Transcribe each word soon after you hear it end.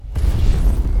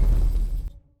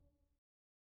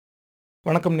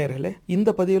வணக்கம் நேர்களே, இந்த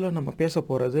பதிவில் நம்ம பேச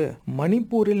போகிறது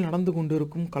மணிப்பூரில் நடந்து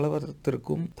கொண்டிருக்கும்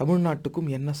கலவரத்திற்கும் தமிழ்நாட்டுக்கும்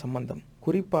என்ன சம்பந்தம்.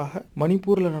 குறிப்பாக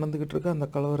மணிப்பூரில் நடந்துகிட்டு இருக்க அந்த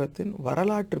கலவரத்தின்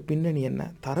வரலாற்று பின்னணி என்ன,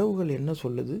 தரவுகள் என்ன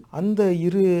சொல்லுது, அந்த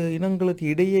இரு இனங்களுக்கு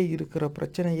இடையே இருக்கிற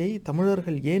பிரச்சனையை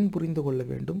தமிழர்கள் ஏன் புரிந்து கொள்ள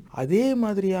வேண்டும், அதே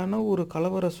மாதிரியான ஒரு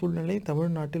கலவர சூழ்நிலை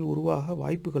தமிழ்நாட்டில் உருவாக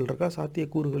வாய்ப்புகள் இருக்கா,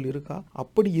 சாத்தியக்கூறுகள் இருக்கா,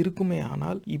 அப்படி இருக்குமே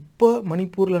ஆனால் இப்போ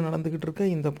மணிப்பூரில் நடந்துகிட்டு இருக்க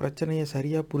இந்த பிரச்சனையை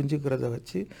சரியாக புரிஞ்சுக்கிறத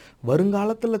வச்சு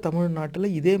வருங்காலத்தில் தமிழ்நாட்டில்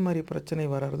இதே மாதிரி பிரச்சனை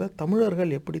வர்றத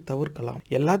தமிழர்கள் எப்படி தவிர்க்கலாம்,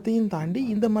 எல்லாத்தையும் தாண்டி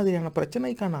இந்த மாதிரியான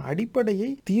பிரச்சனைக்கான அடிப்படையை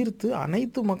தீர்த்து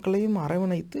அனைத்து மக்களையும்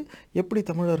அரவணைத்து எப்படி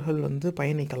தமிழர்கள்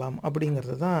பயணிக்கலாம்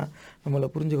அப்படிங்கிறது தான் நம்மளை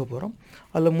புரிஞ்சுக்க போகிறோம்.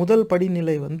 அதில் முதல்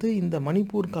படிநிலை இந்த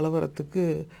மணிப்பூர் கலவரத்துக்கு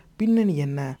பின்னணி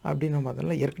என்ன அப்படின்னு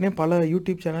பார்த்தோம்ல. ஏற்கனவே பல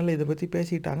யூடியூப் சேனலில் இதை பற்றி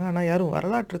பேசிட்டாங்க, ஆனால் யாரும்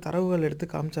வரலாற்று தரவுகள் எடுத்து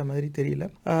காமிச்ச மாதிரி தெரியல.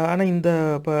 ஆனால் இந்த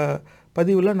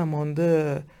பதிவில் நம்ம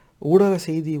ஊடக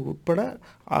செய்தி உட்பட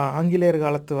ஆங்கிலேயர்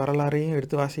காலத்து வரலாறையும்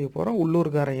எடுத்து வாசிக்க போகிறோம்,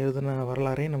 உள்ளூர்காரன் எழுதின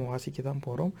வரலாறையும் நம்ம வாசிக்க தான்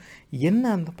போகிறோம். என்ன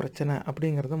அந்த பிரச்சனை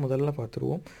அப்படிங்கிறத முதல்ல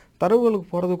பார்த்துருவோம். தரவுகளுக்கு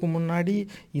போகிறதுக்கு முன்னாடி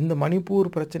இந்த மணிப்பூர்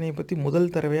பிரச்சனையை பற்றி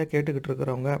முதல் தடவையாக கேட்டுக்கிட்டு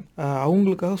இருக்கிறவங்க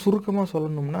அவங்களுக்காக சுருக்கமாக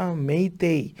சொல்லணும்னா,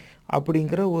 மெய்தேய்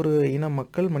அப்படிங்கிற ஒரு இன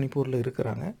மக்கள் மணிப்பூரில்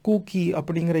இருக்கிறாங்க. கூக்கி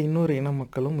அப்படிங்கிற இன்னொரு இன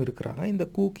மக்களும் இருக்கிறாங்க. இந்த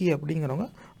கூக்கி அப்படிங்கிறவங்க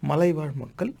மலைவாழ்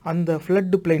மக்கள். அந்த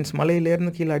ஃப்ளட் பிளைன்ஸ்,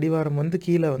 மலையிலேருந்து கீழே அடிவாரம்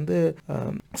கீழே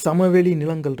சமவெளி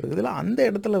நிலங்கள் இருக்குதுல்ல, அந்த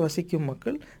இடத்துல வசிக்கும்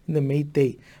மக்கள் இந்த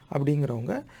மெய்தேய்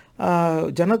அப்படிங்கிறவங்க.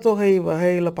 ஜனத்தொகை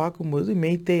வகையில் பார்க்கும்போது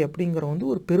மெய்தேய் அப்படிங்கிறவங்க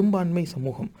ஒரு பெரும்பான்மை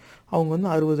சமூகம். அவங்க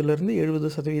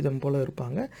 60-70% போல்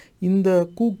இருப்பாங்க. இந்த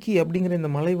கூக்கி அப்படிங்கிற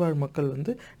இந்த மலைவாழ் மக்கள்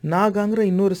நாகாங்கிற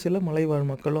இன்னொரு சில மலைவாழ்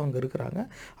மக்களும் அங்கே இருக்கிறாங்க.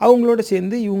 அவங்களோட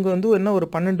சேர்ந்து இவங்க என்ன ஒரு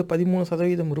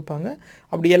 12-13% இருப்பாங்க.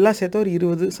 அப்படி எல்லாம் சேர்த்தா ஒரு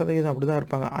 20% அப்படி தான்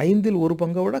இருப்பாங்க. 5இல் 1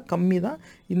 பங்கை விட கம்மி தான்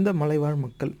இந்த மலைவாழ்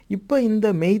மக்கள். இப்போ இந்த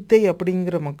மெய்தேய்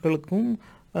அப்படிங்கிற மக்களுக்கும்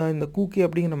இந்த கூக்கி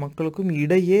அப்படிங்கிற மக்களுக்கும்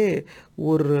இடையே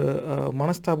ஒரு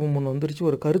மனஸ்தாபம் ஒன்று வந்துருச்சு,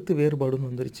 ஒரு கருத்து வேறுபாடுன்னு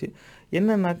வந்துருச்சு.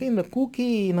 என்னன்னாக்க, இந்த கூக்கி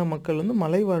இன மக்கள்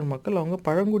மலைவாழ் மக்கள், அவங்க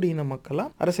பழங்குடியின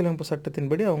மக்களாக அரசியலமைப்பு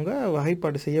சட்டத்தின்படி அவங்க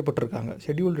வகைப்பாடு செய்யப்பட்டிருக்காங்க.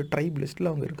 ஷெட்யூல்டு ட்ரைப்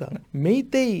லிஸ்ட்டில் அவங்க இருக்காங்க.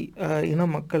 மெய்தேய் இன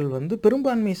மக்கள்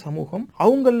பெரும்பான்மை சமூகம்.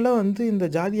 அவங்களில் இந்த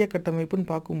ஜாதிய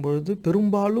கட்டமைப்புன்னு பார்க்கும்பொழுது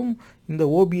பெரும்பாலும் இந்த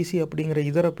ஓபிசி அப்படிங்கிற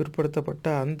இதர பிற்படுத்தப்பட்ட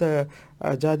அந்த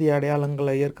ஜாதி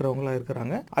அடையாளங்களை ஏற்கிறவங்களா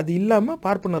இருக்கிறாங்க. அது இல்லாமல்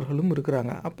பார்ப்பனர்களும்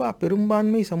இருக்கிறாங்க. அப்போ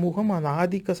பெரும்பான்மை சமூகம், அந்த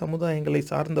ஆதிக்க சமுதாயங்களை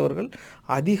சார்ந்தவர்கள்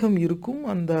அதிகம் இருக்கும்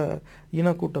அந்த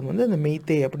இனக்கூட்டம் அந்த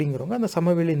மெய்தேய் அப்படிங்கிறவங்க, அந்த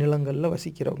சமவெளி நிலங்களில்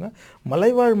வசிக்கிறவங்க.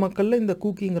 மலைவாழ் மக்களில் இந்த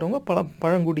கூக்கிங்கிறவங்க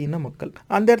பழங்குடியின மக்கள்.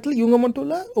 அந்த இடத்துல இவங்க மட்டும்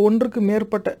இல்லை, ஒன்றுக்கு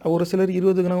மேற்பட்ட, ஒரு சிலர்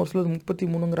 20ங்கிறாங்க, ஒரு சிலர்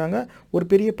 33ங்கிறாங்க, ஒரு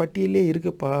பெரிய பட்டியலே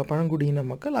இருக்குது பழங்குடியின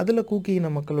மக்கள். அதில்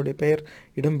கூக்கியின மக்களுடைய பெயர்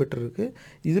இடம்பெற்றிருக்கு.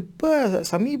 இது இப்போ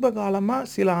சமீப காலமாக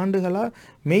சில ஆண்டுகளாக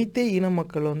மெய்தேய் இன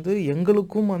மக்கள்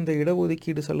எங்களுக்கும் அந்த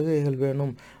இடஒதுக்கீடு சலுகைகள்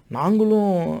வேணும்,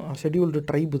 நாங்களும் ஷெட்யூல்டு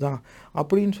ட்ரைபு தான்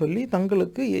அப்படின்னு சொல்லி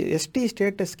தங்களுக்கு எஸ்டி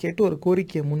ஸ்டேட்டஸ் கேட்டு ஒரு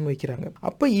கோரிக்கையை முன்வைக்கிறாங்க.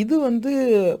 அப்போ இது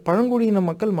பழங்குடியின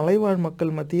மக்கள், மலைவாழ்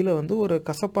மக்கள் மத்தியில் ஒரு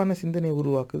கசப்பான சிந்தனை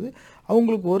உருவாக்குது.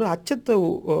 அவங்களுக்கு ஒரு அச்சத்தை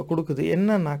கொடுக்குது.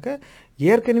 என்னன்னாக்க,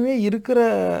 ஏற்கனவே இருக்கிற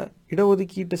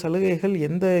இடஒதுக்கீட்டு சலுகைகள்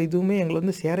எந்த இதுவுமே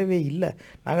எங்களை சேரவே இல்லை.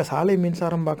 நாங்கள் சாலை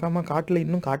மின்சாரம் பார்க்காம காட்டில்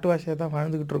இன்னும் காட்டுவாசியாக தான்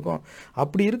வாழ்ந்துக்கிட்டு இருக்கோம்.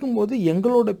 அப்படி இருக்கும்போது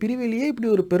எங்களோட பிரிவிலேயே இப்படி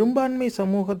ஒரு பெரும்பான்மை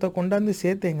சமூகத்தை கொண்டாந்து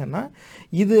சேர்த்தேங்கன்னா,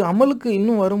 இது அமலுக்கு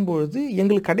இன்னும் வரும்பொழுது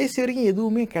எங்களுக்கு கடைசி வரைக்கும்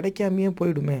எதுவுமே கிடைக்காமையே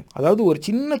போயிடுமே. அதாவது ஒரு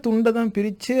சின்ன துண்டை தான்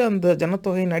பிரித்து அந்த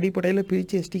ஜனத்தொகையின் அடிப்படையில்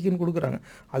பிரித்து எஸ்டிக்குன்னு கொடுக்குறாங்க.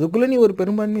 அதுக்குள்ளே நீ ஒரு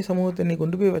பெரும்பான்மை சமூகத்தை நீ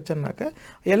கொண்டு போய் வச்சனாக்க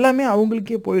எல்லாமே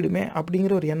அவங்களுக்கே போயிடுமே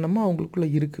அப்படிங்கிற ஒரு எண்ணமும் அவங்களுக்குள்ளே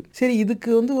இருக்குது. சரி,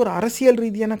 இதுக்கு ஒரு அரசியல்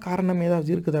ரீதியான காரணம் ஏதாவது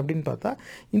இருக்குது அப்படின்னு பார்த்தா,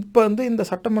 இப்போ இந்த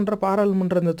சட்டமன்ற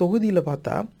பாராளுமன்ற இந்த தொகுதியில்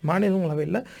பார்த்தா,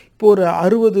 மாநிலங்களவையில் இப்போ ஒரு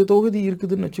 60 தொகுதி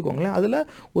இருக்குதுன்னு வச்சுக்கோங்களேன். அதில்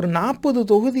ஒரு 40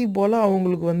 தொகுதி போல்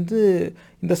அவங்களுக்கு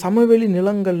இந்த சமவெளி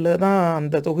நிலங்களில் தான்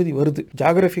அந்த தொகுதி வருது.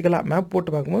 ஜாகிரபிக்கலாக மேப் போட்டு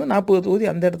பார்க்கும்போது 40 தொகுதி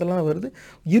அந்த இடத்துல தான் வருது.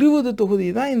 20 தொகுதி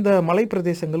தான் இந்த மலை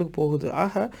பிரதேசங்களுக்கு போகுது.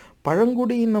 ஆக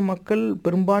பழங்குடியின மக்கள்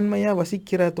பெரும்பான்மையாக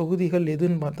வசிக்கிற தொகுதிகள்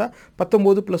எதுன்னு பார்த்தா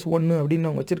 19+1 அப்படின்னு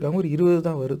அவங்க வச்சுருக்காங்க. ஒரு 20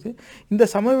 தான் வருது. இந்த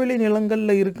சமவெளி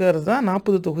நிலங்களில் இருக்கிறது தான்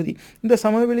 40 தொகுதி. இந்த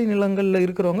சமவெளி நிலங்களில்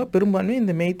இருக்கிறவங்க பெரும்பான்மை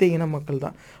இந்த மெய்தேய் இன மக்கள்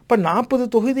தான். இப்போ 40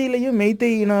 தொகுதியிலையும்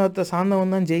மெய்தேய் இனத்தை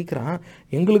சார்ந்தவன் தான் ஜெயிக்கிறான்.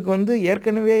 எங்களுக்கு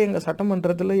ஏற்கனவே எங்கள்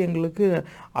சட்டமன்றத்தில் எங்களுக்கு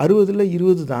 60ல்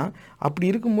 20 தான். அப்படி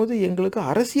இருக்கும்போது எங்களுக்கு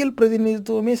அரசியல்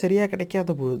பிரதிநிதித்துவமே சரியாக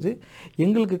கிடைக்காத பொழுது,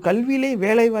 எங்களுக்கு கல்வியிலே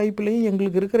வேலை வாய்ப்புலேயும்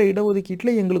எங்களுக்கு இருக்கிற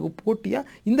இடஒதுக்கீட்டில் எங்களுக்கு போட்டியாக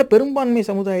இந்த பெரும்பான்மை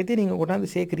சமுதாயத்தை நீங்கள் கொண்டாந்து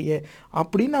சேர்க்குறிய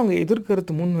அப்படின்னு அவங்க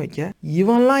எதிர்கருத்து முன் வைக்க,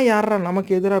 இவன்லாம் யாரா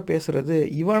நமக்கு எதிராக பேசுறது,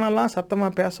 இவனெல்லாம்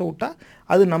சத்தமாக பேச விட்டா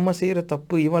அது நம்ம செய்கிற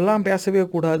தப்பு, இவெல்லாம் பேசவே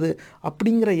கூடாது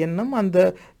அப்படிங்கிற எண்ணம் அந்த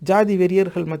ஜாதி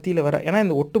வெறியர்கள் மத்தியில் வர. ஏன்னா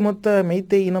இந்த ஒட்டுமொத்த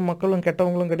மெய்தேய் இன மக்களும்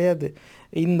கெட்டவங்களும் கிடையாது.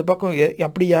 இந்த பக்கம்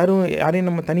அப்படி யாரையும்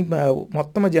நம்ம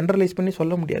மொத்தமாக ஜென்ரலைஸ் பண்ணி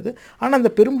சொல்ல முடியாது. ஆனால்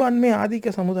அந்த பெரும்பான்மை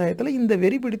ஆதிக்க சமுதாயத்தில் இந்த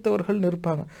வெறி பிடித்தவர்கள்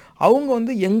இருப்பாங்க. அவங்க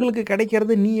வந்து எங்களுக்கு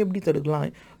கிடைக்கிறத நீ எப்படி தடுக்கலாம்,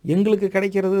 எங்களுக்கு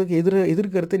கிடைக்கிறதுக்கு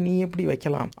எதிர்கருத்தை நீ எப்படி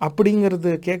வைக்கலாம்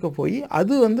அப்படிங்கிறது கேட்க போய்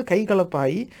அது வந்து கை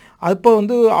கலப்பாகி அப்போ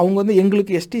வந்து அவங்க வந்து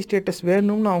எங்களுக்கு எஸ்டி ஸ்டேட்டஸ்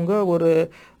வேணும்னு அவங்க ஒரு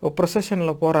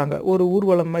ப்ரொசஷனில் போகிறாங்க, ஒரு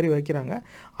ஊர்வலம் மாதிரி வைக்கிறாங்க.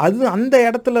 அது அந்த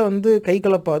இடத்துல வந்து கை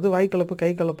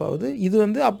கலப்பாகுது. இது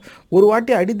வந்து ஒரு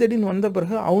வாட்டி அடித்தடின்னு வந்த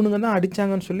பிறகு அவனுங்க தான்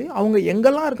அடித்தாங்கன்னு சொல்லி அவங்க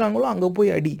எங்கெல்லாம் இருக்காங்களோ அங்கே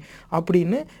போய் அடி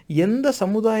அப்படின்னு எந்த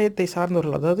சமுதாயத்தை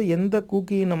சார்ந்தவர்கள், அதாவது எந்த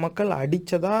கூக்கியின மக்கள்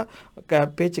அடித்ததா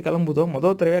பேச்சு கிளம்புதோ,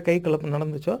 முதல் தடவையாக கை கலப்பு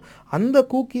நடந்துச்சோ, அந்த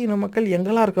கூக்கியின மக்கள்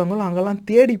எங்கெல்லாம் இருக்காங்களோ அங்கெல்லாம்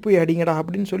தேடி போய் அடிங்கடா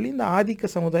அப்படின்னு சொல்லி இந்த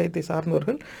ஆதிக்க சமுதாயத்தை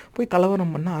சார்ந்தவர்கள் போய்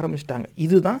கலவரம் பண்ண ஆரம்பிச்சிட்டாங்க.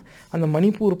 இதுதான் அந்த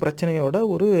மணிப்பூர் பிரச்சனையோட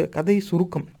ஒரு கதை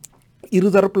சுருக்கம்.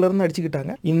 இருதரப்புலேருந்து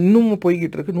அடிச்சுக்கிட்டாங்க, இன்னும்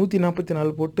போய்கிட்டு இருக்கு.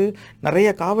 144 போட்டு நிறைய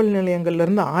காவல்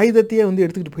நிலையங்கள்லேருந்து ஆயுதத்தையே வந்து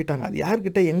எடுத்துக்கிட்டு போயிட்டாங்க. அது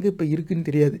யார்கிட்ட எங்கே இப்போ இருக்குன்னு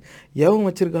தெரியாது, எவன்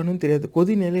வச்சுருக்கானுன்னு தெரியாது,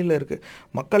 கொதி நிலையில் இருக்குது.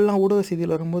 மக்கள்லாம் ஊடக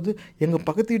செய்தியில் வரும்போது எங்கள்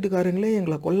பக்கத்து வீட்டுக்காரங்களே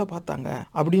எங்களை கொல்ல பார்த்தாங்க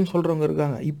அப்படின்னு சொல்கிறவங்க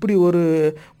இருக்காங்க. இப்படி ஒரு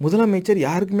முதலமைச்சர்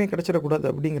யாருக்குமே கிடச்சிடக்கூடாது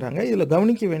அப்படிங்கிறாங்க. இதில்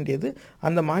கவனிக்க வேண்டியது,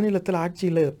 அந்த மாநிலத்தில்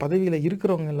ஆட்சியில் பதவியில்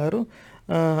இருக்கிறவங்க எல்லாரும்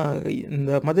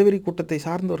இந்த மதவெறி கூட்டத்தை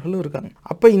சார்ந்தவர்களும் இருக்காங்க.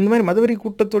 அப்போ இந்த மாதிரி மதவெறி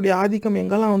கூட்டத்துடைய ஆதிக்கம்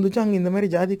எங்கெல்லாம் வந்துச்சோ அங்கே இந்த மாதிரி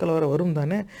ஜாதி கலவரம் வரும்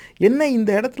தானே. என்ன இந்த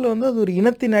இடத்துல வந்து அது ஒரு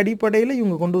இனத்தின் அடிப்படையில்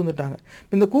இவங்க கொண்டு வந்துட்டாங்க.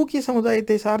 இந்த கூக்கி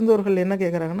சமுதாயத்தை சார்ந்தவர்கள் என்ன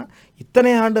கேட்குறாங்கன்னா,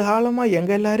 இத்தனை ஆண்டு காலமாக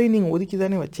எங்கள் எல்லாரையும் நீங்கள் ஒதுக்கி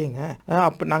தானே வச்சீங்க,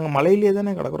 அப்போ நாங்கள் மலையிலே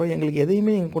தானே கிடக்கிறோம், எங்களுக்கு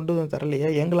எதையுமே நீங்கள் கொண்டு வந்து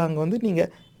தரலையா, எங்களை அங்கே வந்து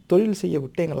நீங்கள் தொழில் செய்ய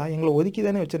விட்டீங்களா, எங்களை ஒதுக்கி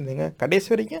தானே வச்சுருந்தீங்க, கடைசி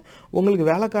வரைக்கும் உங்களுக்கு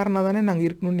வேலைக்காரனாக தானே நாங்கள்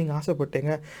இருக்கணும்னு நீங்கள்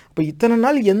ஆசைப்பட்டீங்க. இப்போ இத்தனை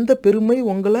நாள் எந்த பெருமை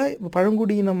உங்களை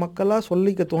பழங்குடியின மக்களாக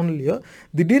சொல்லிக்க தோணலையோ,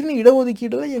 திடீர்னு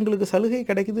இடஒதுக்கீடில் எங்களுக்கு சலுகை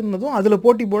கிடைக்குதுன்னதும் அதில்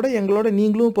போட்டி போட எங்களோட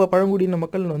நீங்களும் இப்போ பழங்குடியின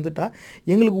மக்கள்னு வந்துட்டா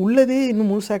எங்களுக்கு உள்ளதே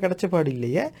இன்னும் முழுசாக கிடைச்சப்பாடு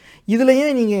இல்லையே, இதில்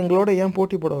ஏன் நீங்கள் எங்களோட ஏன்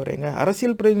போட்டி போட வரீங்க,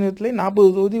 அரசியல் பிரதிநிதித்துவத்தில்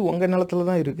 40 தொகுதி உங்கள் நிலத்தில்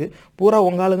தான் இருக்குது, பூரா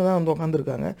உங்கள் ஆளுங்க தான் வந்து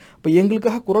உட்காந்துருக்காங்க, இப்போ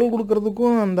எங்களுக்காக குரல்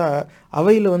கொடுக்கறதுக்கும் அந்த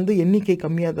அவையில் வந்து எண்ணிக்கை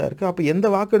கம்மியாக தான் இருக்குது. அப்போ எந்த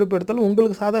வாக்கெடுப்பு எடுத்தாலும்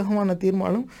உங்களுக்கு சாதகமான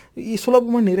தீர்மானம்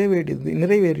சுலபமாக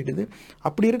நிறைவேறிடுது.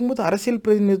 அப்படி இருக்கும்போது அரசியல்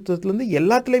பிரதிநிதித்துவத்திலேருந்து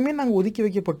எல்லாத்துலேயுமே நாங்கள் ஒதுக்கி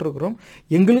வைக்கப்பட்டிருக்கிறோம்,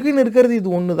 எங்களுக்குன்னு இருக்கிறது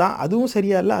இது ஒன்று தான், அதுவும்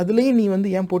சரியா இல்லை, அதுலேயும் நீ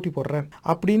வந்து ஏன் போட்டி போடுற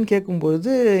அப்படின்னு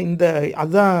கேட்கும்போது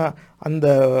அதுதான் அந்த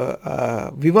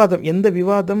விவாதம், எந்த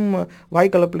விவாதம்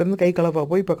வாய்க்கலப்பிலேருந்து கை கலப்பாக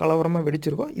போய் இப்போ கலவரமாக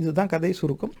வெடிச்சிருக்கோம். இதுதான் கதை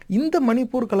சுருக்கம். இந்த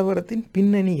மணிப்பூர் கலவரத்தின்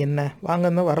பின்னணி என்ன,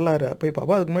 வாங்க தான் வரலாறு போய்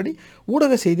பார்ப்போம். அதுக்கு முன்னாடி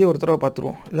ஊடக செய்தியை ஒரு தடவை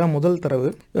பார்த்துருவோம். இதுதான் முதல்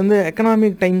தரவு. வந்து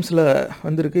எக்கனாமிக் டைம்ஸில்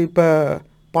வந்திருக்கு. இப்போ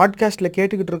பாட்காஸ்ட்டில்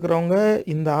கேட்டுக்கிட்டு இருக்கிறவங்க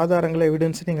இந்த ஆதாரங்களை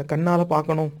எவிடன்ஸ் நீங்கள் கண்ணால்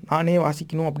பார்க்கணும், நானே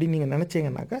வாசிக்கணும் அப்படின்னு நீங்கள்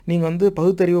நினச்சிங்கனாக்கா நீங்கள் வந்து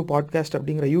பகுத்தறிவு பாட்காஸ்ட்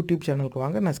அப்படிங்கிற யூடியூப் சேனலுக்கு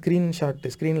வாங்க. நான்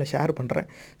ஸ்க்ரீனில் ஷேர் பண்ணுறேன்,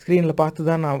 ஸ்க்ரீனில் பார்த்து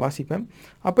தான் நான் வாசிப்பேன்.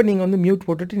 அப்போ நீங்கள் வந்து மியூட்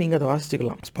போட்டுட்டு நீங்கள் அதை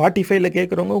வாசிச்சுக்கலாம். ஸ்பாட்டிஃபைல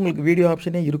கேட்குறவங்க உங்களுக்கு வீடியோ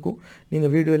ஆப்ஷனே இருக்கும்,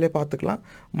 நீங்கள் வீடியோவிலே பார்த்துக்கலாம்.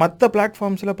 மற்ற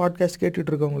பிளாட்ஃபார்ம்ஸில் பாட்காஸ்ட்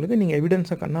கேட்டுட்டு இருக்கவங்களுக்கு நீங்கள்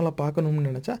எவிடன்ஸை கண்ணால் பார்க்கணும்னு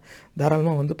நினச்சா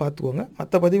தாராளமாக வந்து பார்த்துக்கோங்க.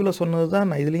 மற்ற பதிவில் சொன்னது தான்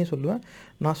நான் இதுலேயும் சொல்லுவேன்.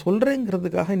 நான்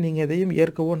சொல்கிறேங்கிறதுக்காக நீங்கள் எதையும்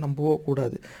ஏற்கவோ நம்பவோ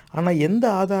கூடாது. ஆனால் எந்த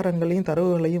ஆதாரங்களையும்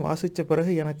தரவுகளையும் வாசித்த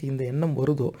பிறகு எனக்கு இந்த எண்ணம்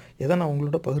வருதோ, எதை நான்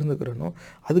உங்களோட பகிர்ந்துக்கிறேனோ,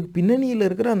 அதுக்கு பின்னணியில்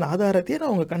இருக்கிற அந்த ஆதாரத்தையே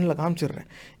நான் உங்கள் கண்ணில் காமிச்சிடுறேன்.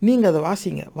 நீங்கள் அதை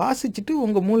வாசிச்சுட்டு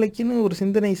உங்கள் மூளைக்குன்னு ஒரு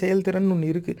சிந்தனை செயல்திறன்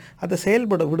ஒன்று இருக்குது, அதை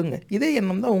செயல்பட விடுங்க. இதே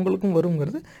எண்ணம் தான் உங்களுக்கும்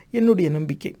வருங்கிறது என்னுடைய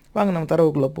நம்பிக்கை. வாங்க நம்ம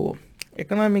தரவுக்குள்ளே போவோம்.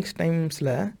 எக்கனாமிக்ஸ் டைம்ஸில்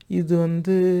இது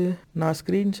வந்து நான்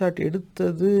ஸ்க்ரீன்ஷாட்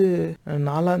எடுத்தது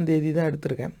 4ஆம் தேதி தான்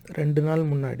எடுத்திருக்கேன், 2 நாள்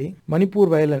முன்னாடி.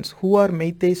 Manipur violence, who are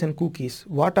Meiteis and Kukis,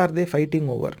 what are they fighting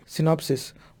over? Synopsis.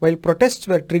 While protests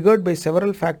were triggered by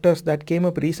several factors that came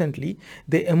up recently,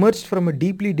 they emerged from a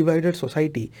deeply divided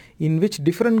society in which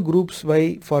different groups vie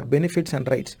for benefits and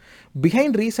rights.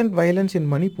 Behind recent violence in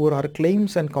Manipur are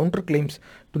claims and counterclaims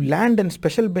to land and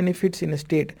special benefits in a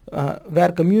state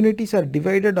where communities are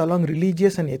divided along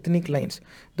religious and ethnic lines.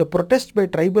 The protests by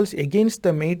tribals against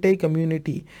the Meitei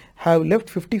community have left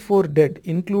 54 dead,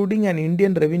 including an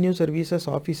Indian Revenue Services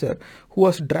officer who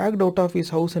was dragged out of his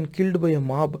house and killed by a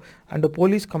mob, and a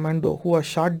police commando who was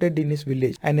shot dead in his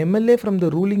village. An MLA from the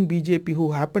ruling BJP who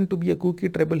happened to be a Kuki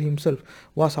tribal himself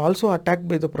was also attacked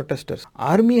by the protesters.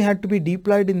 Army had to be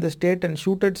deployed in the state and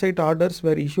shoot-at-sight orders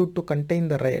were issued to contain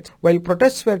the riots. While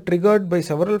protests were triggered by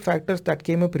several factors that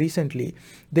came up recently,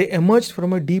 they emerged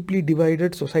from a deeply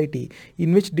divided society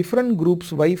in which different groups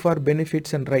vie for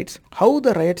benefits and rights. How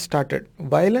the riots started?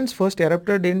 Violence first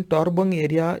erupted in Torbang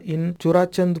area in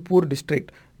Churachandpur district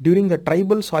during the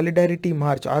Tribal Solidarity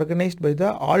March organized by the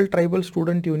All Tribal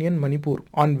Student Union Manipur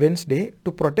on Wednesday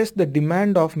to protest the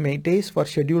demand of Meiteis for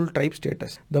scheduled tribe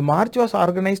status. The march was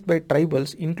organized by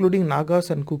tribals including Nagas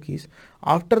and Kukis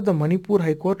after the Manipur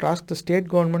High Court asked the state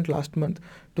government last month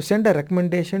to send a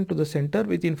recommendation to the center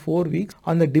within 4 weeks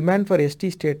on the demand for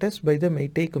ST status by the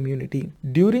Meitei community.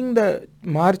 During the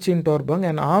march in Torbang,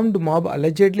 an armed mob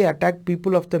allegedly attacked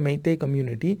people of the Meitei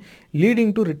community,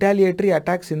 leading to retaliatory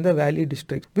attacks in the Valley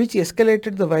district, which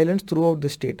escalated the violence throughout the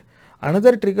state.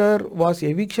 Another trigger was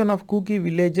eviction of Kuki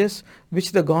villages,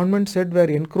 which the government said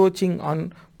were encroaching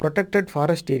on protected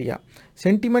forest area.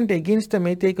 Sentiment against the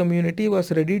Meitei community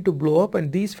was ready to blow up,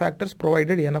 and these factors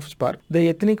provided enough spark. The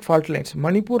ethnic fault lines.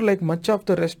 Manipur, like much of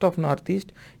the rest of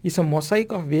Northeast, is a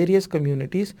mosaic of various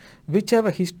communities which have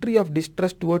a history of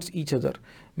distrust towards each other.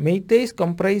 Meiteis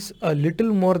comprise a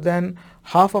little more than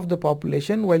half of the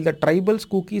population, while the tribals,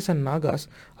 Kukis and Nagas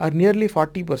are nearly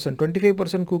 40%,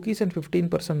 25% Kukis and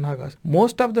 15% Nagas.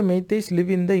 Most of the Meiteis live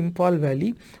in the Imphal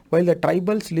Valley, while the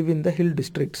tribals live in the hill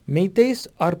districts. Meiteis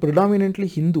are predominantly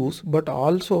Hindus, but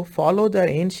also follow their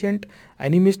ancient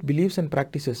animist beliefs and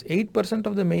practices. 8%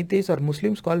 of the Meiteis are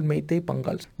Muslims, called Meitei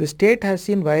Pangals. The state has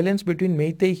seen violence between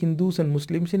Meitei Hindus and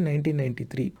Muslims in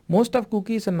 1993. Most of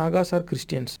Kukis and Nagas are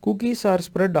Christians. Kukis are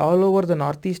spread all over the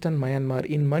northeast and Myanmar.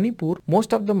 In Manipur,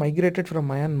 most of them migrated from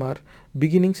Myanmar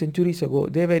beginning centuries ago.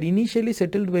 They were initially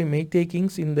settled by Meitei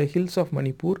kings in the hills of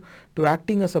Manipur, to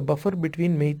acting as a buffer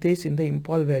between Meiteis in the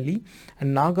Imphal Valley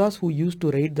and Nagas who used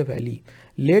to raid the valley.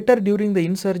 Later, during the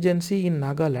insurgency in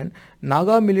Nagaland,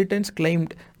 Naga militants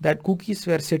claimed that Kukis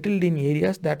were settled in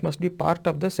areas that must be part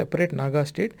of the separate Naga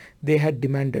state they had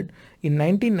demanded. In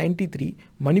 1993,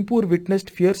 Manipur witnessed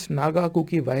fierce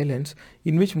Naga-Kuki violence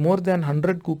in which more than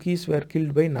 100 Kukis were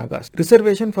killed by Nagas.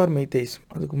 Reservation for Meiteis.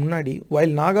 While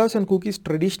Nagas and Kukis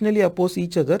traditionally oppose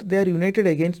each other, they are united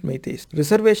against Meiteis.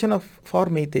 Reservation for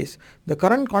Meiteis. The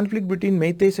current conflict between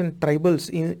Meiteis and tribals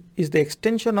is the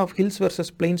extension of hills versus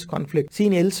plains conflict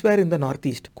seen elsewhere in the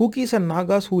northeast. Kukis and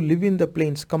Nagas who live in the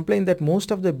plains complain that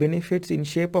most of the benefits in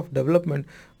shape of development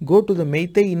go to the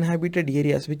Meitei inhabited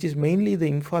areas, which is mainly the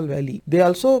Imphal Valley. They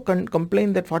also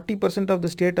complain that 40% of the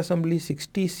state assembly's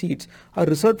 60 seats are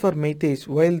reserved for Meiteis,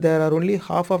 while there are only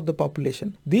half of the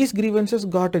population. These grievances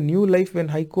got a new life when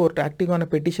High Court, acting on a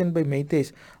petition by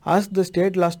Meiteis, asked the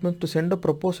state last month to send a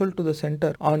proposal to the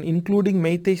center on including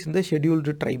Meiteis in the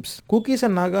scheduled tribes. Kukis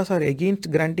and Nagas are against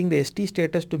granting the ST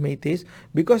status to Meiteis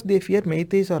because they fear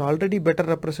Meiteis are already better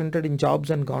represented in jobs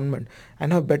and government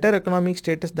and have better economic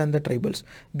status than the tribals.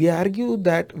 They argue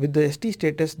that with the ST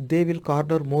status, they will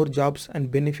garner more jobs and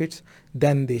benefits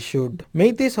than they should.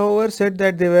 Meiteis, however, said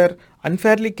that they were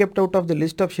unfairly kept out of the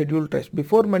list of scheduled tribes.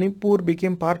 Before Manipur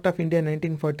became part of India in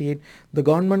 1948, the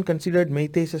government considered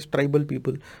Meiteis as tribal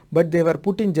people, but they were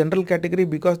put in general category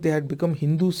because they had become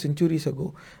Hindus centuries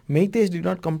ago. Meiteis did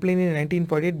not complain in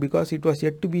 1948 because it was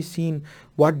yet to be seen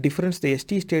what difference the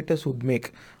ST status would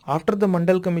make. After the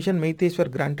Mandal Commission, Meiteis were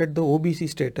granted the OBC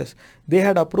status. They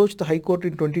had approached the High Court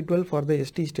in 2012 for the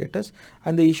ST status,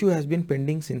 and the issue has been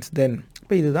pending since then.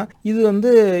 இப்போ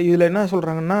இதில் என்ன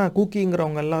சொல்கிறாங்கன்னா,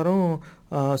 கூக்கிங்கிறவங்க எல்லாரும்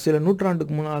சில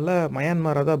நூற்றாண்டுக்கு முன்னால்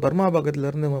மயான்மார், அதாவது Burma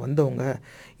பக்கத்துலேருந்து வந்தவங்க.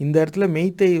 இந்த இடத்துல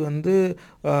மெய்த்தை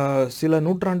சில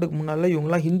நூற்றாண்டுக்கு முன்னால்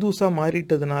இவங்களாம் ஹிந்துஸாக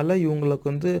மாறிட்டதுனால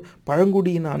இவங்களுக்கு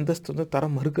பழங்குடியின அந்தஸ்து தர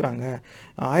மறுக்கிறாங்க.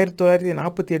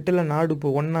 1948 நாடு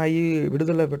இப்போ ஒன்றாகி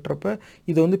விடுதலை பெற்றப்ப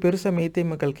இதை பெருசாக மெய்த்தை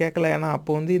மக்கள் கேட்கல. ஏன்னா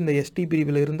அப்போ இந்த எஸ்டி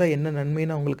பிரிவில் இருந்தால் என்ன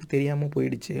நன்மைன்னு அவங்களுக்கு தெரியாமல்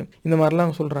போயிடுச்சு. இந்த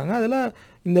மாதிரிலாம் சொல்கிறாங்க. அதில்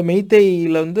இந்த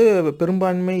மெய்த்தையில்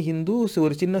பெரும்பான்மை ஹிந்து,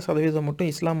 ஒரு சின்ன சதவீதம் மட்டும்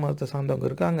இஸ்லாம் மதத்தை சார்ந்தவங்க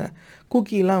இருக்காங்க.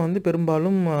 கூக்கிலாம்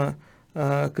பெரும்பாலும்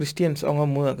கிறிஸ்டியன்ஸ்,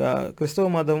 அவங்க கிறிஸ்தவ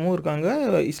மதமும் இருக்காங்க,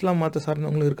 இஸ்லாம் மதத்தை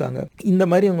சார்ந்தவங்களும் இருக்காங்க. இந்த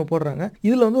மாதிரி அவங்க போடுறாங்க.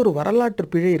 இதில் ஒரு வரலாற்று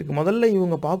பிழை இருக்குது. முதல்ல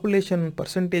இவங்க பாப்புலேஷன்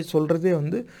பர்சன்டேஜ் சொல்கிறதே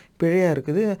பிழையாக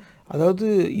இருக்குது. அதாவது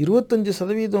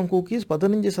 25% கூக்கீஸ்,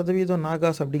 15%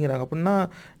 நாகாஸ் அப்படிங்கிறாங்க. அப்படின்னா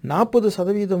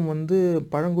 40%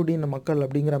 பழங்குடியின மக்கள்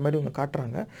அப்படிங்கிற மாதிரி இவங்க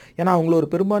காட்டுறாங்க. ஏன்னா அவங்கள ஒரு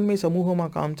பெரும்பான்மை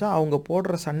சமூகமாக காமிச்சா அவங்க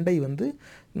போடுற சண்டை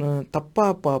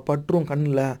தப்பாக பற்றும்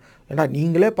கண்ணில். ஏன்னா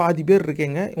நீங்களே பாதி பேர்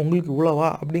இருக்கீங்க, உங்களுக்கு இவ்வளவா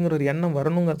அப்படிங்கிற ஒரு எண்ணம்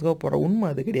வரணுங்கிறதுக்காக போகிற உண்மை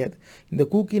அது கிடையாது. இந்த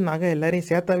கூக்கி நாகா எல்லாரையும்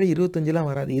சேர்த்தாவே 25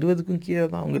 வராது, 20க்கும் கீழே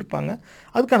தான் அவங்க இருப்பாங்க.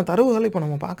 அதுக்கான தரவுகளை இப்போ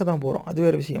நம்ம பார்க்க தான் போகிறோம், அது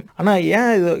வேறு விஷயம். ஆனால்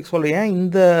ஏன் இதை ஏன்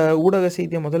இந்த ஊடக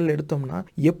செய்தியை முதல்ல எடுத்தோம்னா,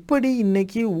 எப்படி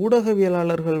இன்னைக்கு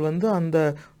ஊடகவியலாளர்கள் அந்த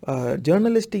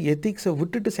ஜேர்னலிஸ்டிக் எத்திக்ஸை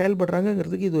விட்டுட்டு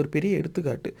செயல்படுறாங்கிறதுக்கு இது ஒரு பெரிய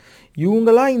எடுத்துக்காட்டு.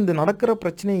 இவங்களா இந்த நடக்கிற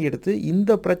பிரச்சனையை எடுத்து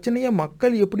இந்த பிரச்சனையை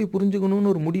மக்கள் எப்படி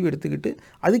புரிஞ்சுக்கணும்னு ஒரு முடிவு எடுத்துக்கிட்டு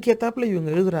அதுக்கேற்றாப்புல இவங்க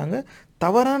எழுதுகிறாங்க.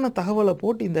 தவறான தகவலை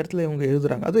போட்டு இந்த இடத்துல இவங்க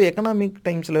எழுதுகிறாங்க. அதுவும் எக்கனாமிக்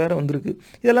டைம்ஸில் வேறு வந்திருக்கு.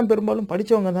 இதெல்லாம் பெரும்பாலும்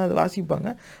படித்தவங்க தான் அதை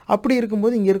வாசிப்பாங்க. அப்படி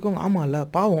இருக்கும்போது இங்கே இருக்கவங்க ஆமாம்ல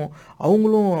பாவம்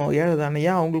அவங்களும் ஏழை தானே,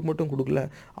 ஏன் அவங்களுக்கு மட்டும் கொடுக்கல,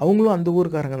 அவங்களும் அந்த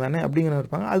ஊருக்காரங்க தானே அப்படிங்கிற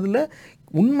இருப்பாங்க. அதில்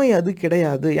உண்மை அது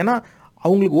கிடையாது. ஏன்னா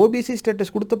அவங்களுக்கு ஓபிசி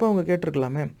ஸ்டேட்டஸ் கொடுத்தப்ப அவங்க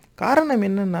கேட்டிருக்கலாமே. காரணம்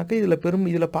என்னன்னாக்க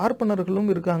இதில்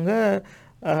பார்ப்பனர்களும் இருக்காங்க,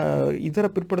 இதர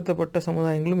பிற்படுத்தப்பட்ட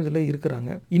சமுதாயங்களும் இதில்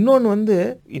இருக்கிறாங்க. இன்னொன்று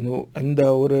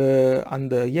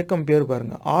அந்த இயக்கம் பேர்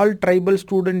பாருங்க, all tribal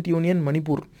student union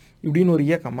Manipur இப்படின்னு ஒரு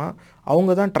இயக்கமா.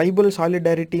 அவங்க தான் ட்ரைபல்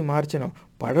சாலிடாரிட்டி மார்ச்னு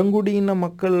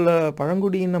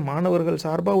பழங்குடியின மாணவர்கள்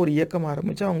சார்பாக ஒரு இயக்கம்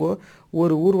ஆரம்பித்து அவங்க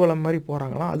ஒரு ஊர்வலம் மாதிரி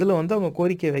போகிறாங்களாம். அதில் அவங்க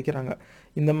கோரிக்கை வைக்கிறாங்க,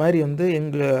 இந்த மாதிரி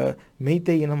எங்கள்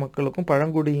மெய்த்தை இன மக்களுக்கும்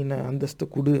பழங்குடியின அந்தஸ்து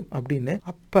கொடு அப்படின்னு.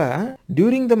 அப்போ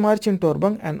during the March in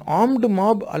டோர்பங் and armed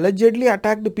mop allegedly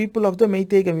attacked people of the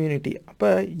மெய்த்தை community.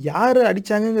 அப்போ யார்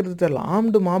அடித்தாங்கங்கிறது தெரியல,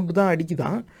 ஆர்ம்டு மாப் தான்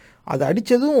அடிக்குதான். அது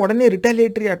அடித்ததும் உடனே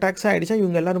ரிட்டாலியேட்டரி அட்டாக்ஸாக அடித்தா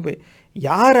இவங்க எல்லாரும் போய்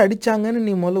யார் அடித்தாங்கன்னு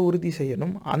நீ முதல்ல உறுதி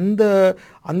செய்யணும்.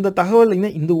 அந்த தகவல்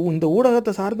இந்த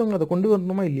ஊடகத்தை சார்ந்தவங்க அதை கொண்டு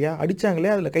வரணுமா இல்லையா? அடித்தாங்களே,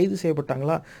 அதில் கைது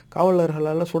செய்யப்பட்டாங்களா,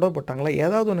 காவலர்களால் சுடப்பட்டாங்களா,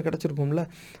 ஏதாவது ஒன்று கிடச்சிருக்கும்ல.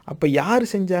 அப்போ யார்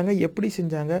செஞ்சாங்க, எப்படி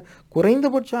செஞ்சாங்க,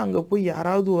 குறைந்தபட்சம் அங்கே போய்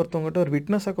யாராவது ஒருத்தவங்ககிட்ட ஒரு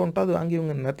விட்னஸ் அக்கௌண்ட்டாவது வாங்கி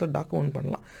இவங்க நேரத்தில் டாக்குமெண்ட்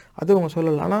பண்ணலாம். அது அவங்க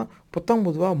சொல்லலாம். ஆனால்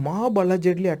பொதுவாக மாப்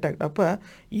அலஜட்லி அட்டாக்ட். அப்போ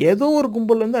ஏதோ ஒரு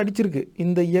கும்பல் அடிச்சிருக்கு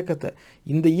இந்த இயக்கத்தை.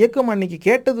 இந்த இயக்கம் அன்னைக்கு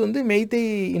கேட்டது மெய்த்தை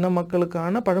இன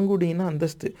மக்களுக்கான பழங்குடியின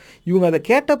அந்தஸ்து. இவங்க அதை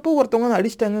கேட்டப்போ ஒருத்தவங்க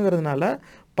அடிச்சிட்டாங்கிறதுனால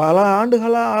பல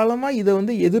ஆண்டுகாலமாக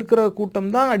இதை எதிர்க்கிற கூட்டம்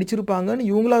தான் அடிச்சிருப்பாங்கன்னு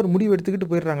இவங்களா ஒரு முடிவு எடுத்துக்கிட்டு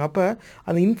போயிடுறாங்க. அப்போ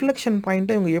அந்த இன்ஃப்ளெக்ஷன்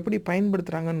பாயிண்ட்டை இவங்க எப்படி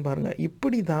பயன்படுத்துகிறாங்கன்னு பாருங்கள்.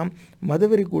 இப்படி தான்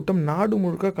மதவெறி கூட்டம் நாடு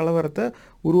முழுக்க கலவரத்தை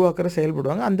உருவாக்குற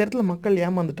செயல்படுவாங்க. அந்த இடத்துல மக்கள்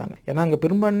ஏமாந்துட்டாங்க. ஏன்னா அங்கே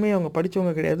பெரும்பான்மையை அவங்க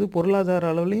படித்தவங்க கிடையாது, பொருளாதார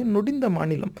அளவுலையும் நொடிந்த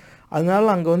மாநிலம்.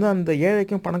 அதனால அங்கே அந்த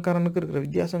ஏழைக்கும் பணக்காரனுக்கு இருக்கிற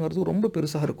வித்தியாசங்கிறது ரொம்ப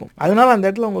பெருசாக இருக்கும். அதனால் அந்த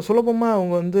இடத்துல அவங்க சுலபமாக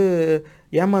அவங்க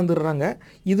ஏமாந்துடுறாங்க.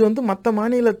 இது மற்ற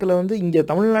மாநிலத்தில் இங்கே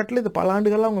தமிழ்நாட்டில் இது பல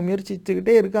ஆண்டுகளாக அவங்க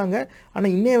முயற்சிச்சுக்கிட்டே இருக்காங்க.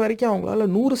 ஆனால் இன்னைய வரைக்கும் அவங்களால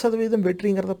 100%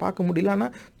 வெற்றிங்கிறத பார்க்க முடியல.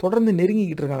 ஆனால் தொடர்ந்து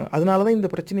நெருங்கிக்கிட்டு இருக்காங்க. அதனால தான் இந்த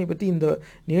பிரச்சனையை பற்றி இந்த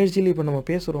நிகழ்ச்சியில் இப்போ நம்ம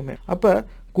பேசுகிறோமே. அப்போ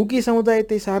குக்கி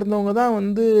சமுதாயத்தை சார்ந்தவங்க தான்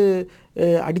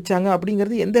அடித்தாங்க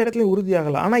அப்படிங்கிறது எந்த இடத்துலையும்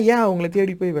உறுதியாகலை. ஆனால் ஏன் அவங்கள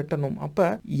தேடி போய் வெட்டணும்? அப்போ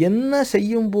என்ன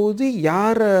செய்யும்போது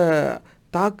யாரை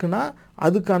தாக்குனா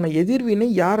அதுக்கான எதிர்வினை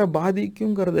யாரை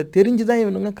பாதிக்குங்கிறத தெரிஞ்சு தான்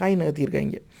இவனுங்க காய்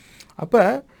நகர்த்தியிருக்காங்க. அப்போ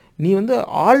நீ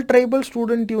all tribal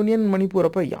student union Manipur,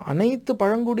 அப்போ அனைத்து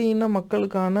பழங்குடியின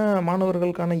மக்களுக்கான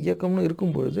மாணவர்களுக்கான இயக்கம்னு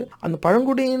இருக்கும்பொழுது அந்த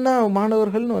பழங்குடியின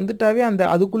மாணவர்கள்னு வந்துட்டாவே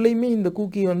அதுக்குள்ளேயுமே இந்த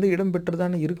கூக்கி இடம் பெற்று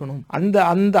தானே இருக்கணும். அந்த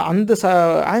அந்த அந்த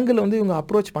ஆங்கிள் இவங்க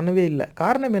அப்ரோச் பண்ணவே இல்லை.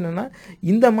 காரணம் என்னென்னா,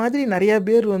 இந்த மாதிரி நிறையா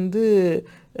பேர்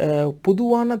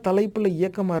பொதுவான தலைப்பில்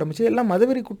இயக்கம் ஆரம்பிச்சு எல்லாம்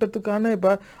மதவெறி கூட்டத்துக்கான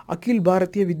இப்போ அகில்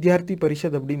பாரதிய வித்யார்த்தி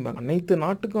பரிஷத் அப்படிம்பாங்க. அனைத்து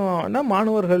நாட்டுக்கான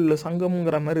மாணவர்கள்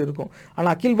சங்கம்ங்கிற மாதிரி இருக்கும்.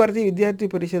 ஆனால் அகில் பாரதிய வித்யார்த்தி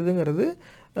பரிஷத்துங்கிறது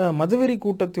மதவெறி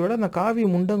கூட்டத்தோட அந்த காவி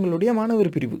முண்டங்களுடைய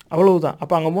மாணவர் பிரிவு, அவ்வளவுதான்.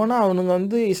 அப்போ அங்கே போனால்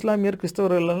அவனுங்க இஸ்லாமியர்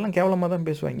கிறிஸ்தவர்கள் எல்லாம் கேவலமாக தான்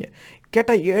பேசுவாங்க.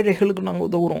 கேட்டால் ஏழைகளுக்கு நாங்கள்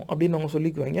உதவுறோம் அப்படின்னு அவங்க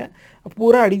சொல்லிக்குவாங்க.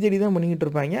 பூரா அடித்தடி தான் பண்ணிக்கிட்டு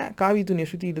இருப்பாங்க. காவி துணியை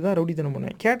சுற்றிக்கிட்டு தான் ரவுடித்தனம்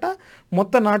பண்ணுவாங்க. கேட்டால்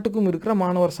மொத்த நாட்டுக்கும் இருக்கிற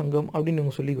மாணவர் சங்கம் அப்படின்னு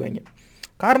அவங்க சொல்லிக்குவாங்க.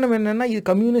 காரணம் என்னென்னா, இது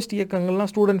கம்யூனிஸ்ட் இயக்கங்கள்லாம்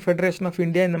ஸ்டூடெண்ட் ஃபெடரேஷன் ஆஃப்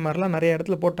இந்தியா இந்த மாதிரிலாம் நிறைய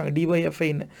இடத்துல போட்டாங்க,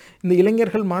 டிஒய்எஃப்ஐன்னு. இந்த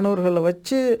இளைஞர்கள் மாணவர்களை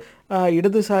வச்சு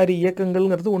இடதுசாரி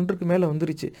இயக்கங்கள்ங்கிறது ஒன்றுக்கு மேலே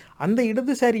வந்துருச்சு. அந்த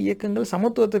இடதுசாரி இயக்கங்கள்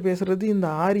சமத்துவத்தை பேசுகிறது இந்த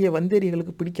ஆரிய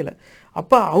வந்தேரிகளுக்கு பிடிக்கலை.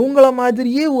 அப்போ அவங்கள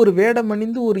மாதிரியே ஒரு வேடம்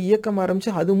அணிந்து ஒரு இயக்கம்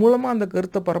ஆரம்பித்து அது மூலமாக அந்த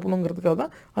கருத்தை பரப்பணுங்கிறதுக்காக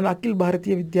தான் அந்த அகில்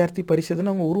பாரதிய வித்யார்த்தி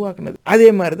பரிஷத்துன்னு அவங்க உருவாக்குனது. அதே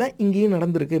மாதிரி தான் இங்கேயும்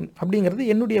நடந்திருக்கு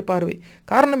அப்படிங்கிறது என்னுடைய பார்வை.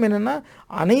 காரணம் என்னென்னா,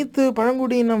 அனைத்து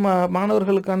பழங்குடியின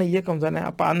மாணவர்களுக்கான இயக்கம் தானே.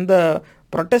 அப்போ அந்த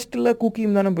ப்ரொட்டஸ்ட்டில்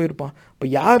கூக்கியும் தானே போயிருப்பான். இப்போ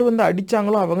யார்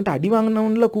அடித்தாங்களோ அவங்ககிட்ட அடி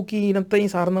வாங்கினவனில் கூக்கி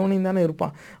இனத்தையும் சார்ந்தவனையும் தானே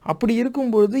இருப்பான். அப்படி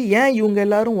இருக்கும்பொழுது ஏன் இவங்க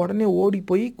எல்லாரும் உடனே ஓடி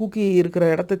போய் கூக்கி இருக்கிற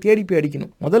இடத்த தேடி போய்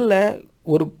அடிக்கணும்? முதல்ல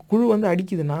ஒரு குழு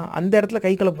அடிக்குதுன்னா அந்த இடத்துல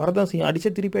கைகளை வரதான் செய்யும்.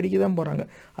 அடித்தா திருப்பி அடிக்க தான் போகிறாங்க.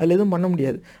 அதில் எதுவும் பண்ண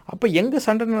முடியாது. அப்போ எங்கே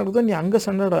சண்டை நடக்குதோ நீ அங்கே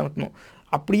சண்டை நடக்கணும்.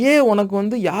 அப்படியே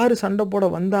உனக்கு யார் சண்டை போட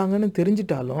வந்தாங்கன்னு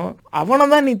தெரிஞ்சிட்டாலும் அவனை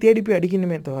தான் நீ தேடி போய்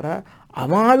அடிக்கணுமே தவிர,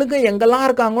 அவனுக்கு எங்கெல்லாம்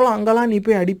இருக்காங்களோ அங்கெல்லாம் நீ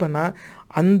போய் அடிப்பனா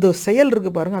அந்த செயல்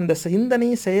இருக்குது பாருங்கள். அந்த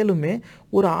சிந்தனையும் செயலுமே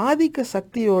ஒரு ஆதிக்க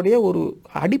சக்தியோடைய ஒரு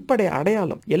அடிப்படை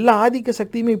அடையாளம். எல்லா ஆதிக்க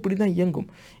சக்தியுமே இப்படி தான் இயங்கும்.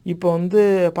 இப்போ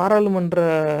பாராளுமன்ற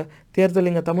தேர்தல்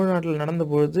இங்கே தமிழ்நாட்டில்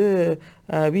நடந்தபொழுது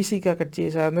விசிக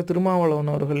கட்சியை சார்ந்த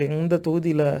திருமாவளவன் அவர்கள் எந்த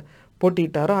தொகுதியில்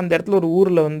போட்டிட்டாரோ அந்த இடத்துல ஒரு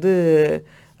ஊரில்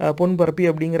பொன்பரப்பி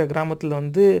அப்படிங்கிற கிராமத்தில்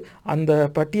அந்த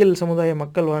பட்டியல் சமுதாய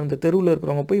மக்கள் வாழ்ந்த தெருவில்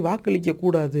இருக்கிறவங்க போய்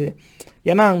வாக்களிக்கக்கூடாது.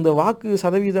 ஏன்னா அந்த வாக்கு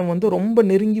சதவீதம் ரொம்ப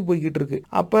நெருங்கி போய்கிட்டு இருக்கு.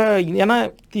 அப்போ ஏன்னா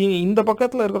இந்த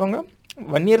பக்கத்தில் இருக்கிறவங்க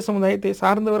வன்னியர் சமுதாயத்தை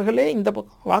சார்ந்தவர்களே இந்த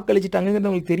பக்கம் வாக்களிச்சிட்டாங்கிறது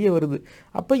அவங்களுக்கு தெரிய வருது.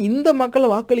 அப்போ இந்த மக்களை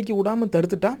வாக்களிக்க விடாமல்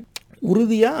தடுத்துட்டா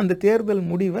உறுதியாக அந்த தேர்தல்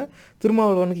முடிவை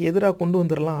திருமாவளவனுக்கு எதிராக கொண்டு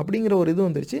வந்துடலாம் அப்படிங்கிற ஒரு இது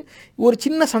வந்துருச்சு. ஒரு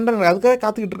சின்ன சண்டை அதுக்காக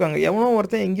காத்துக்கிட்டு இருக்காங்க. எவனோ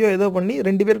ஒருத்தன் எங்கேயோ ஏதோ பண்ணி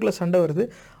 2 பேருக்குள்ள சண்டை வருது.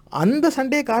 அந்த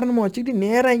சண்டையை காரணமாக வச்சுக்கிட்டு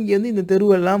நேராக இங்கே வந்து இந்த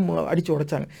தெருவெல்லாம் அடித்து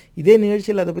உடைச்சாங்க. இதே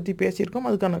நிகழ்ச்சியில் அதை பற்றி பேசியிருக்கோம்.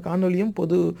 அதுக்கான காணொலியும்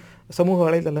பொது சமூக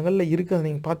வலைதளங்களில் இருக்குது, அதை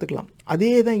நீங்கள் பார்த்துக்கலாம்.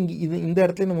 அதே தான் இந்த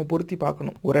இடத்துல நம்ம பொருத்தி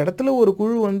பார்க்கணும். ஒரு இடத்துல ஒரு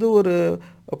குழு வந்து ஒரு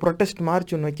ப்ரொட்டஸ்ட்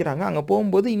மார்ச் ஒன்று வைக்கிறாங்க, அங்கே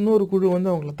போகும்போது இன்னொரு குழு வந்து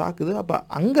அவங்கள தாக்குது. அப்போ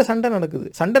அங்கே சண்டை நடக்குது.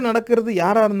 சண்டை நடக்கிறது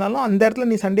யாராக இருந்தாலும் அந்த இடத்துல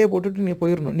நீ சண்டையை போட்டுட்டு நீ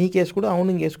போயிடணும். நீ கேஸ் கொடு,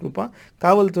 அவனும் கேஸ் கொடுப்பான்.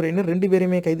 காவல்துறையினர் 2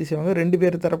 பேரையுமே கைது செய்வாங்க. 2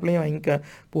 பேர் தரப்புலையும்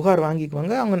புகார்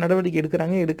வாங்கிக்குவாங்க. அவங்க நடவடிக்கை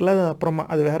எடுக்கிறாங்க, எடுக்கல, அப்புறமா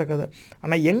அது வேற கதை.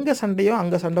 ஆனால் எங்கே சண்டையோ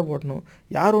அங்கே சண்டை போடணும்.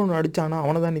 யார் ஒன்று அடித்தானோ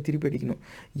அவனை தான் நீ திருப்பி அடிக்கணும்.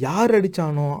 யார்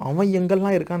அடித்தானோ அவன்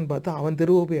எங்கெல்லாம் இருக்கான்னு பார்த்தா அவன்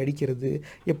தெருவை போய் அடிக்கிறது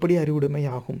எப்படி அறிவுடைமை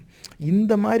ஆகும்?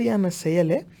 இந்த மாதிரியான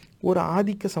செயலை ஒரு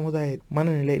ஆதிக்க சமுதாய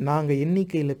மனநிலை, நாங்கள்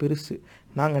எண்ணிக்கையில் பெருசு,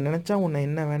 நாங்கள் நினச்சா உன்னை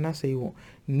என்ன வேணால் செய்வோம்,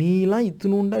 நீலாம்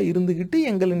இத்தினூண்டா இருந்துக்கிட்டு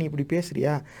எங்களை நீ இப்படி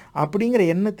பேசுறியா அப்படிங்கிற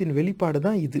எண்ணத்தின் வெளிப்பாடு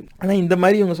தான் இது. ஆனால் இந்த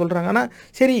மாதிரி இவங்க சொல்கிறாங்க. ஆனால்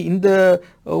சரி, இந்த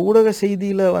ஊடக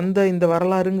செய்தியில் வந்த இந்த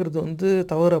வரலாறுங்கிறது வந்து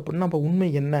தவறு அப்படின்னா அப்போ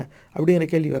உண்மை என்ன அப்படிங்கிற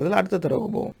கேள்வி வரதில் அடுத்த தடவை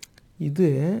போவோம்.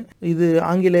 இது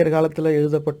ஆங்கிலேயர் காலத்தில்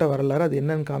எழுதப்பட்ட வரலாறு. அது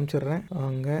என்னன்னு காமிச்சிடுறேன்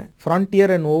வாங்க.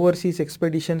 Frontier and Overseas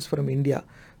expeditions from India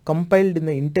compiled in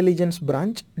the Intelligence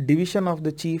Branch, Division of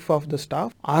the Chief of the Staff,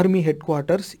 Army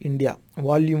Headquarters, India,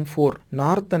 Volume 4,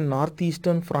 North and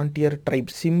Northeastern Frontier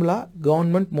Tribes, Simla,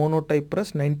 Government Monotype Press,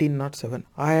 1907.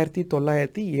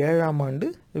 1907ஆம் ஆண்டு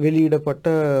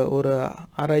வெளியிடப்பட்ட ஒரு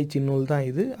ஆராய்ச்சி நூல் தான்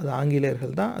இது. அது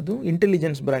ஆங்கிலேயர்கள் தான், அதுவும்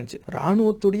இன்டெலிஜென்ஸ் பிரான்ச்,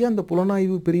 இராணுவத்துடைய அந்த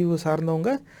புலனாய்வு பிரிவு சார்ந்தவங்க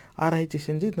ஆராய்ச்சி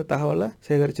செஞ்சு இந்த தகவலை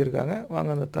சேகரிச்சிருக்காங்க.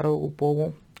 வாங்க அந்த தரவுக்கு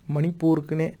போவோம்.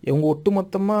 மணிப்பூருக்குன்னே இவங்க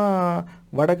ஒட்டுமொத்தமாக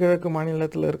வடகிழக்கு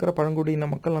மாநிலத்தில் இருக்கிற பழங்குடியின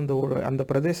மக்கள் அந்த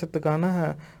பிரதேசத்துக்கான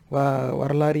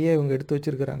வரலாறையே இவங்க எடுத்து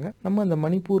வச்சிருக்கிறாங்க. நம்ம அந்த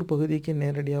மணிப்பூர் பகுதிக்கு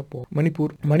நேரடியாக போவோம்.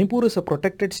 Manipur is a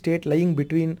protected state lying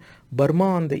between Burma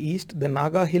on the east, the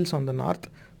Naga Hills on the north,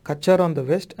 Kachar on the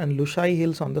west and Lushai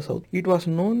Hills on the south. It was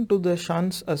known to the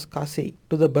Shans as Kasei,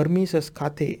 to the Burmese as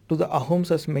Kate, to the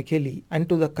Ahoms as Mekeli and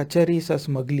to the Kacharis as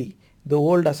Magli. The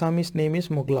old Assamese name is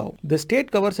Muglao. The state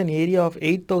covers an area of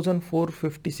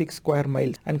 8,456 square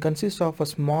miles and consists of a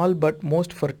small but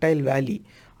most fertile valley,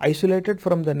 isolated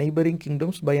from the neighboring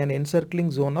kingdoms by an encircling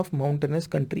zone of mountainous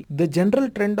country. The general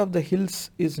trend of the hills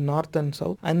is north and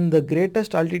south, and the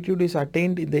greatest altitude is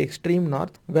attained in the extreme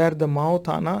north, where the Mao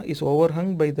Thana is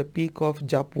overhung by the peak of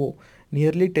Japwo,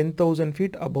 nearly 10,000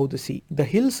 feet above the sea. The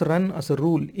hills run as a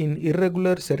rule in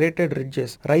irregular serrated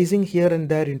ridges, rising here and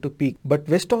there into peak, but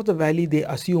west of the valley they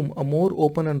assume a more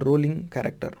open and rolling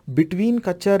character. Between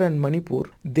Kachar and Manipur,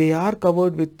 they are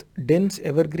covered with dense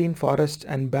evergreen forests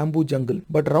and bamboo jungle,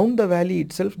 but round the valley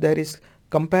itself there is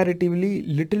comparatively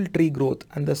little tree growth,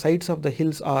 and the sides of the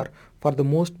hills are for the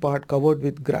most part covered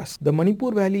with grass. The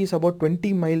Manipur Valley is about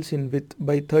 20 miles in width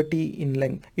by 30 in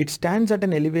length. It stands at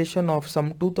an elevation of some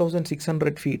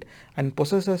 2,600 feet and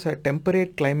possesses a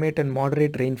temperate climate and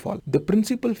moderate rainfall. The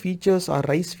principal features are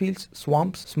rice fields,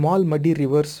 swamps, small muddy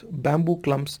rivers, bamboo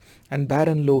clumps and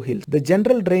barren low hills. The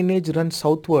general drainage runs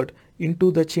southward into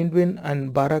the Chindwin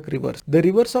and Barak rivers. The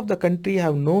rivers of the country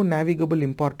have no navigable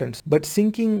importance, but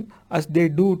sinking as they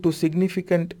do to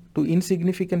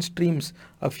insignificant streams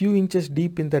a few inches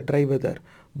deep in the dry weather.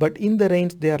 But in the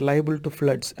rains they are liable to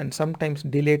floods and sometimes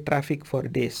delay traffic for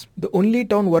days. The only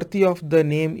town worthy of the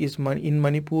name is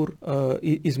Manipur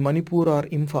or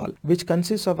Imphal, which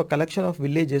consists of a collection of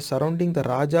villages surrounding the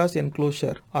Raja's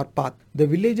enclosure or path. The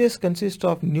villages consist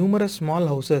of numerous small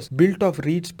houses built of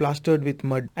reeds plastered with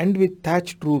mud and with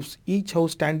thatched roofs, each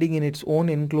house standing in its own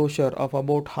enclosure of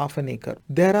about half an acre.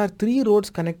 There are 3 roads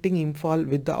connecting Imphal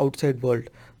with the outside world.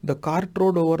 The cart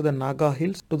road over the Naga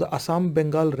Hills to the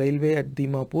Assam-Bengal Railway at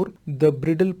Dimapur, the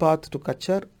bridle path to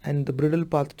Kachar and the bridle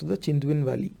path to the Chindwin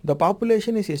Valley. The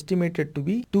population is estimated to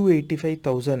be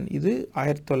 285,000. இது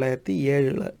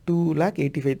 1907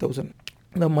 285,000.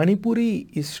 The Manipuri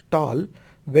is tall,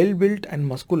 well-built and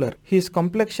muscular. His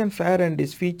complexion fair and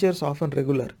his features often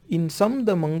regular. In some,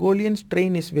 the Mongolian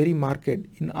strain is very marked.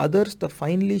 In others, the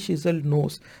finely chiseled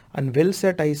nose and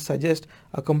well-set eyes suggest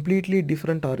a completely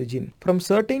different origin. From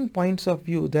certain points of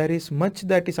view, there is much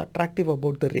that is attractive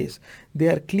about the race. They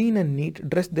are clean and neat,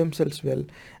 dress themselves well,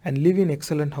 and live in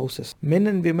excellent houses. Men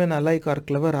and women alike are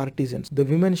clever artisans, the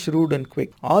women shrewd and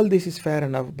quick. All this is fair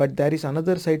enough, but there is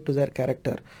another side to their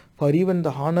character. For even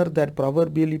the honor that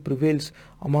proverbially prevails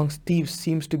amongst thieves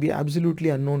seems to be absolutely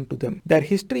unknown to them. Their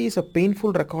history is a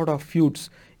painful record of feuds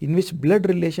in which blood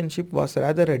relationship was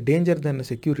rather a danger than a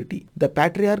security. The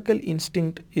patriarchal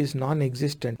instinct is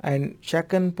non-existent, and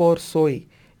Shakan por Soi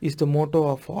is the motto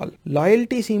of all.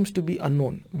 Loyalty seems to be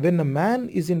unknown. When a man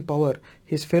is in power,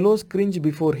 his fellows cringe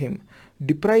before him.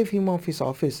 deprive him of his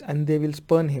office, and they will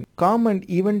spurn him. Calm and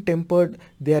even-tempered,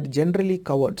 they are generally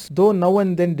cowards, though now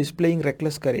and then displaying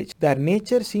reckless courage. Their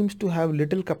nature seems to have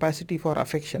little capacity for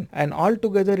affection, and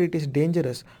altogether it is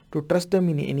dangerous to trust them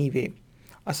in any way.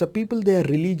 As a people they are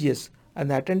religious, and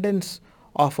the attendance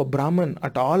of a Brahman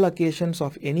at all occasions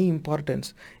of any importance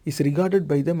is regarded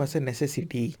by them as a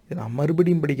necessity. நான்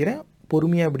மறுபடியும் படிக்கிறேன்,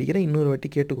 பொறுமையாக படிக்கிறேன், இன்னொரு வாட்டி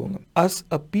கேட்டுக்கோங்க. As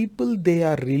a people they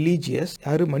are religious,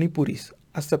 யாரு மணிப்பூரிஸ்.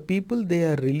 As a people they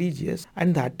are religious, and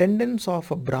the attendance of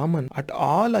a Brahman at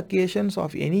all occasions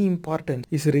of any importance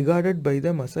is regarded by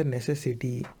them as a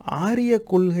necessity. ஆரிய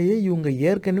கொள்கையை இவங்க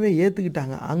ஏற்கனவே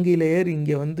ஏற்றுக்கிட்டாங்க. ஆங்கிலேயர்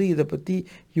இங்கே வந்து இதை பற்றி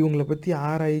இவங்களை பற்றி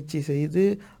ஆராய்ச்சி செய்து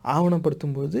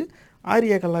ஆவணப்படுத்தும் போது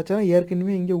ஆரிய கலாச்சாரம்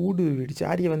ஏற்கனவே இங்கே ஊடுருவிடுச்சு.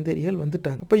 ஆரிய வந்தேரிகள்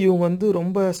வந்துட்டாங்க. இப்போ இவங்க வந்து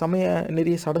ரொம்ப சமய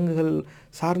நிறைய சடங்குகள்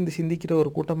சார்ந்து சிந்திக்கிற ஒரு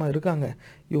கூட்டமாக இருக்காங்க.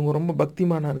 இவங்க ரொம்ப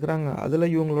பக்திமானாக இருக்கிறாங்க.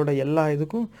 அதில் இவங்களோட எல்லா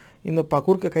இதுக்கும் இந்த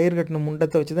குறுக்க கயிறு கட்டின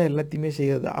முண்டத்தை வச்சு தான் எல்லாத்தையுமே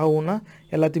செய்யாது. ஆகும்னா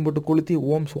எல்லாத்தையும் போட்டு கொளுத்தி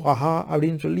ஓம் சுவாஹா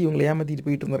அப்படின்னு சொல்லி இவங்களை ஏமாற்றிட்டு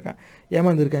போயிட்டு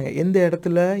ஏமாந்துருக்காங்க. எந்த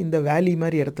இடத்துல? இந்த வேலி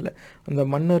மாதிரி இடத்துல, அந்த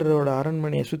மன்னரோட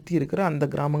அரண்மனையை சுற்றி இருக்கிற அந்த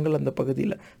கிராமங்கள், அந்த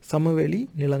பகுதியில், சமவெளி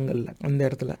நிலங்களில், அந்த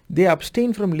இடத்துல they abstain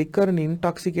from liquor and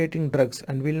intoxicating drugs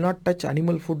and will not touch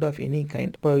animal food of any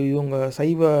kind. இப்போ இவங்க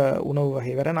சைவ உணவு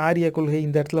வகை வேற. ஆரிய கொள்கை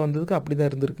இந்த இடத்துல வந்ததுக்கு அப்படி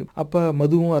தான் இருந்திருக்கு. அப்போ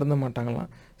மதுவும் அருந்த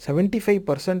மாட்டாங்களாம்.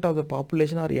 75% of the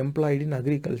population are employed in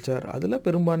agriculture. அதில்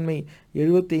பெரும்பான்மை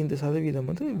 75%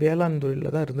 வந்து வேளாண்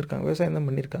தொழிலில் தான் இருந்திருக்காங்க, விவசாயம் தான்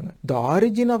பண்ணியிருக்காங்க. The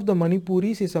origin of the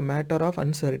Manipuris is a matter of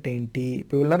uncertainty.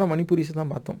 இப்போ எல்லாரும் மணிப்பூரிஸ்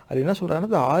தான் பார்த்தோம். அது என்ன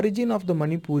சொல்கிறாங்கன்னா, the origin of the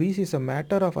Manipuris is a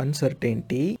matter of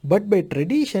uncertainty, but by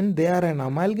tradition they are an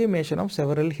amalgamation of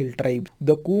several hill tribes.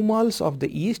 The Kumals of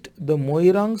the east, the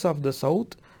Moirangs of the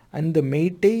south, and the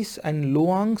Meiteis and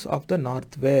Luangs of the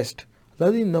northwest.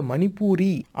 அதாவது இந்த மணிப்பூரி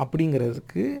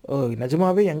அப்படிங்கிறதுக்கு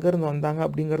நிஜமாவே எங்கேருந்து வந்தாங்க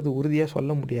அப்படிங்கிறது உறுதியாக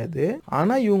சொல்ல முடியாது.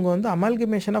 ஆனால் இவங்க வந்து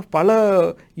அமால்கமேஷன் ஆஃப் பல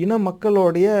இன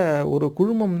மக்களுடைய ஒரு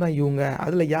குழுமம் தான் இவங்க.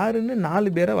 அதில் யாருன்னு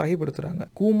 4 பேரை வகைப்படுத்துகிறாங்க.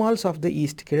 கூமால்ஸ் ஆஃப் த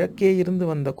ஈஸ்ட், கிழக்கே இருந்து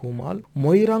வந்த கூமால்.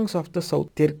 மொய்ராங்ஸ் ஆஃப் த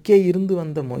சவுத், தெற்கே இருந்து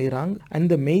வந்த Moirang. And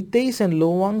the Meiteis and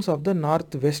Lowangs of the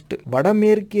north west,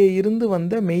 வடமேற்கே இருந்து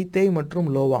வந்த மெய்தேய் மற்றும்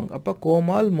லோவாங். அப்போ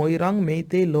கோமால், மொய்ராங்,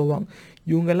 மெய்தேய், லோவாங்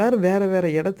இவங்க எல்லாரும் வேற வேற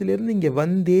இடத்துலேருந்து இங்கே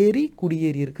வந்தேறி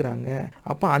குடியேறி இருக்கிறாங்க.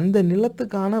 அப்போ அந்த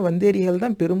நிலத்துக்கான வந்தேரிகள்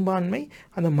தான் பெரும்பான்மை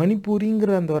அந்த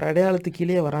மணிப்பூரிங்கிற அந்த ஒரு அடையாளத்துக்கு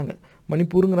கீழே வராங்க,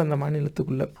 மணிப்பூருங்கிற அந்த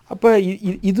மாநிலத்துக்குள்ள. அப்போ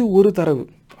இது ஒரு தரவு.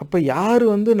 அப்போ யார்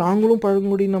வந்து நாங்களும்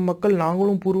பழங்குடியின மக்கள்,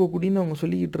 நாங்களும் பூர்வக்குடின்னு அவங்க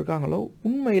சொல்லிக்கிட்டு இருக்காங்களோ,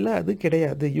 உண்மையில் அது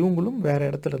கிடையாது. இவங்களும் வேற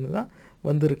இடத்துல இருந்து தான்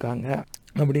வந்திருக்காங்க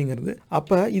அப்படிங்கிறது.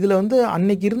 அப்போ இதில் வந்து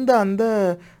அன்னைக்கு இருந்த அந்த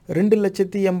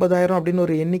 2,80,000 அப்படின்னு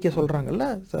ஒரு எண்ணிக்கை சொல்கிறாங்கல்ல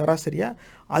சராசரியாக,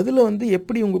 அதில் வந்து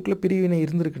எப்படி உங்களுக்குள்ள பிரிவினை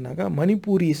இருந்திருக்குனாக்கா,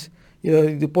 மணிப்பூரிஸ்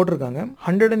இது போட்டிருக்காங்க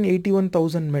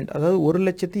 181,000 men, அதாவது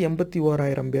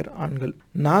 1,81,000 பேர் ஆண்கள்.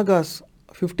 நாகாஸ்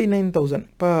 59,000,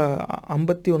 இப்போ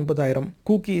 59,000.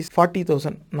 கூக்கீஸ்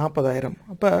 40,000, 40,000.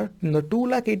 அப்போ இந்த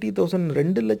 2,80,000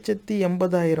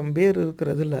 2,80,000 பேர்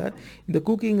இருக்கிறதுல இந்த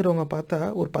கூக்கிங்கிறவங்க பார்த்தா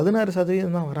ஒரு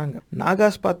 16% தான் வராங்க.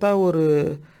 நாகாஸ் பார்த்தா ஒரு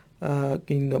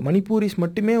இந்த மணிப்பூரிஸ்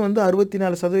மட்டுமே வந்து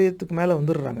 64% மேலே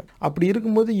வந்துடுறாங்க. அப்படி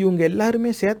இருக்கும்போது இவங்க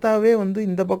எல்லாருமே சேர்த்தாவே வந்து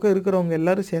இந்த பக்கம் இருக்கிறவங்க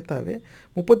எல்லாரும் சேர்த்தாவே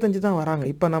 35 தான் வராங்க.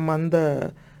 இப்போ நம்ம அந்த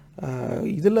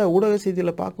இதில் ஊடக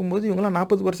செய்தியில் பார்க்கும்போது இவங்களாம்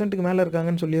 40% மேலே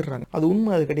இருக்காங்கன்னு சொல்லிடுறாங்க. அது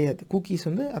உண்மை, அது கிடையாது. கூக்கீஸ்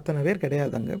வந்து அத்தனை பேர்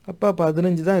கிடையாது அங்கே. அப்போ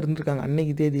 15 தான் இருந்திருக்காங்க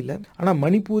அன்னைக்கு தேதியில். ஆனால்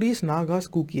மணிப்பூரிஸ், நாகாஸ்,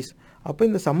 கூக்கீஸ். அப்போ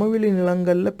இந்த சமவெளி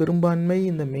நிலங்களில் பெரும்பான்மை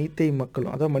இந்த மெய்தேய்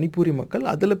மக்களும், அதாவது மணிப்பூரி மக்கள்,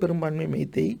 அதில் பெரும்பான்மை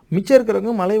மெய்தேய், மிச்சம்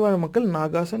இருக்கிறவங்க மலைவாழ் மக்கள்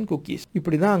நாகாஸ் அண்ட் குக்கீஸ்.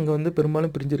 இப்படி தான் அங்கே வந்து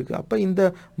பெரும்பாலும் பிரிஞ்சிருக்கு. அப்போ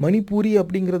இந்த மணிப்பூரி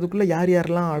அப்படிங்கிறதுக்குள்ளே யார்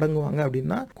யாரெல்லாம் அடங்குவாங்க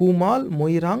அப்படின்னா, Khumal,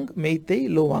 Moirang, Meitei,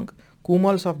 Lowang.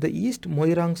 Khumals of the east,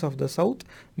 Moirangs of the south,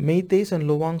 Meiteis and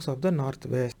Lowangs of the north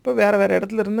west. இப்போ வேறு வேறு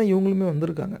இடத்துல இருந்தால் இவங்களுமே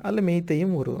வந்திருக்காங்க. அதில்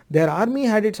மெய்தேயும் வருவாங்க. Their army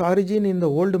had its origin in the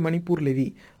old Manipur levy,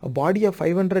 a body of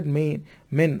 500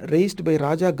 men raised by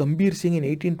Raja Gambir Singh in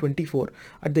 1824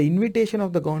 at the invitation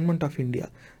of the government of India.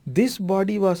 This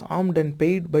body was armed and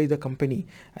paid by the company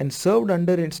and served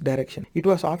under its direction. It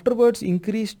was afterwards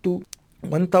increased to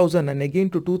 1,000 and again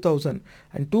to 2,000,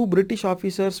 and 2 British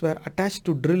officers were attached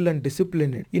to drill and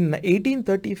discipline it. In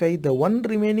 1835, the one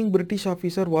remaining British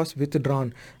officer was withdrawn,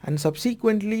 and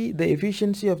subsequently the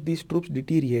efficiency of these troops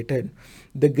deteriorated.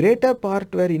 The greater part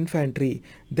were infantry.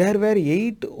 There were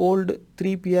 8 old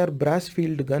 3PR brass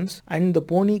field guns, and the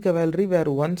pony cavalry were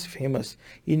once famous.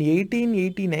 In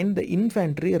 1889, the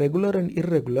infantry, regular and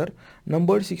irregular,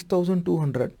 numbered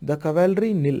 6,200. The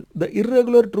cavalry nil. The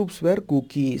irregular troops were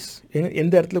Kookies.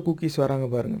 எந்த இடத்துல கூக்கீஸ் வராங்க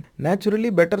பாருங்க.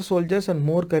 Naturally better soldiers and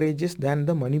more courageous than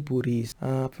the Manipuris.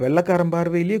 வெள்ளக்காரன்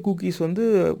பார்வையிலேயே கூக்கீஸ் வந்து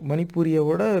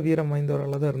மணிப்பூரியோட வீரம்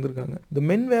வாய்ந்தவர்களாக தான் இருந்திருக்காங்க. The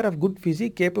men were of good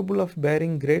physique, capable of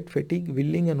bearing great fatigue,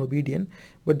 willing and obedient,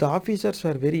 but the officers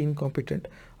were very incompetent.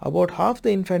 About half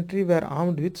the infantry were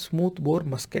armed with smooth bore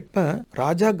musket. இப்போ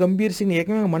ராஜா கம்பீர் சிங்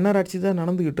ஏற்கனவே மன்னராட்சி தான்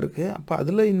நடந்துகிட்டு இருக்கு. அப்போ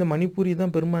அதில் இந்த மணிப்பூரி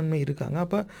தான் பெரும்பான்மை இருக்காங்க.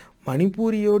 அப்போ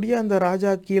மணிப்பூரியோடைய அந்த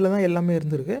ராஜா கீழே தான் எல்லாமே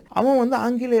இருந்திருக்கு. அவன் வந்து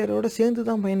ஆங்கிலேயரோட சேர்ந்து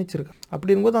தான் பயணிச்சிருக்கான்.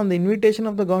 அப்படி இருக்கும்போது அந்த invitation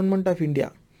of the government of India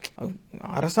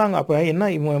அரசாங்கம் அப்போ என்ன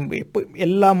இவன் எப்போ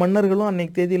எல்லா மன்னர்களும்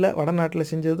அன்னைக்கு தேதியில் வடநாட்டில்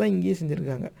செஞ்சது தான் இங்கேயே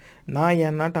செஞ்சுருக்காங்க. நான்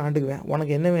என் நாட்டை ஆண்டுக்குவேன்,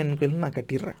 உனக்கு என்ன வேணும்னு நான்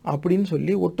கட்டிடுறேன் அப்படின்னு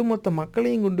சொல்லி ஒட்டுமொத்த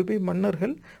மக்களையும் கொண்டு போய்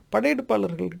மன்னர்கள்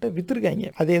படையெடுப்பாளர்கள்கிட்ட விற்றுருக்காங்க.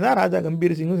 அதே தான் ராஜா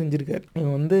கம்பீர் சிங்கும் செஞ்சுருக்காரு.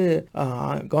 இவன் வந்து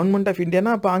கவர்மெண்ட் ஆஃப்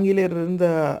இந்தியானா அப்போ ஆங்கிலேயர் இருந்த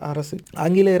அரசு.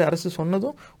 ஆங்கிலேயர் அரசு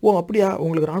சொன்னதும் ஓ அப்படியா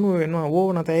உங்களுக்கு இராணுவம் வேணுமா, ஓ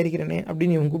நான் தயாரிக்கிறேனே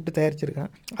அப்படின்னு இவன் கூப்பிட்டு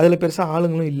தயாரிச்சிருக்கான். அதில் பெருசாக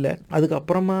ஆளுங்களும் இல்லை.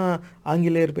 அதுக்கப்புறமா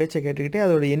ஆங்கிலேயர் பேச்சை கேட்டுக்கிட்டே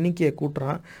அதோட எண்ணிக்கையை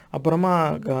கூட்டுறான். அப்புறமா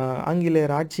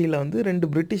ஆங்கிலேயர் ஆட்சியில் வந்து 2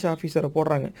 பிரிட்டிஷ் ஆஃபீஸரை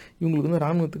போடுறாங்க. இவங்களுக்கு வந்து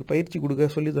இராணுவத்துக்கு பயிற்சி கொடுக்க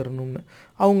சொல்லி தரணும்னு.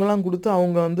 அவங்களாம் கொடுத்து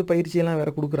அவங்க வந்து பயிற்சியெல்லாம் வேற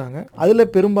கொடுக்குறாங்க.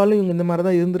 அதில் பெரும்பாலும் இவங்க இந்த மாதிரி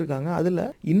தான் இருந்திருக்காங்க. அதில்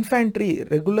இன்ஃபேண்ட்ரி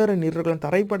ரெகுலர் நிரர்கள்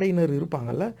தரைப்படையினர்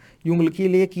இருப்பாங்கல்ல, இவங்களுக்கு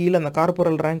கீழே அந்த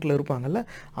கார்பரல் ரேங்க்ல இருப்பாங்கல்ல,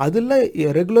 அதில்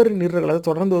ரெகுலர் நிரர்கள் அதை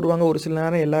தொடர்ந்து வருவாங்க. ஒரு சில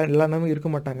நேரம் எல்லா நேரமும்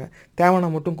இருக்க மாட்டாங்க, தேவனா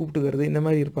மட்டும் கூப்பிட்டுக்கிறது இந்த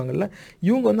மாதிரி இருப்பாங்கல்ல.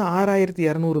 இவங்க வந்து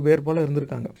 6200 பேர் போல்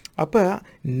இருந்திருக்காங்க. அப்போ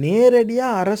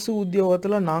நேரடியாக அரசு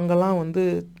உத்தியோகத்தில் நாங்களாம் வந்து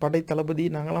படை தளபதி,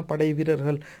 நாங்களாம் படை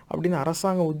வீரர்கள் அப்படின்னு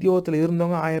அரசாங்க உத்தியோகத்தில்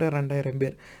இருந்தவங்க 1000-2000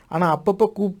 பேர். ஆனால் அப்பப்போ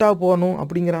கூப்பிட்டா போகணும்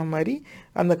அப்படிங்கிற மாதிரி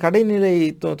அந்த கடைநிலை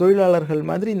தொழிலாளர்கள்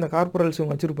மாதிரி இந்த கார்பரல்ஸ்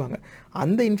இவங்க வச்சுருப்பாங்க.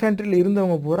 அந்த இன்ஃபேண்ட்ரியில்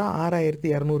இருந்தவங்க பூரா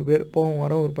 6200 பேர் போகவும்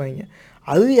வரவும் இருப்பாங்க.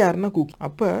 அது யாருன்னா கூக்.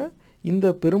 அப்போ இந்த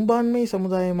பெரும்பான்மை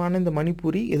சமுதாயமான இந்த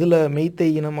மணிப்பூரி இதில் மெய்த்தை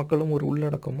இன மக்களும் ஒரு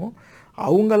உள்ளடக்கமோ,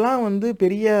 அவங்கெல்லாம் வந்து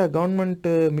பெரிய கவர்மெண்ட்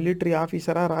மிலிட்ரி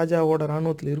ஆஃபீஸராக ராஜாவோட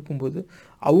இராணுவத்தில் இருக்கும்போது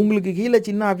அவங்களுக்கு கீழே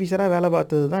சின்ன ஆஃபீஸராக வேலை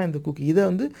பார்த்தது தான் இந்த குக்கி. இதை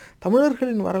வந்து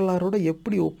தமிழர்களின் வரலாறோட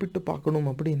எப்படி ஒப்பிட்டு பார்க்கணும்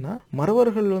அப்படின்னா,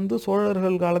 மறவர்கள் வந்து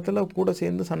சோழர்கள் காலத்தில் கூட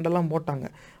சேர்ந்து சண்டைலாம் போட்டாங்க.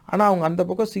 ஆனால் அவங்க அந்த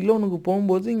பக்கம் சிலோனுக்கு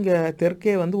போகும்போது இங்கே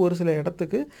தெற்கே வந்து ஒரு சில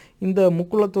இடத்துக்கு இந்த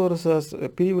முக்குளத்தோர்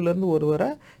பிரிவிலேருந்து ஒருவரை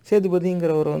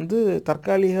சேதுபதிங்கிறவரை வந்து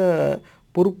தற்காலிக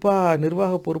பொறுப்பாக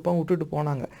நிர்வாக பொறுப்பாக விட்டுட்டு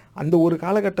போனாங்க. அந்த ஒரு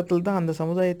காலகட்டத்தில் தான் அந்த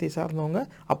சமுதாயத்தை சார்ந்தவங்க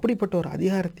அப்படிப்பட்ட ஒரு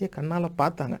அதிகாரத்தையே கண்ணால்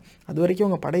பார்த்தாங்க. அது வரைக்கும்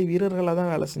அவங்க படை வீரர்களாக தான்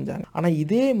வேலை செஞ்சாங்க. ஆனால்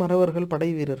இதே மறவர்கள் படை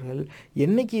வீரர்கள்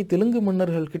என்னைக்கு தெலுங்கு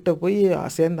மன்னர்கள் கிட்ட போய்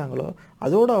சேர்ந்தாங்களோ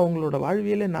அதோடு அவங்களோட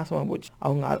வாழ்வியலே நாசமாக போச்சு.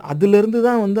 அவங்க அதிலிருந்து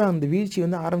தான் வந்து அந்த வீழ்ச்சி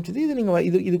வந்து ஆரம்பிச்சது. இது நீங்கள்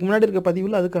இதுக்கு முன்னாடி இருக்க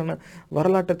பதிவில் அதுக்கான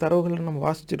வரலாற்று தரவுகளை நம்ம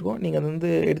வாசிச்சிருக்கோம். நீங்கள் அதை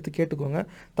வந்து எடுத்து கேட்டுக்கோங்க.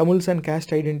 தமிழ்ஸ் அண்ட்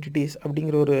கேஸ்ட் ஐடென்டிட்டிஸ்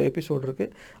அப்படிங்கிற ஒரு எபிசோட்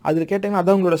இருக்குது. அதில் கேட்டிங்கன்னா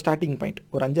அதான் உங்களோட ஸ்டார்டிங் பாயிண்ட்.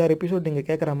 ஒரு 5-6 எபிசோட் நீங்கள்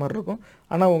கேட்குற மாதிரி இருக்கும்.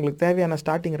 ஆனால் உங்களுக்கு தேவையான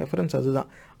ஸ்டார்டிங் ரெஃபரன்ஸ் அதுதான்.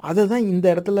 அதை தான் இந்த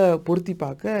இடத்துல பொருத்தி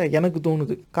பார்க்க எனக்கு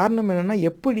தோணுது. காரணம் என்னென்னா,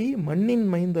 எப்படி மண்ணின்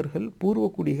மைந்தர்கள்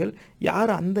பூர்வக்குடிகள்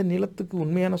யார் அந்த நிலத்துக்கு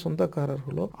உண்மையான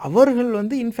சொந்தக்காரர்களோ அவர்கள்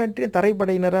வந்து இன்ஃபேண்ட்ரி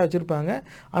தரைப்படையினராக வச்சுருப்பாங்க.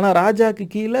 ஆனால் ராஜாக்கு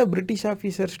கீழே பிரிட்டிஷ்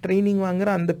ஆஃபீஸர்ஸ் ட்ரைனிங்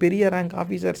வாங்குகிற அந்த பெரிய ரேங்க்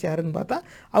ஆஃபீஸர்ஸ் யாருன்னு பார்த்தா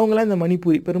அவங்களாம் இந்த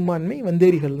மணிப்பூரி பெரும்பான்மை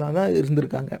வந்தேரிகள் தான்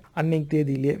இருந்திருக்காங்க அன்னைக்கு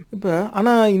தேதியிலே. இப்போ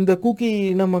ஆனால் இந்த கூக்கி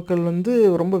இன மக்கள் வந்து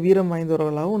ரொம்ப வீரம்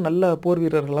வாய்ந்தவர்களாகவும் நல்ல போர்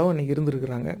வீரர்களாகவும் இன்னைக்கு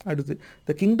இருந்திருக்கிறாங்க. அடுத்து,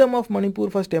 the kingdom of Manipur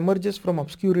first emerges from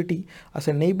obscurity as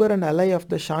a neighbor and ally of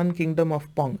the Shan kingdom of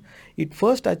Pong. It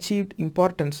first achieved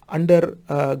importance under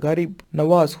Garib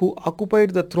Nawaz, who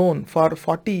occupied the throne for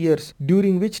 40 years,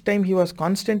 during which time he was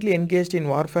constantly engaged in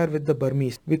warfare with the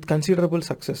Burmese with considerable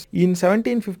success. In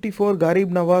 1754,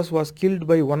 Garib Nawaz was killed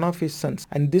by one of his sons,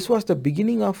 and this was the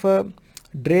beginning of a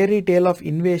dreary tale of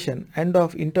invasion and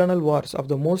of internal wars of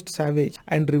the most savage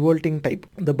and revolting type.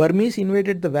 The Burmese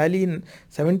invaded the valley in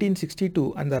 1762,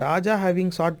 and the Raja, having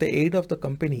sought the aid of the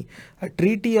company, a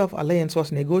treaty of alliance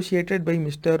was negotiated by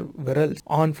Mr. Verrels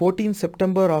on 14th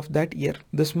September of that year.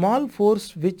 The small force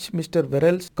which Mr.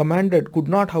 Verrels commanded could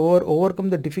not, however,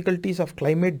 overcome the difficulties of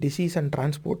climate, disease and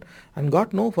transport, and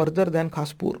got no further than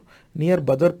Khaspur, near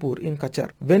Badarpur in Kachar,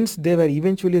 whence they were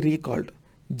eventually recalled.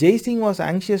 Jai Singh was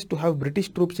anxious to have British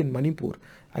troops in Manipur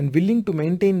and willing to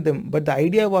maintain them, but the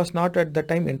idea was not at the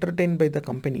time entertained by the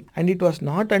company, and it was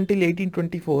not until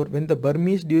 1824 when the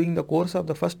Burmese, during the course of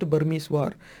the first Burmese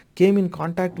war, came in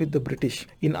contact with the British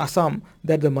in Assam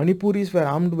that the Manipuris were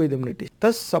armed by the British.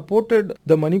 Thus supported,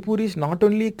 the Manipuris not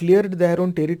only cleared their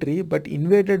own territory but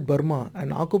invaded Burma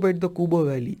and occupied the Kubo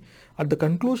Valley. At the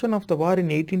conclusion of the war in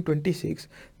 1826,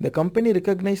 the company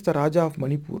recognized the Raja of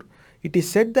Manipur. It is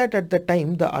said that at the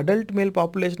time the adult male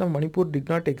population of Manipur did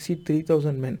not exceed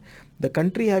 3000 men. the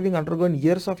country having undergone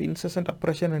years of incessant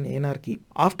oppression and anarchy.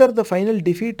 After the final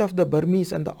defeat of the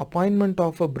Burmese and the appointment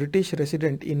of a British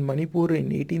resident in Manipur in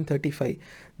 1835,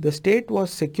 the state was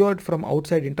secured from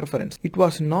outside interference. It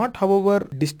was not, however,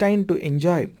 destined to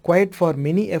enjoy quiet, for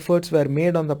many efforts were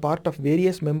made on the part of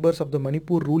various members of the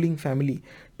Manipur ruling family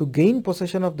to gain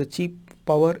possession of the chief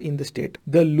power in the state.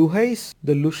 The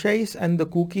Lushais and the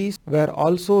Kukis were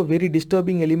also very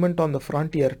disturbing element on the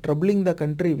frontier, troubling the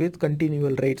country with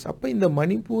continual raids. அப்போ இந்த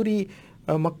மணிப்பூரி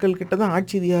மக்கள் கிட்ட தான்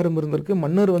ஆட்சி அதிகாரம் இருந்திருக்கு.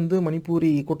 மன்னர் வந்து மணிப்பூரி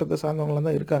கூட்டத்தை சார்ந்தவங்களாம்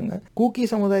தான் இருக்காங்க. கூக்கி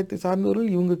சமுதாயத்தை சார்ந்தவர்கள்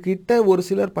இவங்க கிட்ட ஒரு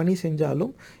சிலர் பணி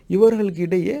செஞ்சாலும் இவர்களுக்கு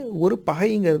இடையே ஒரு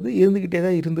பகைங்கிறது இருந்துகிட்டே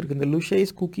தான் இருந்திருக்கு. இந்த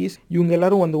லுஷைஸ், குக்கீஸ் இவங்க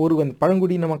எல்லாரும் அந்த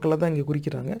பழங்குடியின மக்களை தான் இங்கே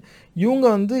குறிக்கிறாங்க. இவங்க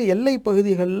வந்து எல்லை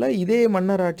பகுதிகளில் இதே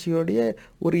மன்னர் ஆட்சியோடைய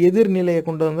ஒரு எதிர்நிலையை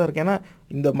கொண்டு வந்தா இருக்கு. ஏன்னா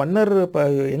இந்த மன்னர் இப்போ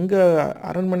எங்கே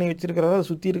அரண்மனை வச்சிருக்கிறதோ அதை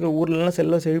சுற்றி இருக்கிற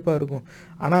ஊர்லலாம் செழிப்பாக இருக்கும்.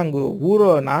 ஆனால்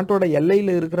அங்கே நாட்டோட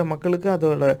எல்லையில் இருக்கிற மக்களுக்கு அது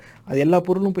எல்லா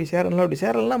பொருளும் போய் சேரலாம். அப்படி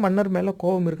சேரலாம் மன்னர் மேலே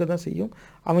கோபம் இருக்க தான் செய்யும்.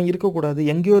 அவன் இருக்கக்கூடாது,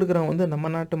 எங்கேயோ இருக்கிறவன் வந்து நம்ம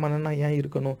நாட்டு மன்னனா ஏன்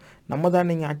இருக்கணும், நம்ம தான்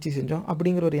நீங்கள் ஆட்சி செஞ்சோம்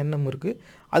அப்படிங்கிற ஒரு எண்ணம் இருக்குது.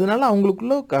 அதனால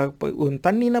அவங்களுக்குள்ள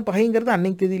தண்ணின பகைங்கிறது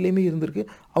அன்னைக்கு தேதியிலையுமே இருந்திருக்கு.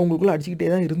 அவங்களுக்குள்ள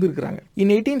அடிச்சுக்கிட்டே தான் இருந்திருக்கிறாங்க. In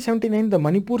 1879, the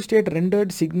Manipur state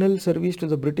rendered signal service to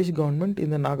the British government in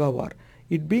the Naga War.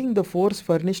 It being the force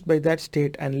furnished by that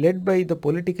state and led by the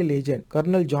political agent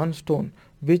Colonel John Stone,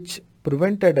 which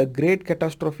prevented a great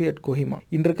catastrophe at Kohima.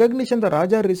 In recognition, the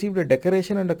Raja received a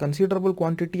decoration and a considerable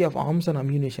quantity of arms and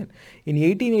ammunition. In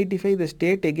 1885, the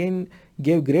state again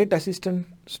gave great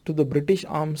assistance to the British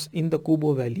arms in the Kubo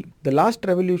Valley. The last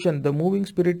revolution, the moving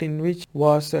spirit in which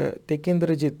was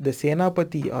Tekendrajit, the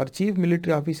Senapati or chief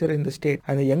military officer in the state,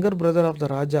 and the younger brother of the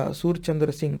Raja, Sur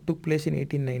Chandra Singh, took place in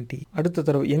 1890. அடுத்த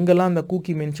தடவை எங்கெல்லாம் அந்த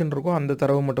cookie mention இருக்கோ அந்த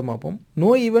தடவை மட்டும் பார்ப்போம்.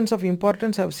 No events of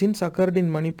importance have since occurred in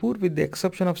Manipur with the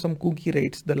exception of some Kuki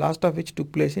raids, the last of which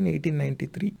took place in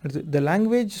 1893. The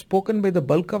language spoken by the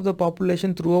bulk of the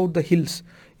population throughout the hills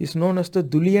is known as the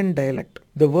Dulian dialect.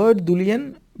 The word Dulian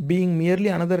being merely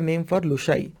another name for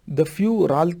Lushai. The few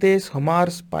Raltes,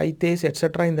 Hamars, Paites,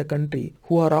 etc. in the country,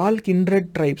 who are all kindred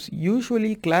tribes,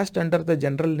 usually classed under the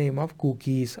general name of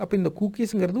Kukis. அப்போ இந்த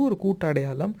கூக்கீஸ்ங்கிறது ஒரு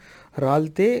கூட்டடையாளம்.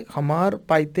 ரால்தே, ஹமார்,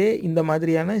 பாய்த்தே இந்த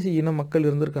மாதிரியான இன மக்கள்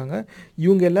இருந்திருக்காங்க.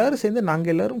 இவங்க எல்லாரும் சேர்ந்து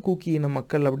நாங்கள் எல்லாரும் கூக்கி இன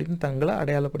மக்கள் அப்படின்னு தங்களை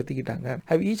அடையாளப்படுத்திக்கிட்டாங்க.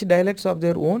 Have each dialects of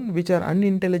their own which are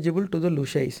unintelligible to the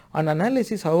Lushais. On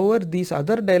analysis, however, these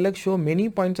other dialects show many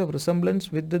points of resemblance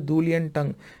with the Dulian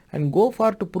tongue and go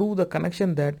far to prove the connection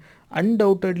that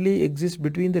undoubtedly exists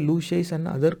between the Lushais and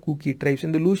other Kuki tribes.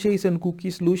 இந்த Lushais and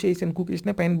Kukis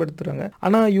பயன்படுத்துகிறாங்க.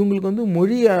 ஆனால் இவங்களுக்கு வந்து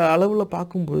மொழி அளவில்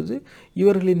பார்க்கும்போது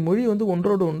இவர்களின் மொழி வந்து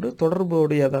ஒன்றோடு ஒன்று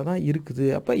தொடர்புடையதாக தான் இருக்குது.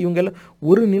 அப்போ இவங்க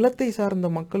ஒரு நிலத்தை சார்ந்த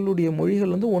மக்களுடைய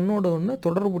மொழிகள் வந்து ஒன்றோட ஒன்று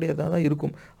தொடர்புடையதாக தான்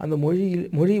இருக்கும். அந்த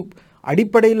மொழி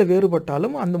அடிப்படையில்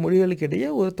வேறுபட்டாலும் அந்த மொழிகளுக்கு இடையே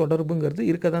ஒரு தொடர்புங்கிறது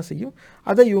இருக்க தான் செய்யும்.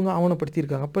 அதை இவங்க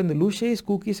ஆவணப்படுத்தியிருக்காங்க. அப்போ இந்த லூஷைஸ்,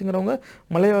 கூக்கீஸுங்கிறவங்க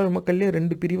மலைவாழ் மக்கள்லேயே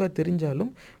ரெண்டு பிரிவாக தெரிஞ்சாலும்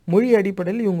மொழி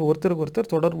அடிப்படையில் இவங்க ஒருத்தருக்கு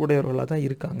ஒருத்தர் தொடர்புடையவர்களாக தான்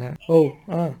இருக்காங்க.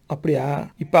 அப்படியா,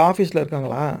 இப்போ ஆஃபீஸில்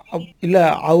இருக்காங்களா? இல்லை,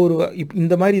 அவர்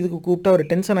இந்த மாதிரி இதுக்கு கூப்பிட்டா அவர்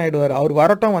டென்ஷன் ஆகிடுவார். அவர்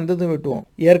வரட்டும், வந்ததும் வெட்டுவோம்.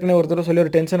 ஏற்கனவே ஒருத்தர் சொல்லி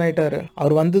ஒரு டென்ஷன் ஆகிட்டார்,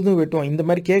 அவர் வந்ததும் வெட்டுவோம். இந்த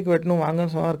மாதிரி கேக் வெட்டணும்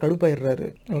வாங்கன்னு சொன்னார், கடுப்பாயிடுறாரு.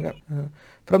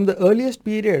 From the earliest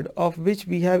period of which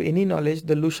we have any knowledge,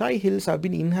 the Lushai hills have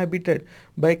been inhabited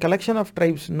by a collection of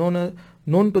tribes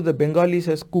known to the Bengalis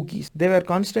as Kukis. They were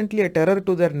constantly a terror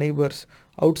to their neighbors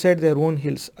outside their own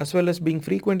hills, as well as being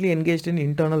frequently engaged in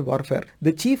internal warfare.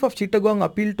 The chief of Chittagong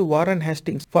appealed to Warren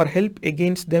Hastings for help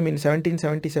against them in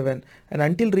 1777, and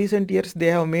until recent years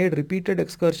they have made repeated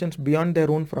excursions beyond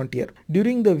their own frontier.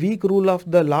 During the weak rule of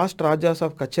the last Rajas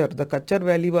of Kachar, the Kachar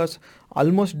valley was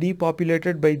almost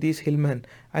depopulated by these hillmen,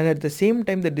 and at the same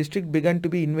time the district began to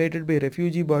be invaded by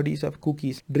refugee bodies of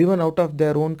Kukis, driven out of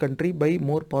their own country by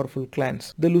more powerful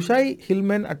clans. The Lushai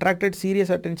hillmen attracted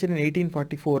serious attention in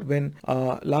 1844 when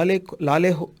Lale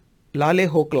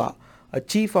Hokla, a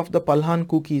chief of the Palhan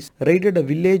Kukis, raided a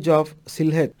village of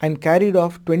Silhet and carried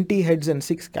off 20 heads and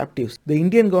 6 captives. The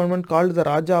Indian government called the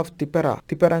Raja of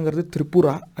Tipperangiradu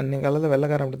Tripura, அன்னைக்காலத்துல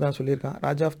வெள்ளக்காரன் அப்படி தான் சொல்லியிருக்கான்,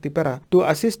 Raja of Tippera, to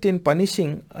assist in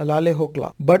punishing Lale Hokla.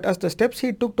 But as the steps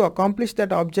he took to accomplish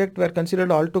that object were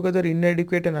considered altogether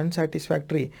inadequate and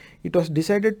unsatisfactory, it was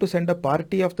decided to send a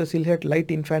party of the Silhet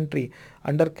light infantry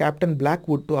under Captain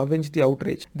Blackwood to avenge the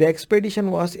outrage. The expedition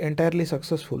was entirely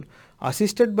successful.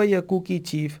 Assisted by a Kuki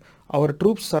chief, our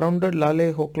troops surrounded Lale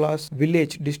Hokla's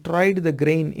village, destroyed the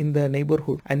grain in the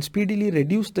neighborhood, and speedily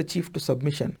reduced the chief to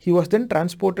submission. He was then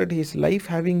transported, his life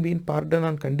having been pardoned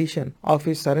on condition of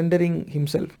his surrendering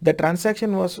himself. The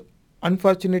transaction was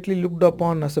unfortunately looked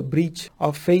upon as a breach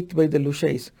of faith by the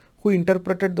Lushais, who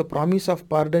interpreted the promise of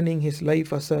pardoning his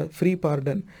life as a free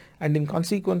pardon, and in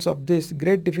consequence of this,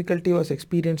 great difficulty was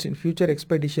experienced in future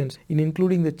expeditions in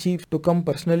including the chiefs to come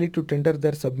personally to tender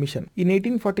their submission. In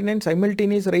 1849,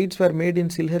 simultaneous raids were made in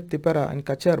Sylhet, Tipara and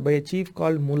Kachar by a chief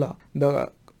called Mullah. The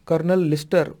Colonel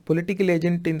Lister, political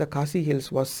agent in the Khasi Hills,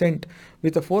 was sent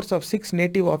with a force of 6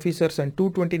 native officers and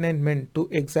 229 men to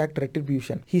exact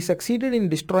retribution. He succeeded in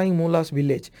destroying Mullah's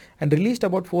village and released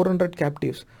about 400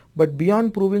 captives. But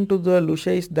beyond proving to the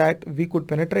Lushais that we could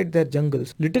penetrate their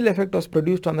jungles, little effect was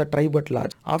produced on the tribe at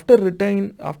large. After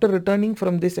returning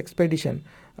from this expedition,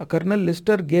 Colonel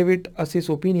Lister gave it as his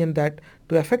opinion that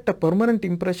to effect a permanent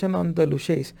impression on the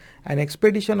Lushais, an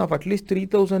expedition of at least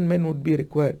 3,000 men would be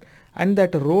required, and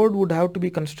that a road would have to be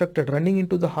constructed running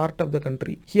into the heart of the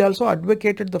country. He also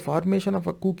advocated the formation of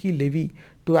a Kuki levy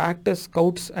to act as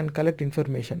scouts and collect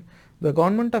information. The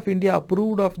government of India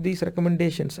approved of these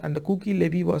recommendations and the Kuki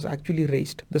levy was actually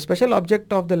raised. The special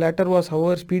object of the latter was,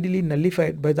 however, speedily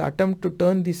nullified by the attempt to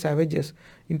turn these savages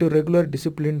into regular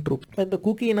disciplined troops. இந்த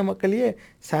cookie இன மக்களையே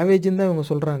சாவேஜ்னு தான் இவங்க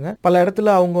சொல்கிறாங்க. பல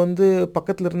இடத்துல அவங்க வந்து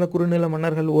பக்கத்தில் இருந்த குறுநில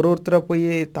மன்னர்கள் ஒருத்தரை போய்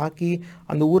தாக்கி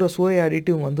அந்த ஊரை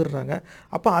சூறையாடிட்டு இவங்க வந்துடுறாங்க.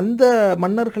 அப்போ அந்த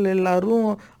மன்னர்கள் எல்லாரும்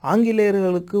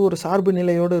ஆங்கிலேயர்களுக்கு ஒரு சார்பு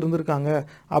நிலையோடு இருந்திருக்காங்க.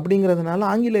 அப்படிங்கிறதுனால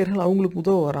ஆங்கிலேயர்கள் அவங்களுக்கு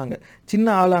உதவ வராங்க. சின்ன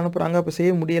ஆளை அனுப்புகிறாங்க, அப்போ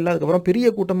செய்ய முடியலை. அதுக்கப்புறம் பெரிய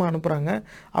கூட்டமாக அனுப்புகிறாங்க.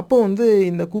 அப்போ வந்து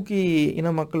இந்த கூக்கி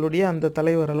இன மக்களுடைய அந்த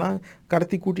தலைவரெல்லாம்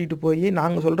கடத்தி கூட்டிகிட்டு போய்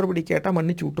நாங்கள் சொல்கிறபடி கேட்டால்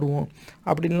மன்னிச்சு விட்ருவோம்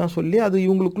அப்படின்லாம் சொல்லி அது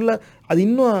இவங்களுக்குள்ள அது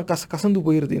இன்னும் கசந்து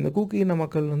போயிடுது. இந்த கூக்கி இன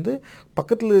மக்கள் வந்து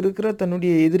பக்கத்தில் இருக்கிற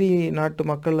தன்னுடைய எதிரி நாட்டு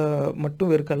மக்களை மட்டும்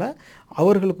வெறுக்கலை,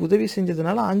 அவர்களுக்கு உதவி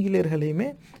செஞ்சதுனால ஆங்கிலேயர்களையுமே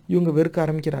இவங்க வெறுக்க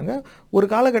ஆரம்பிக்கிறாங்க. ஒரு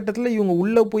காலகட்டத்தில் இவங்க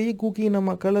உள்ளே போய் கூக்கி இன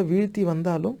மக்களை வீழ்த்தி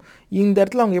வந்தாலும் இந்த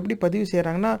இடத்துல அவங்க எப்படி பதிவு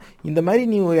செய்கிறாங்கன்னா, இந்த மாதிரி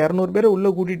நீ 200 பேரை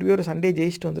உள்ளே கூட்டிகிட்டு போய் ஒரு சண்டே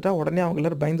ஜெயிச்சுட்டு வந்துட்டா உடனே அவங்க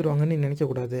எல்லோரும் பயந்துருவாங்கன்னு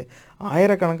நினைக்கக்கூடாது.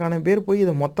 ஆயிரக்கணக்கான பேர் போய்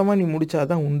இதை மொத்தமாக நீ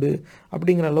முடிச்சாதான் உண்டு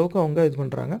அப்படிங்கிற அளவுக்கு அவங்க இது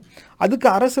பண்ணுறாங்க. அதுக்கு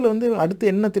அரசில் வந்து அடுத்து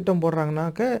என்ன திட்டம்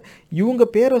போடுறாங்கனாக்க, இவங்க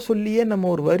பேரை சொல்லியே நம்ம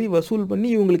ஒரு வரி வசூல் பண்ணி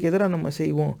இவங்களுக்கு எதிராக நம்ம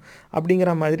செய்வோம்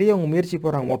அப்படிங்கிற மாதிரியே அவங்க முயற்சி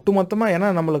போகிறாங்க ஒட்டுமொத்தமாக. ஏன்னா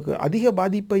நம்மளுக்கு அதிக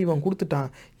பாதிப்பை இவன் கொடுத்துட்டான்,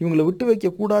 இவங்களை விட்டு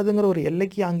வைக்கக்கூடாதுங்கிற ஒரு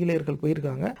எல்லைக்கு ஆங்கிலேயர்கள்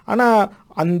போயிருக்காங்க. ஆனால்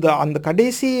அந்த அந்த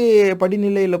கடைசி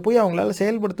படிநிலையில் போய் அவங்களால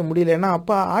செயல்படுத்த முடியல. ஏன்னா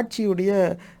அப்போ ஆட்சியுடைய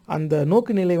அந்த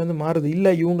நோக்கு நிலை வந்து மாறுது.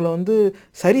 இல்லை இவங்களை வந்து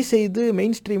சரி செய்து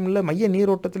மெயின் ஸ்ட்ரீமில் மைய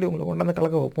நீரோட்டத்தில் இவங்களை கொண்டாந்து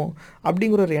கலக்க வைப்போம்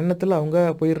அப்படிங்கிற ஒரு எண்ணத்தில் அவங்க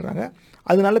போயிடுறாங்க.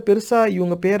 அதனால பெருசாக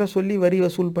இவங்க பேரை சொல்லி வரி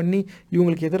வசூல் பண்ணி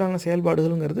இவங்களுக்கு எதிரான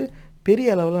செயல்பாடுகள்ங்கிறது பெரிய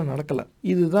அளவில் நடக்கலை.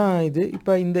 இதுதான் இது.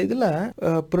 இப்போ இந்த இதில்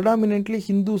ப்ரிடாமினென்ட்லி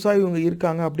ஹிந்துஸாக இவங்க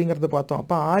இருக்காங்க அப்படிங்கிறத பார்த்தோம்.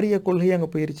 அப்போ ஆரிய கொள்கை அங்கே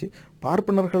போயிடுச்சு.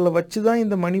 பார்ப்பனர்களை வச்சு தான்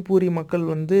இந்த மணிப்பூரி மக்கள்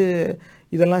வந்து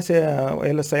இதெல்லாம்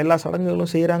எல்லா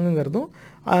சடங்குகளும் செய்கிறாங்கங்கிறதும்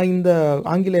இந்த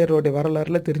ஆங்கிலேயருடைய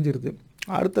வரலாறில் தெரிஞ்சிருது.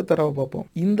 அடுத்த தரவை பார்ப்போம்.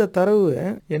 இந்த தரவு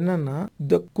என்னன்னா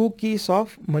த கூக்கீஸ்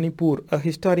of Manipur a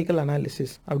historical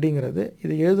analysis அப்படிங்கிறது.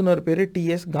 இது எழுதினர் பேர்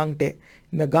TS காங்டே.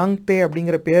 இந்த காங்டே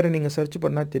அப்படிங்கிற பேரை நீங்கள் சர்ச்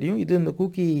பண்ணால் தெரியும். இது இந்த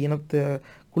கூக்கி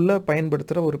இனத்துக்குள்ளே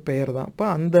பயன்படுத்துகிற ஒரு பெயர் தான். அப்போ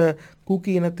அந்த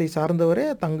கூக்கி இனத்தை சார்ந்தவரே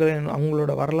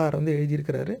அவங்களோட வரலாறு வந்து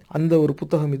எழுதியிருக்கிறாரு. அந்த ஒரு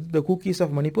புத்தகம் இது, த கூக்கீஸ்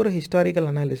ஆஃப் மணிப்பூர் ஹிஸ்டாரிக்கல்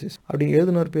அனாலிசிஸ் அப்படின்னு.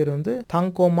 எழுதினர் பேர் வந்து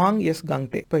தாங்கோமாங் எஸ்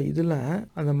காங்டே. இப்போ இதில்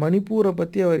அந்த மணிப்பூரை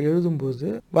பற்றி அவர் எழுதும்போது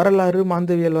வரலாறு,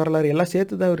 மாந்தவியல் வரலாறு எல்லாம்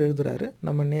சேர்த்து தான் அவர் எழுதுறாரு.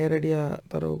 நம்ம நேரடியாக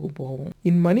தரவுக்கு போவோம்.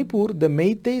 இன் மணிப்பூர் த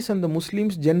மெய்தேஸ் and the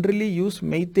Muslims generally use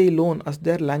மெய்தே loan as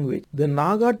there language. The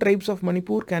Naga tribes of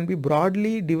Manipur can be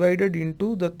broadly divided into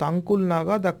the Tangkul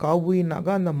Naga, the Kabui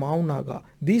Naga and the Mau Naga.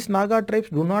 These Naga tribes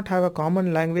do not have a common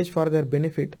language for their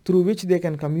benefit through which they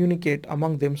can communicate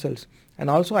among themselves and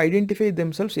also identify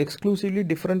themselves exclusively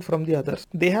different from the others.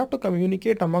 They have to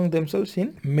communicate among themselves in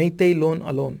Meitei loan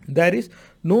alone. There is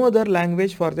no other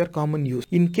language for their common use.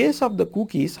 In case of the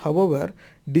Kukis, however,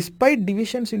 despite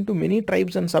divisions into many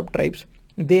tribes and sub-tribes,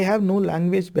 they have no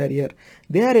language barrier.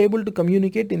 They are able to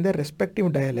communicate in their respective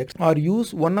dialects or use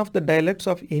one of the dialects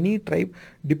of any tribe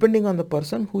depending on the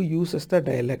person who uses the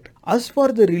dialect. As for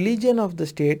the religion of the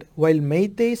state, while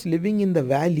Meiteis living in the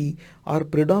valley are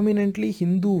predominantly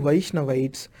Hindu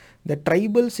Vaishnavites, the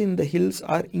tribals in the hills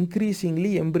are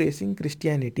increasingly embracing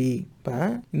Christianity. இப்போ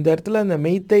இந்த இடத்துல இந்த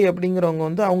மெய்த்தை அப்படிங்கிறவங்க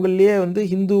வந்து அவங்களே வந்து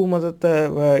ஹிந்து மதத்தை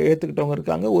ஏற்றுக்கிட்டவங்க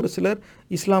இருக்காங்க, ஒரு சிலர்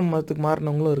இஸ்லாம் மதத்துக்கு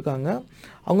மாறினவங்களும் இருக்காங்க.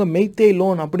 அவங்க மெய்த்தே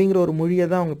லோன் அப்படிங்கிற ஒரு மொழியை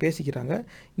தான் அவங்க பேசிக்கிறாங்க.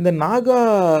 இந்த நாகா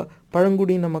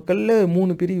பழங்குடியின மக்களில்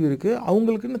 3 பிரிவு இருக்குது.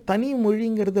 அவங்களுக்குன்னு தனி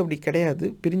மொழிங்கிறது அப்படி கிடையாது,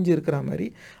 பிரிஞ்சு இருக்கிற மாதிரி.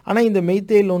 ஆனால் இந்த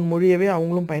மெய்த்தே லோன் மொழியவே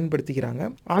அவங்களும் பயன்படுத்திக்கிறாங்க.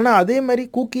 ஆனால் அதே மாதிரி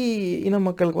கூக்கி இன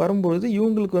மக்களுக்கு வரும்பொழுது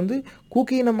இவங்களுக்கு வந்து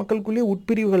கூக்கி இன மக்களுக்குள்ளேயே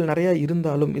உட்பிரிவுகள் நிறையா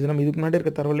இருந்தாலும், இது நம்ம இதுக்கு முன்னாடி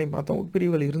இருக்க தரவுலையும் பார்த்தோம்,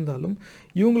 உட்பிரிவுகள் இருந்தாலும்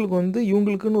இவங்களுக்கு வந்து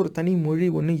இவங்களுக்குன்னு ஒரு தனி மொழி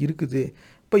ஒன்று இருக்குது.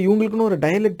 இப்போ இவங்களுக்குன்னு ஒரு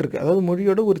டயலெக்ட் இருக்குது, அதாவது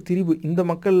மொழியோட ஒரு திரிவு. இந்த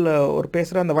மக்கள் ஒரு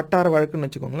பேசுகிற அந்த வட்டார வழக்குன்னு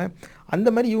வச்சுக்கோங்களேன், அந்த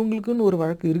மாதிரி இவங்களுக்குன்னு ஒரு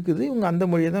வழக்கு இருக்குது. இவங்க அந்த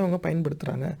மொழியை தான் இவங்க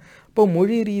பயன்படுத்துகிறாங்க. இப்போ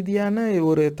மொழி ரீதியான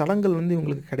ஒரு தளங்கள்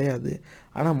இவங்களுக்கு கிடையாது.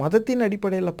 ஆனால் மதத்தின்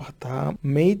அடிப்படையில் பார்த்தா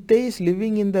மெய்தேய்ஸ்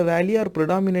லிவிங் இன் த வேலி ஆர்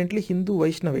ப்ரிடாமினென்ட்லி ஹிந்து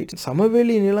வைஷ்ணவைட்.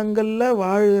 சமவெளி நிலங்களில்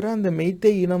வாழ்கிற அந்த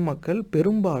மெய்தேய் இன மக்கள்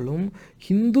பெரும்பாலும்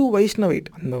ஹிந்து வைஷ்ணவைட்.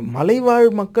 அந்த மலைவாழ்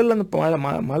மக்கள், அந்த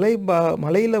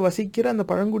மலையில் வசிக்கிற அந்த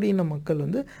பழங்குடியின மக்கள்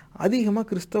அதிகமாக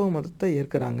கிறிஸ்தவ மதத்தை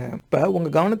ஏற்கிறாங்க. இப்போ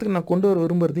உங்கள் கவனத்துக்கு நான் கொண்டு வர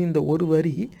விரும்புகிறது இந்த ஒரு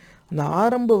வரி. அந்த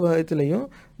ஆரம்ப வயதுலையும்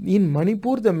in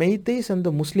Manipur the Meiteis and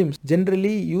the Muslims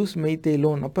generally use Meitei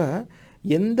lon. அப்போ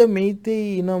எந்த மெய்தேய்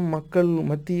இன மக்கள்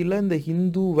மத்தியில் இந்த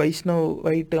ஹிந்து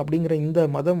வைஷ்ணவைட் அப்படிங்கிற இந்த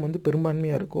மதம்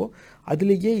பெரும்பான்மையாக இருக்கோ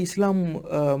அதுலேயே இஸ்லாம்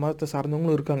மதத்தை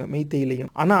சார்ந்தவங்களும் இருக்காங்க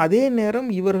மெய்தேயிலையும். ஆனால் அதே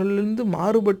நேரம் இவர்களிலிருந்து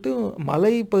மாறுபட்டு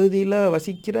மலை பகுதியில்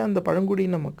வசிக்கிற அந்த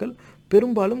பழங்குடியின மக்கள்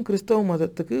பெரும்பாலும் கிறிஸ்தவ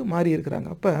மதத்துக்கு மாறி இருக்கிறாங்க.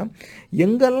 அப்போ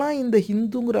எங்கெல்லாம் இந்த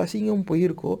ஹிந்துங்கிற அசிங்கம்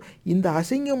போயிருக்கோ, இந்த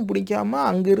அசிங்கம் பிடிக்காமல்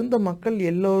அங்கே இருந்த மக்கள்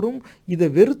எல்லோரும் இதை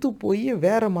வெறுத்து போய்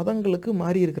வேறு மதங்களுக்கு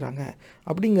மாறி இருக்கிறாங்க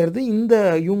அப்படிங்கிறது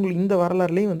இந்த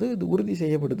வரலாறுலேயும் இது உறுதி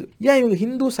செய்யப்படுது. ஏன் இவங்க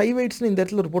ஹிந்து சைவைட்ஸ்னு இந்த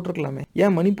இடத்துல ஒரு போட்டிருக்கலாமே,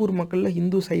 ஏன் மணிப்பூர் மக்களில்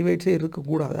ஹிந்து சைவைட்ஸே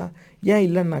இருக்கக்கூடாதா? ஏன்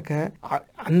இல்லைன்னாக்க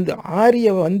அந்த ஆரிய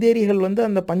வந்தேரிகள்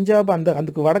அந்த பஞ்சாப்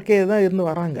அதுக்கு வடக்கே தான் இருந்து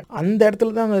வராங்க. அந்த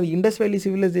இடத்துல தான் இண்டஸ் வேலி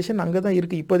சிவிலைசேஷன் அங்கே தான்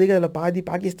இருக்குது. இப்போதைக்கு அதில் பாதி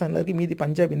பாகிஸ்தானில் இருக்குது, மீதி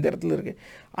பஞ்சாப் இந்த இடத்துல இருக்குது.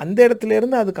 அந்த இடத்துல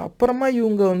இருந்து அதுக்கு அப்புறமா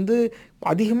இவங்க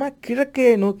அதிகமாக கிழக்கே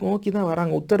நோக்கி தான்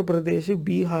வராங்க. உத்தரப்பிரதேஷ்,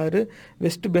 பீகார்,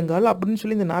 வெஸ்ட் பெங்கால் அப்படின்னு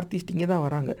சொல்லி இந்த நார்த் ஈஸ்ட் இங்கே தான்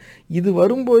வராங்க. இது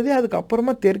வரும்போதே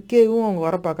அதுக்கப்புறமா தெற்கேவும் அவங்க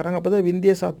வர பார்க்குறாங்க. அப்போ தான்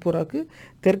விந்திய சாத்புராக்கு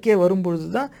தெற்கே வரும்பொழுது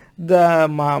தான் இந்த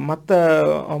மற்ற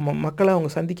மக்களை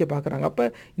அவங்க சந்திக்க பார்க்குறாங்க. அப்போ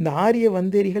இந்த ஆரிய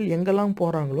வந்தேரிகள் எங்கெல்லாம்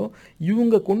போகிறாங்களோ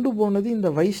இவங்க கொண்டு போனது இந்த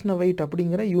வைஷ்ணவைட்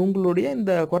அப்படிங்கிற இவங்களுடைய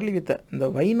இந்த குரலி வித்தை, இந்த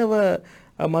வைணவ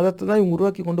மதத்தை தான் இவங்க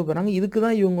உருவாக்கி கொண்டு போகிறாங்க. இதுக்கு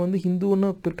தான் இவங்க ஹிந்துன்னு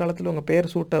பிற்காலத்தில் அவங்க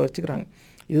பெயர் சூட்ட வச்சுக்கிறாங்க.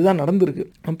 இதுதான் நடந்திருக்கு.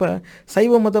 அப்போ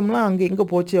சைவ மதம்லாம் அங்கே எங்கே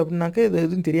போச்சு அப்படின்னாக்க இது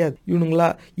எதுவும் தெரியாது. இவனுங்களா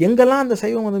எங்கெல்லாம் அந்த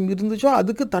சைவ மதம் இருந்துச்சோ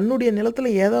அதுக்கு தன்னுடைய நிலத்தில்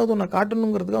ஏதாவது ஒன்று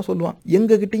காட்டணுங்கிறதுக்காக சொல்லுவான்.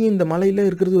 எங்ககிட்டையும் இந்த மலையில்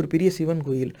இருக்கிறது ஒரு பெரிய சிவன்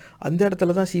கோயில், அந்த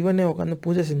இடத்துல தான் சிவனே உட்காந்து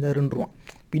பூஜை செஞ்சாருன்றுவான்.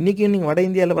 இன்றைக்கும் நீங்கள் வட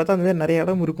இந்தியாவில் பார்த்தா அந்த மாதிரி நிறைய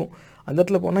இடம் இருக்கும். அந்த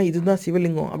இடத்துல போனால் இதுதான்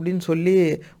சிவலிங்கம் அப்படின்னு சொல்லி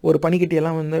ஒரு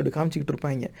பனிக்கட்டியெல்லாம் அப்படி காமிச்சிக்கிட்டு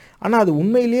இருப்பாங்க. ஆனால் அது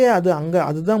உண்மையிலேயே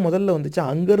அதுதான் முதல்ல வந்துச்சு,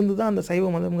 அங்கேருந்து தான் அந்த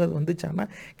சைவ மதம்ங்கிறது வந்துச்சான்னா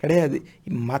கிடையாது.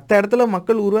 மற்ற இடத்துல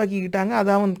மக்கள் உருவாக்கிக்கிட்டாங்க,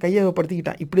 அதை அவன்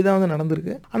கையகப்படுத்திக்கிட்டான். இப்படி தான்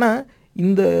நடந்திருக்கு. ஆனால்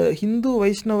இந்த ஹிந்து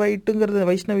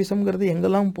வைஷ்ணவிசம்ங்கிறது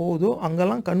எங்கெல்லாம் போகுதோ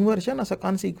அங்கெல்லாம் கன்வர்ஷன் அஸ் அ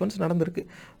கான்சிக்வன்ஸ் நடந்திருக்கு.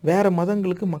 வேறு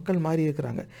மதங்களுக்கு மக்கள் மாறி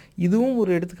இருக்கிறாங்க. இதுவும்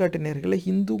ஒரு எடுத்துக்காட்டு நேர்களை.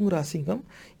 ஹிந்துங்கிற அசிங்கம்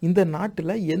இந்த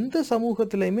நாட்டில் எந்த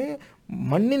சமூகத்திலையுமே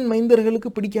மண்ணின் மைந்தர்களுக்கு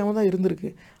பிடிக்காம தான் இருந்திருக்கு.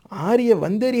 ஆரிய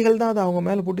வந்தேரிகள் தான் அதை அவங்க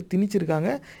மேலே போட்டு திணிச்சிருக்காங்க.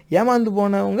 ஏமாந்து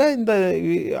போனவங்க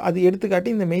அது எடுத்துக்காட்டி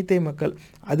இந்த மெய்தேய் மக்கள்.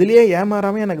 அதுலேயே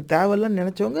ஏமாறாமல் எனக்கு தேவையில்லன்னு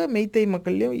நினச்சவங்க மெய்தேய்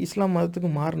மக்கள்லேயும் இஸ்லாம்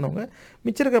மதத்துக்கு மாறினவங்க.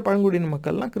 மிச்சம் இருக்கிற பழங்குடியின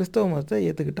மக்கள்லாம் கிறிஸ்தவ மதத்தை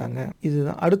ஏற்றுக்கிட்டாங்க.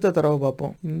 இதுதான். அடுத்த தரவு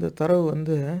பார்ப்போம். இந்த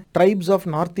தரவு tribes of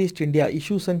north east India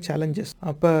issues and challenges.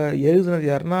 அப்போ எழுதுனது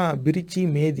யாருன்னா பிரிச்சி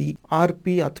மேதி,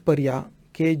 ஆர்பி அத்பரியா,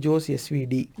 கே ஜோஸ்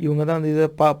எஸ்விடி. இவங்க தான் இதை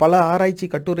பல ஆராய்ச்சி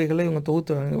கட்டுரைகளை இவங்க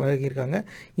தொகுத்து வழங்கியிருக்காங்க.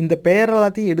 இந்த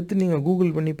பெயரெல்லாத்தையும் எடுத்து நீங்கள்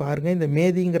கூகுள் பண்ணி பாருங்கள். இந்த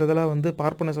மேதிங்கிறதெல்லாம்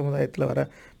பார்ப்பன சமுதாயத்தில் வர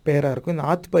பெயராக இருக்கும். இந்த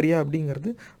ஆத்பரியா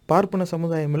அப்படிங்கிறது பார்ப்பன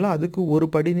சமுதாயம் இல்லை, அதுக்கு ஒரு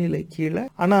படிநிலை கீழே.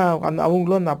 ஆனால்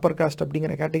அவங்களும் அந்த அப்பர் காஸ்ட்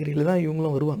அப்படிங்கிற கேட்டகரியில் தான்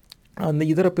இவங்களும் வருவாங்க. அந்த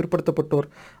இதர பிற்படுத்தப்பட்டோர்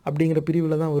அப்படிங்கிற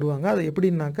பிரிவில் தான் வருவாங்க. அது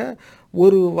எப்படின்னாக்கா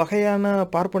ஒரு வகையான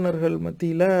பார்ப்பனர்கள்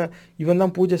மத்தியில் இவன்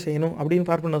தான் பூஜை செய்யணும் அப்படின்னு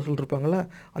பார்ப்பனர் சொல்லியிருப்பாங்களா,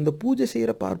 அந்த பூஜை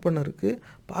செய்கிற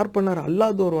பார்ப்பனர்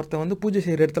அல்லாத ஒருத்தன் பூஜை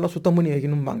செய்கிற இடத்துல சுத்தம் பண்ணி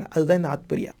வைக்கணும்பாங்க. அதுதான் இந்த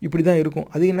ஆத்பரியா. இப்படி தான் இருக்கும்.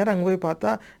 அதிக நேரம் அங்கே போய்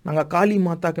பார்த்தா நாங்கள் காளி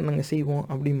மாதாக்கு நாங்கள் செய்வோம்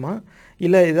அப்படிமா,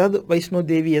 இல்லை ஏதாவது வைஷ்ணோ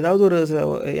தேவி ஏதாவது ஒரு,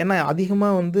 ஏன்னா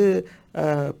அதிகமாக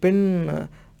பெண்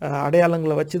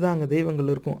அடையாளங்களை வச்சு தான் அங்கே தெய்வங்கள்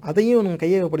இருக்கும். அதையும் அவங்க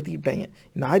கையகப்படுத்திக்கிட்டாங்க.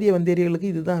 இந்த ஆரிய வந்தேரிகளுக்கு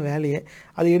இதுதான் வேலையை.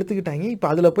 அதை எடுத்துக்கிட்டாங்க. இப்போ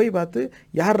அதில் போய் பார்த்து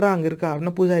யாரா அங்கே இருக்கா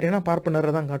அப்படின்னா பூஜாரினா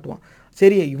பார்ப்பனரை தான் காட்டுவான்.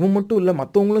 சரி இவன் மட்டும் இல்லை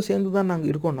மற்றவங்களும் சேர்ந்து தான்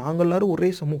நாங்கள் இருக்கோம், நாங்கள் எல்லோரும்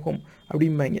ஒரே சமூகம்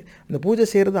அப்படிம்பாங்க. அந்த பூஜை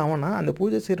செய்கிறது அவனா, அந்த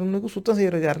பூஜை செய்கிறவனுக்கு சுத்தம்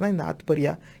செய்கிறது யாருன்னா இந்த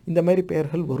ஆத்பரியா. இந்த மாதிரி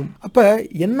பெயர்கள் வரும். அப்போ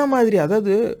என்ன மாதிரி,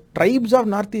 அதாவது tribes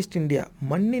of north east India,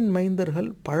 மண்ணின்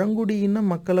மைந்தர்கள் பழங்குடியின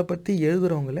மக்களை பற்றி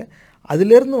எழுதுகிறவங்கள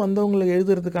அதிலேருந்து வந்தவங்களை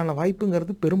எழுதுறதுக்கான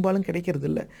வாய்ப்புங்கிறது பெரும்பாலும் கிடைக்கிறது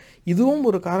இல்லை. இதுவும்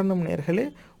ஒரு காரணம் நேர்களே.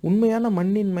 உண்மையான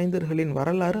மண்ணின் மைந்தர்களின்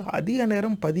வரலாறு அதிக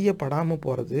நேரம் பதியப்படாமல்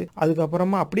போகிறது,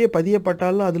 அதுக்கப்புறமா அப்படியே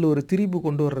பதியப்பட்டாலும் அதில் ஒரு திரிபு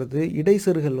கொண்டு வர்றது,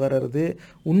 இடைசெருகள் வர்றது,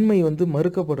 உண்மை வந்து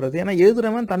மறுக்கப்படுறது. ஏன்னா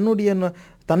எழுதுறவன்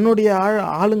தன்னுடைய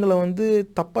ஆளுங்களை வந்து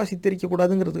தப்பாக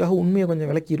சித்தரிக்கக்கூடாதுங்கிறதுக்காக உண்மையை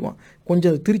கொஞ்சம் விளக்கிடுவான்,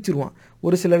 கொஞ்சம் திரிச்சிருவான்,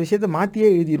 ஒரு சில விஷயத்தை மாற்றியே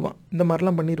எழுதிடுவான். இந்த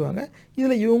மாதிரிலாம் பண்ணிடுவாங்க.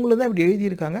 இதில் இவங்களும் தான் இப்படி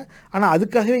எழுதியிருக்காங்க. ஆனால்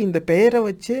அதுக்காகவே இந்த பெயரை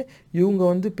வச்சு இவங்க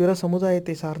வந்து பிற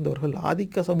சமுதாயத்தை சார்ந்தவர்கள்,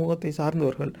 ஆதிக்க சமூகத்தை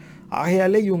சார்ந்தவர்கள்,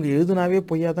 ஆகையாலே இவங்க எழுதுனாவே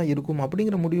பொய்யா தான் இருக்கும்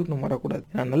அப்படிங்கிற முடிவுக்கு நம்ம வரக்கூடாது.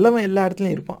 நல்லவன் எல்லா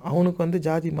இடத்துலையும் இருப்பான், அவனுக்கு வந்து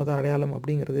ஜாதி மத அடையாளம்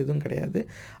அப்படிங்கிறது எதுவும் கிடையாது.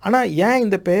 ஆனால் ஏன்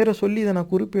இந்த பெயரை சொல்லி இதை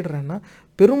நான் குறிப்பிடுறேன்னா,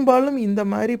 பெரும்பாலும் இந்த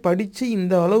மாதிரி படித்து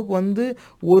இந்த அளவுக்கு வந்து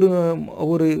ஒரு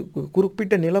ஒரு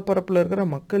குறிப்பிட்ட நிலப்பரப்பில் இருக்கிற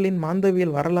மக்களின்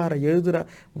மாந்தவியல் வரலாறை எழுதுகிற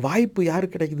வாய்ப்பு யார்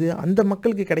கிடைக்குது? அந்த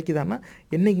மக்களுக்கு கிடைக்குதான்னா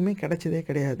என்றைக்குமே கிடைச்சதே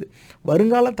கிடையாது.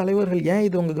 வருங்கால தலைவர்கள் ஏன்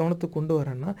இது உங்கள் கவனத்துக்கு கொண்டு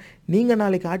வரேன்னா, நீங்கள்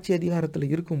நாளைக்கு ஆட்சி அதிகாரத்தில்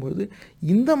இருக்கும்போது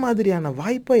இந்த மாதிரியான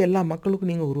வாய்ப்பை எல்லா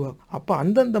மக்களுக்கும் நீங்கள் உருவாக்கும். அப்போ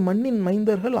அந்தந்த மண்ணின்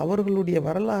மைந்தர்கள் அவர்களுடைய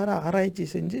வரலாறை ஆராய்ச்சி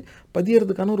செஞ்சு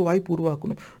பதியறதுக்கான ஒரு வாய்ப்பு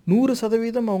உருவாக்கணும்.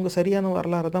 100% அவங்க சரியான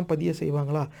வரலாறை தான் பதிய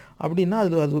செய்வாங்களா அப்படின்னா அது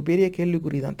பெரிய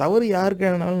கேள்விக்குறி தான். தவறு யாருக்கு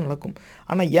வேணாலும் நடக்கும்.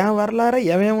 ஆனால் என் வரலாறை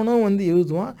எவனும் வந்து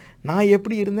எழுதுவான், நான்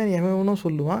எப்படி இருந்தேன் எவனும்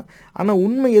சொல்லுவான். ஆனால்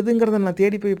உண்மை எதுங்கிறத நான்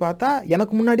தேடி போய் பார்த்தா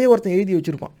எனக்கு முன்னாடியே ஒருத்தன் எழுதி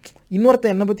வச்சுருப்பான்,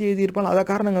 இன்னொருத்தன் என்னை பற்றி எழுதியிருப்பான். அதை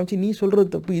காரணம் காமிச்சு நீ சொல்கிறது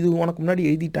தப்பு, இது உனக்கு முன்னாடி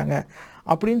எழுதிட்டாங்க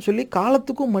அப்படின்னு சொல்லி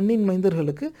காலத்துக்கும் மண்ணின்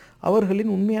மைந்தர்களுக்கு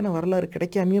அவர்களின் உண்மையான வரலாறு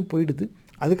கிடைக்காமையே போயிடுது.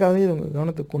 அதுக்காகவே இது உங்கள்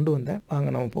கவனத்துக்கு கொண்டு வந்தேன். வாங்க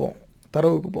நம்ம போவோம்,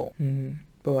 தரவுக்கு போவோம்.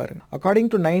 இப்போ பாருங்க, according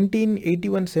to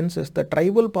 1981 census, the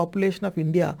tribal population of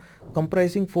India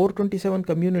comprising 427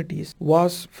 communities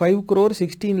was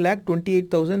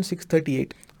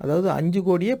 5,16,28,638. அதாவது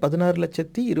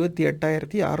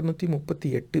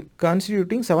 5,16,28,638,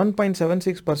 constituting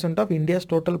 7.76% of India's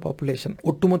total population.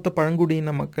 ஒட்டுமொத்த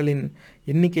பழங்குடியின மக்களின்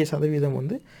எண்ணிக்கை சதவீதம்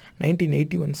வந்து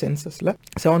 1981 சென்சஸில்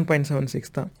 7.76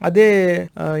 தான். அதே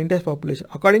India's population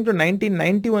according to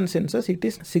 1991 census it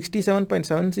is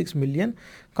 67.76 million,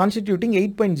 constituting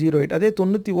 8.08. அதே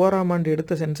 91ஆம் ஆண்டு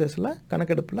எடுத்த சென்சஸில்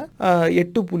கணக்கெடுப்பில்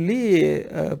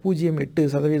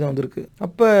 8.08% வந்திருக்கு.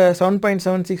 அப்போ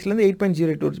 7.76லேருந்து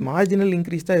 8.08 ஒரு மார்ஜினல்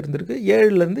இன்க்ரீஸ் தான் இருந்திருக்கு.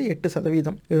 7லேருந்து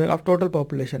 8% of total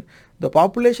population. The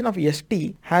population of ST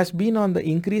has been on the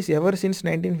increase ever since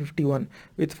 1951,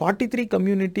 with 43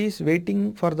 communities waiting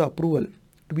for the approval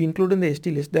to be included in the ST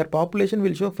list. Their population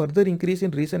will show further increase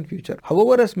in recent future.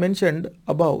 However, as mentioned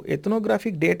above,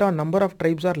 ethnographic data on number of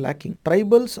tribes are lacking.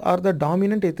 Tribals are the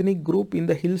dominant ethnic group in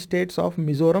the hill states of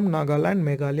Mizoram, Nagaland,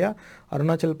 Meghalaya,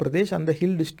 Arunachal Pradesh and the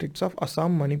hill districts of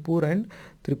Assam, Manipur and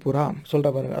Tripura. சொல்ற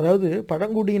பாருங்க, அதாவது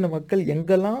பழங்குடியின மக்கள்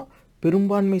எங்கெல்லாம்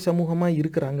பெரும்பான்மை சமூகமாக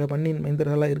இருக்கிறாங்க, மண்ணின்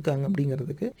மைந்தர்களாக இருக்காங்க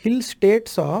அப்படிங்கிறதுக்கு hill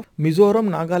states of Mizoram,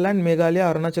 Nagaland, Meghalaya,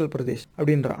 Arunachal Pradesh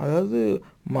அப்படின்றான். அதாவது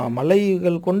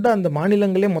மலைகள் கொண்ட அந்த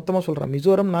மாநிலங்களே மொத்தமாக சொல்கிறான்.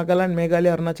 மிசோரம், நாகாலாந்து,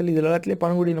 மேகாலயா, அருணாச்சல் இது எல்லாத்துலேயும்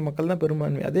பழங்குடியின மக்கள் தான்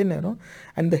பெரும்பான்மை. அதே நேரம்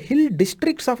அந்த hill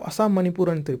districts of Assam,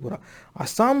 Manipur and Tripura,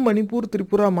 Assam, Manipur,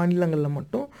 Tripura மாநிலங்களில்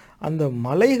மட்டும் அந்த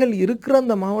மலைகள் இருக்கிற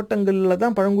அந்த மாவட்டங்களில்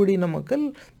தான் பழங்குடியின மக்கள்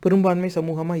பெரும்பான்மை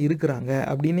சமூகமாக இருக்கிறாங்க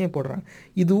அப்படின்னே போடுறாங்க.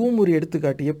 இதுவும் ஒரு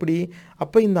எடுத்துக்காட்டு. எப்படி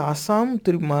அப்போ இந்த அசாம்,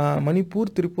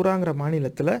 மணிப்பூர், திரிபுராங்கிற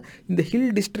மாநிலத்தில் இந்த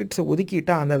ஹில் டிஸ்ட்ரிக்ட்ஸை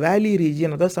ஒதுக்கிட்டா அந்த வேலி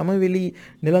ரீஜியன், அதாவது சமவெளி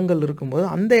நிலங்கள் இருக்கும்போது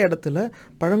அந்த இடத்துல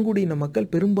பழங்குடியின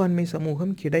மக்கள் பெரும்பான்மை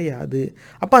சமூகம் கிடையாது.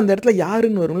 அப்போ அந்த இடத்துல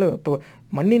யாருன்னு வரும்ல, இப்போ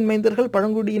மண்ணின் மைந்தர்கள்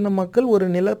பழங்குடியின மக்கள் ஒரு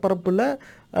நிலப்பரப்பில்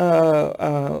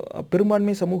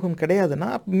பெரும்பான்மை சமூகம் கிடையாதுன்னா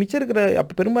மிச்சம் இருக்கிற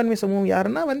அப்போ பெரும்பான்மை சமூகம்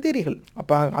யாருன்னா வந்தேரிகள்.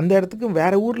 அப்போ அந்த இடத்துக்கு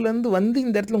வேறு ஊர்லேருந்து வந்து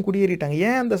இந்த இடத்துல குடியேறிட்டாங்க.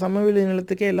 ஏன் அந்த சமவெளி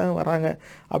நிலத்துக்கே எல்லாம் வராங்க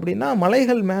அப்படின்னா,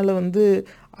 மலைகள் மேலே வந்து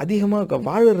அதிகமாக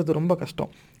வாழுறது ரொம்ப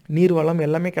கஷ்டம், நீர் வளம்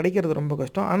எல்லாமே கிடைக்கிறது ரொம்ப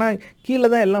கஷ்டம். ஆனால் கீழே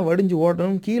தான் எல்லாம் வடிஞ்சு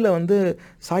ஓடணும், கீழே வந்து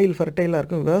சாயில் ஃபர்டைலாக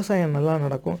இருக்கும், விவசாயம் நல்லா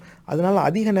நடக்கும். அதனால்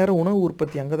அதிக நேரம் உணவு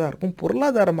உற்பத்தி அங்கே தான் இருக்கும்,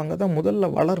 பொருளாதாரம் அங்கே தான் முதல்ல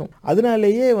வளரும்.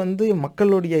 அதனாலேயே வந்து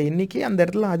மக்களுடைய எண்ணிக்கை அந்த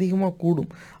இடத்துல அதிகமாக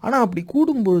கூடும். ஆனால் அப்படி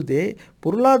கூடும்பொழுதே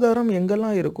பொருளாதாரம்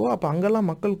எங்கெல்லாம் இருக்கோ அப்போ அங்கெல்லாம்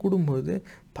மக்கள் கூடும்பொழுது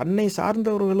தன்னை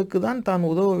சார்ந்தவர்களுக்கு தான் தான்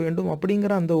உதவ வேண்டும்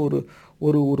அப்படிங்கிற அந்த ஒரு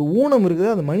ஒரு ஒரு ஊனம்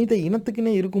இருக்குது. அது மனித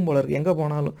இனத்துக்குன்னே இருக்கும் போல இருக்குது எங்கே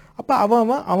போனாலும். அப்போ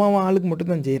அவன் ஆளுக்கு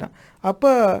மட்டும்தான் செய்கிறான்.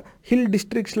 அப்போ ஹில்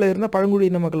டிஸ்ட்ரிக்ஸில் இருந்த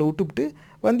பழங்குடியின மக்களை விட்டுவிட்டு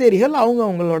வந்தேரிகள்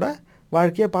அவங்களோட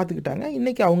வாழ்க்கையை பார்த்துக்கிட்டாங்க.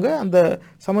 இன்றைக்கி அவங்க அந்த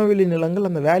சமவெளி நிலங்கள்,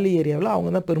 அந்த வேலி ஏரியாவில் அவங்க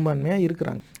தான் பெரும்பான்மையாக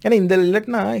இருக்கிறாங்க. ஏன்னா இந்த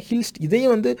இல்லாட்டினா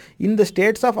இதையும் வந்து இந்த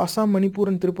states of Assam,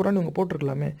 Manipur and திரிபுரான்னு இவங்க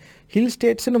போட்டிருக்கலாமே. ஹில்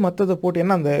ஸ்டேட்ஸ்னு மற்றதை போட்டு,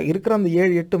 ஏன்னா அந்த இருக்கிற அந்த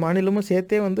 7-8 மாநிலமும்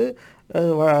சேர்த்தே வந்து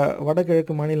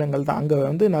வடகிழக்கு மாநிலங்கள் தான். அங்கே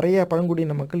வந்து நிறைய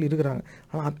பழங்குடியின மக்கள் இருக்கிறாங்க.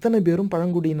 ஆனால் அத்தனை பேரும்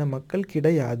பழங்குடியின மக்கள்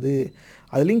கிடையாது.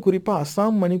 அதுலேயும் குறிப்பாக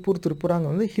அசாம், மணிப்பூர், திரிபுராங்க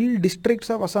வந்து hill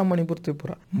districts of Assam, Manipur,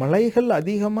 Tripura, மலைகள்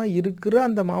அதிகமாக இருக்கிற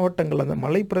அந்த மாவட்டங்கள், அந்த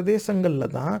மலை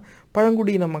பிரதேசங்களில் தான்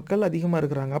பழங்குடியின மக்கள் அதிகமாக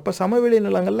இருக்கிறாங்க. அப்போ சமவெளி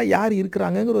நிலங்களில் யார்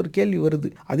இருக்கிறாங்கங்கிற ஒரு கேள்வி வருது.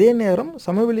 அதே நேரம்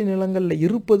சமவெளி நிலங்களில்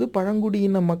இருப்பது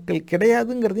பழங்குடியின மக்கள்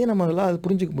கிடையாதுங்கிறதையும் நம்ம அதெல்லாம் அது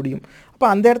புரிஞ்சுக்க முடியும். அப்போ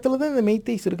அந்த இடத்துல தான் இந்த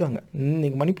மெய்த்தைஸ் இருக்காங்க.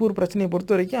 இன்னைக்கு மணிப்பூர் பிரச்சனையை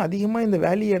பொறுத்த வரைக்கும் அதிகமாக இந்த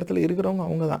வேலி இடத்துல இருக்கிறவங்க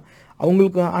அவங்க தான்.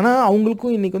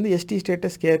 அவங்களுக்கும் இன்றைக்கி வந்து எஸ்டி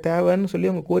ஸ்டேட்டஸ் தேவைன்னு சொல்லி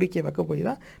அவங்க கோரிக்கையை வைக்க போய்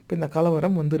தான் இப்போ இந்த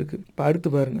கலவரம் வந்திருக்கு. இப்போ அடுத்து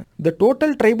பாருங்கள், the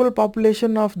total tribal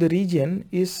population of the region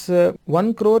is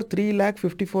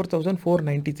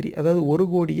 1,03,54,493, அதாவது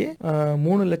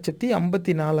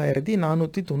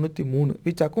 1,03,54,493,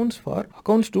 which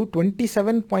accounts to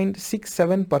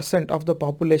 27.67% of the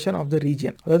population of the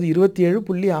region, அதாவது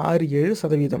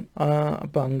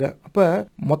 27.67%. அப்போ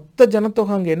மொத்த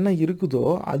ஜனத்தொகை அங்கே என்ன இருக்குதோ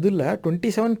அதில்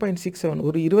 27.67,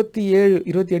 ஒரு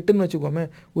 28ன்னு வச்சுக்கோமே,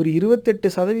 ஒரு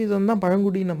 28% தான்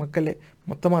பழங்குடியின மக்களே.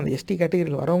 மொத்தமாக அந்த எஸ்டி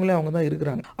கேட்டகரியில் வரவங்களே அவங்க தான்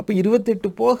இருக்கிறாங்க. அப்போ 28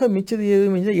 போக மிச்சது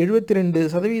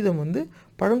 72% வந்து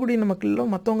பழங்குடியின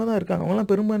மக்கள்லாம் மற்றவங்க தான் இருக்காங்க. அவங்களாம்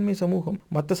பெரும்பான்மை சமூகம்,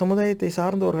 மற்ற சமுதாயத்தை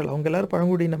சார்ந்தவர்கள், அவங்க எல்லாரும்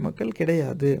பழங்குடியின மக்கள்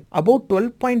கிடையாது. About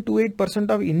 12.28%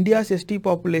 of India's ST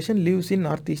population lives in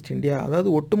north east India, அதாவது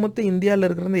ஒட்டுமொத்த இந்தியாவில்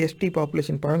இருக்கிற இந்த எஸ்டி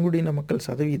பாப்புலேஷன் பழங்குடியின மக்கள்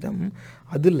சதவீதம்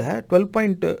அதில்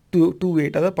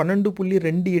 12.28, அதாவது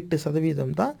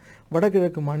 12.28% தான்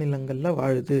வடகிழக்கு மாநிலங்களில்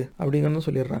வாழுது அப்படிங்கிறது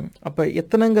சொல்லிடுறாங்க. அப்போ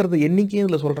எத்தனைங்கிறது எண்ணிக்கையும்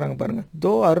இதில் சொல்கிறாங்க பாருங்கள்.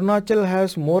 Though Arunachal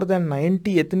has more than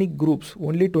 90 ethnic groups,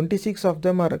 only 26 of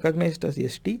them are recognized as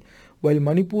ST, while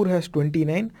Manipur has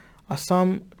 29,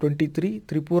 Assam 23,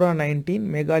 Tripura 19,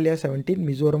 Meghalaya 17,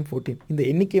 Mizoram 14. இந்த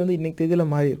எண்ணிக்கை வந்து இன்னைக்கு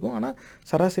தேதியில் மாறி இருக்கும். ஆனால்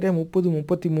சராசரியாக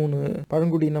 30-33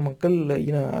 பழங்குடியின மக்கள்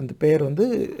அந்த பெயர் வந்து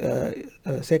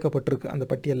சேர்க்கப்பட்டிருக்கு அந்த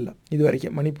பட்டியலில் இது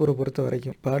வரைக்கும் மணிப்பூரை பொறுத்த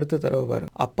வரைக்கும். இப்போ அடுத்த தடவை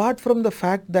பாருங்க. Apart from the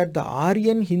fact that the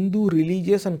Aryan Hindu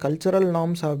religious and cultural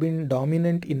norms have been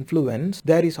dominant influence,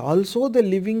 there is also the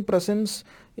living presence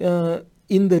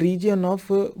in the region of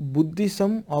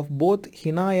Buddhism of both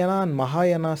Hinayana and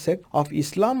Mahayana sect of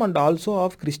Islam and also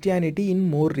of Christianity in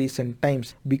more recent times.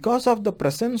 Because of the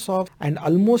presence of an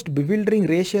almost bewildering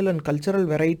racial and cultural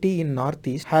variety in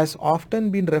Northeast has often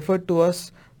been referred to as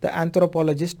the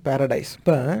anthropologist paradise.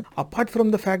 Apart from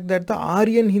the fact that the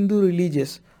Aryan Hindu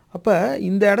religious, அப்போ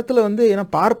இந்த இடத்துல வந்து ஏன்னா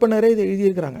பார்ப்பனரே இதை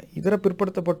எழுதியிருக்கிறாங்க, இதர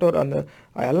பிற்படுத்தப்பட்டோர் அந்த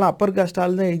எல்லாம் அப்பர்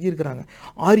காஸ்டால் தான் எழுதியிருக்கிறாங்க.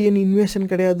 ஆரியன் இன்வேஷன்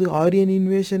கிடையாது, ஆரியன்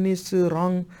இன்வேஷன் இஸ்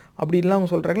ராங் அப்படின்லாம்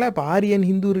அவங்க சொல்கிறாங்களே. அப்போ ஆரியன்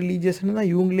ஹிந்து ரிலீஜியஸ்ன்னு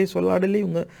தான் இவங்களே சொல்லாடலே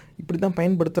இவங்க இப்படி தான்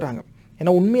பயன்படுத்துகிறாங்க.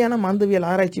 ஏன்னா உண்மையான மாந்தவியல்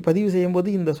ஆராய்ச்சி பதிவு செய்யும்போது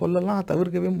இந்த சொல்லலாம்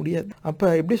தவிர்க்கவே முடியாது. அப்போ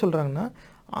எப்படி சொல்கிறாங்கன்னா,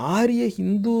 ஆரிய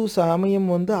ஹிந்து சமயம்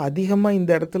வந்து அதிகமாக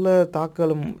இந்த இடத்துல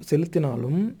தாக்கலும்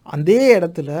செலுத்தினாலும் அதே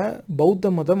இடத்துல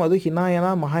பௌத்த மதம், அது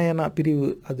ஹினாயனா மகாயனா பிரிவு,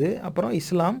 அது அப்புறம்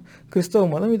இஸ்லாம், கிறிஸ்தவ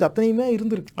மதம், இது அத்தனையுமே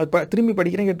இருந்திருக்கு. அது திரும்பி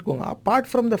படிக்கிறேன் கேட்டுக்கோங்க. Apart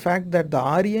from the fact that the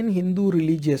Aryan Hindu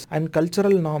religious and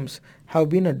cultural norms have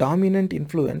been a dominant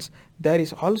influence, there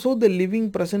is also the living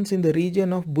presence in the region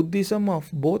of Buddhism of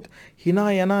both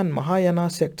Hinayana and Mahayana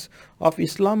sects of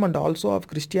Islam and also of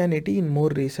Christianity in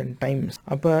more recent times.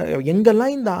 அப்போ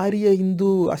எங்கெல்லாம் இந்த ஆரிய இந்து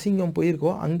அசிங்கம்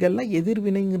போயிருக்கோ அங்கெல்லாம்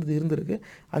எதிர்வினைங்கிறது இருந்திருக்கு.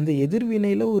 அந்த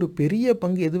எதிர்வினையில் ஒரு பெரிய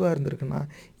பங்கு எதுவாக இருந்திருக்குன்னா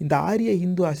இந்த ஆரிய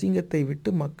இந்து அசிங்கத்தை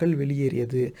விட்டு மக்கள்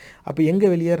வெளியேறியது. அப்போ எங்கே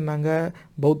வெளியேறினாங்க?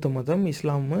 பௌத்த மதம்,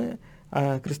 இஸ்லாமு,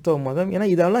 கிறிஸ்தவ மதம். ஏன்னா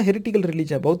இதெல்லாம் ஹெரிட்டிக்கல்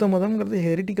ரிலீஜன். பௌத்த மதம்ங்கிறது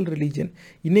ஹெரிட்டிக்கல் ரிலீஜன்.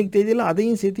 இன்றைக்கு தேதியில்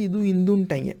அதையும் சேர்த்து இதுவும்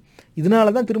இந்துன்ட்டாங்க.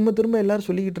 இதனால தான் திரும்ப திரும்ப எல்லோரும்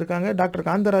சொல்லிக்கிட்டு இருக்காங்க. டாக்டர்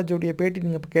காந்தராஜோடைய பேட்டி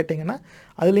நீங்கள் இப்போ கேட்டிங்கன்னா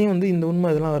அதுலேயும் வந்து இந்த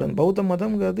உண்மை இதெல்லாம் வரும். பௌத்த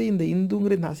மதம்ங்கிறது இந்த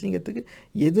இந்துங்கிற இந்த அசிங்கத்துக்கு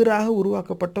எதிராக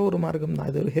உருவாக்கப்பட்ட ஒரு மார்க்கம் தான்.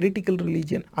 அது ஒரு ஹெரிட்டிக்கல்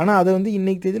ரிலீஜன். ஆனால் அதை வந்து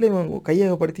இன்றைக்கு தேதியில் இவங்க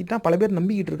கையகப்படுத்திட்டா பல பேர்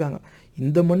நம்பிக்கிட்டு இருக்காங்க.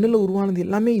 இந்த மண்ணில் உருவானது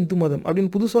எல்லாமே இந்து மதம்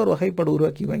அப்படின்னு புதுசாக ஒரு வகைப்பாடு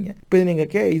உருவாக்கிவாங்க. இப்போ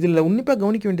நீங்கள் இதில் உன்னிப்பாக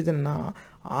கவனிக்க வேண்டியது என்னன்னா,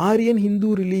 ஆரியன் ஹிந்து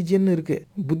ரிலீஜியன் இருக்குது,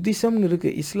 புத்திசம்னு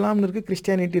இருக்குது, இஸ்லாம்னு இருக்குது,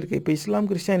 கிறிஸ்டியானிட்டி இருக்குது. இப்போ இஸ்லாம்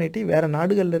கிறிஸ்டியானிட்டி வேறு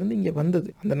நாடுகள்லேருந்து இங்கே வந்தது.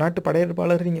 அந்த நாட்டு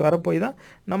படையெடுப்பாளர் இங்கே வரப்போய் தான்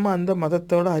நம்ம அந்த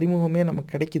மதத்தோட அறிமுகமே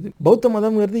நமக்கு கிடைக்கிது. பௌத்த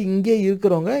மதம்ங்கிறது இங்கே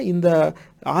இருக்கிறவங்க இந்த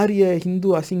ஆரிய ஹிந்து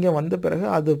அசிங்கம் வந்த பிறகு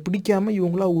அதை பிடிக்காமல்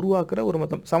இவங்களா உருவாக்குற ஒரு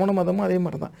மதம். சமண மதமும் அதே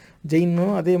மாதிரி தான்,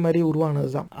 ஜெயினும் அதே மாதிரி உருவானது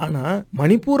தான். ஆனால்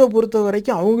மணிப்பூரை பொறுத்த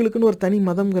வரைக்கும் அவங்களுக்குன்னு ஒரு தனி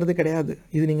மதம்ங்கிறது கிடையாது.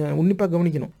 இது நீங்கள் உன்னிப்பாக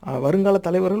கவனிக்கணும். வருங்கால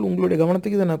தலைவர்கள் உங்களுடைய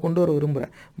கவனத்துக்கு இதை நான் கொண்டு வர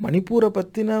விரும்புகிறேன். மணிப்பூரை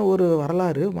பற்றின ஒரு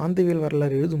வரலாறு, மாந்தவியல்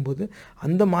வரலாறு எழுதும்போது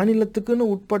அந்த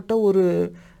மாநிலத்துக்குன்னு உட்பட்ட ஒரு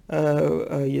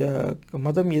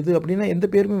மதம் எது அப்படின்னா எந்த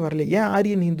பேருமே வரல. ஏன்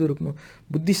ஆரியன் ஹிந்து இருக்கணும்?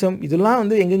 புத்திசம் இதெல்லாம்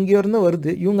வந்து எங்கெங்கேயோ இருந்தால்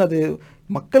வருது. இவங்க அது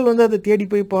மக்கள் வந்து அதை தேடி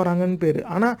போய் போகிறாங்கன்னு பேர்.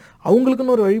 ஆனால்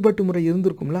அவங்களுக்குன்னு ஒரு வழிபாட்டு முறை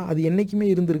இருந்திருக்கும்ல, அது என்றைக்குமே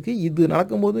இருந்திருக்கு. இது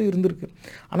நடக்கும்போதும் இருந்திருக்கு.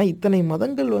 ஆனால் இத்தனை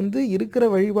மதங்கள் வந்து இருக்கிற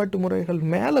வழிபாட்டு முறைகள்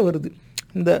மேலே வருது.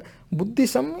 இந்த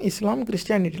புத்திசம், இஸ்லாம்,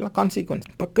 கிறிஸ்டியானிட்டிலாம் கான்சிக்வன்ஸ்,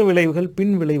 பக்க விளைவுகள்,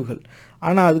 பின் விளைவுகள்.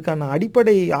 ஆனால் அதுக்கான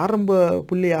அடிப்படை ஆரம்ப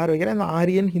புள்ளி யார் வைக்கிறேன்? இந்த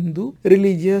Aryan, Hindu,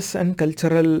 religious and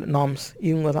cultural norms,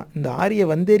 இவங்க தான். இந்த ஆரிய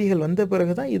வந்தேரிகள் வந்த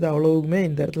பிறகு தான் இது அவ்வளவுமே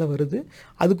இந்த இடத்துல வருது.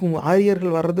 அதுக்கு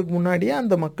ஆரியர்கள் வர்றதுக்கு முன்னாடியே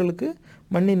அந்த மக்களுக்கு,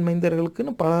 மண்ணின்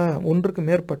மைந்தர்களுக்குன்னு ஒன்றுக்கு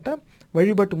மேற்பட்ட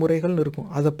வழிபாட்டு முறைகள்னு இருக்கும்.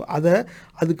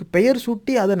 அதுக்கு பெயர்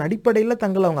சூட்டி அதன் அடிப்படையில்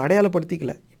தங்களை அவங்க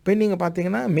அடையாளப்படுத்திக்கல. இப்போ நீங்கள்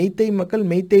பார்த்தீங்கன்னா மெய்த்தை மக்கள்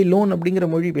மெய்த்தை லோன் அப்படிங்கிற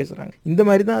மொழி பேசுகிறாங்க. இந்த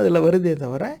மாதிரி தான் அதில் வருதே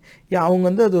தவிர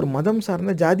அவங்க அது ஒரு மதம்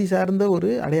சார்ந்த, ஜாதி சார்ந்த ஒரு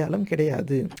அடையாளம்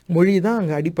கிடையாது. மொழி தான்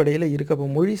அங்கே அடிப்படையில் இருக்குது. அப்போ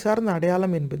மொழி சார்ந்த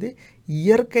அடையாளம் என்பது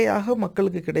இயற்கையாக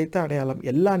மக்களுக்கு கிடைத்த அடையாளம்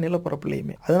எல்லா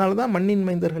நிலப்பரப்புலையுமே. அதனால தான் மண்ணின்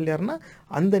மைந்தர்கள் யாருன்னா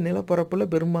அந்த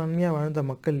நிலப்பரப்பில் பெரும்பான்மையாக வாழ்ந்த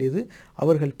மக்கள் எது,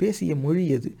 அவர்கள் பேசிய மொழி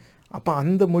எது. அப்போ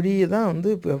அந்த மொழியை தான்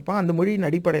அந்த மொழியின்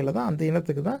அடிப்படையில் தான் அந்த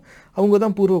இனத்துக்கு தான் அவங்க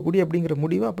தான் பூர்வக்குடி அப்படிங்கிற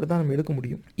முடிவை அப்படி தான் நம்ம எடுக்க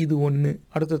முடியும். இது ஒன்று.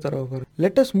 அடுத்த தடவை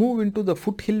let us move into the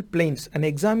foothill plains and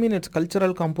examine its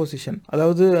cultural composition.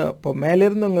 அதாவது இப்போ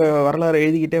மேலேருந்து அவங்க வரலாறு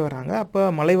எழுதிக்கிட்டே வராங்க. அப்போ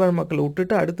மலைவாழ் மக்களை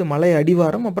விட்டுட்டு அடுத்து மலை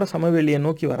அடிவாரம், அப்புறம் சமவெளியை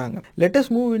நோக்கி வராங்க. let us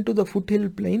move into the foothill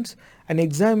plains and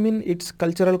examine its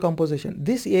cultural composition.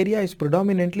 This area is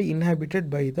predominantly inhabited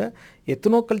by the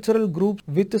ethno-cultural groups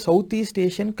with Southeast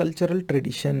Asian cultural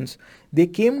traditions. They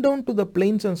came down to the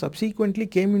plains and subsequently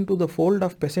came into the fold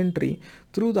of peasantry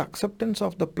through the acceptance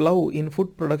of the plough in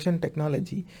food production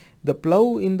technology. The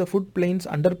plough in the food plains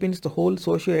underpins the whole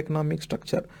socio-economic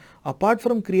structure. Apart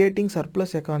from creating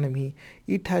surplus economy,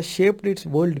 it has shaped its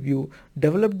worldview,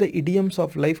 developed the idioms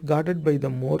of life guarded by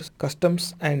the Moors, customs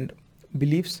and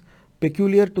beliefs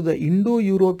peculiar to the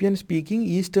Indo-European speaking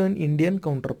Eastern Indian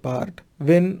counterpart.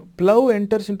 When plough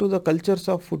enters into the cultures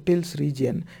of foothills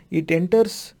region, it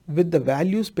enters with the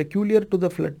values peculiar to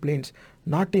the floodplains,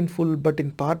 not in full but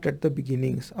in part at the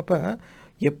beginnings. அப்போ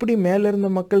எப்படி மேலே இருந்த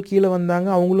மக்கள் கீழே வந்தாங்க,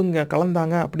 அவங்களும் இங்கே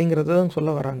கலந்தாங்க அப்படிங்கிறத தான் சொல்ல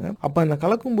வராங்க. அப்போ அந்த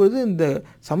கலக்கும்போது இந்த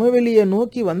சமவெளியை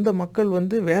நோக்கி வந்த மக்கள்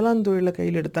வேளாண் தொழிலை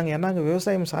கையில் எடுத்தாங்க. ஏன்னா அங்கே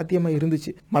விவசாயம் சாத்தியமாக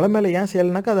இருந்துச்சு. மலை மேலே ஏன்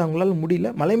செய்யலைனாக்கா அது அவங்களால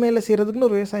முடியல. மலை மேலே செய்கிறதுக்குன்னு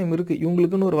ஒரு விவசாயம் இருக்குது,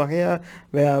 இவங்களுக்குன்னு ஒரு வகையாக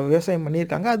விவசாயம்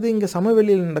பண்ணியிருக்காங்க. அது இங்கே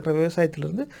சமவெளியில் நடக்கிற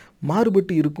விவசாயத்திலிருந்து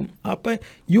மாறுபட்டு இருக்கும். அப்போ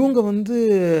இவங்க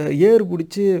ஏறு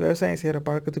பிடிச்சி விவசாயம் செய்கிற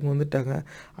பழக்கத்துக்கு வந்துட்டாங்க.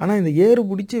 ஆனால் இந்த ஏறு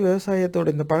பிடிச்சி விவசாயத்தோட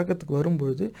இந்த பழக்கத்துக்கு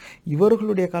வரும்பொழுது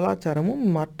இவர்களுடைய கலாச்சாரமும்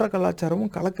மற்ற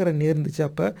கலாச்சாரமும் கலக்கிற நேர்ந்துச்சு.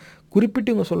 அப்போ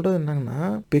குறிப்பிட்டு இவங்க சொல்கிறது என்னங்கன்னா,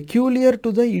 peculiar to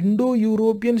the Indo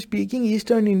European speaking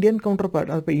eastern Indian counter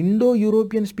part. இப்போ இண்டோ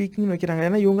யூரோப்பியன் ஸ்பீக்கிங்னு வைக்கிறாங்க.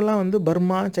 ஏன்னா இவங்கெல்லாம்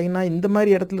பர்மா, சைனா இந்த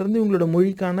மாதிரி இடத்துலேருந்து இவங்களோட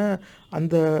மொழிக்கான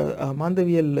அந்த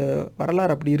மாந்தவியல்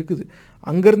வரலாறு அப்படி இருக்குது.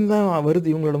 அங்கேருந்து தான் வருது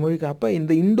இவங்களோட மொழிக்கு. அப்போ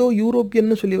இந்த இண்டோ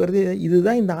யூரோப்பியன்னு சொல்லி வருது.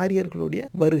 இதுதான் இந்த ஆரியர்களுடைய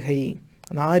வருகை,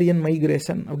 அந்த ஆரியன்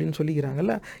மைக்ரேஷன் அப்படின்னு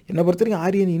சொல்லிக்கிறாங்கல்ல. என்னை பொறுத்த வரைக்கும்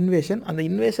ஆரியன் இன்வேஷன். அந்த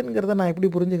இன்வேஷனுங்கிறத நான் எப்படி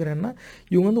புரிஞ்சுக்கிறேன்னா,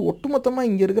 இவங்க ஒட்டுமொத்தமாக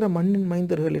இங்கே இருக்கிற மண்ணின்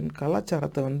மைந்தர்களின்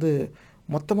கலாச்சாரத்தை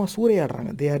மொத்தமாக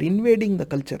சூறையாடுறாங்க. They are invading the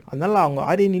culture. அதனால் அவங்க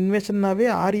ஆரியன் இன்வேஷன்னாவே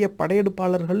ஆரிய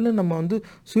படையெடுப்பாளர்கள்னு நம்ம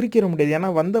சுருக்கிற முடியாது. ஏன்னா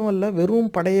வந்தவல்ல வெறும்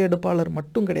படையெடுப்பாளர்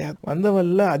மட்டும் கிடையாது.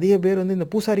 வந்தவல்ல அதிக பேர் இந்த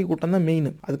பூசாரி கூட்டம் தான் மெயின்.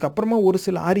 அதுக்கப்புறமா ஒரு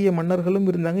சில ஆரிய மன்னர்களும்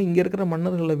இருந்தாங்க. இங்கே இருக்கிற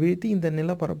மன்னர்களை வீழ்த்தி இந்த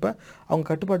நிலப்பரப்பை அவங்க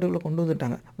கட்டுப்பாட்டுக்குள்ளே கொண்டு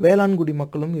வந்துட்டாங்க. வேளாண்குடி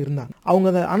மக்களும் இருந்தாங்க.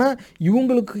 அவங்க தான். ஆனால்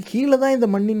இவங்களுக்கு கீழே தான் இந்த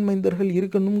மண்ணின் மைந்தர்கள்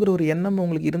இருக்கணுங்கிற ஒரு எண்ணம்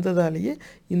அவங்களுக்கு இருந்ததாலேயே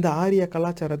இந்த ஆரிய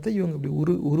கலாச்சாரத்தை இவங்க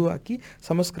இப்படி உருவாக்கி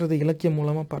சமஸ்கிருத இலக்கியம்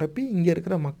மூலமாக பரப்பி இங்கே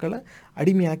இருக்கிற மக்களை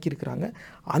அடிமையாக்கி இருக்கிறாங்க.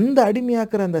 அந்த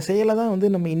அடிமையாக்குற அந்த செயலை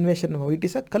தான் நம்ம invasion, it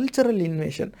is a cultural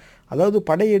invasion. அதாவது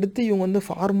படையெடுத்து இவங்க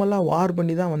ஃபார்மலாக வார்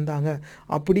பண்ணி தான் வந்தாங்க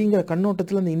அப்படிங்கிற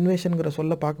கண்ணோட்டத்தில் அந்த இன்வேஷனுங்கிற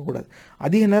சொல்ல பார்க்கக்கூடாது.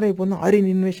 அதிக நேரம் இப்போ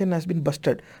Aryan invasion has been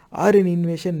busted, Aryan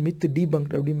invasion myth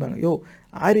டீபங்க்ட் அப்படிம்பாங்க.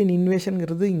 ஆரியன்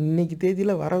இன்வேஷனுங்கிறது இன்னைக்கு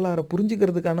தேதியில் வரலாறை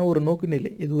புரிஞ்சுக்கிறதுக்கான ஒரு நோக்கு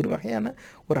நிலை. இது ஒரு வகையான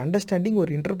ஒரு அண்டர்ஸ்டாண்டிங்,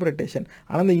 ஒரு இன்டர்பிரிட்டேஷன்.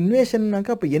 ஆனால் அந்த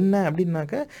இன்வேஷன்னாக்கா அப்போ என்ன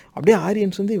அப்படின்னாக்கா, அப்படியே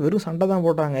ஆரியன்ஸ் வெறும் சண்டை தான்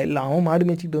போட்டாங்க. இல்லை அவன் ஆடு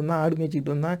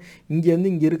மேய்ச்சிக்கிட்டு வந்தான்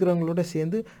இங்கே இருக்கிறவங்களோட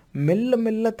சேர்ந்து மெல்ல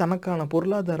மெல்ல தனக்கான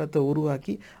பொருளாதாரத்தை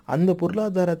உருவாக்கி அந்த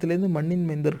பொருளாதாரத்திலேருந்து மண்ணின்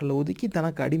மைந்தர்களை ஒதுக்கி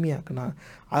தனக்கு அடிமையாக்கினான்.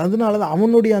 அதனால தான்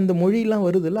அவனுடைய அந்த மொழியெல்லாம்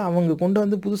வருதில்ல, அவங்க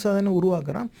கொண்டு புதுசாக தானே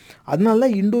உருவாக்குறான். அதனால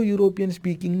தான் இண்டோ யூரோப்பியன்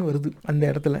ஸ்பீக்கிங்னு வருது அந்த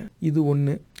இடத்துல. இது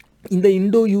ஒன்று. இந்த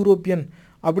இண்டோ யூரோப்பியன்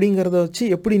அப்படிங்கிறத வச்சு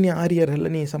எப்படி நீ ஆரியர்களை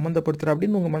நீ சம்மந்தப்படுத்துகிற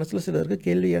அப்படின்னு உங்கள் மனசில் சிலருக்கு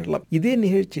கேள்வி ஏறலாம். இதே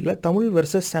நிகழ்ச்சியில் தமிழ்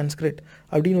வெர்சஸ் சான்ஸ்கிரிட்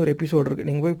அப்படின்னு ஒரு எபிசோடு இருக்குது,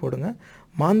 நீங்கள் போய் போடுங்க.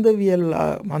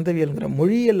 மாந்தவியல்ங்கிற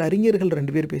மொழியியல் அறிஞர்கள்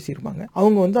 2 பேர் பேசியிருப்பாங்க.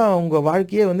 அவங்க அவங்க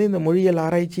வாழ்க்கையை இந்த மொழியியல்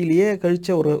ஆராய்ச்சியிலேயே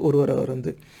கழித்த ஒருவர். அவர்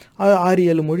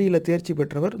 6-7 மொழியில் தேர்ச்சி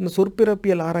பெற்றவர். இந்த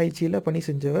சொற்பிறப்பியல் ஆராய்ச்சியில் பணி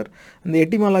செஞ்சவர். அந்த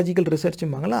எட்டிமாலாஜிக்கல்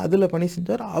ரிசர்ச்சும்பாங்களா, அதில் பணி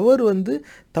செஞ்சவர். அவர்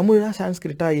தமிழா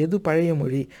சான்ஸ்கிரிட்டா, எது பழைய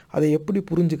மொழி, அதை எப்படி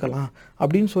புரிஞ்சுக்கலாம்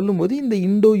அப்படின்னு சொல்லும்போது இந்த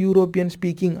இண்டோ யூரோப்பியன்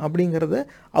ஸ்பீக்கிங் அப்படிங்கிறத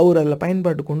அவர் அதில்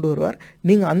பயன்பாட்டு கொண்டு வருவார்.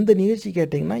 நீங்கள் அந்த நிகழ்ச்சி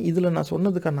கேட்டிங்கன்னா இதில் நான்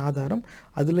சொன்னதுக்கான ஆதாரம்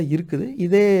அதில் இருக்குது.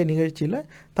 இதே நிகழ்ச்சியில்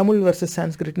பண்ணுங்கள், தமிழ் வர்சஸ்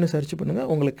சான்ஸ்கிரிட்னு சர்ச் பண்ணுங்கள்,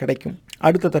 உங்களுக்கு கிடைக்கும்.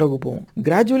 அடுத்த தரவுக்கு போவோம்.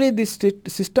 Gradually this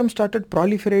system started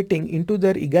proliferating into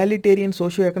their egalitarian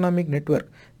socio-economic network.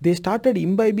 They started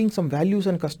imbibing some values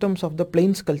and customs of the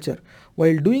plains culture.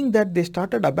 While doing that, they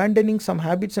started abandoning some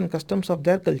habits and customs of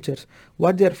their cultures,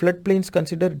 what their floodplains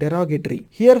considered derogatory.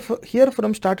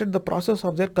 Herefrom started the process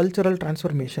of their cultural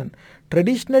transformation.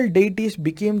 Traditional deities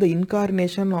became the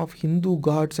incarnation of Hindu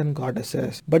gods and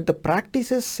goddesses, but the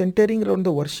practices centering around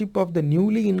the worship of the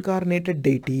newly incarnated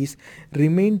deities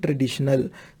remained traditional.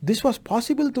 This was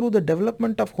possible through the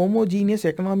development of homogeneous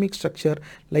economic structure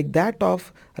like that of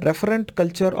referent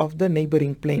culture of the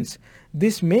neighboring plains.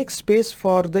 This makes space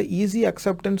for the easy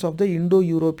acceptance of the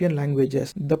Indo-European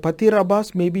languages. The Patirabhas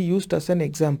may be used as an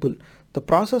example. The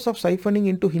process of siphoning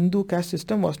into Hindu caste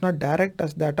system was not direct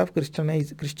as that of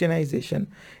Christianization.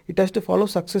 It has to follow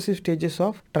successive stages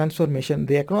of transformation.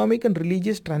 The economic and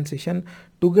religious transition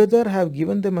together have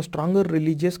given them a stronger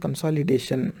religious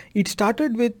consolidation. It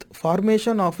started with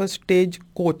formation of a stage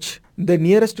coach, the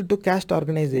nearest to caste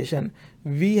organization.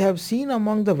 We have seen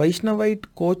among the Vaishnavite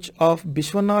coach of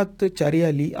Bishwanath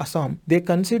Charyali, Assam, they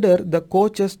consider the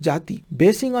coach as Jati.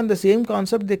 Basing on the same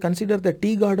concept, they consider the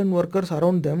tea garden workers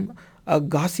around them a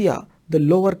Gasya, the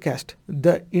lower caste.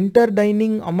 The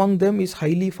interdining among them is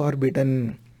highly forbidden.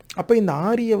 அப்போ இந்த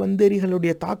ஆரிய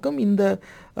வந்தேரிகளுடைய தாக்கம் இந்த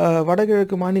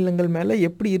வடகிழக்கு மாநிலங்கள் மேலே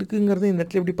எப்படி இருக்குங்கிறத இந்த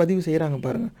இடத்துல எப்படி பதிவு செய்கிறாங்க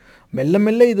பாருங்கள். மெல்ல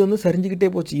மெல்ல இது வந்து சரிஞ்சுக்கிட்டே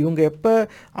போச்சு. இவங்க எப்போ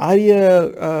ஆரிய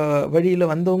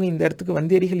வழியில் வந்தவங்க இந்த இடத்துக்கு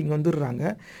வந்தேரிகள் இங்கே வந்துடுறாங்க.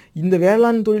 இந்த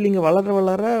வேளாண் தொழில் இங்கே வளர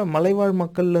வளர மலைவாழ்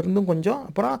மக்கள்லேருந்தும் கொஞ்சம்,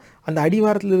 அப்புறம் அந்த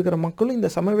அடிவாரத்தில் இருக்கிற மக்களும்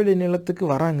இந்த சமவெளி நிலத்துக்கு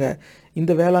வராங்க.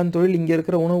 இந்த வேளாண் தொழில் இங்கே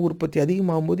இருக்கிற உணவு உற்பத்தி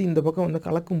அதிகமாகும் போது இந்த பக்கம் வந்து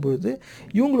கலக்கும் பொழுது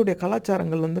இவங்களுடைய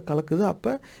கலாச்சாரங்கள் வந்து கலக்குது.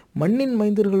 அப்போ மண்ணின்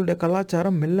மைந்தர்களுடைய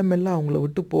கலாச்சாரம் மெல்ல மெல்ல அவங்கள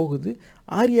விட்டு போகுது.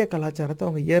 ஆரிய கலாச்சாரத்தை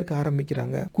அவங்க ஏற்க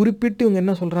ஆரம்பிக்கிறாங்க. குறிப்பிட்டு இவங்க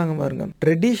என்ன சொல்கிறாங்க பாருங்க.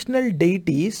 Traditional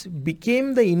deities became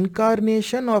the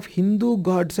incarnation of Hindu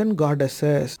gods and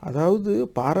goddesses. அதாவது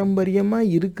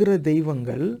பாரம்பரியமாக இருக்கிற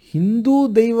தெய்வங்கள் ஹிந்து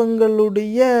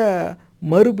தெய்வங்களுடைய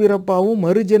மறுபிறப்பாகவும்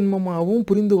மறுஜென்மமாகவும்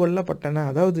புரிந்து கொள்ளப்பட்டன.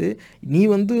 அதாவது நீ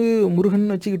வந்து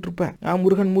முருகன் வச்சுக்கிட்டு இருப்ப,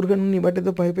 முருகன் முருகன் நீ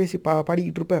பாட்டத்தை பேசி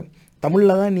பாடிக்கிட்டு இருப்ப,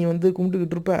 தமிழில் தான் நீ வந்து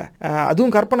கும்பிட்டுக்கிட்டு இருப்ப,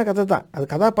 அதுவும் கற்பனை கதை தான், அது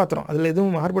கதாபாத்திரம், அதில்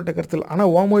எதுவும் மாறுபட்ட கருத்தில்.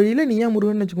 ஆனால் ஓ மொழியில் நீ ஏன்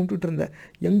முருகன் வச்சு கும்பிட்டுட்டு இருந்த?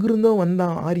 எங்கிருந்தோ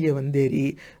வந்தான் ஆரிய வந்தேரி,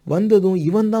 வந்ததும்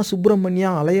இவன் தான்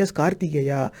சுப்பிரமணியா அலையஸ்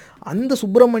கார்த்திகேயா, அந்த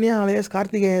சுப்பிரமணியா அலையஸ்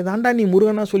கார்த்திகேயா தாண்டா நீ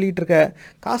முருகனாக சொல்லிகிட்டு இருக்க,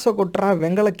 காசை கொட்டுறா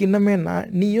வெங்கல கிண்ணமேனா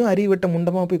நீயும் அறிவட்ட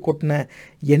முண்டமாக போய் கொட்டின.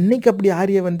 என்னைக்கு அப்படி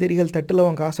ஆரிய வந்தேரிகள் தட்டில்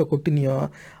அவன் காசை கொட்டினியோ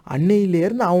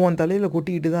அன்னையிலேருந்து அவன் தலையில்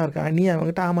கொட்டிக்கிட்டு தான் இருக்கான். நீ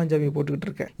அவங்ககிட்ட ஆமாஞ்சாமியை போட்டுக்கிட்டு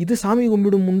இருக்க. இது சாமி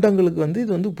கும்பிடும் முண்டங்களுக்கு வந்து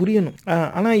இது வந்து புரியணும்.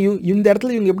 ஆனால் இந்த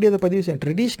இடத்துல இவங்க எப்படி அதை பதிவு செய்ய,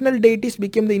 traditional deities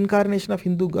became the incarnation of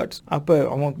Hindu gods. அப்போ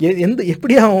அவன்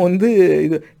எப்படி அவன் வந்து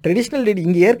இது ட்ரெடிஷ்னல் டெய்டி,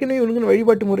 இங்கே ஏற்கனவே இவனுக்குன்னு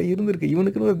வழிபாட்டு முறை இருந்திருக்கு,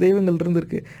 இவனுக்குன்னு ஒரு தெய்வங்கள்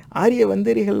இருந்திருக்கு. ஆரிய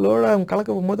வந்தேரிகளோட அவன் கலக்க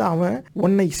போகும்போது அவன்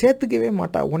உன்னை சேர்த்துக்கவே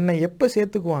மாட்டான். உன்னை எப்போ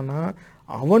சேர்த்துக்குவான்னா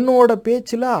அவனோட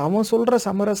பேச்சில் அவன் சொல்கிற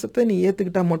சமரசத்தை நீ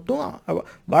ஏற்றுக்கிட்டால் மட்டும்,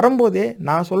 வரும்போதே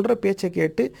நான் சொல்கிற பேச்சை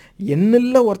கேட்டு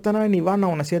என்னில்ல ஒருத்தனா நீ வா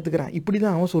நான் உன்னை சேர்த்துக்கிறேன், இப்படி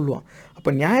தான் அவன் சொல்லுவான்.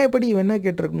 அப்போ நியாயப்படி இவன் என்ன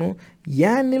கேட்டிருக்கணும்,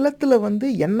 என் நிலத்தில் வந்து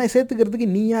என்னை சேர்த்துக்கிறதுக்கு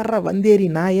நீ யாரா வந்தேரி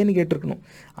நான் ஏன்னு கேட்டிருக்கணும்.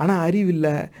 ஆனால்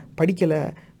அறிவில்லை, படிக்கலை,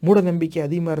 மூட நம்பிக்கை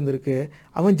அதிகமாக இருந்திருக்கு.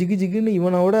 அவன் ஜிகு ஜிகுன்னு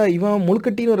இவன்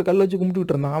முழுக்கட்டின்னு ஒரு கல் வச்சு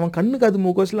கும்பிட்டுக்கிட்டு இருந்தான். அவன் கண்ணுக்கு அது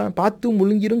மூக்கோசில் பார்த்து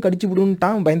முழுங்கிரும் கடிச்சு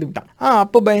விடுன்ட்டான். அவன் பயந்துக்கிட்டான்.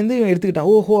 அப்போ பயந்து இவன்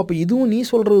எடுத்துக்கிட்டான். ஓஹோ அப்போ இதுவும் நீ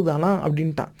சொல்கிறது தானா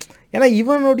அப்படின்ட்டான். ஏன்னா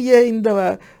இவனுடைய இந்த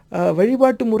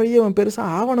வழிபாட்டு முறையை அவன்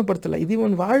பெருசாக ஆவணப்படுத்தலை. இது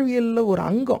இவன் வாழ்வியலில் ஒரு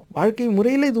அங்கம், வாழ்க்கை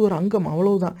முறையில் இது ஒரு அங்கம்,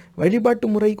 அவ்வளவுதான். வழிபாட்டு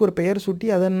முறைக்கு ஒரு பெயர் சுட்டி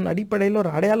அதன் அடிப்படையில் ஒரு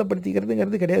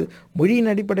அடையாளப்படுத்திக்கிறதுங்கிறது கிடையாது. மொழியின்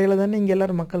அடிப்படையில் தானே இங்கே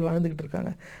எல்லோரும் மக்கள் வாழ்ந்துக்கிட்டு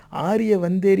இருக்காங்க. ஆரிய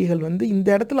வந்தேரிகள் வந்து இந்த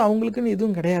இடத்துல அவங்களுக்குன்னு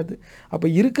எதுவும் கிடையாது. அப்போ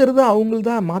இருக்கிறத அவங்கள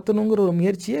தான் மாற்றணுங்கிற ஒரு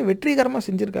முயற்சியை வெற்றிகரமாக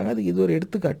செஞ்சுருக்காங்க. அது இது ஒரு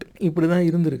எடுத்துக்காட்டு. இப்படி தான்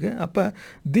இருந்திருக்கு. அப்போ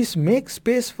this make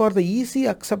space for the easy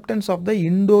acceptance of the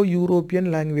Indo European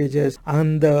languages.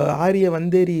 அந்த ஆரிய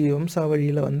வந்தேரி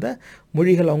வம்சாவழியில் வந்து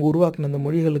மொழிகள் அவங்க உருவாக்கின அந்த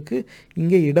மொழிகளுக்கு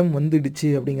இங்கே இடம் வந்துடுச்சு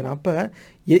அப்படிங்கிறப்ப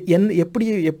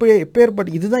எப்பேற்பட்ட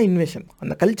இதுதான் இன்வேஷன்,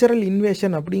 அந்த கல்ச்சரல்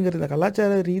இன்வேஷன் அப்படிங்கிறது, இந்த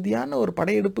கலாச்சார ரீதியான ஒரு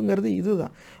படையெடுப்புங்கிறது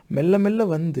இதுதான். மெல்ல மெல்ல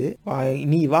வந்து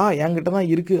நீ வா என்கிட்ட தான்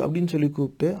இருக்குது அப்படின்னு சொல்லி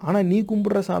கூப்பிட்டு, ஆனால் நீ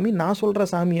கும்பிட்ற சாமி நான் சொல்கிற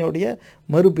சாமியோடைய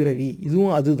மறுபிறவி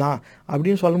இதுவும் அதுதான்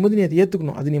அப்படின்னு சொல்லும்போது நீ அதை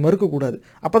ஏற்றுக்கணும், அது நீ மறுக்கக்கூடாது.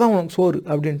 அப்போ தான் உனக்கு சோறு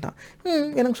அப்படின்ட்டான்.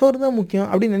 எனக்கு சோறு தான் முக்கியம்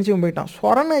அப்படின்னு நினச்சி போயிட்டான்.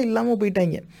 சொரணை இல்லாமல்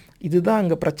போயிட்டாங்க. இதுதான்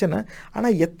அங்கே பிரச்சனை.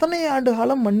 ஆனால் எத்தனை ஆண்டு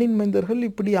காலம் மண்ணின் மைந்தர்கள்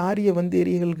இப்படி ஆரிய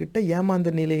வந்தேரிகள் கிட்ட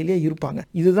ஏமாந்த நிலையிலே இருப்பாங்க?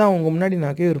 இதுதான் அவங்க முன்னாடி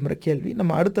நான் விரும்புகிற கேள்வி.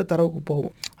 நம்ம அடுத்த தரவுக்கு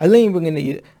போவோம். அதுதான் இவங்க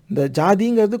இந்த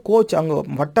ஜாதிங்கிறது கோச் அங்கே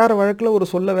வட்டார வழக்கில் ஒரு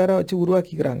சொல்ல வேற வச்சு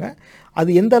உருவாக்கிக்கிறாங்க. அது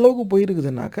எந்த அளவுக்கு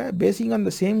போயிருக்குதுனாக்க பேசிக்காக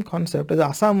அந்த சேம் கான்செப்ட். அது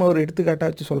அசாம் ஒரு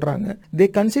எடுத்துக்காட்டாக வச்சு சொல்கிறாங்க. They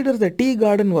consider the tea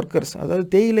garden workers, அதாவது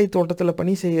தேயிலை தோட்டத்தில்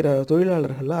பணி செய்கிற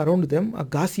தொழிலாளர்கள் around them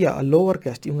Khasia lower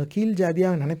caste, இவங்க கீழ்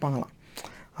ஜாதியாக நினைப்பாங்களாம்.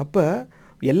 அப்போ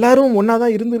எல்லாரும் ஒன்றா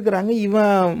தான் இருந்திருக்கிறாங்க.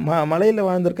 இவன் மலையில்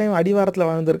வாழ்ந்திருக்கான், இவன் அடிவாரத்தில்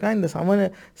வாழ்ந்திருக்கான், இந்த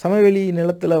சமவெளி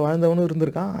நிலத்தில் வாழ்ந்தவனும்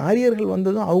இருந்திருக்கான். ஆரியர்கள்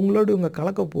வந்ததும் அவங்களோடு இவங்க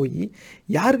கலக்க போய்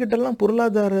யார்கிட்டெல்லாம்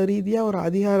பொருளாதார ரீதியாக ஒரு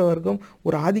அதிகார வர்க்கம்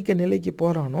ஒரு ஆதிக்க நிலைக்கு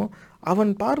போகிறானோ அவன்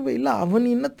பார்வையில் அவன்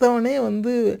இன்னத்தவனே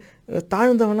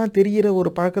தாழ்ந்தவனாக தெரிகிற ஒரு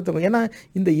பழக்கத்தை. ஏன்னா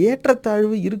இந்த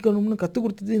ஏற்றத்தாழ்வு இருக்கணும்னு கற்றுக்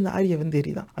கொடுத்தது இந்த ஆரிய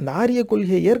வந்தேரி தான். அந்த ஆரிய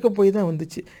கொள்கையை ஏற்க போய் தான்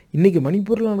வந்துச்சு. இன்றைக்கி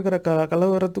மணிப்பூரில் நடக்கிற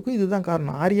கலவரத்துக்கும் இதுதான்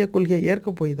காரணம். ஆரிய கொள்கையை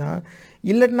ஏற்க போய் தான்.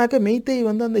 இல்லைனாக்கா மெய்த்தை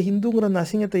அந்த ஹிந்துங்கிற அந்த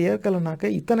அசிங்கத்தை ஏற்கலைனாக்கா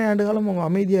இத்தனை ஆண்டு காலம் அவங்க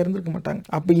அமைதியாக இருந்திருக்க மாட்டாங்க.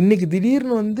 அப்போ இன்றைக்கி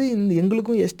திடீர்னு இந்த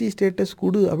எங்களுக்கும் எஸ்டி ஸ்டேட்டஸ்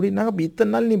கொடு அப்படின்னாக்க அப்போ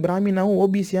இத்தனை நாள் நீ பிராமினாவும்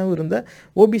ஓபிசியாகவும் இருந்த,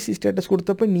 ஓபிசி ஸ்டேட்டஸ்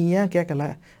கொடுத்தப்ப நீ ஏன் கேட்கல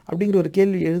அப்படிங்கிற ஒரு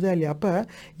கேள்வி எழுதா இல்லையா? அப்போ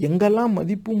எங்கெல்லாம்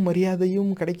மதிப்பும்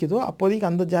மரியாதையும் கிடைக்குதோ அப்போதைக்கு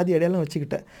அந்த ஜாதி அடையாளம்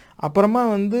வச்சுக்கிட்டேன். அப்புறமா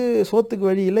சோத்துக்கு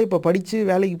வழி இல்லை, இப்போ படித்து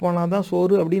வேலைக்கு போனால் தான்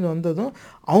சோறு அப்படின்னு வந்ததும்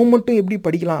அவன் மட்டும் எப்படி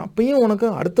படிக்கலாம்? அப்பயும் உனக்கு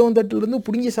அடுத்தவன் தட்டிலிருந்து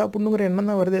பிடுங்கி சாப்பிடணுங்கிற எண்ணம்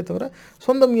தான் வருதே தவிர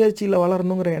சொந்த முயற்சியில்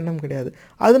வளரணுங்கிற எண்ணம் கிடையாது.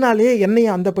 அதனாலேயே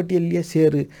என்னையும் அந்த பட்டியலையே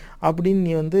சேரு அப்படின்னு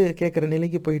நீ கேட்குற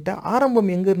நிலைக்கு போயிட்டா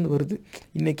ஆரம்பம் எங்கேருந்து வருது?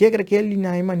 இன்னைக்கு கேட்குற கேள்வி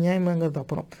நியாயமாங்கிறது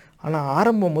அப்புறம். ஆனால்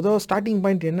ஆரம்பம் ஸ்டார்டிங்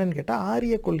பாயிண்ட் என்னன்னு கேட்டால்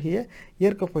ஆரிய கொள்கையை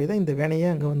ஏற்க போய் தான் இந்த வேலையே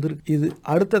அங்கே வந்துருக்கு. இது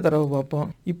அடுத்த தடவை பார்ப்போம்.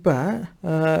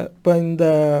 இப்போ இந்த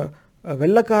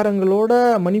வெள்ளைக்காரங்களோட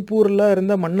மணிப்பூரில்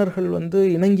இருந்த மன்னர்கள்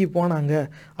இணங்கி போனாங்க.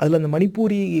 அதில் அந்த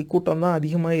மணிப்பூரி கூட்டம் தான்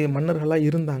அதிகமாக மன்னர்களாக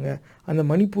இருந்தாங்க. அந்த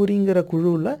மணிப்பூரிங்கிற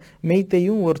குழுவில்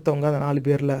மெய்த்தையும் ஒருத்தவங்க அந்த 4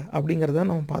 பேரில் அப்படிங்கிறத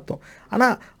நம்ம பார்த்தோம்.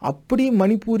 ஆனால் அப்படி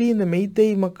மணிப்பூரி இந்த மெய்த்தை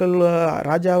மக்கள்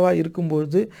ராஜாவாக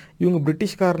இருக்கும்பொழுது இவங்க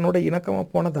பிரிட்டிஷ்காரனோட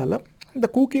இணக்கமாக போனதால் இந்த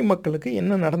கூக்கி மக்களுக்கு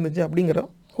என்ன நடந்துச்சு அப்படிங்கிற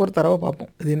ஒரு தடவை பார்ப்போம்.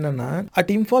 அது என்னன்னா,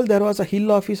 at Imphal there was a hill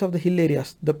office of the hill areas.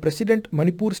 The president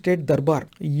Manipur state darbar,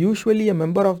 usually a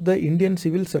member of the Indian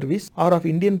civil service or of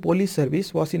Indian police service,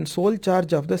 was in sole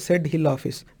charge of the said hill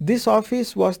office. This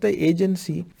office was the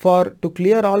agency to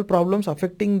clear all problems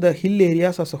affecting the hill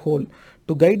areas as a whole,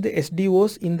 to guide the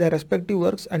SDOs in their respective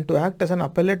works and to act as an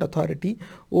appellate authority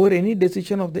over any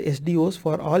decision of the SDOs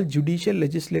for all judicial,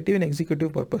 legislative and executive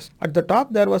purpose. At the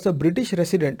top there was a British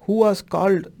resident who was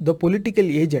called the political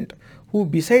agent, who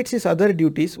besides his other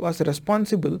duties was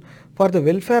responsible for the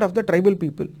welfare of the tribal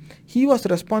people. He was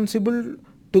responsible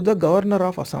to the governor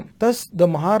of Assam. Thus, the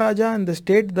Maharaja and the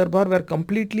state darbar were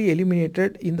completely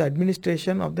eliminated in the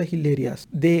administration of the hill areas.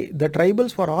 The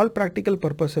tribals, for all practical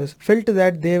purposes, felt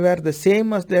that they were the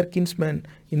same as their kinsmen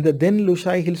in the then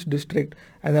Lushai Hills district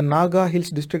and the Naga Hills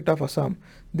district of Assam.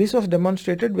 This was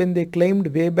demonstrated when they claimed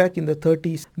way back in the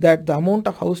 30s that the amount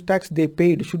of house tax they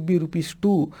paid should be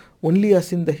 ₹2 only as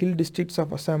in the hill districts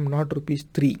of Assam, not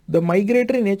 ₹3. The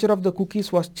migratory nature of the Kukis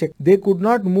was checked. They could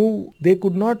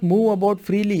not move about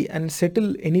freely and settle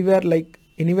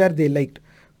anywhere they liked.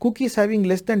 Kukis having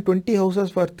less than 20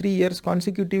 houses for 3 years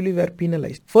consecutively were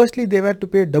penalized. Firstly, they were to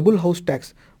pay double house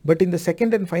tax, but in the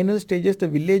second and final stages,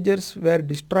 the villages were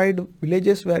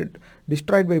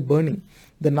destroyed by burning.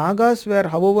 The Nagas were,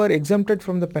 however, exempted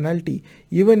from the penalty,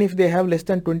 even if they have less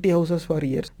than 20 houses for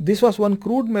years. This was one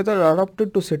crude method adopted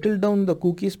to settle down the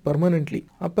Kukis permanently.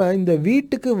 அப்போ இந்த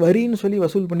வீட்டுக்கு வரின்னு சொல்லி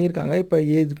வசூல் பண்ணியிருக்காங்க. இப்போ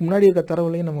இதுக்கு முன்னாடி இருக்க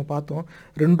தரவுலையும் நம்ம பார்த்தோம்,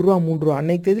 ₹2 ₹3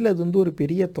 அன்னைக்கு தேதியில் அது ஒரு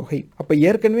பெரிய தொகை. அப்போ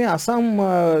ஏற்கனவே அசாம்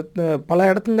பல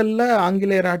இடத்துங்களில்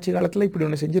ஆங்கிலேயர் ஆட்சி காலத்தில் இப்படி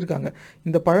ஒன்று செஞ்சுருக்காங்க.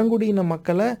 இந்த பழங்குடியின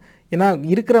மக்களை ஏன்னா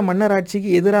இருக்கிற மன்னர் ஆட்சிக்கு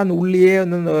எதிராக அந்த உள்ளே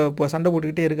இப்போ சண்டை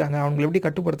போட்டுக்கிட்டே இருக்காங்க. அவங்களை எப்படி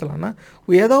கட்டுப்படுத்தலாம்னா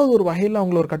ஏதாவது ஒரு வகையில்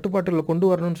அவங்கள ஒரு கட்டுப்பாட்டுகளை கொண்டு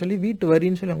வரணும்னு சொல்லி வீட்டு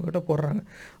வரின்னு சொல்லி அவங்ககிட்ட போடுறாங்க.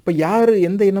 இப்போ யார்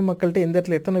எந்த இன மக்கள்கிட்ட எந்த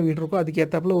இடத்துல எத்தனை வீடு இருக்கோ அதுக்கு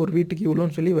ஏற்றாப்புல ஒரு வீட்டுக்கு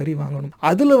இவ்வளோன்னு சொல்லி வரி வாங்கணும்.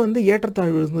 அதில்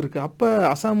ஏற்றத்தாழ்வு இருந்திருக்கு. அப்போ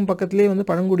அசாம் பக்கத்துலேயே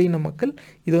பழங்குடியின மக்கள்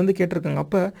இதை கேட்டிருக்காங்க.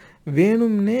 அப்போ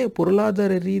வேணும்னே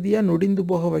பொருளாதார ரீதியாக நொடிந்து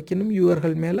போக வைக்கணும்,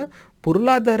 இவர்கள் மேலே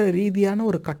பொருளாதார ரீதியான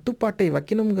ஒரு கட்டுப்பாட்டை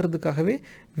வைக்கணுங்கிறதுக்காகவே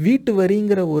வீட்டு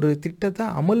வரிங்கிற ஒரு திட்டத்தை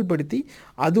அமல்படுத்தி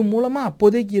அது மூலமாக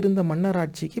அப்போதைக்கு இருந்த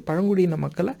மன்னராட்சிக்கு பழங்குடியின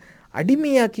மக்களை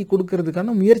அடிமையாக்கி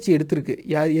கொடுக்கறதுக்கான முயற்சி எடுத்திருக்கு.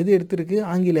 எது எடுத்திருக்கு?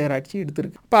 ஆங்கிலேயர் ஆட்சி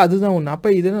எடுத்திருக்கு. அப்போ அதுதான் ஒன்று. அப்போ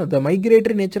இது the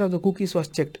migratory nature of the Kukis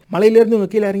was checked. மலையிலேருந்து இவங்க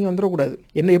கீழே இறங்கி வந்துடக்கூடாது.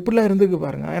 என்ன எப்படிலாம் இருந்திருக்கு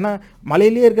பாருங்க. ஏன்னா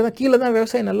மலையிலேயே இருக்கிறதா கீழே தான்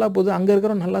விவசாயம் நல்லா போகுது, அங்கே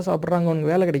இருக்கிறவங்க நல்லா சாப்பிட்றாங்க,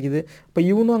 அவனுக்கு வேலை கிடைக்குது. இப்போ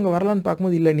இவனும் அங்கே வரலான்னு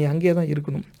பார்க்கும்போது இல்லை, நீ அங்கேயே தான்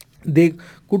இருக்கணும். They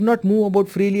could not move about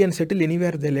freely and settle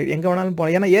anywhere they live. எங்கே வேணாலும்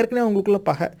போகலாம். ஏன்னா ஏற்கனவே அவங்களுக்குள்ள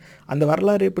பகை. அந்த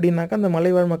வரலாறு எப்படின்னாக்கா, அந்த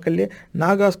மலைவாழ் மக்கள்லேயே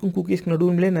நாகாஸ்க்கும் குக்கீஸ்க்கும்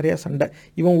நடுவுலேயே நிறையா சண்டை.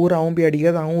 இவன் ஊரை அவன் போய்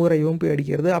அடிக்கிறது, அவன் ஊரை இவன் போய்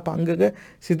அடிக்கிறது. அப்போ அங்கங்கே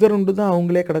சிதறுண்டு தான்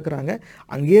அவங்களே கிடக்குறாங்க.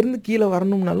 அங்கேருந்து கீழே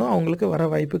வரணும்னாலும் அவங்களுக்கு வர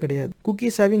வாய்ப்பு கிடையாது.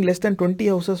 Kukis having less than 20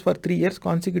 houses for 3 years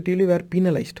consecutively were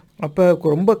penalized. அப்போ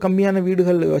ரொம்ப கம்மியான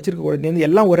வீடுகள் வச்சிருக்கக்கூடாது, நீ வந்து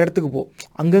எல்லாம் ஒரு இடத்துக்கு போ,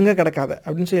 அங்கங்கே கிடக்காத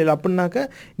அப்படின்னு சொல்லி. அப்படின்னாக்கா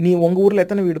நீ உங்கள் ஊரில்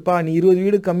எத்தனை வீடுப்பா, நீ 20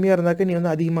 வீடு கம்மியாக இருந்தாக்க நீ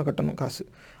வந்து அதிகமாக கட்டணும் காசு.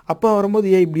 அப்போ வரும்போது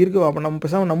இப்படி இருக்கு, அப்போ நம்ம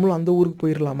பேசாமல் நம்மளும் அந்த ஊருக்கு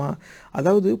போயிடலாமா.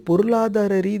 அதாவது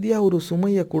பொருளாதார ரீதியாக ஒரு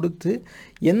சுமையை கொடுத்து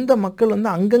எந்த மக்கள் வந்து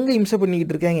அங்கங்கே இம்சை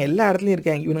பண்ணிக்கிட்டு இருக்காங்க, எல்லா இடத்துலையும்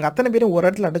இருக்காங்க. இவனுக்கு அத்தனை பேரும் ஒரு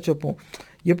இடத்துல அடைச்சி வைப்போம்.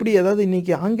 எப்படி, அதாவது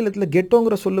இன்றைக்கி ஆங்கிலத்தில்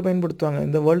கெட்டோங்கிற சொல்லு பயன்படுத்துவாங்க.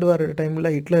 இந்த வேர்ல்டு வார் டைமில்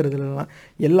ஹிட்லர் இதுலலாம்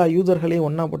எல்லா யூதர்களையும்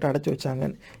ஒன்றா போட்டு அடைச்சி வச்சாங்க.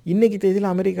 இன்றைக்கி தேதியில்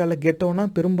அமெரிக்காவில் கெட்டோன்னா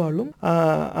பெரும்பாலும்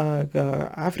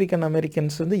ஆஃப்ரிக்கன்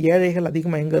அமெரிக்கன்ஸ் வந்து ஏழைகள்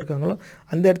அதிகமாக எங்கே இருக்காங்களோ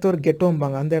அந்த இடத்த ஒரு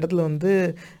கெட்டோம்பாங்க. அந்த இடத்துல வந்து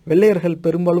வெள்ளையர்கள்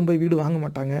பெரும்பாலும் போய் வீடு வாங்க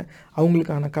மாட்டாங்க,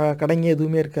 அவங்களுக்கான கடைங்க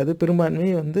எதுவுமே இருக்காது. பெரும்பான்மை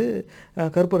வந்து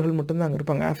கருப்பர்கள் மட்டும்தான் அங்கே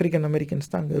இருப்பாங்க, ஆஃப்ரிக்கன்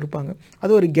அமெரிக்கன்ஸ் தான் அங்கே இருப்பாங்க.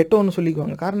 அது ஒரு கெட்டோன்னு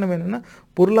சொல்லிக்குவாங்க. காரணம் என்னென்னா,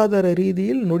 பொருளாதார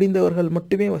ரீதியில் நொடிந்தவர்கள்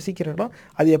மட்டுமே வசிக்கிற இடம்,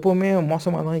 அது எப்போவுமே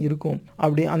மோசமாக தான் இருக்கும்.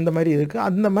 அப்படி அந்த மாதிரி இருக்குது.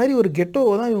 அந்த மாதிரி ஒரு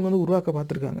கெட்டோவை தான் இவங்க வந்து உருவாக்க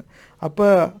பார்த்துருக்காங்க. அப்போ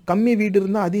கம்மி வீடு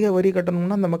இருந்தால் அதிக வரி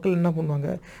கட்டணும்னா அந்த மக்கள் என்ன பண்ணுவாங்க,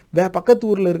 பக்கத்து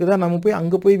ஊரில் இருக்குதா நம்ம போய்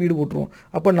அங்கே போய் வீடு போட்டுருவோம்.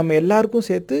 அப்போ நம்ம எல்லாருக்கும்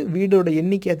சேர்த்து வீடோட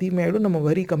எண்ணிக்கை அதிகமாகிடும், நம்ம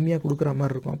வரி கம்மியாக கொடுக்குற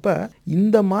மாதிரி இருக்கும். அப்போ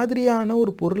இந்த மாதிரியான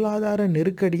ஒரு பொருளாதார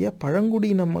நெருக்கடியை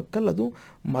பழங்குடியின மக்கள், அதுவும்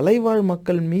மலைவாழ்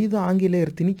மக்கள் மீது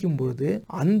ஆங்கிலேயர் திணிக்கும்போது,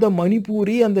 அந்த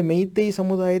மணிப்பூரி அந்த மெய்த்தை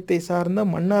சமுதாயத்தை சார்ந்த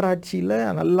மன்னராட்சியில்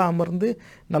நல்லா அமர்ந்து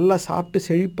நல்லா சாப்பிட்டு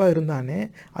செழிப்பாக இருந்தானே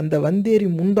அந்த வந்தேரி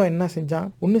முண்டம் என்ன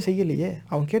செஞ்சான்? ஒன்றும் செய்யலையே.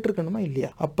 அவன் கேட்டிருக்கணுமா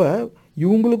இல்லையா? அப்போ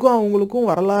இவங்களுக்கும் அவங்களுக்கும்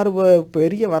வரலாறு,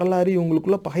 பெரிய வரலாறு,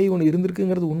 இவங்களுக்குள்ள பகை ஒன்று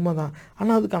இருந்திருக்குங்கிறது உண்மைதான்.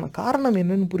 ஆனால் அதுக்கான காரணம்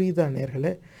என்னன்னு புரியுதா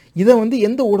நேர்களே? இதை வந்து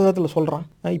எந்த ஊடகத்தில் சொல்கிறான்?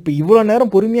 இப்போ இவ்வளோ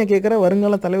நேரம் பொறுமையாக கேட்குற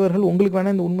வருங்கால தலைவர்கள் உங்களுக்கு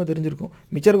வேணால் இந்த உண்மை தெரிஞ்சிருக்கும்,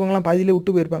 மிச்சம் இருக்கவங்களாம் பாதியிலே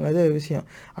விட்டு போயிருப்பாங்க, அதே விஷயம்.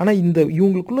 ஆனால் இந்த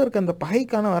இவங்களுக்குள்ளே இருக்க அந்த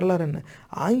பகைக்கான வரலாறு என்ன?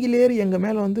 ஆங்கிலேயர் எங்கள்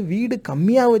மேலே வந்து வீடு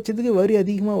கம்மியாக வச்சதுக்கு வரி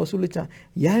அதிகமாக வசூலித்தான்.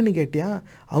 ஏன்னு கேட்டியா,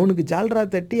 அவனுக்கு ஜால்ரா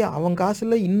தட்டி அவன்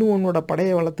காசில் இன்னும் உன்னோட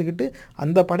படையை வளர்த்துக்கிட்டு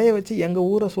அந்த படையை வச்சு எங்கள்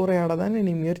ஊரை சூறையாட தானே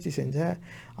நீ முயற்சி செஞ்ச.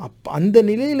 அந்த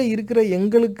நிலையில் இருக்கிற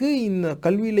எங்களுக்கு இந்த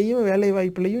கல்வியிலையும் வேலை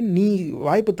வாய்ப்புலையும் நீ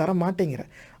வாய்ப்பு தர மாட்டேங்கிற.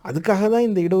 அதுக்காக தான்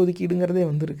இந்த இடஒதுக்கீடுங்கிறதே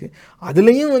வந்திருக்கு.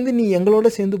 அதுலேயும் வந்து நீ எங்களோட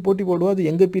சேர்ந்து போட்டி போடுவா, அது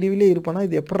எங்கள் பிரிவிலே இருப்பானா,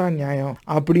 இது எப்படா நியாயம்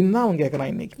அப்படின்னு தான் அவன் கேட்குறான்.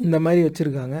 இன்றைக்கி இந்த மாதிரி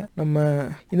வச்சுருக்காங்க. நம்ம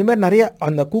இந்த மாதிரி நிறையா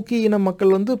அந்த கூக்கி இன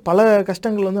மக்கள் வந்து பல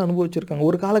கஷ்டங்கள் வந்து அனுபவிச்சிருக்காங்க.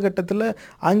 ஒரு காலகட்டத்தில்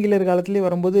ஆங்கிலேயர் காலத்திலே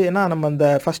வரும்போது, ஏன்னா நம்ம அந்த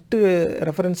ஃபஸ்ட்டு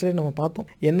ரெஃபரன்ஸ்லேயே நம்ம பார்த்தோம்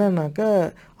என்னன்னாக்கா,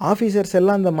 ஆஃபீஸர்ஸ்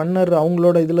எல்லாம் அந்த மன்னர்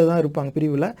அவங்களோட இதில் தான் இருப்பாங்க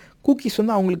பிரிவில். கூக்கீஸ்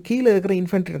வந்து அவங்களுக்கு கீழே இருக்கிற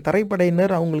இன்ஃபென்ட்ரி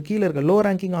தரைப்படையினர், அவங்களுக்கு கீழே இருக்கிற லோ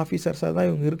ரேங்கிங் ஆஃபீஸர்ஸாக தான்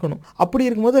இவங்க இருக்கணும். அப்படி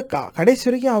இருக்கும்போது கடைசி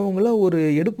வரைக்கும் அவங்கள ஒரு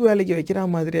எடுப்பு வேலைக்கு வைக்கிற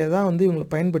மாதிரியே தான் வந்து இவங்களை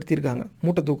பயன்படுத்தியிருக்காங்க.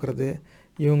 மூட்டை தூக்குறது,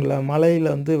 இவங்கள மலையில்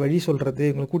வந்து வழி சொல்கிறது,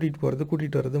 இவங்களை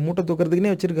கூட்டிகிட்டு வர்றது, மூட்டை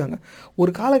தூக்கிறதுக்குனே வச்சுருக்காங்க.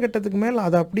 ஒரு காலகட்டத்துக்கு மேலே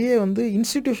அதை அப்படியே வந்து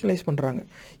இன்ஸ்டிடியூஷனலைஸ் பண்ணுறாங்க.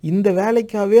 இந்த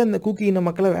வேலைக்காகவே அந்த கூக்கி இன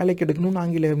மக்களை வேலைக்கு எடுக்கணும்னு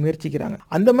ஆங்கிலேயர் முயற்சிக்கிறாங்க.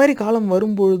 அந்த மாதிரி காலம்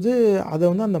வரும்பொழுது அதை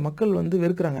வந்து அந்த மக்கள் வந்து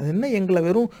வெறுக்கிறாங்க. அது என்ன, எங்களை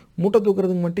வெறும் மூட்டை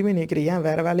தூக்குறதுக்கு மட்டுமே நினைக்கிறேன், ஏன்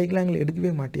வேறு வேலைக்கெலாம் எங்களை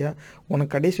எடுக்கவே மாட்டியா,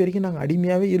 உனக்கு கடைசி வரைக்கும் நாங்கள்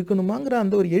அடிமையாகவே இருக்கணுமாங்கிற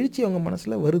அந்த ஒரு எழுச்சி அவங்க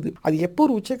மனசில் வருது. அது எப்போ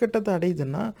ஒரு உச்சக்கட்டத்தை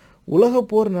அடையுதுன்னா, உலக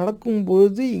போர்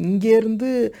நடக்கும்பொழுது இங்கேருந்து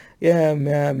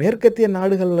மேற்கத்திய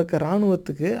நாடுகளில் இருக்க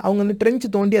இராணுவத்துக்கு அவங்க வந்து ட்ரெஞ்சு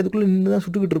தோண்டி அதுக்குள்ளே நின்று தான்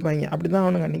சுட்டுக்கிட்டு இருப்பாங்க. அப்படி தான்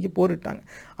அவனுங்க அன்றைக்கி போரிட்டாங்க.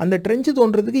 அந்த ட்ரெஞ்சு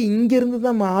தோன்றதுக்கு இங்கேருந்து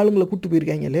தான் ஆளுங்களை கூப்பிட்டு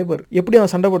போயிருக்காங்க லேபர். எப்படி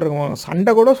அவன் சண்டை போட்டிருக்கான்?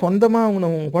 சண்டை கூட சொந்தமாக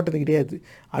அவங்க போட்டது கிடையாது,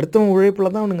 அடுத்தவங்க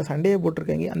உழைப்பில் தான் அவனுங்க சண்டையை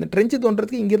போட்டிருக்காங்க. அந்த ட்ரெஞ்சு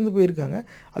தோன்றதுக்கு இங்கேருந்து போயிருக்காங்க.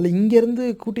 அதில் இங்கேருந்து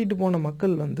கூட்டிகிட்டு போன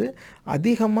மக்கள் வந்து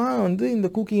அதிகமாக வந்து இந்த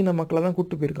கூக்கி இன மக்களை தான்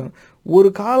கூப்பிட்டு போயிருக்காங்க.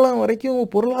 ஒரு காலம் வரைக்கும்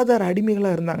பொருளாதார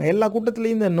அடிமைகளாக இருந்தாங்க. எல்லா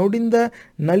கூட்டத்துலேயும் இந்த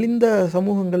நலிந்த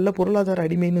சமூகங்களில் பொருளாதார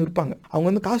அடிமைன்னு இருப்பாங்க. அவங்க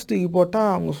வந்து காசு தூக்கி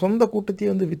போட்டால் அவங்க சொந்த கூட்டத்தையே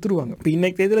வந்து விற்றுருவாங்க. இப்போ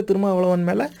இன்னைக்கு தேதியில் திருமாவளவன்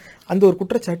மேலே அந்த ஒரு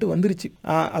குற்றச்சாட்டு வந்துருச்சு,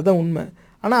 அதான் உண்மை.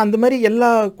 ஆனால் அந்த மாதிரி எல்லா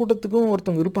கூட்டத்துக்கும்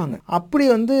ஒருத்தவங்க இருப்பாங்க. அப்படி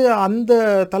வந்து அந்த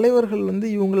தலைவர்கள் வந்து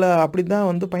இவங்கள அப்படி தான்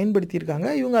வந்து பயன்படுத்தியிருக்காங்க.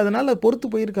 இவங்க அதனால் பொறுத்து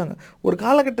போயிருக்காங்க. ஒரு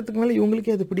காலகட்டத்துக்கு மேலே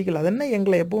இவங்களுக்கே அது பிடிக்கல. அது என்ன,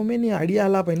 எங்களை எப்போவுமே நீ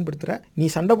அடியாளாக பயன்படுத்துகிற, நீ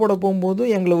சண்டை போட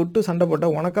போகும்போதும் எங்களை விட்டு சண்டை போட்ட,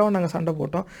 உனக்காக நாங்கள் சண்டை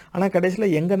போட்டோம், ஆனால்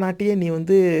கடைசியில் எங்கள் நாட்டையே நீ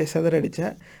வந்து சிதறடிச்ச,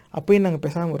 அப்பயும் நாங்கள்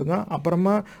பேசாமல் இருந்தோம்.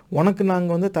 அப்புறமா உனக்கு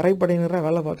நாங்கள் வந்து தரைப்படையினராக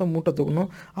வேலை பார்த்தோம், மூட்டை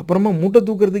தூக்கணும். அப்புறமா மூட்டை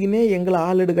தூக்குறதுக்குன்னே எங்களை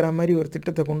ஆள் எடுக்கிற மாதிரி ஒரு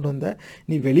திட்டத்தை கொண்டு வந்த,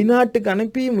 நீ வெளிநாட்டுக்கு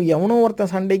அனுப்பி எவனோ ஒருத்தன்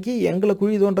சண்டைக்கு எங்களை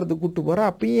குழி தோன்றதுக்கு கூப்பிட்டு போகிற,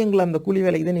 அப்பயும் எங்களை அந்த கூலி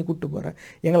வேலைக்கு தான் நீ கூப்பிட்டு போகிற,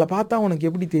 எங்களை பார்த்தா உனக்கு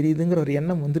எப்படி தெரியுதுங்கிற ஒரு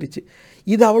எண்ணம் வந்துருச்சு.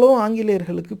 இது அவ்வளோ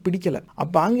ஆங்கிலேயர்களுக்கு பிடிக்கலை.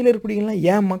 அப்போ ஆங்கிலேயர் பிடிக்கலாம்,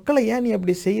 என் மக்களை ஏன் நீ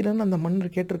அப்படி செய்கிறன்னு அந்த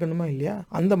மன்னர் கேட்டிருக்கணுமா இல்லையா?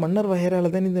 அந்த மன்னர்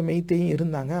வகையால் தான் இந்த மெய்த்தையும்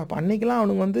இருந்தாங்க. அப்போ அன்னைக்கெல்லாம்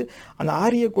அவனுங்க வந்து அந்த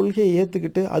ஆரிய கொள்கையை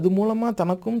ஏற்றுக்கிட்டு அது மூலமாக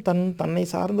தனக்கும் தன்னை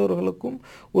சார்ந்தவர்களுக்கும்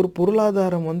ஒரு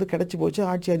பொருளாதாரம் வந்து கிடைச்சி போச்சு,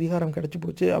 ஆட்சி அதிகாரம் கிடைச்சி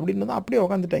போச்சு அப்படின்னு தான் அப்படியே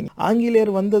உட்காந்துட்டாங்க.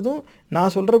 ஆங்கிலேயர் வந்ததும்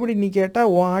நான் சொல்கிறபடி நீ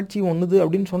கேட்டால் உன் ஆட்சி ஒன்றுது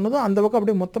அப்படின்னு சொன்னதும் அந்த பக்கம்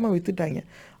அப்படியே மொத்தமாக விற்றுட்டாங்க.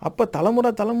 அப்போ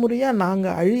தலைமுறையாக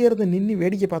நாங்கள் அழியறதை நின்று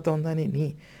வேடிக்கை பார்த்தவன் தானே நீ,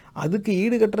 அதுக்கு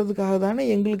ஈடு கட்டுறதுக்காக தானே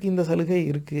எங்களுக்கு இந்த சலுகை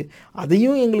இருக்குது,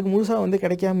 அதையும் எங்களுக்கு முழுசாக வந்து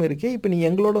கிடைக்காம இருக்கே, இப்போ நீ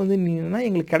எங்களோட வந்து நீனா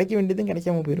எங்களுக்கு கிடைக்க வேண்டியதும்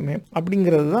கிடைக்காம போயிருமே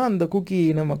அப்படிங்கிறது தான் அந்த கூக்கி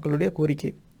இன மக்களுடைய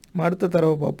கோரிக்கை. அடுத்த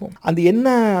தரவை பார்ப்போம். அது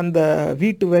என்ன அந்த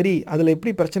வீட்டு வரி அதில்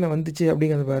எப்படி பிரச்சனை வந்துச்சு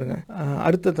அப்படிங்கிறது பாருங்க.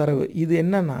 அடுத்த தரவு இது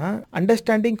என்னன்னா,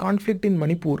 அண்டர்ஸ்டாண்டிங் கான்ஃப்ளிக்ட் இன்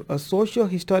மணிப்பூர் அ சோஷியோ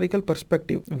ஹிஸ்டாரிக்கல்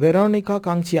பெர்ஸ்பெக்டிவ், வெரோனிகா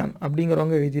காங்சியான்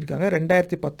அப்படிங்கிறவங்க எழுதியிருக்காங்க.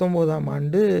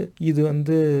 2019 இது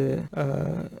வந்து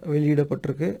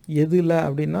வெளியிடப்பட்டிருக்கு. எதுல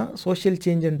அப்படின்னா சோஷியல்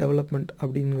சேஞ்ச் அண்ட் டெவலப்மெண்ட்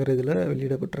அப்படிங்கிறதுல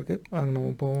வெளியிடப்பட்டிருக்கு.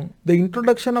 நம்ம போவோம். த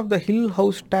introduction of the hill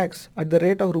house tax at the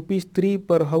rate of ₹3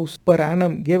 per house per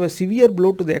annum gave a severe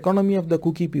blow to the economy of the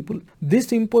Kuki people. This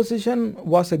imposition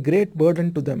was a great burden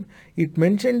to them. It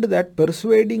mentioned that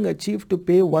persuading a chief to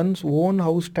pay one's own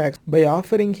house tax by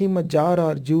offering him a jar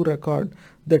or Jew record,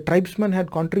 the tribesman had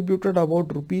contributed about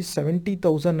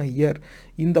 ₹70,000 a year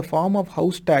in the form of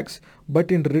house tax, but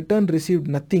in return received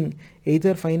nothing,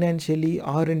 either financially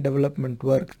or in development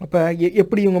work. அப்போ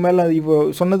எப்படி இவங்க மேலே இவ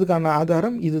சொன்னதுக்கான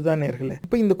ஆதாரம் இதுதான் நேர்களே.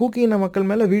 இப்போ இந்த கூக்கியின மக்கள்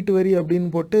மேலே வீட்டு வரி அப்படின்னு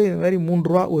போட்டு இந்த மாதிரி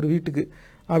 ₹3 ஒரு வீட்டுக்கு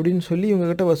அப்படின்னு சொல்லி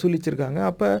இவங்ககிட்ட வசூலிச்சிருக்காங்க.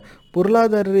 அப்போ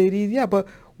பொருளாதார ரீதியாக அப்போ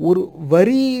ஒரு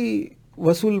வரி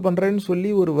வசூல் பண்ணுறேன்னு சொல்லி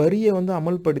ஒரு வரியை வந்து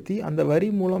அமல்படுத்தி அந்த வரி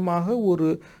மூலமாக ஒரு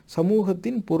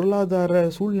சமூகத்தின் பொருளாதார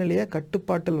சூழ்நிலையை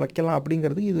கட்டுப்பாட்டில் வைக்கலாம்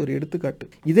அப்படிங்கிறது இது ஒரு எடுத்துக்காட்டு.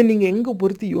 இதை நீங்கள் எங்கே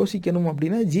பொறுத்து யோசிக்கணும்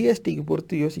அப்படின்னா ஜிஎஸ்டிக்கு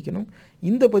பொறுத்து யோசிக்கணும்.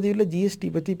 இந்த பதிவில் ஜிஎஸ்டி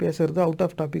பற்றி பேசுகிறது அவுட்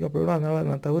ஆஃப் டாபிக் அப்படியோட, அதனால்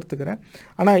நான் தவிர்த்துக்கிறேன்.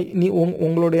 ஆனால்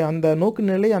உங்களுடைய அந்த நோக்கு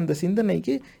நிலை, அந்த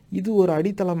சிந்தனைக்கு இது ஒரு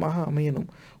அடித்தளமாக அமையணும்.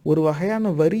 ஒரு வகையான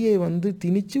வரியை வந்து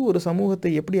திணிச்சு ஒரு சமூகத்தை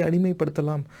எப்படி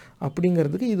அடிமைப்படுத்தலாம்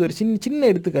அப்படிங்கிறதுக்கு இது ஒரு சின்ன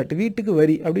எடுத்துக்காட்டு. வீட்டுக்கு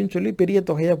வரி அப்படின்னு சொல்லி பெரிய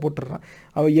தொகையாக போட்டுடுறான்.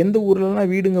 அவள் எந்த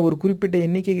ஊர்லலாம் வீடுங்க ஒரு குறிப்பிட்ட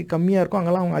எண்ணிக்கைக்கு கம்மியாக இருக்கும்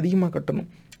அங்கெல்லாம் அவங்க அதிகமாக கட்டணும்.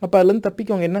 அப்போ அதுலேருந்து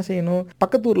தப்பிக்க அவங்க என்ன செய்யணும்,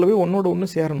 பக்கத்து ஊரில் போய் ஒன்னோட ஒன்று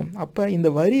சேரணும். அப்போ இந்த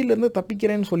வரியிலேருந்து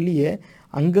தப்பிக்கிறேன்னு சொல்லியே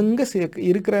அங்கங்கே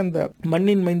இருக்கிற இந்த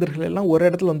மண்ணின் மைந்தர்கள் எல்லாம் ஒரு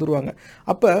இடத்துல வந்துடுவாங்க.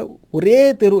 அப்போ ஒரே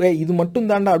தெரு இது மட்டும்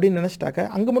தாண்டா அப்படின்னு நினச்சிட்டாக்க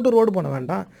அங்கே மட்டும் ரோடு போன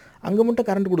வேண்டாம், அங்கே மட்டும்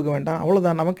கரண்ட் கொடுக்க வேண்டாம்,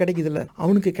 அவ்வளோதான் நமக்கு கிடைக்குதில்ல.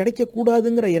 அவனுக்கு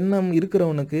கிடைக்கக்கூடாதுங்கிற எண்ணம்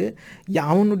இருக்கிறவனுக்கு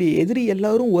அவனுடைய எதிரி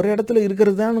எல்லாரும் ஒரு இடத்துல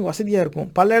இருக்கிறது தான் எனக்கு வசதியாக இருக்கும்.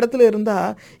 பல இடத்துல இருந்தால்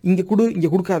இங்கே கொடு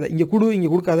இங்கே கொடுக்காத, இங்கே கொடு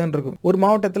இங்கே கொடுக்காதான்னு இருக்கும். ஒரு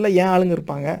மாவட்டத்தில் ஏன் ஆளுங்க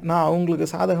இருப்பாங்க, நான் அவங்களுக்கு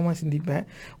சாதகமாக சிந்திப்பேன்.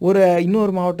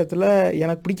 இன்னொரு மாவட்டத்தில்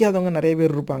எனக்கு பிடிக்காதவங்க நிறைய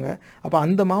பேர் இருப்பாங்க. அப்போ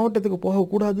அந்த மாவட்டத்துக்கு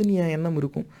போகக்கூடாதுன்னு என் எண்ணம்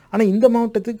இருக்கும். ஆனால் இந்த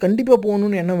மாவட்டத்துக்கு கண்டிப்பாக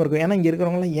போகணுன்னு எண்ணம் இருக்கும். ஏன்னா இங்கே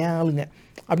இருக்கிறவங்களாம் ஏன் ஆளுங்க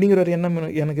அப்படிங்கிற ஒரு எண்ணம்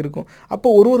எனக்கு இருக்கும். அப்போ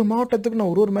ஒரு மாவட்டத்துக்கு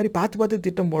நான் ஒரு மாதிரி பார்த்து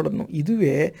திட்டம் போடணும்.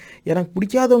 இதுவே எனக்கு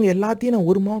பிடிக்காதவங்க எல்லாத்தையும் நான்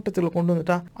ஒரு மாவட்டத்தில் கொண்டு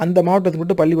வந்துட்டா அந்த மாவட்டத்துக்கு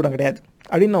மட்டும் பள்ளிக்கூடம் கிடையாது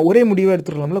அப்படின்னு நான் ஒரே முடிவாக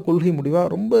எடுத்துடலாம்ல, கொள்கை முடிவாக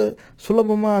ரொம்ப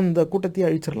சுலபமாக அந்த கூட்டத்தையே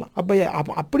அழிச்சிடலாம். அப்போ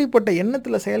அப்படிப்பட்ட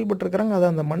எண்ணத்தில் செயல்பட்டுருக்கிறாங்க. அதை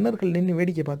அந்த மன்னர்கள் நின்று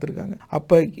வேடிக்கை பார்த்துருக்காங்க.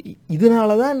 அப்போ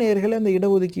இதனால தான் நேர்களே அந்த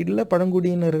இடஒதுக்கீடில்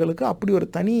பழங்குடியினர்களுக்கு அப்படி ஒரு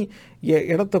தனி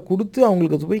இடத்த கொடுத்து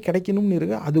அவங்களுக்கு அது போய் கிடைக்கணும்னு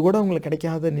இருக்கு. அது கூட அவங்களுக்கு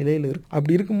கிடைக்காத நிலையில் இருக்கு.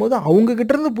 அப்படி இருக்கும்போது அவங்க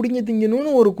கிட்ட இருந்து பிடிங்க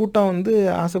திங்கணும்னு ஒரு கூட்டம் வந்து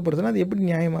ஆசைப்படுதுன்னா அது எப்படி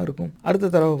நியாயமாக இருக்கும்?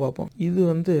 அடுத்த தடவை பார்ப்போம். இது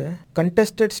வந்து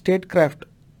contested statecraft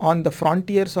on the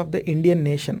frontiers of the Indian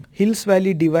nation, Hills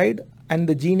Valley Divide and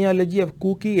the genealogy of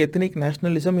Kuki ethnic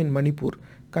nationalism in Manipur,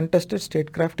 contested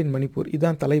statecraft in Manipur.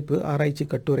 இதான் தலைப்பு, ஆராய்ச்சி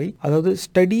கட்டுரை. அதாவது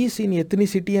studies in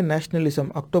ethnicity and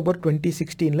nationalism, October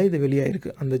 2016 இது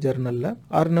வெளியாயிருக்கு அந்த ஜர்னலில்.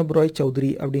 அர்னப் ராய்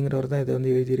சௌத்ரி அப்படிங்கிறவர் தான் இதை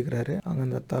வந்து எழுதியிருக்கிறாரு. அங்கே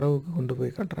அந்த தரவுக்கு கொண்டு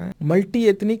போய் காட்டுறேன். Multi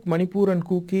ethnic Manipur and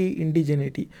cookie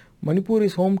இண்டிஜெனிட்டி. Manipur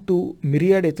is home to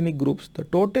myriad ethnic groups. The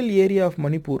total area of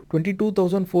Manipur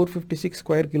 22,456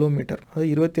 square kilometer, அது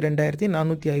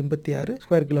 22,456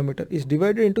 square kilometer, is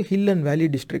divided into hill and valley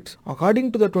districts. According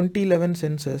to the 2011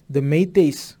 census, the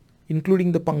Meiteis, including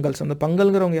the Pangals, அந்த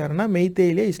பங்கல்ங்கிறவங்க யாருன்னா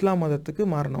மெய்தேயிலே இஸ்லாம் மதத்துக்கு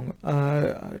மாறினவங்க.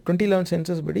 2011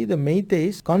 census படி the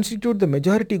Meiteis constitute the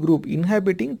majority group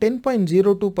inhabiting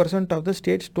 10.02% of the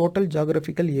state's total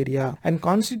geographical area and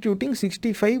constituting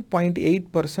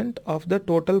 65.8% of the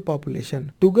total population.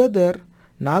 Together,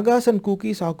 Nagas and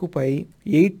Kukis occupy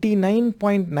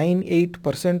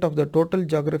 89.98% of the total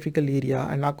geographical area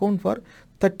and account for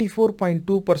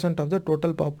 34.2% of the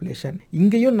total population.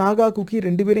 இங்கேயும் Naga cookie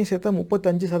ரெண்டு பேரையும் சேர்த்தா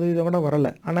 35% கூட வரல.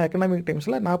 ஆனால் economic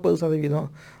டைம்ஸில் 40%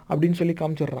 அப்படின்னு சொல்லி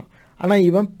காமிச்சிடுறான். ஆனால்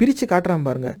இவன் பிரித்து காட்டுறான்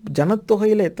பாருங்க,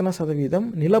 ஜனத்தொகையில் எத்தனை சதவீதம்,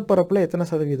 நிலப்பரப்பில் எத்தனை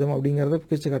சதவீதம் அப்படிங்கிறத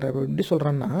பிரித்து காட்டுறான். எப்படி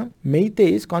சொல்கிறான்னா,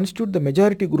 மெய்தேஸ் கான்ஸ்டியூட் த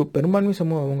மெஜாரிட்டி குரூப், பெரும்பான்மை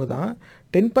சமூகம் அவங்க தான்.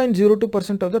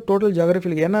 10.02% ஆஃப் த டோட்டல்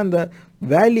ஜியோகிராஃபிக். ஏன்னா அந்த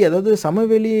வேலி, அதாவது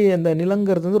சமவெளி, அந்த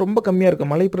நிலங்கிறது வந்து ரொம்ப கம்மியாக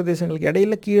இருக்கும். மலை பிரதேசங்களுக்கு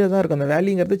இடையில கீழே தான் இருக்கும். அந்த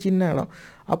வேலிங்கிறது சின்ன இடம்.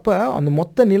 அப்போ அந்த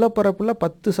மொத்த நிலப்பரப்பில்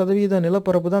 10%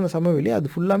 நிலப்பரப்பு தான் அந்த சமவெளி. அது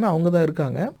ஃபுல்லாமே அவங்க தான்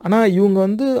இருக்காங்க. ஆனால் இவங்க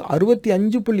வந்து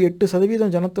 65.8%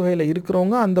 ஜனத்தொகையில்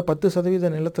இருக்கிறவங்க அந்த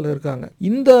 10% நிலத்தில் இருக்காங்க.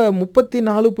 இந்த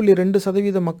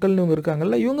 34.2% மக்கள்னு இவங்க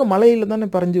இருக்காங்கல்ல, இவங்க மலையில் தானே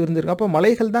பறஞ்சு இருந்திருக்காங்க. அப்போ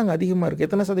மலைகள் தான் அங்கே அதிகமாக இருக்குது.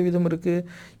 எத்தனை சதவீதம் இருக்குது?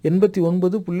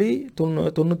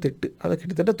 89.98. அதை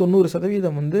கிட்டத்தட்ட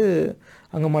 90% வந்து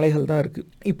அங்கே மலைகள் தான் இருக்குது.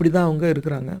 இப்படி தான் அவங்க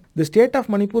இருக்கிறாங்க. The state of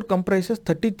Manipur comprises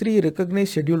 33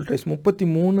 recognise schedule tribes.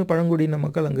 33 பழங்குடியின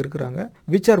மக்கள் அங்கே இருக்கிறாங்க.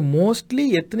 Which are mostly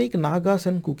ethnic Nahash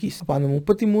and cookies. அப்போ அந்த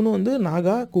 33 வந்து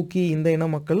நாகா, குக்கி, இந்த இன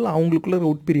மக்கள், அவங்களுக்குள்ள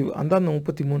உட்பிரிவு அந்த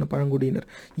 33 பழங்குடியினர்.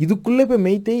 இதுக்குள்ளே இப்போ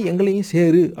மெய்த்தே எங்களையும்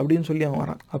சேரு அப்படின்னு சொல்லி அவன்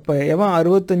வரான். அப்போ எவன்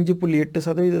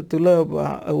 65.8%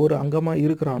 ஒரு அங்கமாக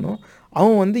இருக்கிறானோ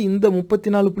அவன் வந்து இந்த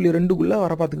 34.2க்குள்ளே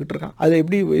வர பார்த்துக்கிட்டு இருக்கான். அதை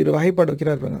எப்படி ஒரு வகைப்பாடு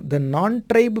வைக்கிறாரு? The non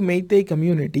tribe Meitei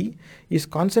community is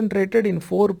concentrated in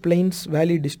 4 plains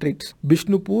valley districts: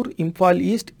 Bishnupur, Imphal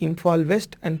East, Imphal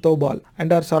West and Thoubal,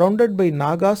 and are surrounded by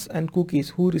Nagas and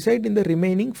Kukis who reside in the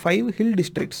remaining 5 hill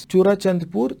districts: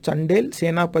 Churachandpur, Chandel,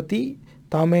 Senapati,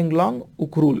 Tamenglong,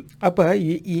 உக்ரூல். அப்போ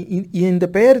இந்த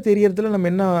பெயர் தெரியறதுல நம்ம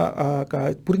என்ன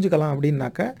புரிஞ்சுக்கலாம்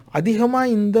அப்படின்னாக்க,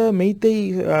 அதிகமாக இந்த மெய்த்தை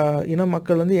இன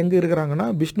மக்கள் வந்து எங்கே இருக்கிறாங்கன்னா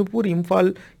பிஷ்ணுபூர்,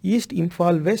 இம்பால் ஈஸ்ட்,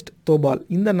 இம்பால் வெஸ்ட், தோபால்,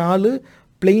 இந்த 4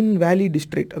 பிளெயின் வேலி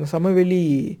டிஸ்ட்ரிக்ட், அந்த சமவெளி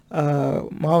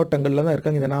மாவட்டங்களில் தான்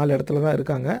இருக்காங்க. இந்த 4 இடத்துல தான்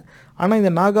இருக்காங்க. ஆனால் இந்த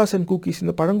நாகாஸ் அண்ட் குக்கீஸ்,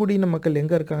 இந்த பழங்குடியின மக்கள்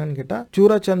எங்கே இருக்காங்கன்னு கேட்டால்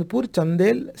சூராசந்த்பூர்,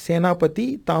 சந்தேல், சேனாபதி,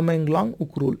 தாமேங்லாங்,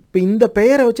 உக்ரூல். இப்போ இந்த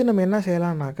பெயரை வச்சு நம்ம என்ன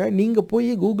செய்யலாம்னாக்கா, நீங்கள் போய்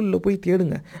கூகுளில் போய்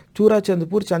தேடுங்க,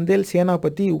 சூராசந்த்பூர், சந்தேல்,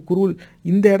 சேனாபதி, உக்ரூல்,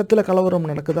 இந்த இடத்துல கலவரம்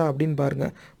நடக்குதா அப்படின்னு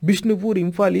பாருங்கள். பிஷ்ணுபூர்,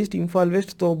 இம்பால் ஈஸ்ட், இம்பால்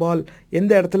வெஸ்ட், தோபால்,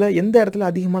 எந்த இடத்துல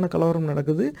அதிகமான கலவரம்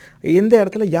நடக்குது, எந்த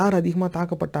இடத்துல யார் அதிகமாக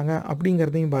தாக்கப்பட்டாங்க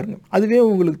அப்படிங்கிறதையும் பாருங்கள். அதுவே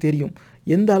உங்களுக்கு தெரியும்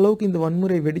எந்த அளவுக்கு இந்த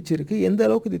வன்முறை வெடிச்சிருக்கு, எந்த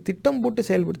அளவுக்கு இது திட்டம் போட்டு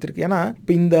செயல்படுத்திருக்கு. ஏன்னா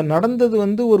இப்போ இந்த நடந்தது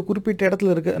வந்து ஒரு குறிப்பிட்ட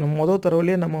இடத்துல இருக்குது. நம்ம முதல்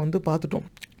தடவையிலே நம்ம வந்து பார்த்துட்டோம்.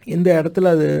 எந்த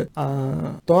இடத்துல அது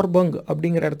தோர்பங்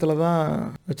அப்படிங்கிற இடத்துல தான்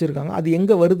வச்சுருக்காங்க. அது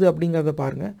எங்கே வருது அப்படிங்கிறத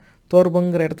பாருங்கள்.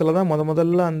 தோர்பங்கிற இடத்துல தான்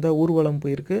முதல்ல அந்த ஊர்வலம்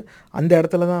போயிருக்கு. அந்த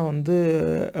இடத்துல தான் வந்து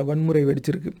வன்முறை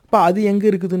வெடிச்சிருக்கு. இப்போ அது எங்கே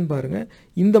இருக்குதுன்னு பாருங்கள்.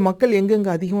 இந்த மக்கள் எங்கெங்கே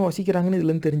அதிகமாக வசிக்கிறாங்கன்னு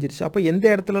இதுலேருந்து தெரிஞ்சிருச்சு. அப்போ எந்த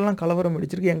இடத்துலலாம் கலவரம்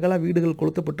வெடிச்சிருக்கு, எங்கெல்லாம் வீடுகள்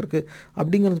கொளுத்தப்பட்டிருக்கு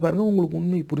அப்படிங்கிறது பாருங்கள், உங்களுக்கு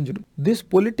உண்மை புரிஞ்சிடும். This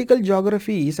political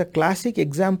geography is a classic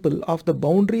example of the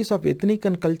boundaries of ethnic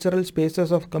and cultural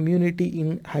spaces of community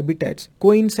in ஹேபிட்டாட்ஸ்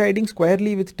coinciding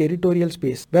squarely with territorial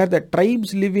space where the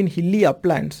tribes live in hilly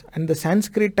அப்லாண்ட்ஸ் and the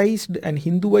சான்ஸ்கிரிட்டைஸ்ட் and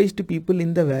ஹிந்துவைஸ்டு people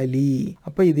in த வேலி.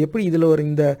 அப்போ இது எப்படி, இதில் ஒரு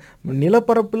இந்த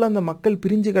நிலப்பரப்பில் அந்த மக்கள்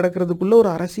பிரிஞ்சு கிடக்கிறதுக்குள்ள ஒரு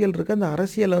அரசியல் இருக்குது. அந்த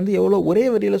அரசியலை வந்து எவ்வளோ ஒரே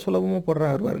வரியில் சுலபமாக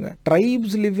போடுறாரு பாருங்க.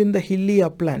 Tribes live in the hilly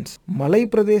அப்லாண்ட்ஸ், மலை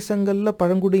பிரதேசங்களில்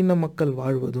பழங்குடியின மக்கள்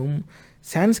வாழ்வதும்,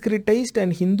 சான்ஸ்கிரிட்டைஸ்ட்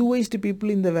அண்ட் ஹிந்துவைஸ்டு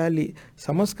பீப்புள் இந்த வேலி,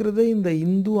 சமஸ்கிருத இந்த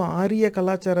இந்து ஆரிய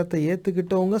கலாச்சாரத்தை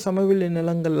ஏற்றுக்கிட்டவங்க சமவெளி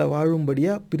நிலங்களில்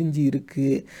வாழும்படியாக பிரிஞ்சு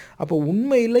இருக்குது. அப்போ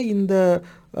உண்மையில் இந்த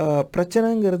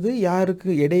பிரச்சனைங்கிறது யாருக்கு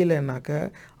இடையிலனாக்க,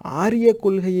 ஆரிய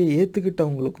கொள்கையை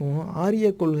ஏற்றுக்கிட்டவங்களுக்கும் ஆரிய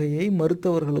கொள்கையை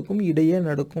மறுத்தவர்களுக்கும் இடையே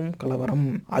நடக்கும் கலவரம்.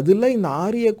 அதில் இந்த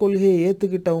ஆரிய கொள்கையை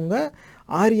ஏற்றுக்கிட்டவங்க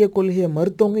ஆரிய கொள்கையை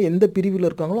மறுத்தவங்க எந்த பிரிவில்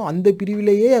இருக்காங்களோ அந்த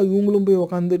பிரிவிலேயே இவங்களும் போய்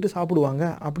உக்காந்துட்டு சாப்பிடுவாங்க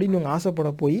அப்படின்னு இவங்க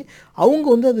ஆசைப்பட போய் அவங்க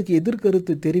வந்து அதுக்கு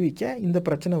எதிர்கருத்து தெரிவிக்க இந்த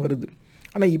பிரச்சனை வருது.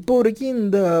 ஆனால் இப்போ வரைக்கும்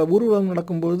இந்த ஊர்வலம்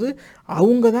நடக்கும்போது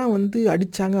அவங்க தான் வந்து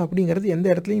அடித்தாங்க அப்படிங்கிறது எந்த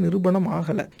இடத்துலையும் நிரூபணம்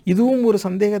ஆகலை. இதுவும் ஒரு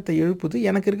சந்தேகத்தை எழுப்புது.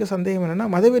 எனக்கு இருக்க சந்தேகம் என்னென்னா,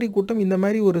 மதவெறி கூட்டம் இந்த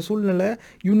மாதிரி ஒரு சூழ்நிலை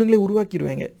இவனுங்களே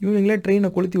உருவாக்கிடுவாங்க. இவனுங்களே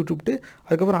ட்ரெயினை கொளுத்தி விட்டுவிட்டு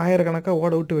அதுக்கப்புறம் ஆயிரக்கணக்காக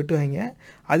ஓட விட்டு வெட்டுவாங்க.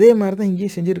 அதே மாதிரி தான்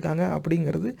இங்கேயே செஞ்சுருக்காங்க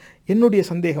அப்படிங்கிறது என்னுடைய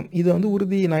சந்தேகம். இதை வந்து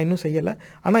உறுதி நான் இன்னும் செய்யலை.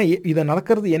 ஆனால் இதை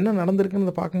நடக்கிறது என்ன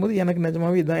நடந்திருக்குன்னு பார்க்கும்போது எனக்கு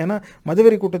நிஜமாகவே இதுதான். ஏன்னா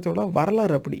மதவெறி கூட்டத்தோட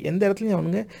வரலாறு அப்படி, எந்த இடத்துலையும்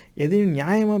அவனுங்க எதையும்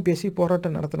நியாயமாக பேசி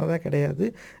போராட்டம் நடத்தினதா கிடையாது.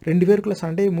 2 பேருக்குள்ள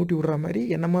சண்டையை மூட்டி விடுற மாதிரி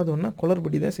என்னமாவது ஒன்றா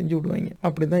குளறுபடி தான் செஞ்சு விடுவாங்க.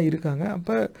 அப்படி தான் இருக்காங்க.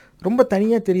 அப்போ ரொம்ப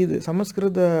தனியாக தெரியுது.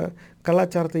 சமஸ்கிருத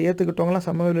கலாச்சாரத்தை ஏற்றுக்கிட்டவங்களாம்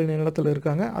சமவெளி நிலத்தில்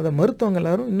இருக்காங்க, அதை மறுத்தவங்க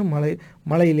எல்லாரும் இன்னும்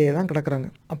மலையிலேயே தான் கிடக்குறாங்க.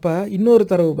 அப்போ இன்னொரு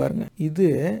தரவு பாருங்க. இது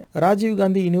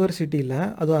ராஜீவ்காந்தி யூனிவர்சிட்டியில்,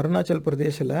 அதுவும் Arunachal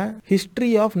பிரதேசில், history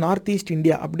of north east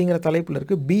India அப்படிங்கிற தலைப்பில்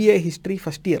இருக்குது. BA history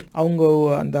first year. அவங்க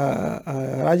அந்த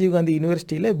ராஜீவ்காந்தி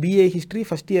யூனிவர்சிட்டியில் BA history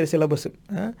first year syllabus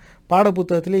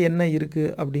பாடப்புத்தகத்தில் என்ன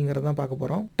இருக்குது அப்படிங்கிறதான் பார்க்க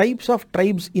போகிறோம். Types of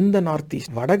tribes in the north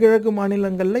east. வடகிழக்கு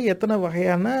மாநிலங்களில் எத்தனை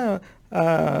வகையான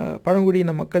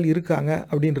பழங்குடியின மக்கள் இருக்காங்க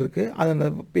அப்படின்னு இருக்கு.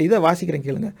 அதை இதை வாசிக்கிறேன்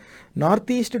கேளுங்க.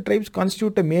 North east tribes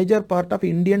constitute a major part of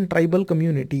Indian tribal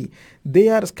community. They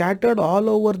are scattered all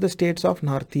over the states of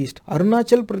Northeast.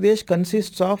 Arunachal Pradesh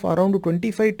consists of around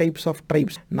 25 types of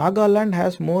tribes. Nagaland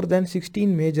has more than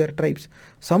 16 major tribes.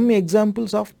 Some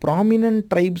examples of prominent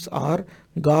tribes are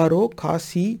Garo,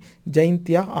 Khasi,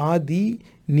 Jaintia, Adi,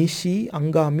 Nishi,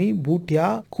 Angami, Bhutia,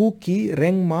 Kuki,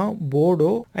 Rengma,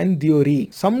 Bodo and Diori.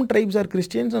 Some tribes are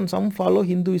Christians and some follow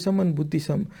Hinduism and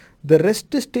Buddhism. The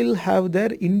rest still have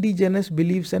their indigenous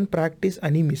beliefs and practice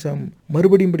animism.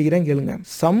 மறுபடியும் படிக்கிறேன் கேளுங்க.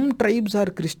 Some tribes are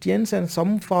Christians and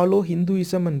some follow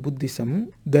Hinduism and Buddhism.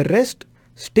 The rest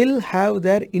still have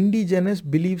their indigenous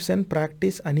beliefs and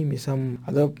practice animism.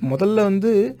 அத முதல்ல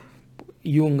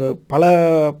இவங்க பல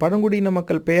பழங்குடியின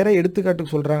மக்கள் பேரை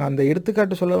எடுத்துக்காட்டுக்கு சொல்கிறாங்க. அந்த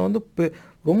எடுத்துக்காட்டு சொல்ல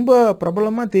ரொம்ப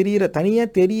பிரபலமாக தனியாக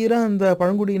தெரிகிற அந்த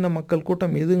பழங்குடியின மக்கள்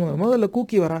கூட்டம் எதுங்க முதல்ல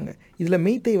கூக்கி வராங்க. இதில்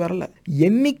மெய்த்தை வரல.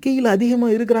 எண்ணிக்கையில்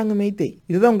அதிகமாக இருக்கிறாங்க மெய்த்தை.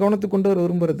 இதுதான் கவனத்துக்கு கொண்டு வர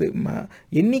விரும்புகிறது.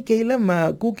 எண்ணிக்கையில்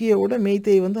கூக்கியை விட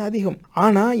மெய்த்தை அதிகம்.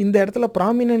 ஆனால் இந்த இடத்துல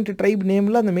ப்ராமினன்ட் ட்ரைப்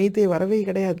நேமில் அந்த மெய்த்தை வரவே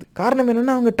கிடையாது. காரணம்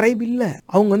என்னென்னா அவங்க ட்ரைப் இல்லை.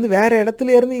 அவங்க வேற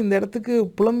இடத்துல இருந்து இந்த இடத்துக்கு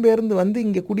புலம்பெயர்ந்து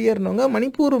இங்கே குடியேறினவங்க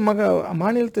மணிப்பூர்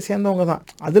மாநிலத்தை சேர்ந்தவங்க தான்.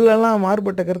 அதுலலாம்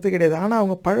மாறுபட்ட கருத்து கிடையாது. ஆனால்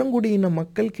அவங்க பழங்குடியின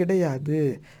மக்கள் கிடையாது.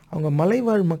 அவங்க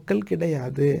மலைவாழ் மக்கள்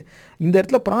கிடையாது. இந்த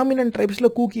இடத்துல ப்ராமினன்ட் ட்ரைப்ஸில்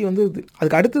கூக்கி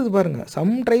அதுக்கு அடுத்தது பாருங்கள்.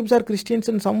 Some tribes are Christians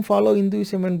and some follow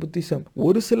Hinduism and Buddhism.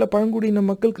 ஒரு சில பழங்குடியின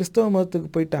மக்கள் கிறிஸ்தவ மதத்துக்கு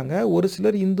போயிட்டாங்க. ஒரு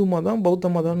சிலர் இந்து மதம்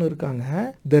பௌத்த மதம்னு இருக்காங்க.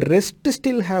 த ரெஸ்ட்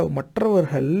ஸ்டில் ஹேவ்,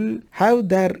 மற்றவர்கள் have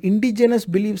their indigenous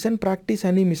believes and practice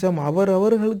animism.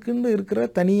 அவர்களுக்குன்னு இருக்கிற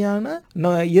தனியான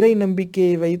இறை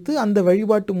நம்பிக்கையை வைத்து அந்த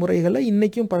வழிபாட்டு முறைகளை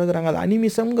இன்னைக்கும் பழகுறாங்க. அது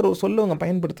அனிமிசம்ங்கிற ஒரு சொல்ல அவங்க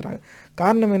பயன்படுத்துகிறாங்க.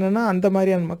 காரணம் என்னென்னா அந்த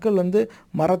மாதிரியான மக்கள்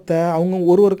மரத்தை அவங்க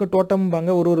ஒருவருக்கு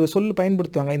டோட்டம்பாங்க, ஒரு சொல்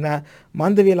பயன்படுத்துவாங்க. இந்த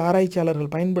மாந்தவியல்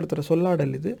ஆராய்ச்சியாளர்கள் பயன்படுத்துகிற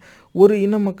சொல்லாடல் இது. ஒரு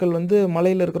இன மக்கள்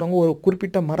மலையில் இருக்கிறவங்க ஒரு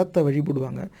குறிப்பிட்ட மரத்தை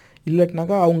வழிபடுவாங்க.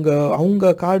 இல்லாட்டினாக்கா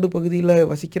அவங்க காடு பகுதியில்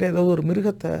வசிக்கிற ஏதாவது ஒரு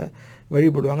மிருகத்தை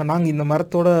வழிபடுவாங்க. நாங்கள் இந்த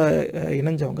மரத்தோட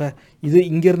இணைஞ்சவங்க, இது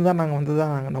இங்கேருந்து தான் நாங்கள்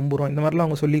வந்ததாக நாங்கள் நம்புகிறோம், இந்த மாதிரிலாம்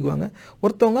அவங்க சொல்லிக்குவாங்க.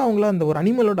 ஒருத்தவங்க அவங்கள அந்த ஒரு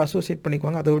அனிமலோட அசோசியேட்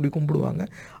பண்ணிக்குவாங்க, அதை அப்படி கும்பிடுவாங்க.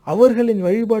 அவர்களின்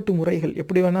வழிபாட்டு முறைகள்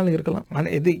எப்படி வேணாலும் இருக்கலாம்.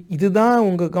 ஆனால் இதுதான்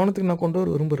உங்கள் கவனத்துக்கு நான் கொண்டு வர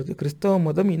விரும்புகிறது. கிறிஸ்தவ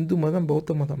மதம், இந்து மதம்,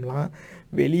 பௌத்த மதம்லாம்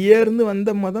வெளியே இருந்து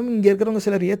வந்த மதம். இங்கே இருக்கிறவங்க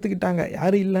சிலர் ஏற்றுக்கிட்டாங்க,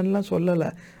 யாரும் இல்லைன்னுலாம் சொல்லலை.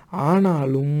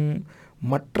 ஆனாலும்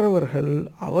மற்றவர்கள்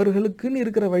அவர்களுக்குன்னு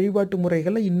இருக்கிற வழிபாட்டு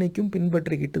முறைகளை இன்னைக்கும்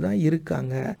பின்பற்றிக்கிட்டு தான்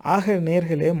இருக்காங்க. ஆக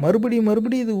நேர்களே, மறுபடியும்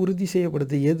இது உறுதி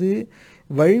செய்யப்படுது. எது?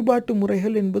 வழிபாட்டு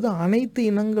முறைகள் என்பது அனைத்து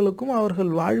இனங்களுக்கும்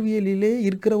அவர்கள் வாழ்வியலிலே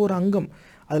இருக்கிற ஒரு அங்கம்.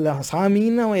 அதில்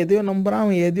சாமின்னு அவன் எதையோ நம்புகிறான்,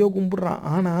 அவன் எதையோ கும்பிட்றான்.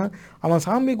 ஆனால் அவன்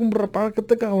சாமி கும்பிட்ற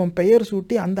பழக்கத்துக்கு அவன் பெயர்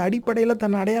சூட்டி அந்த அடிப்படையில்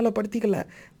தன்னை அடையாளப்படுத்திக்கல,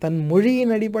 தன்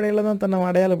மொழியின் அடிப்படையில் தான் தன்னை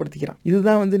அடையாளப்படுத்திக்கிறான்.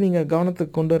 இதுதான் நீங்கள்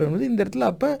கவனத்துக்கு கொண்டு வரணும் இந்த இடத்துல.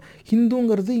 அப்போ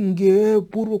ஹிந்துங்கிறது இங்கே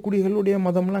பூர்வ குடிகளுடைய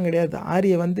மதம்லாம் கிடையாது,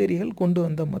 ஆரிய வந்தேரிகள் கொண்டு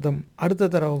வந்த மதம். அடுத்த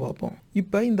தடவை பார்ப்போம்.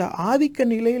 இப்போ இந்த ஆதிக்க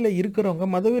நிலையில் இருக்கிறவங்க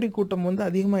மதவெறி கூட்டம்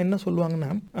அதிகமாக என்ன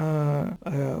சொல்லுவாங்கன்னா,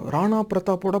 ராணா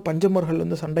பிரதாப்போட பஞ்சமர்கள்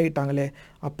சண்டையிட்டாங்களே,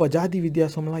 அப்போ ஜாதி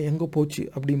வித்தியாசம்லாம் எங்கே போச்சு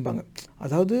அப்படிம்பாங்க.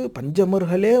 அதாவது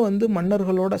பஞ்சமர்களே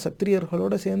மன்னர்களோட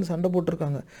சத்திரியர்களோட சேர்ந்து சண்டை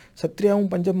போட்டிருக்காங்க. சத்திரியாவும்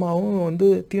பஞ்சமாவும்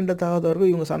தீண்டத்தகாதவர்கள்,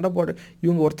 இவங்க சண்டை போட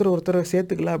இவங்க ஒருத்தரை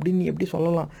சேர்த்துக்கல அப்படின்னு எப்படி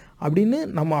சொல்லலாம் அப்படின்னு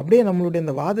நம்ம அப்படியே நம்மளுடைய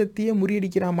அந்த வாதத்தையே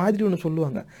முறியடிக்கிற மாதிரி ஒன்று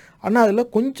சொல்லுவாங்க. ஆனால்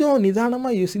அதில் கொஞ்சம்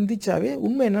நிதானமாக சிந்திச்சாவே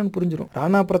உண்மை என்னன்னு புரிஞ்சிடும்.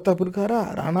 ராணா பிரதாப் இருக்காரா,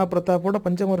 ராணா பிரதாப்போட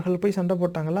பஞ்சமர்கள் போய் சண்டை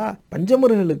போட்டாங்களா?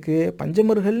 பஞ்சமர்களுக்கு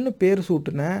பஞ்சமர்கள்னு பேர்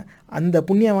சூட்டுன அந்த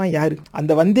புண்ணியவன் யாரு?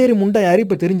 அந்த வந்தேரி முண்டை யாரு?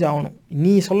 இப்போ தெரிஞ்சாகணும்.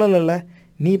 நீ சொல்லலைல்ல,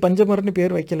 நீ பஞ்சமர்னு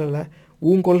பேர் வைக்கல,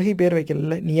 உன் கொள்கை பேர்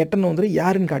வைக்கல, நீ எட்டன்னு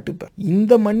யாருன்னு காட்டுப்ப.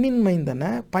 இந்த மண்ணின் மைந்தனை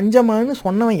பஞ்சமான்னு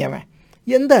சொன்னவன் எவன்?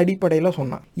 எந்த அடிப்படையில்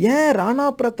சொன்னான்? ஏன் ராணா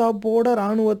பிரதாப்போட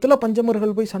இராணுவத்தில்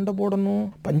பஞ்சமர்கள் போய் சண்டை போடணும்?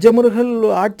 பஞ்சமர்கள்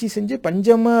ஆட்சி செஞ்சு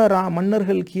பஞ்சம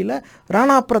மன்னர்கள் கீழே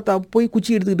ராணா பிரதாப் போய்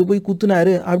குச்சி எடுத்துக்கிட்டு போய்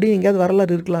குத்துனாரு அப்படின்னு எங்கேயாவது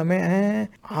வரலாறு இருக்கலாமே?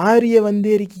 ஆரிய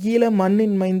வந்தேரிக்கு கீழே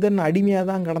மண்ணின் மைந்தன் அடிமையாக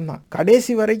தான் கிடந்தான்.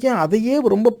 கடைசி வரைக்கும் அதையே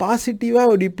ரொம்ப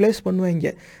பாசிட்டிவாக ரிப்ளேஸ்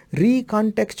பண்ணுவாங்க.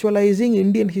 ரீகான்டெக்சுவலைசிங்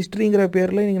இந்தியன் ஹிஸ்ட்ரிங்கிற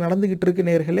பேரில் நீங்கள் நடந்துக்கிட்டு இருக்கு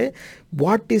நேர்களே.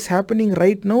 What is happening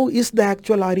right now is the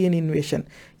actual Aryan invasion.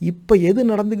 இப்போ எது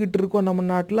நடந்துக்கிட்டு இருக்கோ நம்ம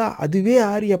நாட்டில் அதுவே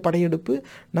ஆரிய படையெடுப்பு.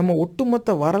 நம்ம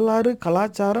ஒட்டுமொத்த வரலாறு,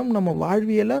 கலாச்சாரம், நம்ம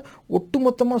வாழ்வியலை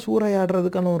ஒட்டுமொத்தமாக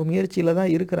சூறையாடுறதுக்கான ஒரு முயற்சியில்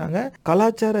தான் இருக்கிறாங்க.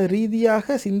 கலாச்சார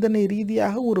ரீதியாக, சிந்தனை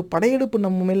ரீதியாக ஒரு படையெடுப்பு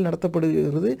நம்ம மேல்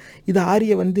நடத்தப்படுகிறது. இதை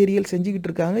ஆரிய வந்தேரிகள் செஞ்சுக்கிட்டு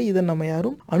இருக்காங்க. இதை நம்ம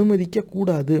யாரும் அனுமதிக்க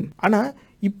கூடாது. ஆனால்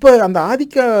இப்போ அந்த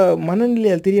ஆதிக்க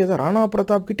மனநிலையில் தெரியாத ராணா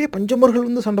பிரதாப் கிட்டே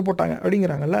பஞ்சமர்கள் சண்டை போட்டாங்க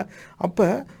அப்படிங்கிறாங்கல்ல. அப்போ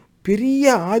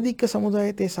பெரிய ஆதிக்க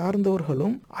சமுதாயத்தை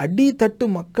சார்ந்தவர்களும் அடித்தட்டு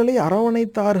மக்களை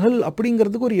அரவணைத்தார்கள்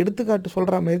அப்படிங்கிறதுக்கு ஒரு எடுத்துக்காட்டு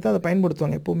சொல்கிற மாதிரி தான் அதை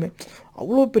பயன்படுத்துவாங்க எப்போவுமே.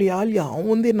 அவ்வளோ பெரிய ஆளியா,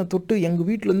 அவன் வந்து என்னை தொட்டு எங்கள்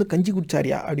வீட்டில் வந்து கஞ்சி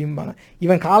குடிச்சாரியா அப்படிம்பாங்க.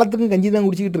 இவன் காலத்துக்கும் கஞ்சி தான்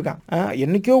குடிச்சிக்கிட்டு இருக்கான்.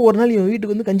 என்றைக்கோ ஒரு நாள் இவன்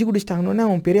வீட்டுக்கு வந்து கஞ்சி குடிச்சிட்டாங்கன்னே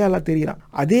அவன் பெரிய ஆளாக தெரிகிறான்.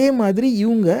 அதே மாதிரி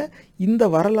இவங்க இந்த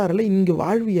வரலாறில் இங்கே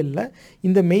வாழ்வியலில்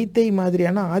இந்த மெய்த்தை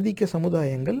மாதிரியான ஆதிக்க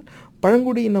சமுதாயங்கள்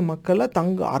பழங்குடியின மக்களை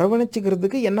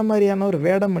அரவணைச்சிக்கிறதுக்கு என்ன மாதிரியான ஒரு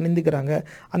வேடம் அணிந்துக்கிறாங்க.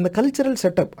 அந்த கல்ச்சரல்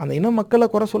செட்டப், அந்த இன மக்களை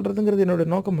குறை சொல்கிறதுங்கிறது என்னோட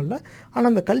நோக்கம் இல்லை, ஆனால்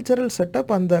அந்த கல்ச்சரல்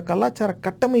செட்டப், அந்த கலாச்சார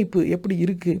கட்டமைப்பு எப்படி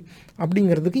இருக்குது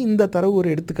அப்படிங்கிறதுக்கு இந்த தரவு ஒரு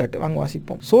எடுத்துக்காட்டு. வாங்க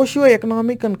வாசிப்போம். Socio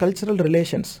economic and cultural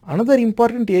relations. Another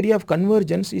important area of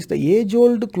convergence is the age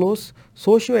old close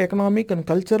socio economic and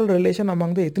cultural relation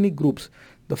among the ethnic groups.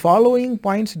 The following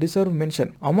points deserve mention.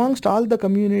 Amongst all the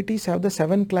communities have the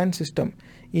 7 clan system.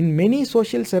 In many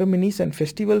social ceremonies and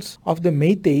festivals of the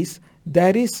Meiteis,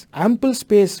 there is ample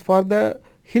space for the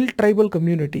hill tribal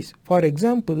communities. For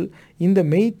example, in the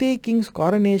Meitei king's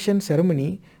coronation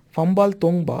ceremony, Fambal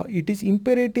Tongba, it is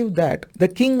imperative that the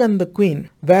king and the queen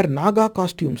wear Naga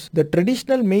costumes. The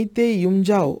traditional Meitei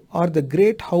Yumjao, or the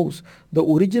great house, the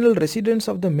original residence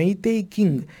of the Meitei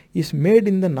king, is made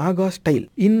in the Naga style.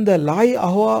 In the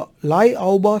Lai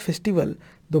Auba festival,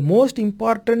 the most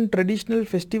important traditional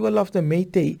festival of the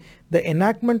Meitei, the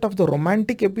enactment of the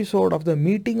romantic episode of the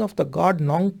meeting of the god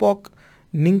Nongpok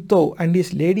Ningto and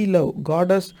his lady love,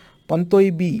 goddess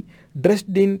Pantoibi,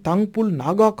 dressed in Thangpul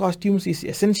Naga costumes, is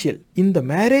essential. In the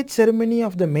marriage ceremony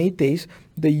of the Meiteis,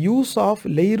 the use of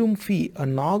Leirum Fee, a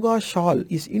Naga shawl,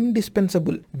 is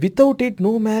indispensable. Without it,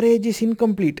 no marriage is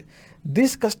incomplete.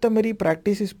 This customary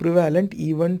practice is prevalent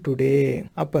even today.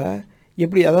 அப்போ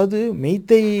எப்படி, அதாவது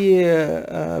மெய்த்தை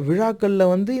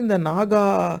விழாக்களில் வந்து இந்த நாகா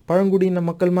பழங்குடியின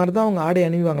மக்கள் மாதிரி தான் அவங்க ஆடை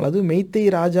அணிவாங்களா. அது மெய்த்தை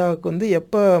ராஜாவுக்கு வந்து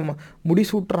எப்போ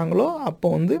முடிசூட்டுறாங்களோ அப்போ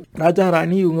வந்து ராஜா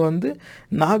ராணி இவங்க வந்து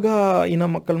நாகா இன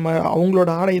மக்கள்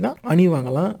அவங்களோட ஆடை தான்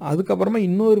அணிவாங்களாம். அதுக்கப்புறமா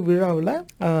இன்னொரு விழாவில்,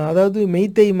 அதாவது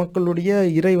மெய்த்தை மக்களுடைய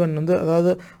இறைவன் வந்து,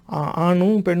 அதாவது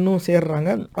ஆணும் பெண்ணும் சேர்றாங்க,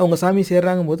 அவங்க சாமி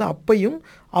சேர்றாங்க போது அப்பையும்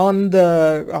அந்த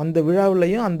அந்த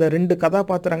விழாவிலையும் அந்த 2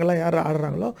 கதாபாத்திரங்களாக யார்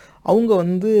ஆடுறாங்களோ அவங்க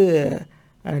வந்து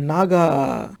நாகா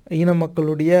இன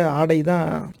மக்களுடைய ஆடை தான்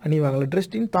அணிவாங்க.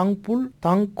 ட்ரெஸ்ட் இன்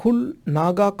தாங்குல்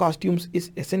நாகா காஸ்டியூம்ஸ் இஸ்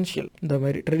எசென்ஷியல். இந்த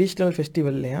மாதிரி ட்ரெடிஷ்னல்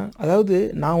ஃபெஸ்டிவல்லையா, அதாவது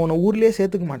நான் உன்னை ஊர்லேயே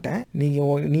சேர்த்துக்க மாட்டேன்,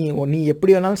 நீ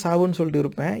எப்படி வேணாலும் சாவுன்னு சொல்லிட்டு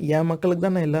இருப்பேன், என் மக்களுக்கு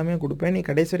தான் நான் எல்லாமே கொடுப்பேன், நீ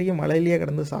கடைசி வரைக்கும் மலையிலேயே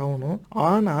கிடந்து சாகணும்,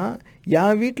 ஆனால்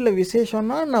என் வீட்டில்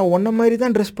விசேஷம்னா நான் உன்ன மாதிரி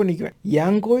தான் ட்ரெஸ் பண்ணிக்குவேன்,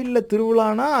 என் கோயிலில்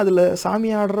திருவிழானா அதில்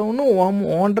சாமி ஆடுறவனும்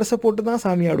உன் ட்ரெஸ்ஸை போட்டு தான்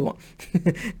சாமி ஆடுவான்.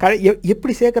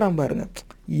 எப்படி சேர்க்குறான் பாருங்க,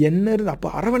 என்ன இருந்து அப்போ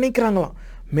அரவணைக்கிறாங்களாம்.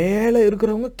 மேலே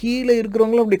இருக்கிறவங்க கீழே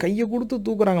இருக்கிறவங்களும் அப்படி கையை கொடுத்து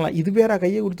தூக்குறாங்களாம். இது பேரா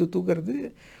கையை கொடுத்து தூக்குறது?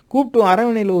 கூப்பிட்டு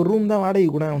அரண்மனையில் ஒரு ரூம் தான் வாடகை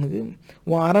கூட அவனுக்கு,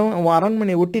 உன்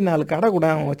அரண்மனையை ஒட்டி 4 கடை கூட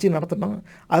அவன் வச்சு நடத்தட்டான்,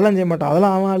 அதெல்லாம் செய்ய மாட்டான்,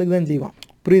 அதெல்லாம் அவன் ஆளுக்கு தான் செய்வான்.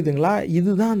 புரியுதுங்களா?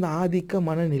 இதுதான் அந்த ஆதிக்க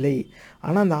மனநிலை.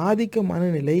 ஆனால் அந்த ஆதிக்க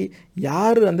மனநிலை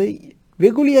யார் அந்த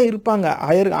வெகுளியாக இருப்பாங்க,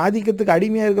 ஆதிக்கத்துக்கு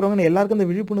அடிமையாக இருக்கிறவங்கன்னு எல்லாருக்கும் அந்த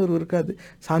விழிப்புணர்வு இருக்காது.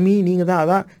 சாமி நீங்கள் தான்,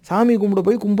 அதான் சாமி கும்பிட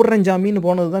போய் கும்பிட்றேன் சாமின்னு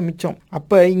போனது தான் மிச்சம்.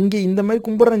 அப்போ இங்கே இந்த மாதிரி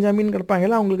கும்பிட்றேன் சாமின்னு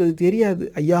கிடப்பாங்கல்ல, அவங்களுக்கு அது தெரியாது.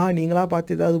 ஐயா நீங்களா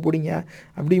பார்த்து ஏதாவது பிடிங்க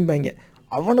அப்படிம்பாங்க.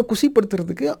 அவனை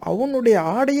குசிப்படுத்துறதுக்கு அவனுடைய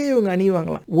ஆடையை இவங்க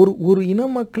அணிவாங்களாம். ஒரு இன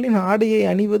மக்களின் ஆடையை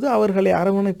அணிவது அவர்களை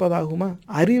அரவணைப்பதாகுமா?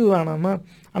 அறிவு வேணாமா?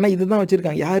 ஆனால் இதுதான்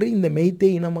வச்சுருக்காங்க. யார்? இந்த மெய்த்தே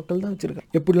இன மக்கள் தான் வச்சுருக்காங்க.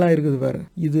 எப்படிலாம் இருக்குது பாருங்க.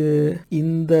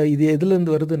 இது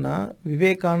எதுலேருந்து வருதுன்னா,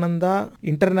 விவேகானந்தா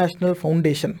இன்டர்நேஷ்னல்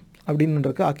ஃபவுண்டேஷன் அப்படின்னு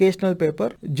இருக்கு. அகேஷனல்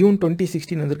பேப்பர் ஜூன்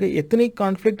 2016 வந்திருக்கு. Ethnic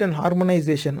conflict and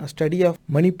harmonisation, study of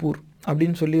Manipur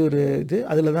அப்படின்னு சொல்லி ஒரு இது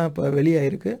அதில் தான் இப்போ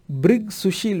வெளியாயிருக்கு.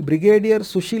 பிரிகேடியர்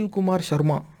சுஷில் குமார்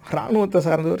சர்மா, இராணுவத்தை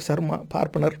சார்ந்தவர், சர்மா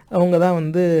பார்ப்பனர், அவங்க தான்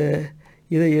வந்து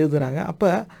இதை எழுதுகிறாங்க.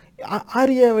 அப்போ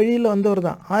ஆரிய வழியில் வந்தவர்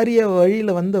தான், ஆரிய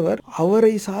வழியில் வந்தவர்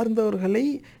அவரை சார்ந்தவர்களை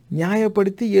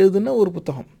நியாயப்படுத்தி எழுதுன ஒரு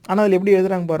புத்தகம். ஆனால் அதில் எப்படி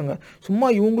எழுதுறாங்க பாருங்கள். சும்மா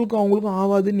இவங்களுக்கும் அவங்களுக்கும்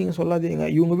ஆகாதுன்னு நீங்கள் சொல்லாதீங்க.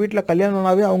 இவங்க வீட்டில்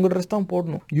கல்யாணம்னாவே அவங்க ட்ரெஸ் தான்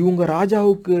போடணும், இவங்க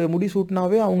ராஜாவுக்கு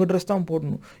முடிசூட்டினாவே அவங்க ட்ரெஸ் தான்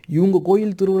போடணும், இவங்க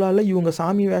கோயில் திருவிழாவில் இவங்க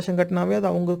சாமி வேஷம் கட்டினாவே அது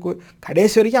அவங்க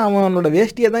கடைசி வரைக்கும் அவனோட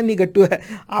வேஷ்டியை தான் நீ கட்டுவ.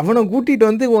 அவனை கூட்டிகிட்டு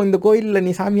வந்து இந்த கோயிலில்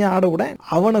நீ சாமியாக ஆட விட,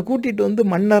 அவனை கூட்டிகிட்டு வந்து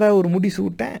மன்னராக ஒரு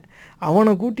முடிசூட்டேன்,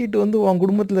 அவனை கூட்டிகிட்டு வந்து உன்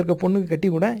குடும்பத்தில் இருக்க பொண்ணுக்கு கட்டி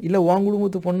விட, இல்லை உன்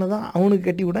குடும்பத்து பொண்ணை தான் அவனுக்கு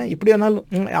கட்டி விட, எப்படி வேணாலும்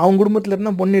அவங்க குடும்பத்தில்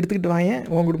இருந்தால் பொண்ணு எடுத்துக்கிட்டு வாங்க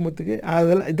உன் குடும்பத்துக்கு,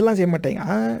 இதெல்லாம் செய்ய மாட்டாங்க.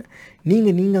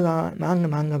 நீங்கள் தான்,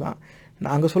 நாங்கள் தான்,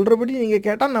 நாங்கள் சொல்கிறபடி நீங்கள்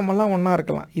கேட்டால் நம்மலாம் ஒன்றா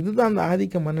இருக்கலாம். இதுதான் அந்த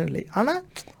ஆதிக்க மனநிலை. ஆனால்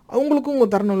அவங்களுக்கும்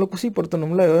உங்கள் தரணும்ல,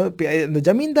 குசிப்படுத்தணும்ல. இந்த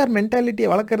ஜமீன்தார் மென்டாலிட்டியை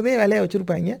வளர்க்குறதே வேலையாக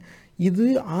வச்சுருப்பாங்க. இது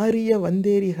ஆரிய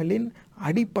வந்தேரிகளின்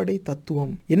அடிப்படை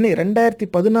தத்துவம். என்ன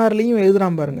 2016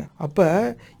 எழுதுறான் பாருங்க. அப்போ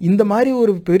இந்த மாதிரி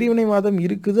ஒரு பிரிவினைவாதம்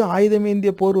இருக்குது,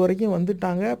 ஆயுதமேந்திய போர் வரைக்கும்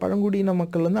வந்துட்டாங்க, பழங்குடியின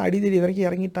மக்கள் வந்து அடிதடி வரைக்கும்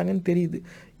இறங்கிட்டாங்கன்னு தெரியுது.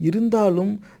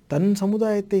 இருந்தாலும் தன்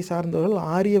சமுதாயத்தை சார்ந்தவர்கள்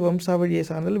ஆரிய வம்சாவழியை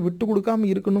சார்ந்தவர்கள் விட்டு கொடுக்காம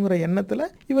இருக்கணுங்கிற எண்ணத்தில்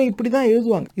இவன் இப்படி தான்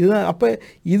எழுதுவாங்க. இதுதான். அப்போ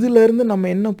இதிலிருந்து நம்ம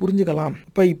என்ன புரிஞ்சுக்கலாம்?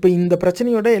 இப்போ இந்த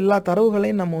பிரச்சனையோட எல்லா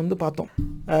தரவுகளையும் நம்ம வந்து பார்த்தோம்.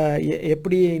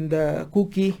 எப்படி இந்த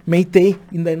கூக்கி மெய்த்தை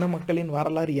இந்த இன மக்களின்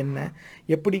வரலாறு என்ன,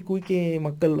 எப்படி கூக்கி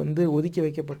மக்கள் வந்து ஒதுக்கி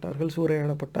வைக்கப்பட்டார்கள்,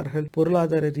 சூறையாடப்பட்டார்கள்,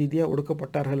 பொருளாதார ரீதியாக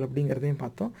ஒடுக்கப்பட்டார்கள் அப்படிங்கிறதையும்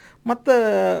பார்த்தோம். மற்ற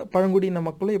பழங்குடியின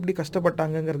மக்களும் எப்படி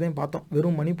கஷ்டப்பட்டாங்கிறதையும் பார்த்தோம்.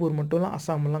 வெறும் மணிப்பூர் மட்டும் இல்லை,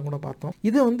 அஸ்ஸாமெல்லாம் கூட பார்த்தோம்.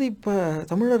 இதை வந்து இப்போ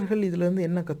தமிழர்கள் இதுலேருந்து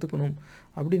என்ன கற்றுக்கணும்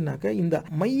அப்படின்னாக்க, இந்த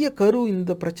மைய கரு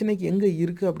இந்த பிரச்சனைக்கு எங்கே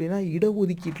இருக்குது அப்படின்னா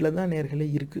இடஒதுக்கீட்டில் தான் நேர்களே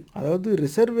இருக்குது. அதாவது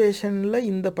ரிசர்வேஷனில்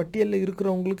இந்த பட்டியலில்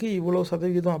இருக்கிறவங்களுக்கு இவ்வளோ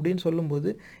சதவீதம் அப்படின்னு சொல்லும்போது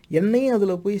என்னையும்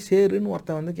அதில் போய் சேருன்னு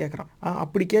ஒருத்தன் வந்து கேட்குறான்.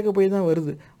 அப்படி கேட்க போய் தான்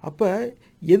வருது. அப்போ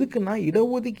எதுக்குன்னா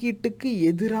இடஒதுக்கீட்டுக்கு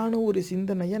எதிரான ஒரு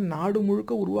சிந்தனையை நாடு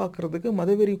முழுக்க உருவாக்குறதுக்கு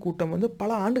மதவெறி கூட்டம் வந்து பல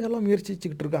ஆண்டுகளாக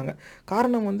முயற்சிச்சுக்கிட்டு இருக்காங்க.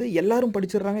 காரணம் வந்து எல்லாரும்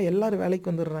படிச்சிடுறாங்க, எல்லாரும் வேலைக்கு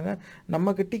வந்துடுறாங்க.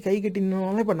 நம்ம கட்டி கை கட்டி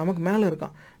நின்னாலும் இப்போ நமக்கு மேலே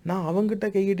இருக்கான், நான் அவங்ககிட்ட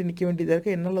கை கட்டி நிற்க வேண்டியதாக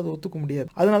இருக்க, என்னால் அதை ஒத்துக்க முடியாது.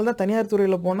 அதனால தான் தனியார்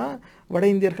துறையில் போனால் வட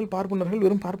இந்தியர்கள் பார்ப்பனர்கள்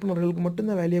வெறும் பார்ப்பனர்களுக்கு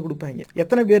மட்டும்தான் வேலையை கொடுப்பாங்க.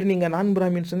 எத்தனை பேர் நீங்கள் நான்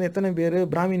பிராமின்ஸ் வந்து எத்தனை பேர்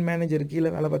பிராமின் மேனேஜர்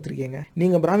கீழே வேலை பார்த்துருக்கீங்க?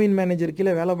 நீங்கள் பிராமின் மேனேஜர்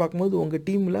கீழே வேலை பார்க்கும்போது உங்கள்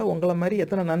டீமில் உங்களை மாதிரி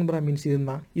எத்தனை நான் பிராமின்ஸ்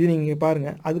இருந்தான்? இது நீங்கள் பாருங்கள்.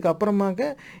 அதுக்கப்புறமாக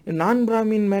நான்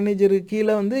பிராமின் மேனேஜர்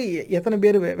கீழே வந்து எத்தனை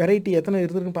பேர் வெரைட்டி எத்தனை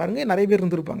இருந்திருக்குன்னு பாருங்கள். நிறைய பேர்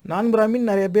இருந்திருப்பாங்க. நான் பிராமின்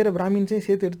நிறைய பேர் பிராமின்ஸையும்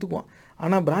சேர்த்து எடுத்துக்குவான்.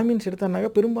 ஆனால் பிராமின்ஸ் எடுத்தானாக்க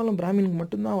பெரும்பாலும் பிராமினுக்கு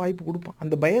மட்டும்தான் வாய்ப்பு கொடுப்பான்.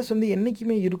 அந்த பயஸ் வந்து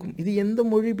என்றைக்குமே இருக்கும். இது எந்த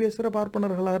மொழி பேசுகிற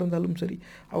பார்ப்பனர்களாக இருந்தாலும் சரி,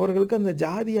 அவர்களுக்கு அந்த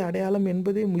ஜாதிய அடையாளம்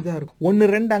என்பதே இதாக இருக்கும்.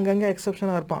 1-2 அங்கங்கே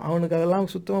எக்ஸப்ஷனாக இருப்பான். அவனுக்கு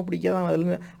அதெல்லாம் சுத்தமாக பிடிக்காதான்,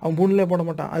 அதில் அவன் பூனிலே போட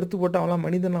மாட்டான், அறுத்து போட்டு அவன்லாம்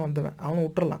மனிதனாக வந்தவன், அவனை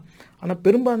விட்டுறலாம். ஆனால்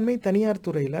பெரும்பான்மை தனியார்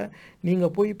துறையில்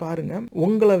நீங்கள் போய் பாருங்கள்,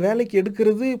 உங்களை வேலைக்கு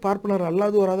எடுக்கிறது பார்ப்பனர்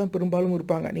அல்லாதவராக தான் பெரும்பாலும்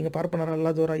இருப்பாங்க. நீங்கள் பார்ப்பனர்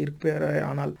அல்லாதவராக இருப்பார்.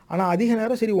 ஆனால் அதிக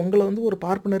நேரம் சரி உங்களை வந்து ஒரு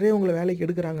பார்ப்பனரே உங்களை வேலைக்கு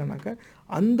எடுக்கிறாங்கன்னாக்க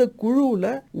அந்த குழுவில்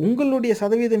உங்களுடைய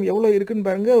சதவீதம் எவ்வளோ இருக்குன்னு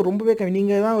பாருங்க. ரொம்பவே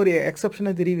நீங்கள் தான் ஒரு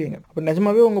எக்ஸப்ஷனாக தெரிவிங்க. அப்போ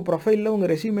நிஜமாவே உங்கள் ப்ரொஃபைலில்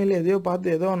உங்கள் ரெஸ்யூமேல எதையோ பார்த்து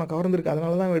ஏதோ அவனை கவர்ந்துருக்கு,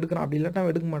 அதனால தான் எடுக்கிறான். அப்படி இல்லாட்டா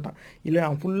அவன் எடுக்க மாட்டான். இல்லை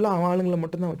அவன் ஃபுல்லாக அவன் ஆளுங்களை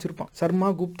மட்டும்தான் வச்சிருப்பான். சர்மா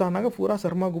குப்தானாக்க பூரா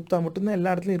சர்மா குப்தா மட்டும்தான்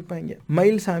எல்லா இடத்துலையும் இருப்பாங்க.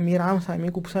 மயில்சாமி, ராமசாமி,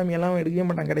 குப்சாமி எல்லாம் எடுக்கவே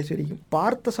மாட்டான் கடைசி வரைக்கும்.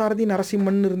 பார்த்த சாரதி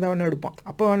நரசிம்மன் இருந்தவனே எடுப்பான்,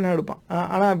 அப்போ வேணா எடுப்பான்.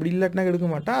 ஆனால் அப்படி இல்லாட்டினா எடுக்க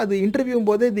மாட்டான். அது இன்டர்வியூ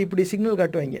போதே இது இப்படி சிக்னல்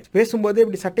காட்டுவாங்க. பேசும்போதே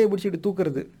இப்படி சட்டையை பிடிச்சி இப்படி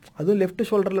தூக்குறது, அதுவும் லெஃப்ட்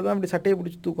ஷோல்டரில் தான் இப்படி சட்டையை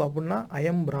பிடிச்சி தூக்கும். அப்படின்னா ஐ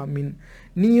எம் பிராமின்.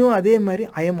 நீயும் அதே மாதிரி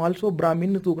ஐ எம் ஆல்சோ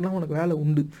பிராமின்னு தூக்குனா உனக்கு வேலை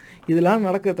உண்டு. இதெல்லாம்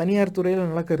நடக்க தனியார்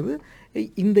துறையில் நடக்கிறது.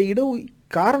 இந்த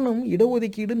காரணம்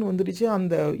இடஒதுக்கீடுன்னு வந்துடுச்சு.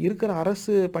 அந்த இருக்கிற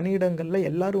அரசு பணியிடங்களில்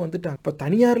எல்லாரும் வந்துட்டாங்க. இப்போ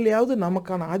தனியார்லையாவது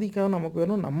நமக்கான ஆதிக்கம் நமக்கு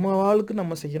வேணும், நம்ம வாழ்க்கை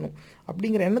நம்ம செய்யணும்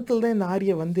அப்படிங்கிற எண்ணத்தில் தான் இந்த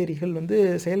ஆரிய வந்தேரிகள் வந்து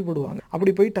செயல்படுவாங்க.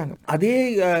 அப்படி போயிட்டாங்க. அதே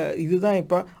இதுதான்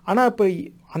இப்போ. ஆனால் இப்போ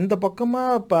அந்த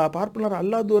பக்கமாக இப்போ பார்ப்பனர்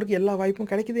அல்லாதோருக்கு எல்லா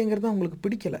வாய்ப்பும் கிடைக்குதுங்கிறது அவங்களுக்கு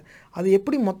பிடிக்கல. அது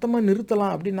எப்படி மொத்தமாக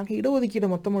நிறுத்தலாம் அப்படின்னாக்க இடஒதுக்கீடை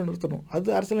மொத்தமாக நிறுத்தணும்.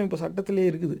 அது அரசியலமைப்பு சட்டத்திலே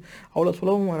இருக்குது. அவ்வளோ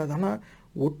சுலபம் வராது. ஆனால்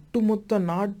ஒட்டுமொத்த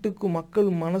நாட்டுக்கு மக்கள்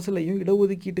மனசுலையும்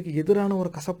இடஒதுக்கீட்டுக்கு எதிரான ஒரு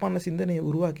கசப்பான சிந்தனையை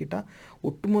உருவாக்கிட்டா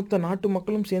ஒட்டுமொத்த நாட்டு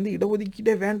மக்களும் சேர்ந்து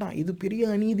இடஒதுக்கீட்டே வேண்டாம், இது பெரிய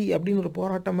அநீதி அப்படின்னு ஒரு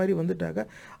போராட்டம் மாதிரி வந்துட்டாக்க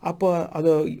அப்போ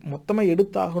அதை மொத்தமாக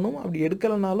எடுத்தாகணும். அப்படி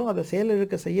எடுக்கலைனாலும் அதை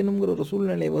செயலிழக்க செய்யணுங்கிற ஒரு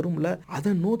சூழ்நிலை வரும்ல.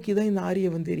 அதை நோக்கி தான் இந்த ஆரிய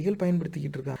வந்தேரிகள்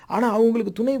பயன்படுத்திக்கிட்டு இருக்காங்க. ஆனால்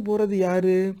அவங்களுக்கு துணை போகிறது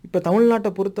யாரு? இப்போ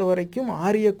தமிழ்நாட்டை பொறுத்த வரைக்கும்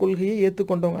ஆரிய கொள்கையை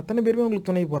ஏற்றுக்கொண்டவங்க அத்தனை பேருமே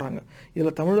அவங்களுக்கு துணை போகிறாங்க.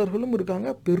 இதில் தமிழர்களும் இருக்காங்க,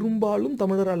 பெரும்பாலும்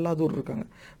தமிழர் அல்லாதோர் இருக்காங்க.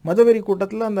 மதவெறி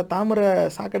கூட்டத்தில் அந்த தாமரை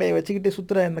சாக்கடையை வச்சுக்கிட்டு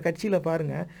சுற்றுற இந்த கட்சியில்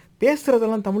பாருங்கள்,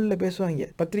 பேசுகிறதெல்லாம் தமிழில் பேசுவாங்க.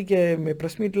 பத்திரிக்கை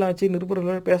ப்ரெஸ் மீட்லாம் வச்சு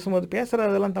நிருபர்கள் பேசும்போது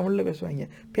பேசுகிறதெல்லாம் தமிழில் பேசுவாங்க.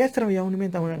 பேசுகிறவன் எவனுமே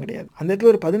தமிழன் கிடையாது. அந்த இடத்துல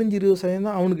ஒரு 15-20%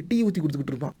 தான் அவனுக்கு டீ ஊற்றி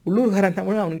கொடுத்துக்கிட்டு இருப்பான். உள்ளூர்காரன்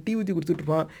தமிழ் அவனுக்கு டீ ஊற்றி கொடுத்துட்டு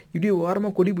இருப்பான். இப்படி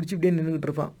ஓரமாக கொடி பிடிச்சி இப்படியே நின்றுக்கிட்டு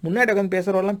இருப்பான். முன்னாடி உட்காந்து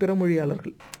பேசுகிறவெல்லாம்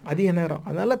பிறமொழியாளர்கள் அதிக நேரம்.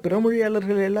 அதனால்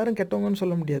பிறமொழியாளர்கள் எல்லாரும் கெட்டவங்கன்னு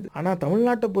சொல்ல முடியாது. ஆனால்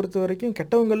தமிழ்நாட்டை பொறுத்த வரைக்கும்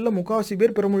கெட்டவங்களில் முக்கால்வாசி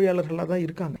பேர் பிறமொழியாளர்களாக தான்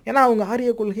இருக்காங்க. ஏன்னா அவங்க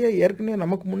ஆரிய கொள்கையை ஏற்கனவே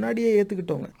நமக்கு முன்னாடியே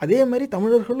ஏற்றுக்கிட்டவங்க. அதே மாதிரி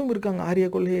தமிழர்களும் இருக்காங்க ஆரிய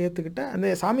கொள்கையை ஏற்றுக்கிட்ட.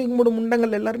 அந்த சாமி கும்பிடும்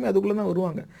முண்டங்கள் எல்லாருமே அதுக்குள்ளே தான்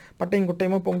வருவாங்க. பட்டையும்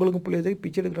குட்டையுமா பொங்கலுக்கும் புள்ளியதை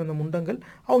பிச்சை எடுக்கிற அந்த முண்டங்கள்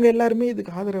அவங்க எல்லாருமே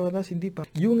இதுக்கு ஆதரவாக தான் சிந்திப்பாங்க.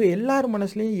 இவங்க எல்லார்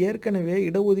மனசுலையும் ஏற்கனவே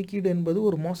இடஒதுக்கீடு என்பது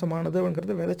ஒரு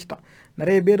மோசமானதுங்கிறத விதைச்சிட்டான்.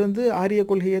 நிறைய பேர் வந்து ஆரிய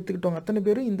கொள்கையை ஏற்றுக்கிட்டவங்க அத்தனை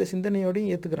பேரும் இந்த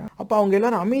சிந்தனையோடையும் ஏற்றுக்கிறாங்க. அப்போ அவங்க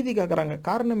எல்லாரும் அமைதி காக்குறாங்க.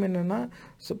 காரணம் என்னன்னா,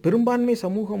 பெரும்பான்மை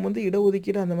சமூகம் வந்து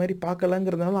இடஒதுக்கீடு அந்த மாதிரி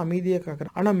பார்க்கலங்கிறதுனால அமைதியாக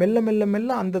காக்குறாங்க. ஆனால் மெல்ல மெல்ல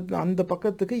மெல்ல அந்த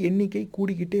பக்கத்துக்கு எண்ணிக்கை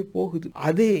கூடிக்கிட்டே போகுது.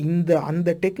 அதே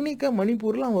அந்த டெக்னிக்கை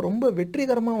மணிப்பூரில் அவன் ரொம்ப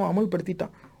வெற்றிகரமாக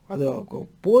அமல்படுத்திட்டான். அதை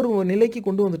போர் நிலைக்கு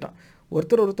கொண்டு வந்துட்டான்.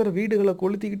 ஒருத்தர் வீடுகளை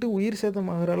கொளுத்திக்கிட்டு உயிர்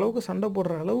சேதமாகிற அளவுக்கு சண்டை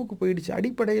போடுற அளவுக்கு போயிடுச்சு.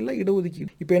 அடிப்படையில் இடஒதுக்கீடு.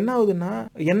 இப்போ என்ன ஆகுதுன்னா,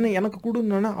 எனக்கு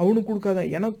கொடுன்னா அவனுக்கு கொடுக்காத,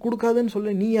 எனக்கு கொடுக்காதுன்னு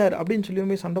சொல்ல நீ யார் அப்படின்னு சொல்லி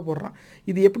போய் சண்டை போடுறான்.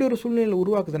 இது எப்படி ஒரு சூழ்நிலை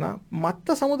உருவாக்குதுன்னா,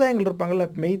 மற்ற சமுதாயங்கள் இருப்பாங்கள்ல,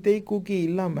 மெய்த்தை கூக்கி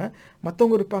இல்லாமல்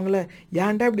மற்றவங்க இருப்பாங்களே,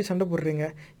 ஏன்டா இப்படி சண்டை போடுறீங்க,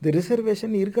 இந்த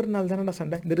ரிசர்வேஷன் இருக்கிறதுனால தானடா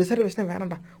சண்டை, இந்த ரிசர்வேஷனை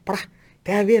வேணாண்டா படா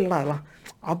தேவையே இல்லைடா அதெல்லாம்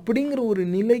அப்படிங்கிற ஒரு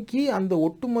நிலைக்கு அந்த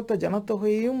ஒட்டுமொத்த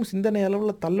ஜனத்தொகையையும் சிந்தனை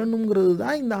அளவில் தள்ளணுங்கிறது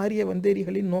தான் இந்த ஆரிய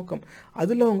வந்தேரிகளின் நோக்கம்.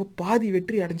 அதில் அவங்க பாதி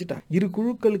வெற்றி அடைஞ்சிட்டான். இரு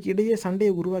குழுக்களுக்கு இடையே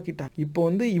சண்டையை உருவாக்கிட்டான். இப்போ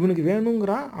இவனுக்கு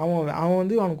வேணுங்கிறான், அவன்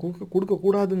அவனுக்கு கொடுக்க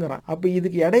கூடாதுங்கிறான். அப்போ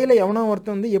இதுக்கு இடையில எவனா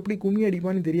ஒருத்தன் எப்படி கும்மி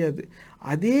அடிப்பான்னு தெரியாது.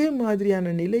 அதே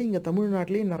மாதிரியான நிலை இங்கே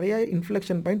தமிழ்நாட்டிலேயே நிறைய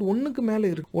இன்ஃப்ளெக்ஷன் பாயிண்ட் ஒன்றுக்கு மேலே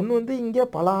இருக்குது. ஒன்று இங்கே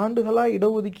பல ஆண்டுகளாக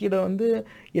இடஒதுக்கீடை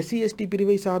எஸ்சி எஸ்டி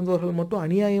பிரிவை சார்ந்தவர்கள் மட்டும்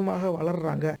அநியாயமாக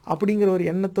வளர்றாங்க அப்படிங்கிற ஒரு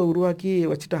எண்ணத்தை உருவாக்கி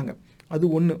வச்சுட்டாங்க. அது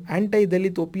ஒன்று. ஆன்டை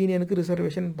தலித் ஒப்பீனியனுக்கு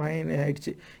ரிசர்வேஷன் பயன்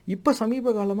ஆயிடுச்சு. இப்போ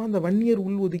சமீப காலமாக அந்த வன்னியர்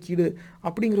உள் ஒதுக்கீடு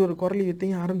அப்படிங்கிற ஒரு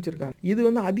குரலியத்தையும் ஆரம்பிச்சிருக்காங்க. இது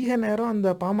அதிக நேரம்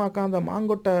அந்த பாமக அந்த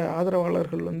மாங்கொட்டை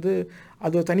ஆதரவாளர்கள்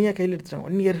அதை தனியாக கையில் எடுத்துட்டாங்க.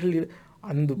 வன்னியர்கள்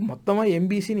அந்த மொத்தமாக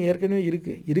எம்பிசின்னு ஏற்கனவே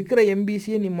இருக்கிற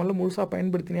எம்பிசியை நீ முழுசாக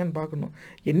பயன்படுத்தினியான்னு பார்க்கணும்.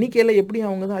 எண்ணிக்கையில் எப்படி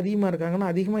அவங்க தான் அதிகமாக இருக்காங்கன்னா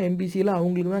அதிகமாக எம்பிசியில்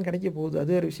அவங்களுக்கு தான் கிடைக்க போகுது,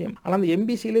 அது ஒரு விஷயம். ஆனால் அந்த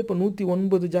எம்பிசியில் இப்போ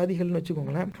 109 ஜாதிகள்னு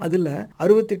வச்சுக்கோங்களேன். அதில்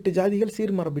 68 ஜாதிகள்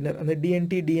சீர்மரபினர், அந்த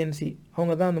டிஎன்டி டிஎன்சி,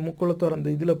 அவங்க தான் அந்த முக்குளத்தோர்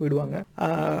அந்த இதில் போயிடுவாங்க.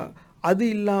 அது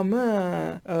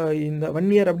இல்லாமல் இந்த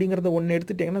வன்னியர் அப்படிங்கிறத ஒன்று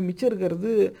எடுத்துட்டிங்கன்னா மிச்சம்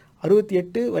இருக்கிறது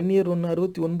 68, வன்னியர் 1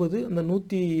 69, அந்த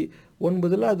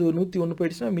 109 அது 101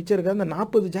 போயிடுச்சுன்னா மிச்சம் இருக்காது அந்த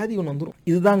 40 ஜாதி ஒன்று வந்துடும்.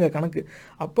 இதுதாங்க கணக்கு.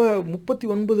 அப்போ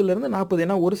 39லேருந்து 40,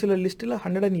 ஏன்னா ஒரு சில லிஸ்ட்டில்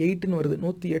 108ன்னு வருது,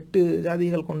 108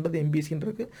 ஜாதிகள் கொண்டது எம்பிசின்னு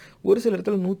இருக்குது. ஒரு சில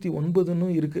இடத்துல 109ன்னு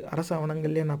இருக்குது அரசு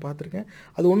ஆவணங்கள்லேயே நான் பார்த்துருக்கேன்.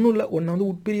 அது ஒன்றும் இல்லை, ஒன்று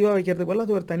உட்பிரிவாக வைக்கிறதுக்கு பதில்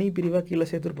அது ஒரு தனி பிரிவாக கீழே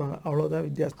சேர்த்துருப்பாங்க, அவ்வளோதான்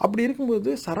வித்தியாசம். அப்படி இருக்கும்போது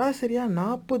சராசரியாக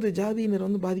 40 ஜாதியினர்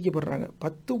பதிக்கப்படுறாங்க.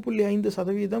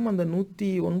 10.5% அந்த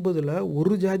 109ல்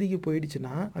ஒரு ஜாதிக்கு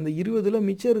போயிடுச்சுன்னா அந்த 20ல்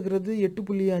மிச்சம் இருக்கிறது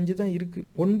 8.5 தான் இருக்குது,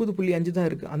 9.5 தான்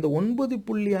இருக்குது. அந்த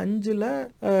 9.5ல்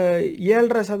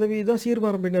 7.5%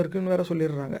 சீர்மரபினருக்குன்னு வேற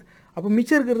சொல்லிடுறாங்க. அப்போ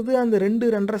மிச்சம் இருக்கிறது அந்த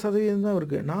 2.5% தான்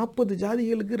இருக்குது. 40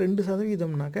 ஜாதிகளுக்கு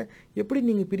 2%னாக்க எப்படி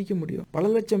நீங்கள் பிரிக்க முடியும்? பல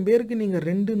லட்சம் பேருக்கு நீங்கள்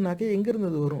 2னாக்க எங்கேருந்து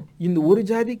அது வரும்? இந்த ஒரு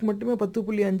ஜாதிக்கு மட்டுமே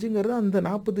 10.5ங்கிறது அந்த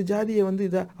 40 ஜாதியை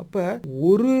இதாக. அப்போ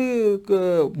ஒரு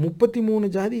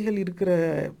 33 ஜாதிகள் இருக்கிற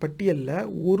பட்டியலில்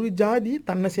ஒரு ஜாதி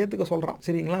தன்னை சேர்த்துக்க சொல்கிறான்,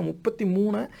 சரிங்களா?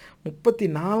 33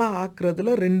 34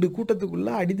 ஆக்குறதுல 2 கூட்டத்துக்குள்ள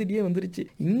அடிதடியே வந்துருச்சு.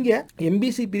 இங்கே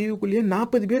எம்பிசி பிரிவுக்குள்ளேயே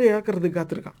 40 பேர் இழக்கிறதுக்கு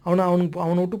காத்திருக்கான்.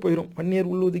 அவனை விட்டு போயிடும்.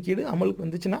 வன்னியர் உள்ஒதுக்கீடு அமலுக்கு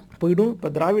வந்துச்சுன்னா போயிடும். இப்போ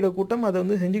திராவிட கூட்டம் அதை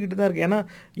செஞ்சுக்கிட்டு தான் இருக்கு. ஏன்னா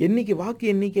வாக்கு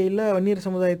எண்ணிக்கையில் வன்னியர்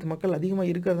சமுதாயத்து மக்கள் அதிகமாக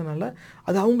இருக்கிறதுனால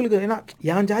அது அவங்களுக்கு, ஏன்னா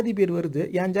என் ஜாதி பேர் வருது,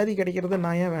 என் ஜாதி கிடைக்கிறத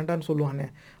நான் ஏன் வேண்டான்னு சொல்லுவானே,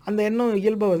 அந்த எண்ணம்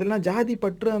இயல்பாக வருது. இல்லைனா ஜாதி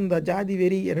பற்று அந்த ஜாதி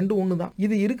வெறி ரெண்டும் ஒன்று தான்.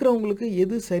 இது இருக்கிறவங்களுக்கு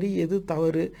எது சரி எது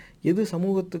தவறு எது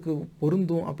சமூகத்துக்கு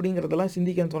பொருந்தும் அப்படிங்கிறதெல்லாம்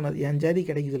சிந்திக்கன்னு தோணாது. என் ஜாதி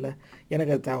கிடைக்குதுல்ல,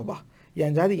 எனக்கு அது தேவைப்பா,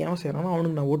 என் ஜாதி ஏன் செய்கிறானோ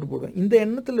அவனுக்கு நான் ஓட்டு போடுவேன். இந்த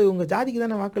எண்ணத்தில் இவங்க ஜாதிக்கு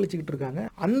தானே வாக்களிச்சுக்கிட்டு இருக்காங்க.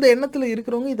 அந்த எண்ணத்தில்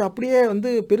இருக்கிறவங்க இதை அப்படியே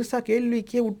பெருசாக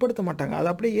கேள்விக்கே உட்படுத்த மாட்டாங்க, அதை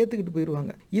அப்படியே ஏற்றுக்கிட்டு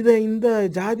போயிடுவாங்க. இதை இந்த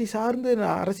ஜாதி சார்ந்து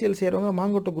அரசியல் செய்கிறவங்க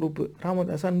மாங்கோட்டை குரூப்பு,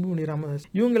 ராமதாஸ், அன்புமணி ராமதாஸ்,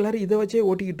 இவங்க எல்லாரும் இதை வச்சே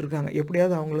ஓட்டிக்கிட்டு இருக்காங்க.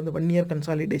 எப்படியாவது அவங்கள வன்னியர்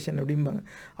கன்சாலிடேஷன் அப்படிம்பாங்க.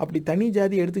 அப்படி தனி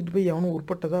ஜாதி எடுத்துக்கிட்டு போய் எவனும்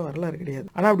உட்பட்டதாக வரலாறு கிடையாது.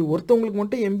 ஆனால் அப்படி ஒருத்தவங்களுக்கு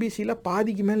மட்டும் எம்பிசியில்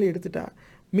பாதிக்கு மேலே எடுத்துட்டா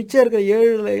மிச்சம் இருக்கிற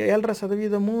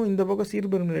 7.5% இந்த பக்கம்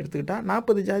சீர்பெருமை எடுத்துக்கிட்டா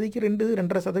 40 ஜாதிக்கு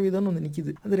 2.5%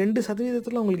 நிற்கிது. அந்த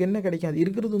 2% உங்களுக்கு என்ன கிடைக்கும்? அது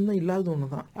இருக்கிறது ஒன்றும் இல்லாத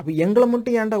ஒன்று தான். அப்போ எங்களை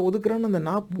மட்டும் ஏன்டா ஒதுக்குறான்னு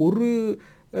அந்த ஒரு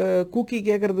கூக்கி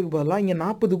கேட்கறதுக்கு பதிலாக இங்கே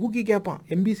 40 கூக்கி கேட்பான்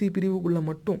எம்பிசி பிரிவுக்குள்ளே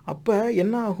மட்டும். அப்போ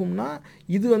என்ன ஆகும்னா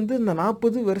இது இந்த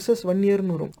 40 வெர்சஸ் 1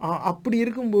 இயர்னு வரும். அப்படி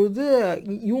இருக்கும்போது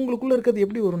இவங்களுக்குள்ள இருக்கிறது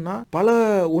எப்படி வரும்னா, பல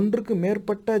ஒன்றுக்கு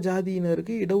மேற்பட்ட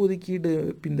ஜாதியினருக்கு இடஒதுக்கீடு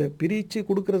இந்த பிரித்து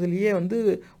கொடுக்கறதுலையே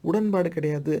உடன்பாடு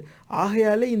கிடையாது.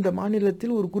 ஆகையாலே இந்த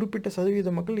மாநிலத்தில் ஒரு குறிப்பிட்ட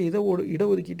சதவீத மக்கள்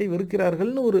இடஒதுக்கீட்டை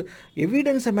வெறுக்கிறார்கள்னு ஒரு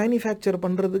எவிடன்ஸை மேனுஃபேக்சர்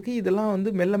பண்ணுறதுக்கு இதெல்லாம்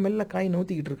மெல்ல மெல்ல காய்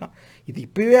நோத்திக்கிட்டு இருக்கான். இது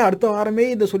இப்போவே அடுத்த வாரமே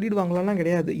இதை சொல்லிடுவாங்களான்னா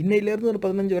கிடையாது. இன்னையிலேருந்து ஒரு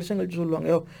 15 வருஷம் கழிச்சு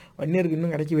சொல்லுவாங்க, வன்னியருக்கு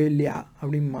இன்னும் கிடைக்கவே இல்லையா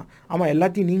அப்படிமா. ஆமாம்,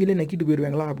 எல்லாத்தையும் நீங்களே நக்கிட்டு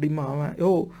போயிடுவாங்களா அப்படிமா. அவன்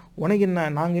உனக்கு என்ன,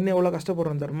 நாங்கள் இன்னும் எவ்வளோ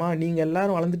கஷ்டப்படுறோம் தருமா, நீங்கள்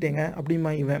எல்லாரும் வளர்ந்துட்டேங்க அப்படிமா.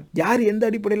 இவன் யார் எந்த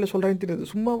அடிப்படையில் சொல்கிறான்னு தெரியாது,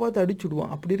 சும்மா பார்த்து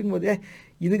அடிச்சுடுவான். அப்படி இருக்கும்போதே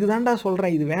இதுக்கு தாண்டா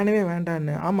சொல்கிறேன், இது வேணவே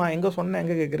வேண்டான்னு. ஆமாம், எங்கே சொன்னேன்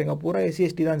எங்கே கேட்குறேங்க, பூரா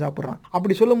SC/ST தான் சாப்பிட்றான்.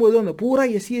 அப்படி சொல்லும்போது அந்த பூரா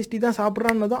SC/ST தான்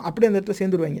சாப்பிட்றான்னு தான் அப்படியே அந்த இடத்துல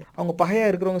சேர்ந்துருவாங்க. அவங்க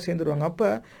பகையாக இருக்கிறவங்க சேர்ந்துருவாங்க. அப்போ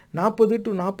 40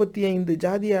 to 45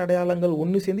 ஜாதிய அடையாளங்கள்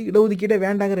ஒன்று சேர்ந்து இடஒதுக்கீடே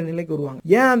வேண்டாங்கிற நிலைக்கு வருவாங்க.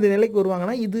 ஏன் அந்த நிலைக்கு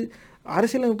வருவாங்கன்னா, இது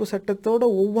அரசியலமைப்பு சட்டத்தோட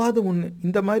ஒவ்வாத ஒன்று.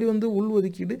 இந்த மாதிரி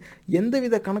உள்ஒதுக்கீடு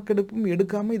எந்தவித கணக்கெடுப்பும்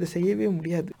எடுக்காமல் இதை செய்யவே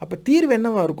முடியாது. அப்போ தீர்வு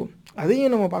என்னவா இருக்கும்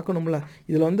அதையும் நம்ம பார்க்கணும்ல.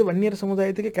 இதில் வன்னியர்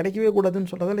சமுதாயத்துக்கு கிடைக்கவே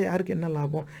கூடாதுன்னு சொல்கிறதால யாருக்கு என்ன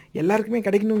லாபம்? எல்லாருக்குமே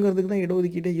கிடைக்கணுங்கிறதுக்கு தான்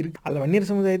இடஒதுக்கீடே இருக்குது. அதில் வன்னியர்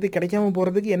சமுதாயத்துக்கு கிடைக்காம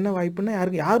போகிறதுக்கு என்ன வாய்ப்புன்னா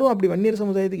யாரும் அப்படி வன்னியர்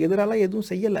சமுதாயத்துக்கு எதிராலாம் எதுவும்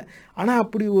செய்யலை. ஆனால்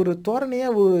அப்படி ஒரு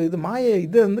தோரணையாக ஒரு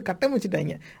இதை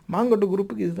கட்டமைச்சிட்டாங்க. மாங்கொட்டை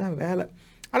குரூப்புக்கு இதுதான் வேலை.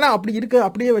 ஆனால் அப்படி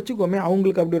அப்படியே வச்சுக்கோமே,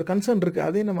 அவங்களுக்கு அப்படி ஒரு கன்சர்ன் இருக்குது,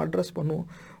 அதையும் நம்ம அட்ரஸ் பண்ணுவோம்.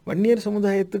 வன்னியர்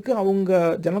சமுதாயத்துக்கு அவங்க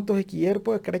ஜனத்தொகைக்கு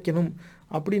ஏற்ப கிடைக்கணும்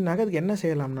அப்படின்னாக்க அதுக்கு என்ன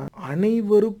செய்யலாம்னா,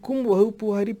 அனைவருக்கும் வகுப்பு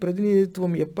வாரி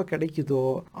பிரதிநிதித்துவம் எப்போ கிடைக்குதோ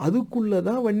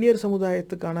அதுக்குள்ளதான் வன்னியர்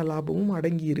சமுதாயத்துக்கான லாபமும்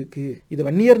அடங்கி இருக்கு. இது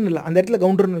வன்னியர்னு இல்லை, அந்த இடத்துல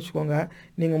கவுண்டர்னு வச்சுக்கோங்க,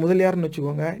 நீங்க முதலியார்னு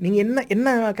வச்சுக்கோங்க, நீங்க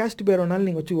என்ன காஸ்ட் பேர் வேணாலும்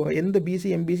நீங்க வச்சுக்கோங்க, எந்த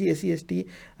BC MBC SC ST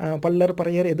Pallar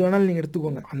Paraiyar எது வேணாலும் நீங்க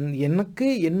எடுத்துக்கோங்க. எனக்கு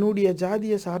என்னுடைய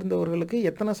ஜாதியை சார்ந்தவர்களுக்கு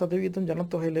எத்தனை சதவீதம்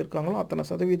ஜனத்தொகையில் இருக்காங்களோ அத்தனை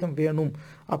சதவீதம் வேணும்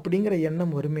அப்படிங்கிற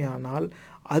எண்ணம் வறுமையானால்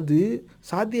அது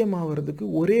சாத்தியமாகிறதுக்கு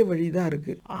ஒரே வழிதான்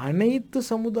இருக்கு. அனைத்து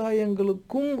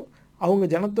சமுதாயங்களுக்கும் அவங்க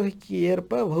ஜனத்தொகைக்கு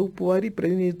ஏற்ப வகுப்பு வாரி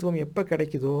பிரதிநிதித்துவம் எப்போ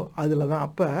கிடைக்குதோ அதில் தான்.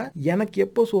 அப்போ எனக்கு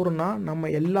எப்போ சோறுனா,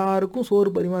 நம்ம எல்லாருக்கும்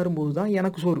சோறு பரிமாறும் போது தான்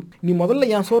எனக்கு சோறு. நீ முதல்ல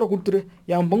என் சோறை கொடுத்துரு,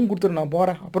 என் பங்கு கொடுத்துரு, நான்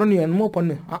போகிறேன், அப்புறம் நீ என்னமோ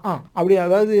பண்ணு. அப்படி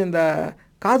அதாவது இந்த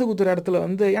காது குத்துற இடத்துல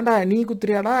வந்து, ஏன்டா நீ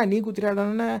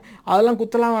குத்துறியாடான்னு, அதெல்லாம்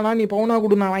குத்தலாம் வேணாம், நீ பவுனா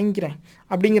கொடு, நான் வாங்கிக்கிறேன்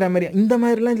அப்படிங்கிற மாதிரி, இந்த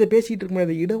மாதிரிலாம் இதில் பேசிகிட்டு இருக்க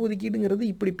முடியாது. இடஒதுக்கீடுங்கிறது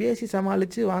இப்படி பேசி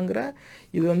சமாளித்து வாங்குற,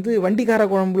 இது வந்து வண்டிக்கார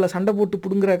குழம்புல சண்டை போட்டு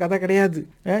பிடுங்குற கதை கிடையாது.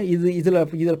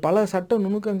 இதில் பல சட்ட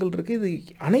நுணுக்கங்கள் இருக்குது.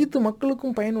 இது அனைத்து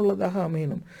மக்களுக்கும் பயனுள்ளதாக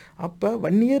அமையணும். அப்போ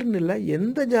வன்னியர்னு இல்லை,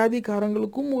 எந்த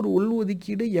ஜாதிக்காரங்களுக்கும் ஒரு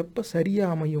உள்ஒதுக்கீடு எப்போ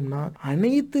சரியாக அமையும்னா,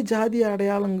 அனைத்து ஜாதி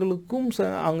அடையாளங்களுக்கும்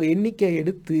அவங்க எண்ணிக்கை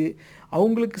எடுத்து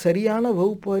அவங்களுக்கு சரியான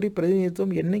வகுப்பாரி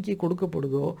பிரதிநிதித்துவம் என்னைக்கு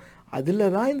கொடுக்கப்படுதோ அதில்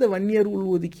தான் இந்த வன்னியர்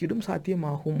உள்ஒதுக்கீடும்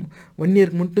சாத்தியமாகும்.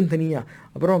 வன்னியருக்கு மட்டும் தனியாக,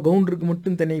 அப்புறம் கவுண்டருக்கு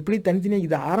மட்டும் தனியாக, இப்படி தனித்தனியாக.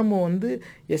 இது ஆரம்பம் வந்து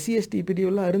எஸ்சி எஸ்டி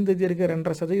பிரிவில் அருந்ததியருக்கு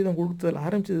 2.5% கொடுத்ததில்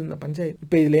ஆரம்பிச்சது இந்த பஞ்சாயத்து.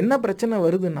 இப்போ இதில் என்ன பிரச்சனை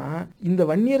வருதுன்னா, இந்த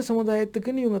வன்னியர்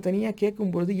சமுதாயத்துக்குன்னு இவங்க தனியாக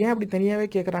கேட்கும்பொழுது ஏன் அப்படி தனியாகவே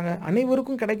கேட்குறாங்க?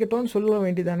 அனைவருக்கும் கிடைக்கட்டும்னு சொல்ல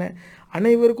வேண்டியதானே.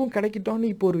 அனைவருக்கும்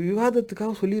கிடைக்கட்டும்னு இப்போ ஒரு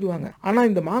விவாதத்துக்காக சொல்லிடுவாங்க. ஆனால்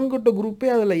இந்த மாங்கொட்டை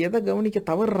குரூப்பே அதில் எதை கவனிக்க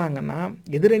தவறுறாங்கன்னா,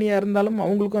 எதிரணியாக இருந்தாலும்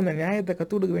அவங்களுக்கும் அந்த நியாயத்தை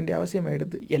கற்றுக் கொடுக்க வேண்டிய அவசியம்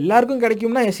ஆகிடுது. எல்லாருக்கும்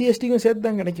கிடைக்கும்னா எஸ்சி எஸ்டிக்கும் சேர்த்து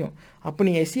தான் கிடைக்கும். அப்போ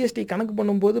நீங்கள் எஸ்சி எஸ்டி கணக்கு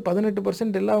பண்ணும்போது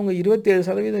 18% இல்லை, அவங்க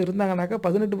 27% இருந்தாங்கனாக்கா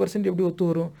 18% எப்படி ஒத்து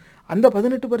வரும்? அந்த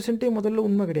 18% முதல்ல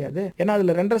உண்மை கிடையாது. ஏன்னா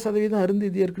அதில் 2.5%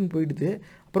 அருந்ததியருக்குன்னு போயிடுது,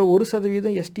 அப்புறம்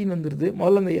 1% எஸ்டின்னு வந்துடுது.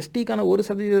 முதல்ல அந்த எஸ்டிக்கான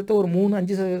 1% ஒரு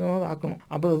 3-5% ஆக்கணும்.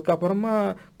 அப்போ அதுக்கப்புறமா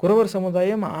குறவர்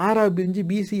சமுதாயம் 6 பிரிஞ்சு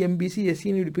பிசி எம்பிசி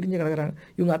எஸ்சின்னு இப்படி பிரிஞ்சு கிடக்குறாங்க.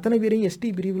 இவங்க அத்தனை பேரையும் எஸ்டி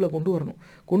பிரிவில் கொண்டு வரணும்.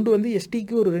 கொண்டு வந்து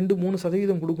எஸ்டிக்கு ஒரு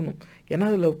 2-3% கொடுக்கணும். ஏன்னா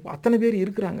அதில் அத்தனை பேர்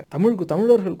இருக்கிறாங்க.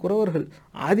 தமிழர்கள், குறவர்கள்,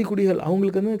 ஆதிக்குடிகள்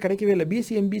அவங்களுக்கு வந்து கிடைக்கவே இல்லை.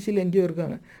 பிசி எம்பிசியில் எங்கேயோ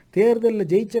இருக்காங்க. தேர்தலில்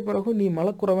ஜெயிச்ச பிறகும் நீ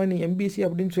மலக்குறவன், நீ எம்பிசி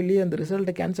அப்படின்னு சொல்லி அந்த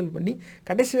ரிசல்ட்டை கேன்சல் பண்ணி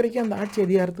கடைசி வரைக்கும் அந்த ஆட்சி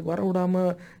அதிகாரத்துக்கு வர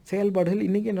விடாமல் செயல்பாடுகள்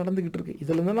இன்றைக்கி நடந்துக்கிட்டு இருக்குது.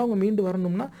 இதில் இருந்தாலும் அவங்க மீண்டு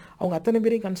வரணும்னா அவங்க அத்தனை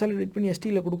பேரையும் கன்சாலிடேட் பண்ணி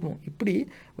எஸ்டியில் கொடுக்கணும். இப்படி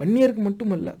வன்னியருக்கு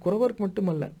மட்டுமல்ல, குறவருக்கு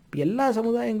மட்டுமல்ல, எல்லா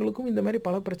சமுதாயங்களுக்கும் இந்த மாதிரி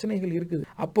பல பிரச்சனைகள் இருக்குது.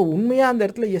 அப்போ உண்மையாக அந்த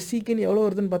இடத்துல எஸ்சிக்குன்னு எவ்வளோ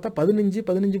வருதுன்னு பார்த்தா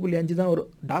 15.5 தான் ஒரு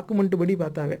டாக்குமெண்ட் படி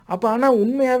பார்த்தாவே. அப்போ ஆனால்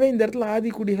உண்மையாகவே இந்த இடத்துல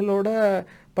ஆதிக்குடிகளோட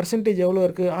பர்சன்டேஜ் எவ்வளோ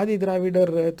இருக்குது? ஆதி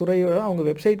திராவிடர் துறையோட அவங்க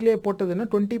வெப்சைட்லேயே போட்டதுன்னா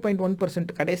 20.1%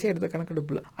 கடைசியாக எடுத்த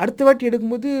கணக்கெடுப்பில். அடுத்த வாட்டி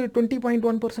எடுக்கும்போது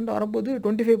 20.1% வரும்போது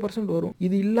 25% வரும்.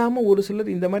 இது இல்லாமல் ஒரு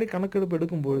சிலர் இந்த மாதிரி கணக்கெடுப்பு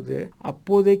எடுக்கும்பொழுது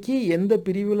அப்போதைக்கு எந்த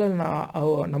பிரிவில்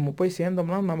நம்ம போய்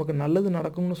சேர்ந்தோம்னா நமக்கு நல்லது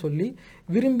நடக்கும்னு சொல்லி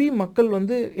விரும்பி மக்கள்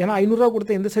வந்து, ஏன்னா 500 ரூபா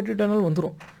கொடுத்த எந்த சர்டிஃபிகேட்னாலும்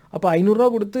வந்துடும். அப்போ 500 ரூபா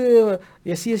கொடுத்து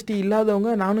எஸ்சி எஸ்டி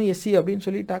இல்லாதவங்க நானும் எஸ்சி அப்படின்னு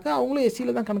சொல்லிட்டாக்கா அவங்களும்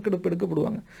எஸ்சியில் தான் கணக்கெடுப்பு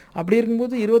எடுக்கப்படுவாங்க. அப்படி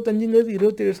இருக்கும்போது 25ங்கிறது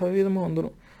 27%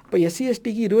 வந்துடும். இப்போ எஸ்சி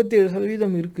எஸ்டிக்கு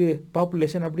 27% இருக்குது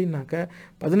பாப்புலேஷன் அப்படின்னாக்க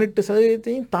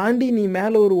 18% தாண்டி நீ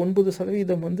மேலே ஒரு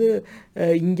 9% வந்து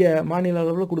இங்கே மாநில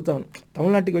அளவில் கொடுத்தாகணும்.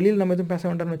 தமிழ்நாட்டுக்கு வெளியில் நம்ம எதுவும் பேச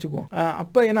வேண்டாம்னு வச்சுக்குவோம்.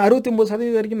 அப்போ ஏன்னா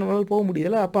 69% வரைக்கும் நம்மளால் போக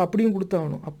முடியல, அப்போ அப்படியும்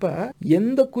கொடுத்தாகணும். அப்போ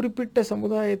எந்த குறிப்பிட்ட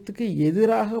சமுதாயத்துக்கு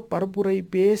எதிராக பரப்புரை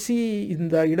பேசி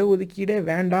இந்த இடஒதுக்கீடே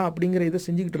வேண்டாம் அப்படிங்கிற இதை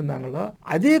செஞ்சுக்கிட்டு இருந்தாங்களோ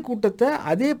அதே கூட்டத்தை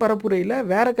அதே பரப்புரையில்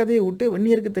வேற கதையை விட்டு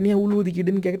வன்னியருக்கு தனியாக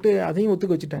உள்ஒதுக்கீடுன்னு கேட்டு அதையும்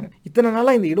ஒத்துக்க வச்சுட்டாங்க. இத்தனை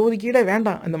நாளாக இந்த இடஒதுக்கீடே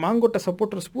வேண்டாம், அந்த மாங்கோட்டை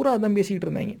சப்போர்ட்டர்ஸ் பூரா அதான் பேசிக்கிட்டு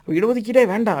இருந்தாங்க. இடஒதுக்கீடே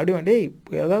வேண்டாம் அப்படி டேய்,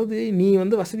 அதாவது நீ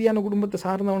வந்து வசதியான குடும்பத்தை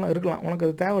சார்ந்தவனா இருக்கலாம், உனக்கு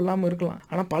அது தேவையில்லாமல் இருக்கலாம்.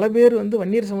 ஆனால் பல பேர் வந்து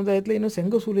வன்னியர் சமுதாயத்தில் இன்னும்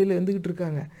செங்க சூழலில் இருந்துக்கிட்டு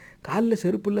இருக்காங்க. காலில்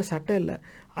செருப்பு இல்லை, சட்டை இல்லை.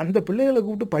 அந்த பிள்ளைகளை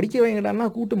கூப்பிட்டு படிக்க வைங்கடான்னா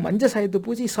கூப்பிட்டு மஞ்சள் சாயத்தை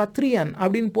பூச்சி சத்ரியன்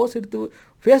அப்படின்னு போஸ்ட் எடுத்து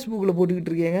ஃபேஸ்புக்கில்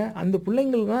போட்டுக்கிட்டு இருக்கீங்க. அந்த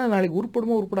பிள்ளைங்கள்லாம் நாளைக்கு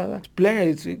உருப்படாதா?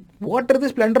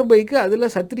 ஓட்டுறது ஸ்ப்ளெண்டர் பைக்கு,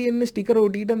 அதில் சத்ரியன்னு ஸ்டிக்கரை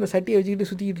ஒட்டிக்கிட்டு அந்த சட்டியை வச்சுக்கிட்டு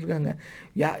சுற்றிக்கிட்டு இருக்காங்க.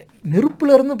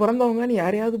 நெருப்புல இருந்து பிறந்தவங்கன்னு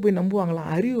யாரையாவது போய் நம்புவாங்களா?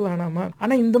 அறிவு வேணாமா?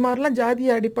 ஆனால் இந்த மாதிரிலாம்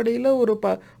ஜாதிய அடிப்படையில் ஒரு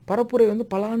பரப்புரை வந்து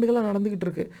பல ஆண்டுகளாக நடந்துக்கிட்டு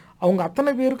இருக்கு. அவங்க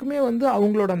அத்தனை பேருக்குமே வந்து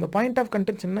அவங்களோட அந்த பாயிண்ட் ஆஃப்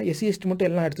கன்டென்ஷன்னா எஸ்சி எஸ்டி மட்டும்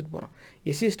எல்லாம்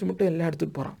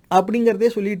எடுத்துகிட்டு போகிறான் அப்படிங்கிறதே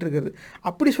சொல்லிகிட்டு இருக்குது.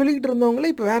 அப்படி சொல்லிக்கிட்டு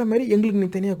இருந்தவங்களே இப்போ வேறு மாதிரி எங்களுக்கு நீ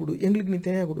தனியாக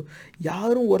கொடு.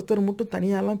 யாரும் ஒருத்தர் மட்டும்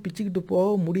தனியாலாம் பிச்சுக்கிட்டு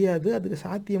போக முடியாது, அதுக்கு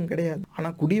சாத்தியம் கிடையாது.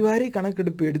 ஆனால் குடிவாரி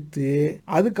கணக்கெடுப்பு எடுத்து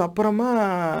அதுக்கப்புறமா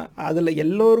அதில்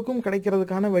எல்லோருக்கும்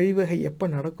கிடைக்கிறதுக்கான வழிவகை எப்போ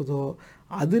நடக்குதோ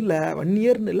அதில்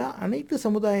வன்னியர்னு இல்லை அனைத்து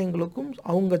சமுதாயங்களுக்கும்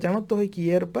அவங்க ஜனத்தொகைக்கு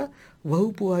ஏற்ப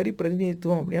வகுப்பு வாரி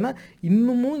பிரதிநிதித்துவம். ஏன்னா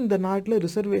இன்னமும் இந்த நாட்டில்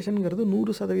ரிசர்வேஷனுங்கிறது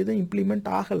 100% இம்ப்ளிமெண்ட்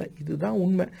ஆகலை. இதுதான்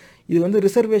உண்மை. இது வந்து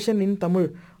ரிசர்வேஷன் இன் தமிழ்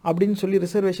அப்படின்னு சொல்லி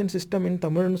ரிசர்வேஷன் சிஸ்டம் இன்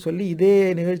தமிழ்னு சொல்லி இதே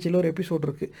நிகழ்ச்சியில் ஒரு எபிசோட்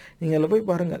இருக்குது. நீங்கள் அதில் போய்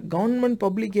பாருங்கள், கவர்மெண்ட்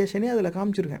பப்ளிகேஷனே அதில்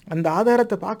காமிச்சிருக்கேன். அந்த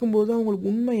ஆதாரத்தை பார்க்கும்போது தான் உங்களுக்கு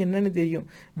உண்மை என்னன்னு தெரியும்.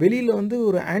 வெளியில் வந்து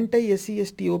ஒரு ஆன்டை எஸ்சி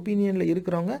எஸ்டி ஒப்பீனியனில்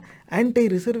இருக்கிறவங்க ஆன்டை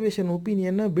ரிசர்வேஷன்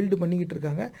ஒப்பீனியனை பில்டு பண்ணிக்கிட்டு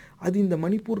இருக்காங்க. அது இந்த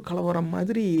மணிப்பூர் கலவரம்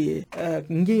மாதிரி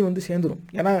இங்கேயும் வந்து சேர்ந்துடும்.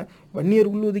 ஏன்னா வன்னியர்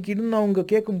உள்ஒதுக்கீடுன்னு அவங்க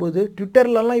கேட்கும்போது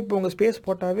ட்விட்டர்லலாம் இப்போ அவங்க ஸ்பேஸ்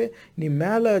போட்டாவே நீ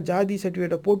மேலே ஜாதி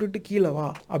சர்டிஃபிகேட்டை போட்டுட்டு கீழே வா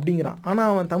அப்படிங்கிறான். ஆனால்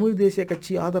அவன் தமிழ் தேசிய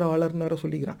கட்சி ஆதரவாளர்னு வேற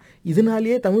சொல்லிக்கிறான்.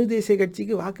 இதனாலேயே தமிழ் தேசிய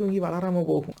கட்சிக்கு வாக்கு வங்கி வளராமல்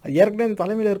போகும். அது ஏற்கனவே அந்த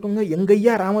தலைமையில் இருக்கவங்க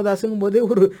எங்கய்யா ராமதாஸுங்கும் போதே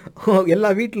ஒரு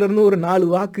எல்லா வீட்டில இருந்து ஒரு 4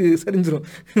 வாக்கு சரிஞ்சிடும்.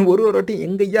 ஒரு வாட்டி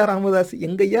எங்கய்யா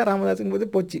ராமதாஸுங்கும் போதே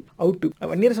போச்சு, அவுட்டு.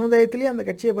 வன்னியர் சமுதாயத்திலேயே அந்த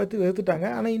கட்சியை பார்த்து வெறுத்துட்டாங்க.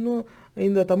 ஆனால் இன்னும்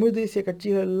இந்த தமிழ் தேசிய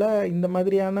கட்சிகளில் இந்த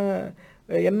மாதிரியான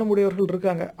எண்ணமுடையவர்கள்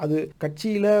இருக்காங்க. அது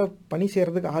கட்சியில் பணி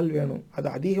செய்கிறதுக்கு ஆள் வேணும். அது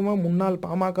அதிகமாக முன்னாள்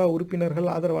பாமக உறுப்பினர்கள்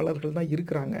ஆதரவாளர்கள் தான்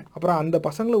இருக்கிறாங்க. அப்புறம் அந்த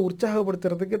பசங்களை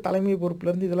உற்சாகப்படுத்துறதுக்கு தலைமை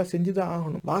பொறுப்புலேருந்து இதெல்லாம் செஞ்சு தான்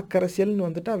ஆகணும். வாக்கரசியல்னு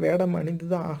வந்துட்டா வேடம் அணிந்து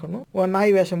தான் ஆகணும்.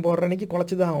 நாய் வேஷம் போடுற அன்னைக்கு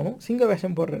குலைச்சி தான் ஆகணும். சிங்க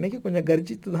வேஷம் போடுற அன்னைக்கு கொஞ்சம்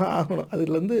கர்ஜித்து தான் ஆகணும்.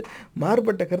 அதுலேருந்து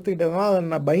மாறுபட்ட கருத்துக்கிட்டதான் அதை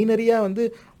நான் பைனரியாக வந்து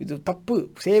இது தப்பு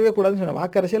செய்யவே கூடாதுன்னு சொன்னேன்.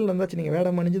 வாக்கரசியல் இருந்தாச்சு நீங்கள்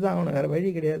வேடம் அணிஞ்சு தான் ஆகணும், வேறு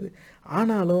வழி கிடையாது.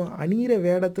 ஆனாலும் அணிகிற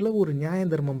வேடத்தில் ஒரு நியாய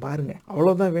தர்மம் பாருங்கள்,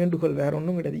 அவ்வளோதான் வேண்டுகோள், வேற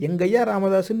ஒன்றும் கிடையாது. எங்கய்யா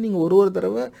ராமதாஸ்ன்னு நீங்கள் ஒரு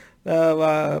தடவை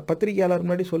பத்திரிகையாளர்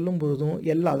முன்னாடி சொல்லும் பொழுதும்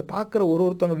எல்லாம் அதை பார்க்குற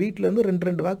ஒருத்தவங்க வீட்டிலேருந்து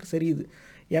 2 வாக்கு சரியுது.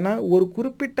 ஏன்னா ஒரு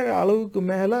குறிப்பிட்ட அளவுக்கு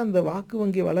மேலே அந்த வாக்கு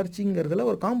வங்கி வளர்ச்சிங்கிறதுல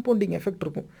ஒரு காம்பவுண்டிங் எஃபெக்ட்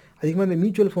இருக்கும். அதிகமாக இந்த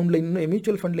மியூச்சுவல்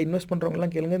ஃபண்டில் இன்வெஸ்ட்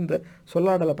பண்ணுறவங்கலாம் கேளுங்க, இந்த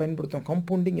சொல்லாடலை பயன்படுத்தும்,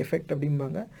 காம்பவுண்டிங் எஃபெக்ட்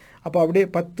அப்படிம்பாங்க. அப்போ அப்படியே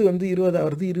 10 வந்து 20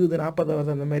 ஆகுது, 20 40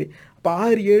 ஆகுது, அந்த மாதிரி. அப்போ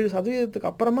 6-7%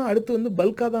 அப்புறமா அடுத்து வந்து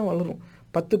பல்காக தான் வளரும்.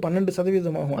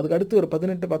 10-12% ஆகும். அதுக்கு அடுத்து ஒரு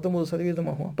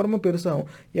 18-19% ஆகும். அப்புறமா பெருசாகும்.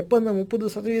 எப்போ அந்த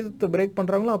 30% பிரேக்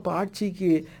பண்ணுறாங்களோ அப்போ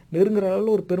ஆட்சிக்கு நெருங்குற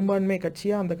அளவில் ஒரு பெரும்பான்மை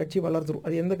கட்சியாக அந்த கட்சி வளர்ந்துடும்,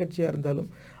 அது எந்த கட்சியாக இருந்தாலும்.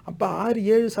 அப்போ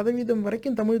 6-7%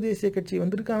 வரைக்கும் தமிழ் தேசிய கட்சி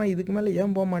வந்திருக்கு. ஆனால் இதுக்கு மேலே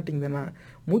ஏன் போக மாட்டேங்குதுன்னா,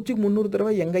 மூச்சுக்கு 300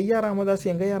 தடவை எங்கய்யா ராமதாஸ்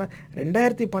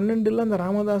 2012 அந்த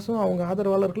ராமதாஸும் அவங்க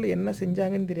ஆதரவாளர்களும் என்ன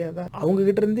செஞ்சாங்கன்னு தெரியாதா?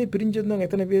 அவங்ககிட்ட இருந்தே பிரிஞ்சு வந்தவங்க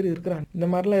எத்தனை பேர் இருக்கிறாங்க? இந்த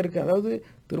மாதிரிலாம் இருக்குது. அதாவது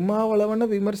திருமாவளவனை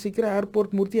விமர்சிக்கிற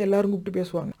ஏர்போர்ட் மூர்த்தி எல்லாரும் கூப்பிட்டு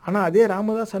பேசுவாங்க. ஆனால் அதே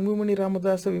ராமதாஸ் அன்புமணி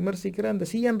ராமதாஸை விமர்சிக்கிற அந்த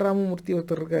CN ராமமூர்த்தி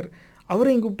ஒருத்தர் இருக்கார்,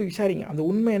 அவரையும் கூப்பிட்டு விசாரிங்க, அந்த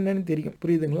உண்மை என்னன்னு தெரியும்.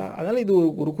 புரியுதுங்களா? அதனால் இது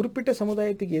ஒரு குறிப்பிட்ட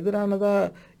சமுதாயத்துக்கு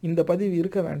எதிரானதாக இந்த பதிவு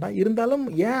இருக்க வேண்டாம். இருந்தாலும்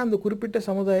ஏன் அந்த குறிப்பிட்ட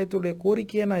சமுதாயத்துடைய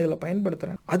கோரிக்கையை நான் இதில்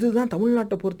பயன்படுத்துகிறேன், அதுதான்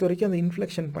தமிழ்நாட்டை பொறுத்த வரைக்கும் அந்த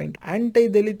inflection point. Anti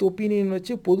Dalit opinion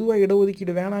வச்சு பொதுவாக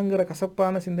இடஒதுக்கீடு வேணாங்கிற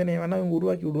கசப்பான சிந்தனையை வேணா இவங்க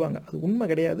உருவாக்கி விடுவாங்க. அது உண்மை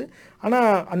கிடையாது.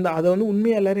 ஆனால் அதை வந்து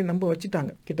உண்மையாக எல்லாரையும் நம்ப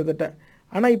வச்சுட்டாங்க கிட்டத்தட்ட.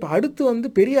 ஆனால் இப்போ அடுத்து வந்து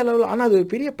பெரிய அளவில், ஆனால் அது ஒரு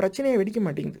பெரிய பிரச்சனையை வெடிக்க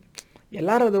மாட்டேங்குது.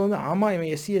 எல்லாரும் அதை வந்து ஆமாம் இவன்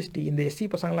SC ST, இந்த SC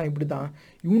பசங்களாம் இப்படி தான்,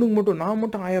 இவனுக்கு மட்டும் நான்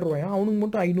மட்டும் 1000 ரூபாயா, அவனுக்கு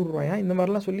மட்டும் 500 ரூபாயா, இந்த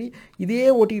மாதிரிலாம் சொல்லி இதையே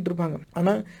ஓட்டிக்கிட்டு இருப்பாங்க.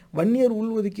 ஆனால் வன்னியர்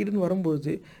உள்ஒதுக்கீடுன்னு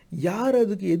வரும்போது யார்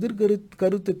அதுக்கு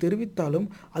கருத்து தெரிவித்தாலும்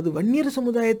அது வன்னியர்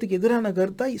சமுதாயத்துக்கு எதிரான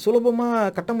கருத்தாக சுலபமாக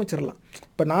கட்டமைச்சிடலாம்.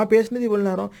 இப்போ நான் பேசினது இவ்வளோ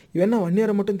நேரம் இவன் என்ன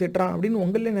வன்னியரை மட்டும் திட்டுறான் அப்படின்னு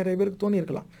உங்களில் நிறைய பேருக்கு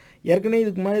தோணியிருக்கலாம். ஏற்கனவே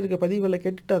இதுக்கு மாதிரி இருக்க பதிவுகளை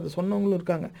கேட்டுட்டு அதை சொன்னவங்களும்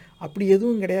இருக்காங்க. அப்படி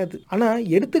எதுவும் கிடையாது. ஆனால்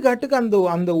எடுத்துக்காட்டுக்கு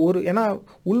அந்த ஒரு, ஏன்னா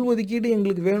உள்ஒதுக்கீடு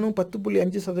எங்களுக்கு வேணும்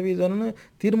 10.5%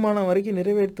 தீர்மானம் வரைக்கும்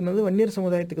நிறைவேற்றினது வன்னியர்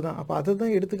சமுதாயத்துக்கு தான். அப்போ அதை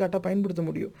தான் எடுத்துக்காட்டாக பயன்படுத்த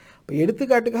முடியும். இப்போ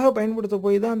எடுத்துக்காட்டுக்காக பயன்படுத்த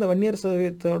போய் தான் அந்த வன்னியர்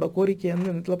சமுதாயத்தோட கோரிக்கை அந்த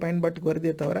இடத்துல பயன்பாட்டுக்கு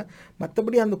வருதே தவிர,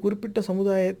 மற்றபடி அந்த குறிப்பிட்ட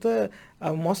சமுதாயத்தை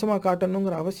மோசமாக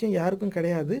காட்டணுங்கிற அவசியம் யாருக்கும்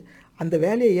கிடையாது. அந்த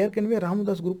வேலையை ஏற்கனவே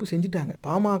ராமதாஸ் குரூப்பு செஞ்சுட்டாங்க.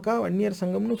 பாமக வன்னியர்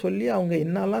சங்கம்னு சொல்லி அவங்க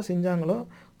என்னெல்லாம் செஞ்சாங்களோ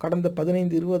கடந்த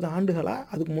 15-20 ஆண்டுகளாக,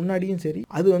 அதுக்கு முன்னாடியும் சரி,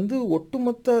 அது வந்து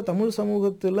ஒட்டுமொத்த தமிழ்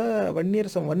சமூகத்தில்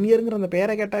வன்னியருங்கிற அந்த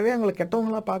பெயரை கேட்டாவே அவங்களை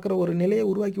கெட்டவங்களாக பார்க்குற ஒரு நிலையை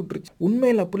உருவாக்கி விட்டுருச்சு.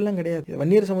 உண்மையில் அப்படிலாம் கிடையாது.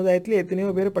 வன்னியர் சமுதாயத்தில் எத்தனையோ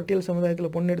பேர் பட்டியல்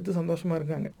சமுதாயத்தில் பொண்ணு எடுத்து சந்தோஷமாக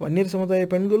இருக்காங்க. வன்னியர் சமுதாய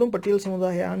பெண்களும் பட்டியல்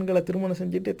சமுதாய ஆண்களை திருமணம்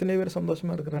செஞ்சுட்டு எத்தனை பேர்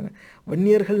சந்தோஷமாக இருக்கிறாங்க.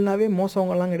 வன்னியர்கள்னாவே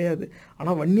மோசவங்கலாம் கிடையாது.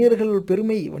 ஆனால் வன்னியர்கள்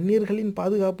பெருமை, வன்னியர்களின்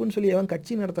பாதுகாப்புன்னு சொல்லி அவன்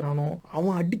கட்சி நடத்துகிறானோ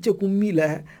அவன் அடித்த கும்மியில்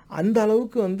அந்த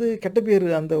அளவுக்கு வந்து கெட்ட பேர்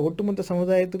அந்த ஒட்டுமொத்த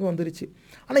சமுதாயத்துக்கும் வந்துருச்சு.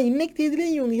 ஆனால் இன்னைக்கு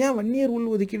தேதியிலேயே இவங்க ஏன் வன்னியர்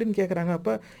உள்ஒதுக்கீடுன்னு கேட்குறாங்க?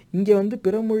 அப்போ இங்கே வந்து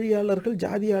பிறமொழியாளர்கள்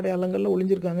ஜாதி அடையாளங்களில்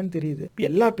ஒளிஞ்சிருக்காங்கன்னு தெரியுது.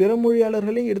 எல்லா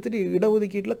பிறமொழியாளர்களையும் எடுத்துகிட்டு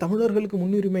இடஒதுக்கீட்டில் தமிழர்களுக்கு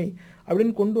முன்னுரிமை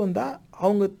அப்படின்னு கொண்டு வந்தால்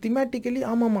அவங்க திமேட்டிக்கலி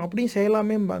ஆமாம் அப்படியும்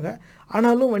செய்யலாமேம்பாங்க.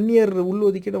 ஆனாலும் வன்னியர்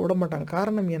உள்ஒதுக்கீடை விட மாட்டாங்க.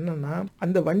 காரணம் என்னன்னா,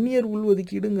 அந்த வன்னியர்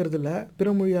உள்ஒதுக்கீடுங்கிறதுல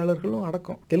பிறமொழியாளர்களும்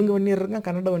அடக்கம். தெலுங்கு வன்னியர் இருக்கான்,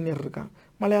 கன்னட வன்னியர் இருக்கான்,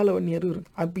 மலையாள வன்னியர் இருக்கு.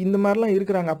 அப்போ இந்த மாதிரிலாம்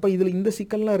இருக்கிறாங்க. அப்போ இதில் இந்த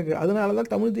சிக்கல்லாம் இருக்குது. அதனால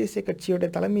தான் தமிழ் தேசிய கட்சியோட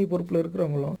தலைமை பொறுப்பில்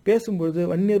இருக்கிறவங்களும் பேசும்பொழுது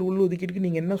வன்னியர் உள்ஒதுக்கீட்டுக்கு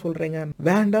நீங்கள் என்ன சொல்கிறீங்க,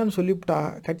 வேண்டான்னு சொல்லிவிட்டா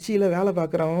கட்சியில் வேலை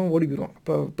பார்க்குறவன் ஓடிவிடும்.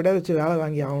 இப்போ பிடாத வச்சு வேலை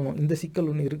வாங்கி ஆகணும், இந்த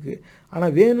சிக்கல் ஒன்று இருக்குது.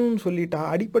 ஆனால் வேணும்னு சொல்லிட்டா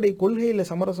அடிப்படை கொள்கையில்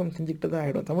சமரசம் செஞ்சுக்கிட்டு தான்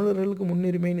ஆகிடும். தமிழர்களுக்கு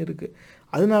முன்னுரிமைன்னு இருக்குது.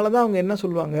 அதனால தான் அவங்க என்ன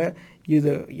சொல்லுவாங்க,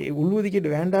 இது உள்ஒதுக்கீடு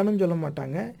வேண்டான்னு சொல்ல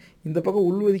மாட்டாங்க, இந்த பக்கம்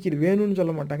உள்ஒதுக்கீடு வேணும்னு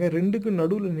சொல்ல மாட்டாங்க. ரெண்டுக்கும்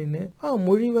நடுவில் நின்று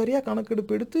மொழி வாரியாக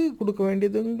கணக்கெடுப்பு எடுத்து கொடுக்க வேண்டியது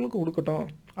சதவீதங்களுக்கு கொடுக்கட்டும்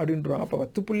அப்படின்றாங்க. அப்போ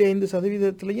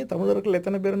 10.5% தமிழர்கள்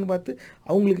எத்தனை பேருன்னு பார்த்து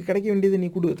அவங்களுக்கு கிடைக்க வேண்டியது நீ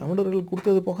கொடு, தமிழர்கள்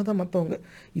கொடுத்தது போக தான் மற்றவங்க.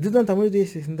 இதுதான் தமிழ்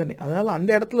தேசிய சிந்தனை. அதனால் அந்த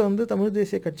இடத்துல தமிழ்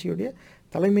தேசிய கட்சியுடைய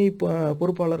தலைமை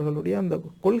பொறுப்பாளர்களுடைய அந்த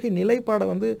கொள்கை நிலைப்பாடை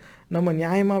நம்ம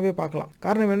நியாயமாகவே பார்க்கலாம்.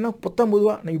 காரணம் என்ன,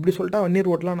 பொதுவாக நான் இப்படி சொல்லிட்டா வன்னியர்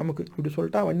ஓட்டலாம் நமக்கு, இப்படி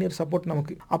சொல்லிட்டா வன்னியர் சப்போர்ட்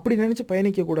நமக்கு, அப்படி நினச்சி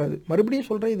பயணிக்கக்கூடாது. மறுபடியும்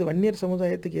சொல்கிறேன், இது வன்னியர்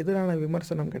சமுதாயத்துக்கு எதிரான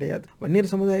விமர்சனம் கிடையாது.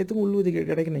 வன்னியர் சமுதாயத்துக்கும் உள்ஒதுக்கீடு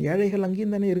கிடைக்கணும். ஏழைகள்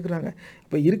அங்கேயும் தானே இருக்கிறாங்க.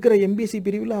 இப்போ இருக்கிற எம்பிசி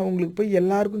பிரிவில் அவங்களுக்கு போய்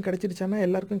எல்லாருக்கும் கிடைச்சிருச்சானா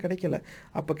எல்லாருக்கும் கிடைக்கல.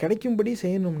 அப்போ கிடைக்கும்படி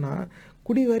செய்யணும்னா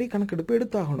குடிவாரி கணக்கெடுப்பு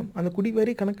எடுத்தாகணும். அந்த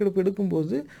குடிவாரி கணக்கெடுப்பு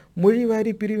எடுக்கும்போது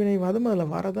மொழிவாரி பிரிவினைவாதம்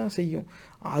அதில் வரதான் செய்யும்.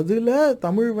 அதில்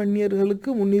தமிழ் வன்னியர்களுக்கு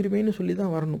முன்னுரிமைன்னு சொல்லி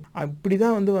தான் வரணும். அப்படி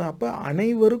தான் அப்போ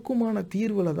அனைவருக்குமான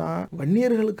தீர்வில் தான்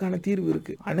வன்னியர்களுக்கான தீர்வு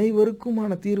இருக்குது,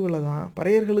 அனைவருக்குமான தீர்வில் தான்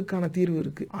பறையர்களுக்கான தீர்வு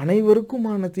இருக்குது,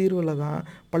 அனைவருக்குமான தீர்வில் தான்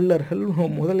பல்லர்கள்,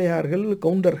 முதலியார்கள்,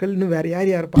 கவுண்டர்கள்னு வேறு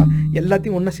யார் யாருப்பா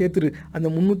எல்லாத்தையும் ஒன்றா சேர்த்துரு. அந்த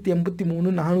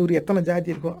 383, 400 எத்தனை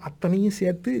ஜாதி இருக்கோ அத்தனையும்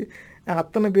சேர்த்து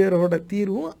அத்தனை பேரோட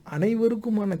தீர்வும்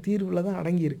அனைவருக்குமான தீர்வில் தான்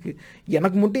அடங்கியிருக்கு.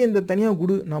 எனக்கு மட்டும் இந்த தனியாக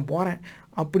கொடு நான் போகிறேன்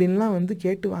அப்படின்லாம்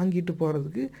கேட்டு வாங்கிட்டு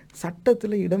போகிறதுக்கு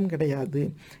சட்டத்தில் இடம் கிடையாது.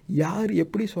 யார்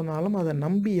எப்படி சொன்னாலும் அதை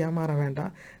நம்பி ஏமாற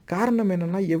வேண்டாம். காரணம்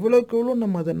என்னென்னா, எவ்வளோக்கு எவ்வளோ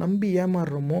நம்ம அதை நம்பி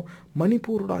ஏமாறுறோமோ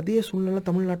மணிப்பூரோட அதே சூழ்நிலை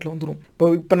தமிழ்நாட்டில் வந்துடும்.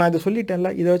 இப்போ நான் இதை சொல்லிட்டேன்ல,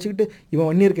 இதை வச்சுக்கிட்டு இவன்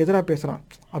வன்னியருக்கு எதிராக பேசுகிறான்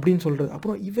அப்படின்னு சொல்கிறது,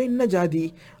 அப்புறம் இவன் என்ன ஜாதி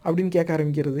அப்படின்னு கேட்க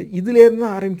ஆரம்பிக்கிறது. இதுலேருந்து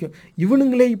தான் ஆரம்பிக்கும்.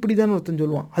 இவனுங்களே இப்படி தான் ஒருத்தன்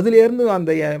சொல்லுவான். அதுலேருந்து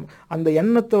அந்த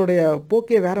எண்ணத்தோடைய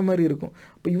போக்கே வேறு மாதிரி இருக்கும்.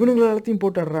 இப்போ இவனுங்களை எல்லாத்தையும்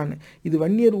போட்டுடுறான்னு. இது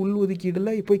வன்னியர்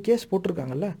உள்ஒதுக்கீடில் இப்போ கேஸ்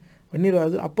போட்டிருக்காங்கல்ல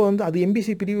வன்னியர். அப்போ அது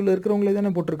எம்பிசி பிரிவில் இருக்கிறவங்களே தானே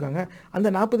போட்டிருக்காங்க. அந்த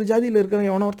 40 ஜாதியில்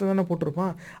இருக்கிறவங்க எவனோ ஒருத்தன் தானே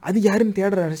போட்டிருப்பான். அது யாருன்னு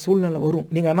தேடுற சூழ்நிலை வரும்.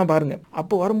 நீங்கள் ஆனால் பாருங்கள்,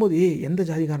 அப்போ வரும்போது எந்த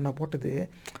ஜாதிகாரனா போட்டது,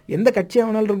 எந்த கட்சியாக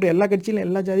வேணாலும் இருக்கட்டும், எல்லா கட்சியிலும்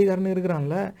எல்லா ஜாதிகாரனும்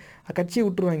இருக்கிறான்ல, கட்சியை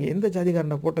விட்டுருவாங்க. எந்த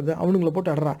ஜாதிகாரனை போட்டது அவனுங்களை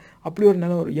போட்டு அடுறா, அப்படி ஒரு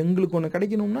நிலை வரும். எங்களுக்கு ஒன்று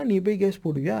கிடைக்கணும்னா நீ போய் கேஸ்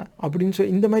போடுவியா அப்படின்னு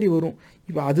சொல்லி இந்த மாதிரி வரும்.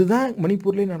 இப்போ அதுதான்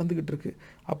மணிப்பூர்லேயே நடந்துக்கிட்டு இருக்கு.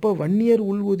 அப்போ வன்னியர்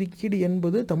உள்ஒதுக்கீடு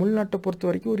என்பது தமிழ்நாட்டை பொறுத்த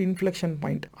வரைக்கும் ஒரு இன்ஃப்ளெக்ஷன்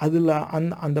பாயிண்ட். அதில்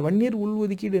அந்த வன்னியர்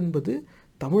உள்ஒதுக்கீடு என்பது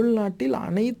தமிழ்நாட்டில்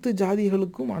அனைத்து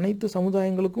ஜாதிகளுக்கும் அனைத்து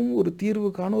சமுதாயங்களுக்கும் ஒரு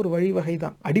தீர்வுக்கான ஒரு வழிவகை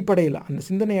தான். அடிப்படையில் அந்த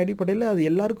சிந்தனை அடிப்படையில் அது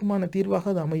எல்லாருக்குமான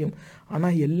தீர்வாக அது அமையும்.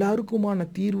 ஆனால் எல்லாருக்குமான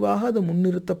தீர்வாக அது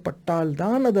முன்னிறுத்தப்பட்டால்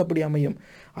தான் அது அப்படி அமையும்.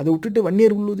 அதை விட்டுட்டு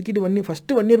வன்னியர் உள்ஒதுக்கீடு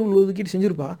ஃபஸ்ட்டு வன்னியர் உள்ஒதுக்கீடு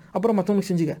செஞ்சுருப்பா, அப்புறம்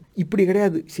மற்றவங்களுக்கு செஞ்சுக்க, இப்படி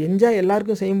கிடையாது. செஞ்சால்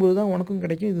எல்லாருக்கும் செய்யும்போது தான் உனக்கும்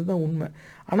கிடைக்கும். இதுதான் உண்மை.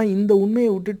 ஆனால் இந்த உண்மையை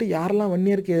விட்டுட்டு யாரெல்லாம்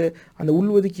வன்னியருக்கு அந்த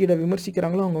உள்ஒதுக்கீடை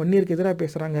விமர்சிக்கிறாங்களோ அவங்க வன்னியருக்கு எதிராக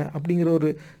பேசுகிறாங்க அப்படிங்கிற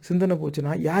ஒரு சிந்தனை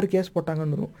போச்சுன்னா யார் கேஸ்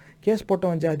போட்டாங்கன்னு வரும், கேஸ்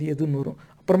போட்டவன் ஜாதி எதுன்னு வரும்,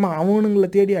 அப்புறமா அவனுங்களை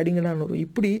தேடி அடிங்கடான்னு வரும்.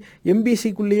 இப்படி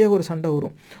எம்பிசிக்குள்ளேயே ஒரு சண்டை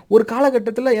வரும் ஒரு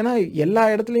காலகட்டத்தில். ஏன்னா எல்லா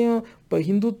இடத்துலையும் இப்போ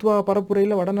ஹிந்துத்வா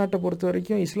பரப்புரையில் வடநாட்டை பொறுத்த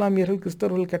வரைக்கும் இஸ்லாமியர்கள்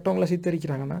கிறிஸ்தவர்கள் கெட்டவங்களா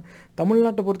சித்தரிக்கிறாங்கன்னா,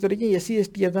 தமிழ்நாட்டை பொறுத்த வரைக்கும் எஸ்சி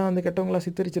எஸ்டியை தான் கெட்டவங்களா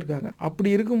சித்தரிச்சிருக்காங்க.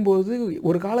 அப்படி இருக்கும்போது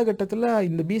ஒரு காலகட்டத்தில்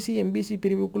இந்த பிசி எம்பிசி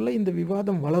பிரிவுக்குள்ளே இந்த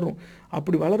விவாதம் வளரும்.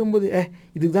 அப்படி வளரும்போது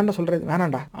இதுக்கு தான்டா சொல்கிறது,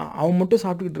 வேணாண்டா அவன் மட்டும்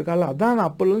சாப்பிட்டுக்கிட்டு இருக்காள், அதான் நான்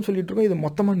அப்போல்லாம் சொல்லிட்டு இருக்கோம், இதை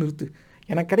மொத்தமாக நிறுத்து,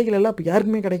 எனக்கு கிடைக்கல, அப்போ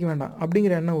யாருக்குமே கிடைக்க வேண்டாம்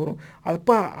அப்படிங்கிற எண்ணம் வரும்.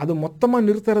 அப்போ அது மொத்தமாக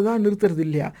நிறுத்துறது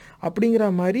இல்லையா அப்படிங்கிற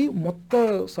மாதிரி மொத்த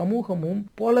சமூகமும்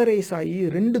போலரைஸ் ஆகி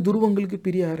 2 துருவங்களுக்கு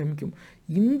பிரிய ஆரம்பிக்கும்.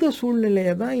 இந்த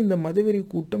சூழ்நிலையை தான் இந்த மதவெறி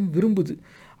கூட்டம் விரும்புது.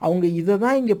 அவங்க இதை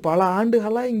தான் இங்கே பல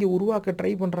ஆண்டுகளாக இங்கே உருவாக்க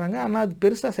ட்ரை பண்ணுறாங்க. ஆனால் அது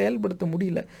பெருசாக செயல்படுத்த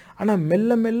முடியல. ஆனால்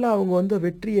மெல்ல மெல்ல அவங்க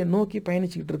வெற்றியை நோக்கி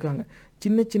பயணிச்சுக்கிட்டு இருக்காங்க.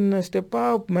 சின்ன சின்ன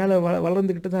ஸ்டெப்பாக மேலே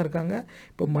வளர்ந்துக்கிட்டு தான் இருக்காங்க.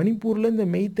 இப்போ மணிப்பூரில் இந்த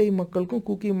மெய்த்தை மக்களுக்கும்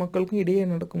கூக்கி மக்களுக்கும் இடையே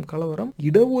நடக்கும் கலவரம்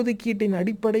இடஒதுக்கீட்டின்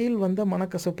அடிப்படையில் வந்த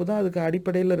மனக்கசப்பு தான். அதுக்கு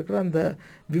அடிப்படையில் இருக்கிற அந்த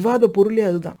விவாத பொருளே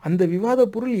அதுதான். அந்த விவாத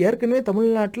பொருள் ஏற்கனவே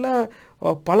தமிழ்நாட்டில்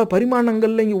பல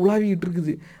பரிமாணங்களில் இங்கே உலாவிக்கிட்டு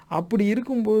இருக்குது. அப்படி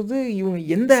இருக்கும்போது இவங்க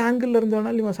எந்த ஆங்கிள்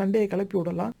இருந்தாலும் இவன் சண்டையை கிளப்பி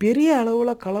விடலாம். பெரிய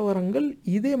அளவில் கலவரங்கள்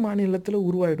இதே மாநிலத்தில்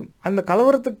உருவாயிடும். அந்த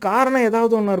கலவரத்துக்கு காரணம்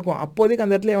ஏதாவது ஒன்று இருக்கும். அப்போதைக்கு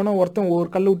அந்த இடத்துல எவனோ ஒருத்தன் ஒரு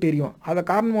கல் விட்டு எறியும், அதை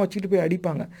காரணமாக வச்சுட்டு போய்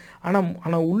அடிப்பாங்க.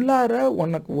 ஆனால் உள்ளார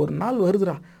உனக்கு ஒரு நாள்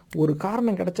வருதுடா, ஒரு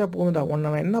காரணம் கிடைச்சா போகுதுடா, உன்னை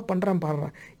நான் என்ன பண்ணுறேன்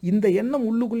பாடுறேன், இந்த எண்ணம்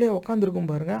உள்ளுக்குள்ளே உட்காந்துருக்கும்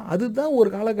பாருங்க. அதுதான் ஒரு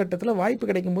காலகட்டத்தில் வாய்ப்பு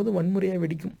கிடைக்கும் போது வன்முறையாக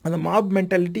வெடிக்கும். அந்த மாப்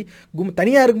மென்டாலிட்டி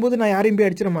தனியாக இருக்கும்போது நான் யாரையும் போய்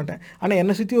அடிச்சிட மாட்டேன். ஆனால்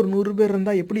என்னை சுற்றி ஒரு 100 பேர்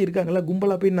இருந்தால் எப்படி இருக்காங்களா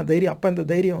கும்பலாக போய் நான் தைரியம், அப்போ அந்த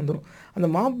தைரியம் வந்துடும். அந்த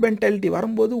மாப் மென்டாலிட்டி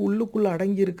வரும்போது உள்ளுக்குள்ளே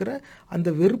அடங்கி இருக்கிற அந்த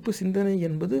வெறுப்பு சிந்தனை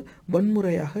என்பது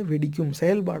வன்முறையாக வெடிக்கும்,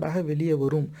 செயல்பாடாக வெளியே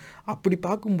வரும். அப்படி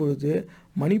பார்க்கும்பொழுது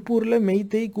மணிப்பூரில்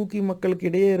மெய்த்தை கூக்கி மக்களுக்கு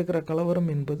இடையே இருக்கிற கலவரம்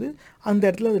என்பது அந்த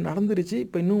இடத்துல அது நடந்துருச்சு.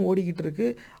 இப்போ இன்னும் இன்னும் ஓடிக்கிட்டு இருக்கு.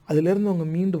 அதிலேருந்து அவங்க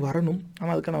மீண்டு வரணும்.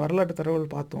 ஆனால் அதுக்கான வரலாற்று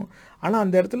தகவல் பார்த்தோம். ஆனால்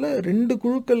அந்த இடத்துல 2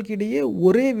 குழுக்களுக்கு இடையே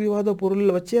ஒரே விவாத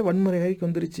பொருளில் வச்சே வன்முறை வரைக்கும்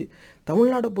வந்துருச்சு.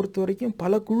 தமிழ்நாடை பொறுத்த வரைக்கும்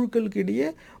பல குழுக்களுக்கு இடையே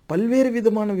பல்வேறு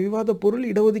விதமான விவாத பொருள்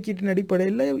இடஒதுக்கீட்டின்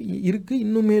அடிப்படையில் இருக்குது,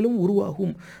 இன்னும் மேலும்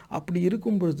உருவாகும். அப்படி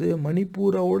இருக்கும் பொழுது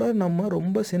மணிப்பூரோட நம்ம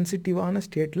ரொம்ப சென்சிட்டிவான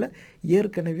ஸ்டேட்டில்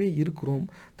ஏற்கனவே இருக்கிறோம்.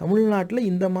 தமிழ்நாட்டில்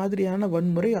இந்த மாதிரியான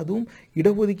வன்முறை, அதுவும்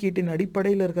இடஒதுக்கீட்டின்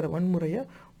அடிப்படையில் இருக்கிற வன்முறையை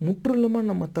முற்றிலுமாக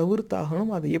நம்ம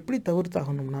தவிர்த்தாகணும். அதை எப்படி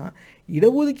தவிர்த்தாகணும்னா,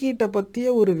 இடஒதுக்கீட்டை பற்றிய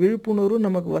ஒரு விழிப்புணர்வு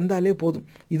நமக்கு வந்தாலே போதும்.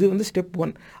 இது ஸ்டெப்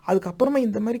 1. அதுக்கப்புறமா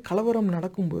இந்த மாதிரி கலவரம்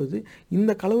நடக்கும்போது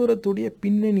இந்த கலவரத்துடைய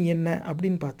பின்னணி என்ன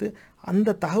அப்படின்னு பார்த்து,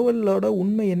 அந்த தகவலோட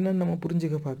உண்மை என்னன்னு நம்ம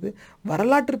புரிஞ்சுக்க பார்த்து,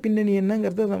 வரலாற்று பின்னணி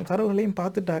என்னங்கிறத நம்ம தரவுகளையும்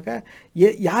பார்த்துட்டாக்கா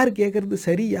யார் கேட்குறது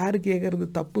சரி, யார் கேட்குறது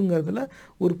தப்புங்கிறதுல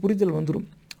ஒரு புரிதல் வந்துடும்.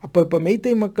 இப்போ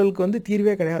மெய்த்தை மக்களுக்கு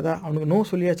தீர்வே கிடையாதா? அவனுக்கு நோ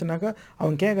சொல்லியாச்சுனாக்கா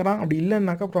அவன் கேட்குறான், அப்படி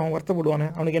இல்லைன்னாக்கா அப்புறம் அவன் வருத்தப்படுவானே.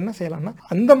 அவனுக்கு என்ன செய்யலாம்னா,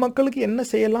 அந்த மக்களுக்கு என்ன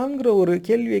செய்யலாங்கிற ஒரு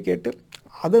கேள்வியை கேட்டு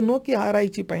அதை நோக்கி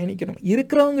ஆராய்ச்சி பயணிக்கணும்.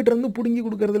 இருக்கிறவங்ககிட்ட இருந்து பிடுங்கி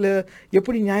கொடுக்கறதுல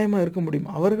எப்படி நியாயமாக இருக்க முடியும்?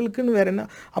 அவர்களுக்குன்னு வேற என்ன?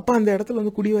 அப்போ அந்த இடத்துல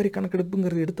குடிவாரி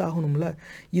கணக்கெடுப்புங்கிறது எடுத்து ஆகணும்ல.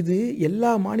 இது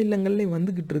எல்லா மாநிலங்கள்லையும்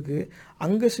வந்துக்கிட்டு இருக்கு.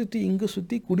 அங்கே சுற்றி இங்கே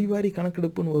சுற்றி குடிவாரி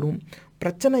கணக்கெடுப்புன்னு வரும்.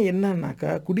 பிரச்சனை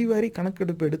என்னன்னாக்கா, குடிவாரி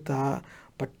கணக்கெடுப்பு எடுத்தால்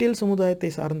பட்டியல் சமுதாயத்தை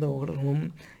சார்ந்தவர்களும்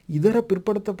இதர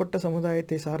பிற்படுத்தப்பட்ட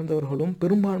சமுதாயத்தை சார்ந்தவர்களும்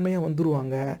பெரும்பான்மையாக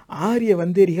வந்துருவாங்க. ஆரிய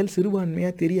வந்தேரிகள்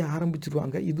சிறுபான்மையாக தெரிய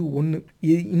ஆரம்பிச்சிருவாங்க. இது ஒன்று.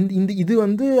 இது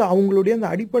அவங்களுடைய அந்த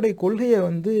அடிப்படை கொள்கையை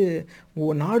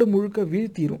நாடு முழுக்க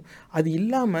வீழ்த்திடும். அது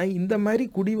இல்லாமல் இந்த மாதிரி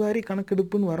குடிவாரி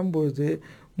கணக்கெடுப்புன்னு வரும்போது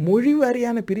மொழி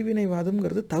வாரியான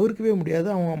பிரிவினைவாதம்ங்கிறது தவிர்க்கவே முடியாது.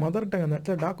 அவன் மதர் டங் அந்த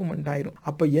இடத்துல டாக்குமெண்ட் ஆயிரும்.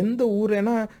 அப்போ எந்த ஊர்,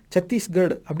 ஏன்னா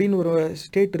சத்தீஸ்கட் அப்படின்னு ஒரு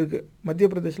ஸ்டேட் இருக்குது, மத்திய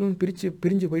பிரதேசில்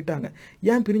பிரிஞ்சு போயிட்டாங்க.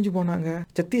 ஏன் பிரிஞ்சு போனாங்க?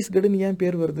 சத்தீஸ்கடுன்னு ஏன்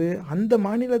பேர் வருது? அந்த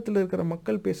மாநிலத்தில் இருக்கிற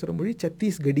மக்கள் பேசுகிற மொழி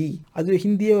சத்தீஸ்கடி. அது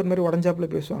ஹிந்தியே ஒரு மாதிரி உடஞ்சாப்புல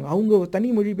பேசுவாங்க. அவங்க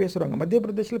தனி மொழி பேசுகிறாங்க. மத்திய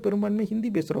பிரதேசில் பெரும்பான்மை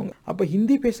ஹிந்தி பேசுகிறவங்க. அப்போ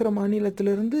ஹிந்தி பேசுகிற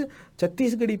மாநிலத்திலிருந்து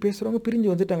சத்தீஸ்கடி பேசுகிறவங்க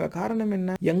பிரிஞ்சு வந்துட்டாங்க. காரணம்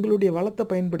என்ன? எங்களுடைய வளத்தை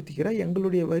பயன்படுத்திக்கிற,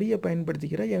 எங்களுடைய வரியை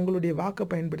பயன்படுத்திக்கிற, எங்களுடைய வாக்கை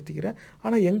பயன்படுத்திக்கிற,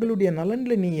 ஆனால் எங்களுடைய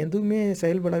நலனில் நீ எதுவுமே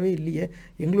செயல்படவே இல்லையே,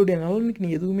 எங்களுடைய நலனுக்கு நீ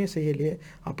எதுவுமே செய்யலையே,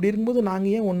 அப்படி இருக்கும்போது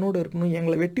நாங்கள் ஏன் உன்னோட இருக்கணும்?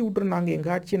 எங்களை வெட்டி விட்டுரு, நாங்கள்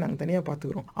எங்கள் ஆட்சியை நாங்கள் தனியாக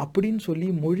பார்த்துக்கிறோம் அப்படின்னு சொல்லி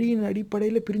மொழியின்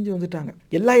அடிப்படையில் பிரிஞ்சு வந்துட்டாங்க.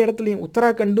 எல்லா இடத்துலையும்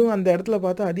உத்தராகண்டும் அந்த இடத்துல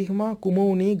பார்த்தா அதிகமாக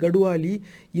குமௌனி, கடுவாலி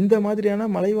இந்த மாதிரியான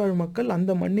மலைவாழ் மக்கள்,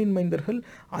 அந்த மண்ணின் மைந்தர்கள்,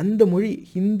 அந்த மொழி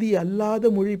ஹிந்தி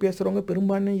அல்லாத மொழி பேசுகிறவங்க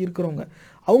பெரும்பான்மை இருக்கிறவங்க,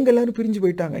 அவங்க எல்லாரும் பிரிஞ்சு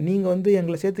போயிட்டாங்க. நீங்கள்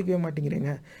எங்களை சேர்த்துக்கவே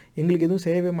மாட்டேங்கிறீங்க, எங்களுக்கு எதுவும்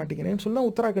செய்யவே மாட்டேங்கிறேன்னு சொன்னால்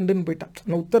உத்தராகண்டுன்னு போயிட்டான்.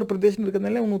 உத்தரப்பிரதேசம்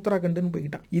இருக்கிறதுனால அவன் உத்தராகண்டுன்னு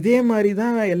போய்கிட்டான். இதே மாதிரி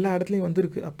தான் எல்லா இடத்துலையும்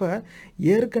வந்திருக்கு. அப்போ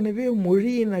ஏற்கனவே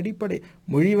மொழியின் அடிப்படை,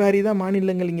 மொழி வாரி தான்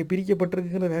மாநிலங்கள் இங்கே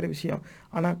பிரிக்கப்பட்டிருக்குங்கிற வேறு விஷயம்.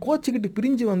 ஆனால் கோச்சிக்கிட்டு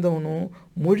பிரிஞ்சு வந்தவனும்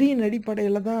மொழியின்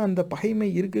அடிப்படையில் தான் அந்த பகைமை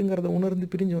இருக்குங்கிறத உணர்ந்து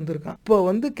பிரிஞ்சு வந்திருக்கான்.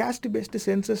 இப்போ காஸ்ட் பேஸ்டு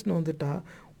சென்சஸ்ன்னு வந்துட்டா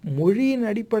மொழியின்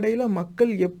அடிப்படையில்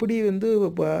மக்கள் எப்படி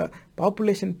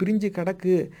பாப்புலேஷன் பிரிஞ்சு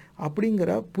கிடக்கு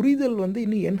அப்படிங்கிற புரிதல்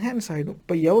இன்னும் என்ஹான்ஸ் ஆகிடும்.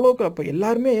 இப்போ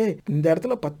எல்லாருமே இந்த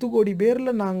இடத்துல 10 கோடி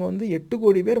பேரில் நாங்கள் 8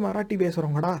 கோடி பேர் மராட்டி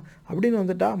பேசுகிறோங்கடா அப்படின்னு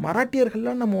வந்துட்டா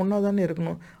மராட்டியர்கள்லாம் நம்ம ஒன்றா தானே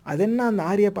இருக்கணும். அது என்ன அந்த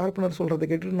ஆரிய பார்ப்பனர் சொல்கிறத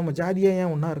கேட்டுட்டு நம்ம ஜாதியாக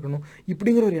ஏன் ஒன்றா இருக்கணும்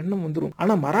இப்படிங்கிற ஒரு எண்ணம் வந்துடும்.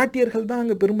 ஆனால் மராட்டியர்கள் தான்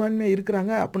அங்கே பெரும்பான்மையாக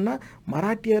இருக்கிறாங்க அப்படின்னா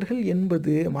மராட்டியர்கள்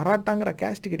என்பது மராட்டாங்கிற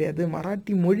கேஸ்ட் கிடையாது,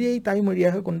 மராட்டி மொழியை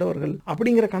தாய்மொழியாக கொண்டவர்கள்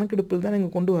அப்படிங்கிற கணக்கெடுப்பில் தான்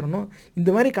நீங்கள் கொண்டு வரணும். இந்த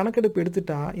மாதிரி கணக்கெடுப்பு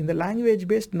எடுத்துட்டா இந்த லாங்குவேஜ்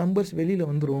பேஸ்ட் நம்பர்ஸ் வெளியில்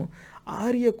வந்துடும்.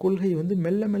 ஆரிய கொள்கை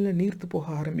மெல்ல மெல்ல நீர்த்து போக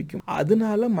ஆரம்பிக்கும்.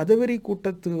 அதனால மதவெறி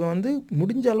கூட்டத்துக்கு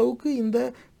முடிஞ்ச அளவுக்கு இந்த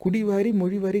குடிவாரி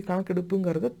மொழிவாரி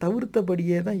கணக்கெடுப்புங்கிறத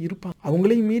தவிர்த்தபடியே தான் இருப்பாங்க.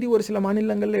 அவங்களையும் மீறி ஒரு சில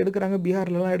மாநிலங்களில் எடுக்கிறாங்க,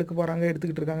 பீகார்லலாம் எடுக்க போகிறாங்க,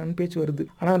 எடுத்துக்கிட்டு இருக்காங்கன்னு பேச்சு வருது.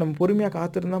 ஆனால் நம்ம பொறுமையாக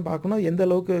காத்திருந்தான் பார்க்கணும் எந்த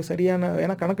அளவுக்கு சரியான,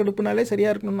 ஏன்னா கணக்கெடுப்புனாலே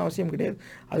சரியாக இருக்கணும்னு அவசியம் கிடையாது.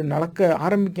 அது நடக்க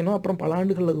ஆரம்பிக்கணும், அப்புறம் பல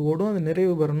ஆண்டுகள் அது ஓடும், அது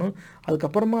நிறைவு பெறணும்,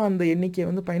 அதுக்கப்புறமா அந்த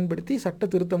எண்ணிக்கையை பயன்படுத்தி சட்ட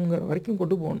திருத்தம்ங்கிற வரைக்கும்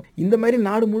கொண்டு போகணும். இந்த மாதிரி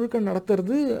நாடு முழுக்க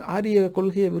நடத்துறது ஆரிய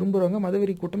கொள்கையை விரும்புகிறவங்க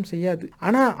மதவெறி கூட்டம் செய்யாது.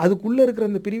 ஆனால் அதுக்குள்ளே இருக்கிற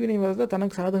அந்த பிரிவினைவாதத்தை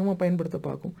தனக்கு சாதகமாக பயன்படுத்த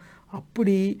பார்க்கும்.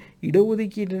 அப்படி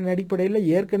இடஒதுக்கீட்டின் அடிப்படையில்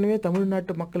ஏற்கனவே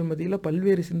தமிழ்நாட்டு மக்கள் மத்தியில்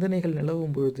பல்வேறு சிந்தனைகள்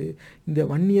நிலவும் பொழுது இந்த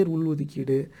வன்னியர்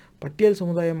உள்ஒதுக்கீடு, பட்டியல்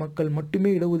சமுதாய மக்கள் மட்டுமே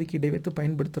இடஒதுக்கீடை வைத்து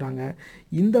பயன்படுத்துகிறாங்க.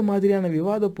 இந்த மாதிரியான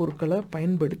விவாத பொருட்களை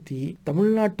பயன்படுத்தி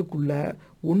தமிழ்நாட்டுக்குள்ள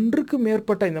ஒன்றுக்கு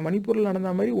மேற்பட்ட, இந்த மணிப்பூரில் நடந்த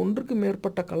மாதிரி ஒன்றுக்கு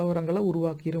மேற்பட்ட கலவரங்களை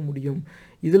உருவாக்கிட முடியும்.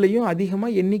 இதுலேயும்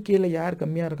அதிகமாக எண்ணிக்கையில் யார்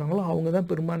கம்மியாக இருக்காங்களோ அவங்க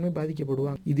தான் பெரும்பான்மை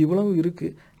பாதிக்கப்படுவாங்க. இது இவ்வளவு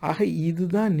இருக்குது. ஆக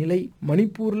இதுதான் நிலை.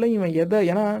 மணிப்பூரில் இவன்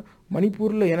ஏன்னா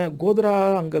மணிப்பூரில் ஏன்னா கோத்ரா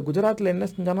அங்கே குஜராத்தில் என்ன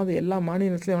செஞ்சானோ அதை எல்லா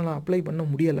மாநிலத்திலையும் அவனை அப்ளை பண்ண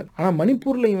முடியலை. ஆனால்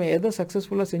மணிப்பூரில் இவன் எதை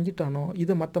சக்ஸஸ்ஃபுல்லாக செஞ்சுட்டானோ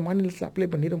இதை மற்ற மாநிலத்தில் அப்ளை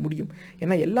பண்ணிட முடியும்.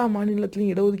 ஏன்னா எல்லா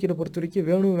மாநிலத்திலையும் இடஒதுக்கீடை பொறுத்த வரைக்கும்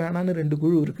வேணும் வேணான்னு 2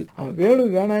 குழு இருக்குது. அவன்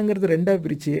வேணும் வேணாங்கிறது 2ஆக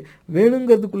பிரித்து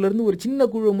வேணுங்கிறதுக்குள்ளேருந்து ஒரு சின்ன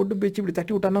குழுவை மட்டும் பிரித்து இப்படி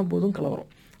தட்டி விட்டானா போதும்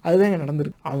கலவரம். அதுதான் இங்கே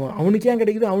நடந்திருக்கு. அவனுக்கு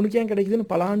ஏன்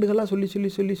கிடைக்குதுன்னு பல ஆண்டுகளாக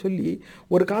சொல்லி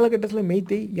ஒரு காலகட்டத்தில்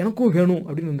மெய்த்தை எனக்கும் வேணும்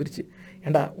அப்படின்னு வந்துருச்சு.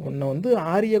 ஏண்டா உன்னை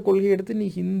ஆரிய கொள்கை எடுத்து நீ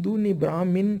ஹிந்து, நீ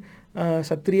பிராமின்,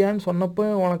 சத்ரியான்னு சொன்னப்போ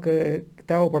உனக்கு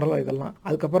தேவைப்படலாம் இதெல்லாம்.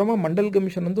 அதுக்கப்புறமா மண்டல்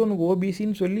கமிஷன் உனக்கு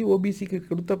ஓபிசின்னு சொல்லி ஓபிசிக்கு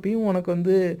கொடுத்தப்பையும்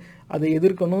உனக்கு அதை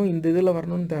எதிர்க்கணும், இந்த இதில்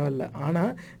வரணும்னு தேவையில்லை.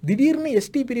 ஆனால் திடீர்னு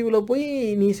எஸ்டி பிரிவில் போய்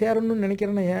நீ சேரணும்னு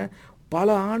நினைக்கிறேன்னா பல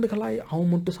ஆண்டுகளாக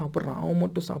அவன் மட்டும்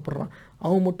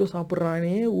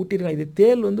சாப்பிட்றானே ஊட்டிருக்கான். இது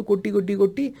தேல்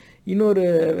கொட்டி இன்னொரு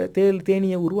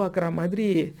தேனியை உருவாக்குற மாதிரி,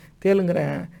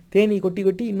 தேனி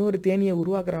கொட்டி இன்னொரு தேனியை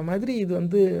உருவாக்குற மாதிரி இது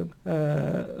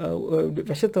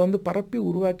விஷத்தை பரப்பி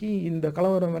உருவாக்கி இந்த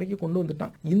கலவரம் வரைக்கும் கொண்டு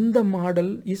வந்துட்டான். இந்த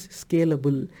மாடல் இஸ்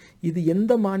ஸ்கேலபிள். இது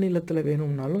எந்த மாநிலத்தில்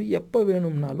வேணும்னாலும் எப்போ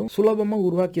வேணும்னாலும் சுலபமாக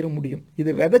உருவாக்கிட முடியும்.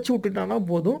 இது விதைச்சி விட்டுட்டானா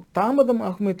போதும், தாமதம்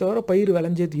ஆகுமே தவிர பயிர்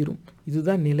விளைஞ்சே தீரும்.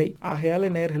 இதுதான் நிலை. ஆகையால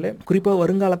நேயர்களே, குறிப்பாக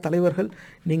வருங்கால தலைவர்கள்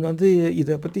நீங்கள்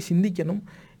இதை பற்றி சிந்திக்கணும்.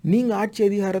 நீங்கள் ஆட்சி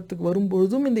அதிகாரத்துக்கு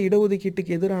வரும்பொழுதும் இந்த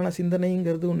இடஒதுக்கீட்டுக்கு எதிரான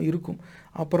சிந்தனைங்கிறது ஒன்று இருக்கும்.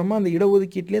 அப்புறமா அந்த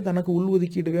இடஒதுக்கீட்டிலே தனக்கு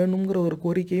உள்ஒதுக்கீடு வேணுங்கிற ஒரு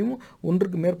கோரிக்கையும்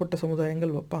ஒன்றுக்கு மேற்பட்ட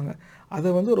சமுதாயங்கள் வைப்பாங்க.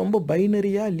 அதை ரொம்ப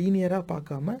பைனரியாக லீனியராக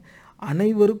பார்க்காம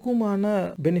அனைவருக்குமான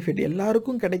பெனிஃபிட்,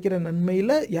 எல்லாருக்கும் கிடைக்கிற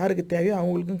நன்மையில் யாருக்கு தேவையோ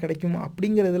அவங்களுக்கும் கிடைக்குமா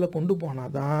அப்படிங்கிறதுல கொண்டு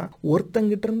போனால் தான்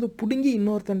ஒருத்தங்கிட்ட இருந்து பிடுங்கி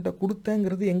இன்னொருத்தன்ட்ட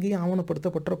கொடுத்தங்கிறது எங்கேயும்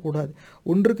ஆவணப்படுத்தப்படக்கூடாது.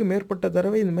 ஒன்றுக்கு மேற்பட்ட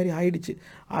தடவை இந்த மாதிரி ஆயிடுச்சு.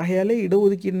 ஆகையாலே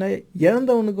இடஒதுக்கீடுனா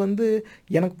இழந்தவனுக்கு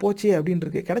எனக்கு போச்சே அப்படின்னு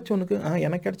இருக்கு, கிடைச்சவனுக்கு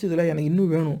எனக்கு கிடைச்சதில்ல, எனக்கு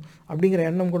இன்னும் வேணும் அப்படிங்கிற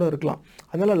எண்ணம் கூட இருக்கலாம்.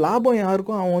 அதனால் லாபம்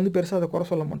யாருக்கும் அவன் பெருசாக அதை குறை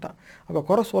சொல்ல மாட்டான். அப்போ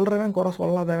குறை சொல்கிறவன் குறை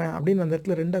சொல்லாதவன் அப்படின்னு அந்த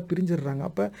இடத்துல ரெண்டாக பிரிஞ்சிடுறாங்க.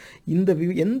 அப்போ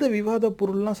எந்த விவாத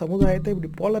பொருள்லாம் சமுதாயத்தை இப்படி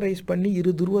போலரைஸ் பண்ணி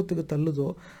இரு துருவத்துக்கு தள்ளுதோ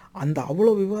அந்த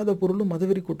அவ்வளோ விவாத பொருளும்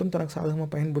மதவெறி கூட்டம் தனக்கு சாதகமாக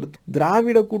பயன்படுத்தும்.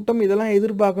 திராவிட கூட்டம் இதெல்லாம்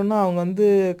எதிர்பார்க்கணும்னா அவங்க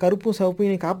கருப்பும் சிவப்பும்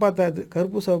இனி காப்பாற்றாது.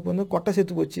 கருப்பு சிவப்பு கொட்டை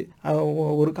செத்து போச்சு.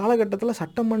 ஒரு காலகட்டத்தில்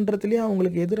சட்டமன்றத்திலேயே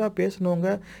அவங்களுக்கு எதிராக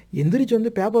பேசினவங்க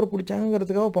எந்திரிச்சு பேப்பர்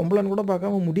பிடிச்சாங்கிறதுக்காக பொம்பளைன்னு கூட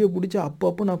பார்க்காம முடிய பிடிச்சி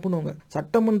அப்புன்னு அப்புனுவாங்க.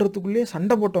 சட்டமன்றத்துக்குள்ளேயே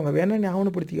சண்டை போட்டவங்க, வேணா நீ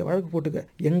ஆவணப்படுத்திக்க, வழக்கு போட்டுக்க,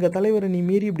 எங்கள் தலைவரை நீ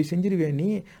மீறி இப்படி செஞ்சிருவே நீ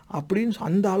அப்படின்னு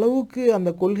அந்த அளவுக்கு அந்த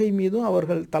கொள்கை மீதும்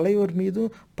அவர்கள் தலைவர் மீதும்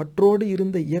பற்றோடு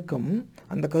இருந்த இயக்கம்,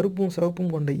 அந்த கருப்பும்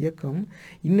சிவப்பும் கொண்ட இயக்கம்,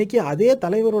 இன்னைக்கு அதே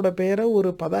தலைவரோட பெயரை ஒரு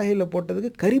பதாகையில் போட்டதுக்கு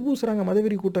கரி பூசுறாங்க.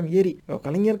 மதவெறி கூட்டம் ஏறி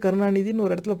கலைஞர் கருணாநிதினு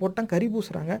ஒரு இடத்துல போட்டான், கரி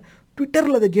பூசுறாங்க.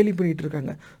 ட்விட்டரில் அதை கேலி பண்ணிட்டு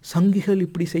இருக்காங்க, சங்கிகள்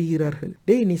இப்படி செய்கிறார்கள்.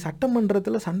 டேய், நீ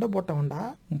சட்டமன்றத்தில் சண்டை போட்டவன்டா,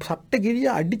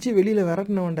 சட்டகிரியை அடித்து வெளியில்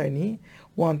விரட்டினவன்டா. நீ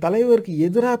உன் தலைவருக்கு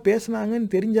எதிராக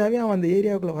பேசுனாங்கன்னு தெரிஞ்சாவே அவன் அந்த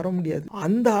ஏரியாவுக்குள்ளே வர முடியாது.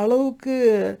 அந்த அளவுக்கு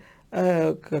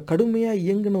கடுமையாக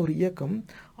இயங்கின ஒரு இயக்கம்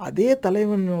அதே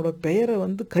தலைவனோட பெயரை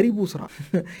கரி பூசுறான்.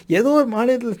 ஏதோ ஒரு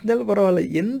மாநிலத்தில் செஞ்சாலும் பரவாயில்ல,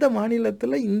 எந்த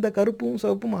மாநிலத்தில் இந்த கருப்பும்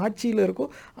சிவப்பும் ஆட்சியில் இருக்கோ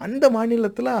அந்த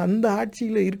மாநிலத்தில் அந்த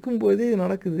ஆட்சியில் இருக்கும்போதே இது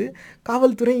நடக்குது.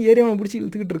 காவல்துறை ஏரியாவை பிடிச்சி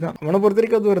இழுத்துக்கிட்டு இருக்கான். அவனை பொறுத்த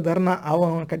வரைக்கும் அது ஒரு தர்ணா.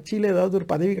 அவன் கட்சியில் ஏதாவது ஒரு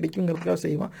பதவி கிடைக்குங்கிறதுக்காக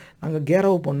செய்வான். நாங்கள்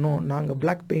கேரவ் பண்ணோம், நாங்கள்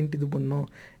பிளாக் பெயிண்ட் இது பண்ணோம்,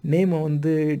 நேமை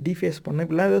டீஃபேஸ் பண்ணோம்,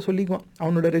 இப்படிலாம் ஏதாவது சொல்லிக்குவான்.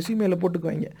 அவனோட ரெஸ்யூமேல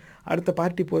போட்டுக்குவாங்க அடுத்த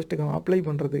பார்ட்டி போஸ்ட்டுக்கு அவன் அப்ளை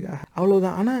பண்ணுறதுக்காக.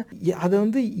 அவ்வளோதான். ஆனால்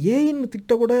அதை ஏன்னு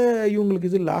திட்ட கூட இவங்களுக்கு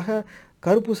இது இல்லை. ஆக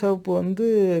கருப்பு சிவப்பு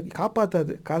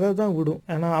காப்பாற்றாது, கதை தான் விடும்.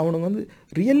 ஏன்னா அவனுக்கு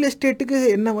ரியல் எஸ்டேட்டுக்கு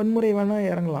என்ன வன்முறை வேணால்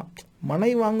இறங்கலாம், மனை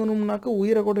வாங்கணும்னாக்க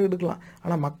உயிரை கூட எடுக்கலாம்.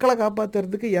 ஆனால் மக்களை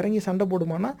காப்பாற்றுறதுக்கு இறங்கி சண்டை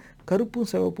போடுமானா கருப்பும்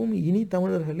சிவப்பும் இனி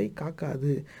தமிழர்களை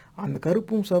காக்காது. அந்த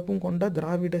கருப்பும் சிவப்பும் கொண்ட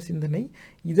திராவிட சிந்தனை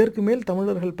இதற்கு மேல்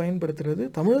தமிழர்கள் பயன்படுத்துறது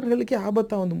தமிழர்களுக்கே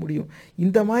ஆபத்தாக முடியும்.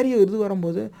 இந்த மாதிரி இது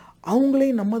வரும்போது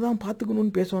அவங்களையும் நம்ம தான்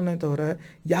பார்த்துக்கணும்னு பேசுவானே தவிர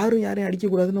யாரும் யாரையும்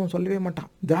அடிக்கக்கூடாதுன்னு அவன் சொல்லவே மாட்டான்.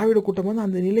 திராவிட கூட்டம்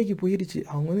அந்த நிலைக்கு போயிருச்சு.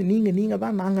 அவங்க நீங்கள்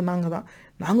தான், நாங்கள் தான்,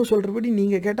 நாங்கள் சொல்கிறபடி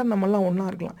நீங்கள் கேட்டால் நம்மெல்லாம் ஒன்றா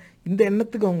இருக்கலாம், இந்த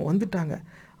எண்ணத்துக்கு அவங்க வந்துட்டாங்க.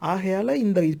 ஆகையால்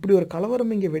இப்படி ஒரு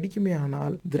கலவரம் இங்கே வெடிக்குமே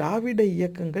ஆனால் திராவிட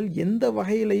இயக்கங்கள் எந்த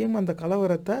வகையிலையும் அந்த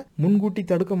கலவரத்தை முன்கூட்டி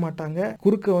தடுக்க மாட்டாங்க,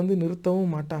 குறுக்க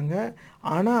நிறுத்தவும் மாட்டாங்க.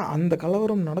 ஆனால் அந்த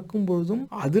கலவரம் நடக்கும் பொழுதும்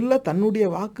அதில் தன்னுடைய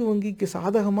வாக்கு வங்கிக்கு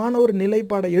சாதகமான ஒரு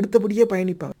நிலைப்பாடை எடுத்தபடியே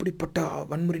பயணிப்பாங்க. இப்படிப்பட்ட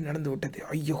வன்முறை நடந்து விட்டது,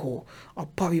 ஐயோ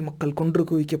அப்பாவி மக்கள் கொன்று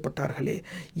குவிக்கப்பட்டார்களே,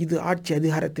 இது ஆட்சி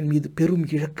அதிகாரத்தின் மீது பெரும்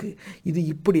இழக்கு, இது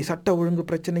இப்படி சட்ட ஒழுங்கு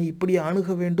பிரச்சனை இப்படி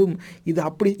அணுக வேண்டும், இது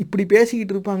அப்படி இப்படி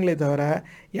பேசிக்கிட்டு இருப்பாங்களே தவிர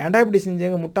ஏன்டா இப்படி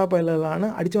செஞ்சாங்க முட்டா பயிலான்னு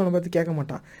அடித்தவனை பார்த்து கேட்க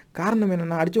மாட்டான். காரணம்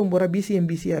என்னென்னா அடித்தவன் போகிற பிசி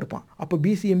எம்பிசியாக இருப்பான். அப்போ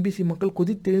பிசி எம்பிசி மக்கள்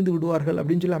கொதித்தெழுந்து விடுவார்கள்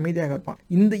அப்படின்னு சொல்லி அமைதியாக இருப்பான்.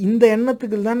 இந்த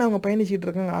எண்ணத்துக்கு தானே அவங்க பயணிச்சுட்டு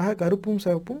இருக்காங்க. ஆக கருப்பும்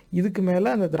சிவப்பும் இதுக்கு மேலே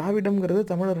அந்த திராவிடம்ங்கிறது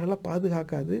தமிழர்களை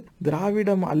பாதுகாக்காது.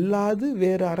 திராவிடம் அல்லாது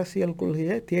வேறு அரசியல்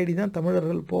கொள்கையை தேடி தான்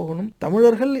தமிழர்கள் போகணும்.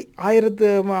 தமிழர்கள்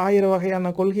ஆயிரம்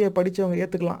வகையான கொள்கையை படித்தவங்க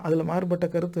ஏற்றுக்கலாம், அதில் மாறுபட்ட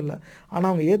கருத்து இல்லை. ஆனால்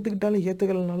அவங்க ஏற்றுக்கிட்டாலும்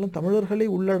ஏற்றுக்கலனாலும் தமிழர்களை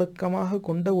உள்ளடக்கமாக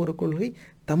கொண்ட ஒரு கொள்கை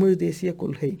தமிழ் தேசிய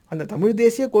கொள்கை. அந்த தமிழ்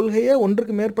தேசிய கொள்கையை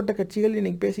ஒன்றுக்கு மேற்பட்ட கட்சிகள்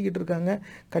இன்னைக்கு பேசிக்கிட்டு இருக்காங்க.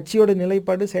 கட்சியோட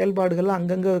நிலைப்பாடு செயல்பாடுகள்லாம்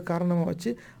அங்கங்கே காரணமாக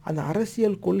வச்சு அந்த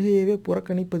அரசியல் கொள்கையவே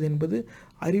புறக்கணிப்பது என்பது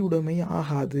அறிவுடைமை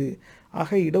ஆகாது.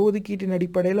 ஆக இடஒதுக்கீட்டின்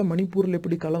அடிப்படையில் மணிப்பூரில்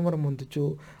எப்படி கலவரம் வந்துச்சோ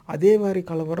அதே மாதிரி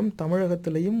கலவரம்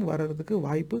தமிழகத்திலையும் வர்றதுக்கு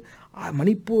வாய்ப்பு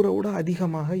மணிப்பூரை விட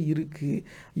அதிகமாக இருக்குது.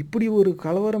 இப்படி ஒரு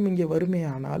கலவரம் இங்கே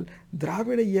வறுமையானால்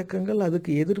திராவிட இயக்கங்கள்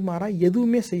அதுக்கு எதிர்மாறாக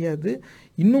எதுவுமே செய்யாது.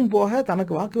 இன்னும் போக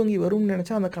தனக்கு வாக்கு வங்கி வரும்னு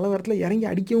நினச்சா அந்த கலவரத்தில் இறங்கி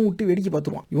அடிக்கவும் விட்டு வேடிக்கை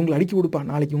பார்த்துருவான். இவங்களை அடிக்கி விடுப்பா,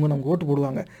 நாளைக்கு இவங்க நமக்கு ஓட்டு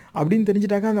போடுவாங்க அப்படின்னு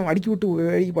தெரிஞ்சுட்டாக்கா அந்த அடிக்கி விட்டு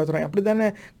வேடிக்கை பார்த்துருவான். அப்படி தானே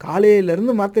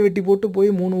காலையிலேருந்து மரத்தை வெட்டி போட்டு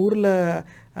போய் 3 ஊரில்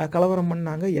கலவரம்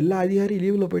பண்ணாங்க. எல்லா அதிகாரியும்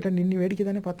லீவில் போயிட்டா நின்று வேடிக்கை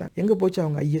தானே பார்த்தாங்க. எங்கே போச்சு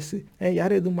அவங்க ஐஎஸ்?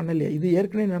 யாரும் எதுவும் பண்ணலையா? இது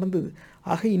ஏற்கனவே நடந்தது.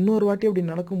 ஆக இன்னொரு வாட்டி அப்படி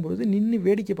நடக்கும்பொழுது நின்று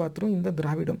வேடிக்கை பார்த்துரும் இந்த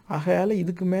திராவிடம். ஆகையால்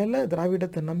இதுக்கு மேலே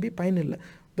திராவிடத்தை நம்பி பயனில்லை.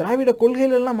 திராவிட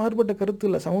கொள்கையிலெல்லாம் மாறுபட்ட கருத்து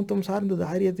இல்லை. சமத்துவம் சார்ந்தது,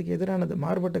 ஆரியத்துக்கு எதிரானது,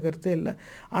 மாறுபட்ட கருத்தே இல்லை.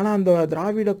 ஆனால் அந்த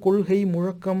திராவிட கொள்கை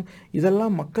முழக்கம்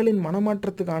இதெல்லாம் மக்களின்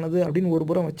மனமாற்றத்துக்கானது அப்படின்னு ஒரு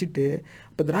புறம் வச்சுட்டு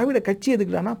இப்போ திராவிட கட்சி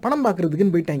எதுக்குடானா பணம்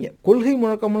பார்க்குறதுக்குன்னு போயிட்டாங்க. கொள்கை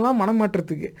முழக்கமெல்லாம்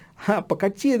மனமாற்றத்துக்கு, அப்போ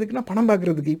கட்சி எதுக்குன்னா பணம்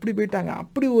பார்க்குறதுக்கு இப்படி போயிட்டாங்க.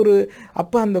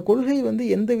 அப்போ அந்த கொள்கை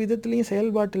எந்த விதத்துலையும்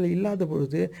செயல்பாட்டில் இல்லாத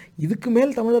பொழுது இதுக்கு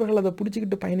மேல் தமிழர்கள் அதை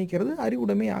பிடிச்சிக்கிட்டு பயணிக்கிறது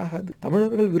அறிவுடைமை ஆகாது.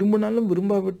 தமிழர்கள் விரும்பினாலும்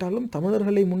விரும்பாவிட்டாலும்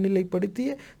தமிழர்களை முன்னிலைப்படுத்தி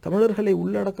தமிழர்களை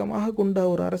உள்ளடக்கமாக கொண்ட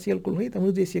ஒரு அரசியல் கொள்கை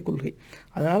தமிழ் தேசிய கொள்கை.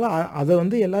 அதனால்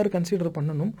அதை எல்லாரும் கன்சிடர்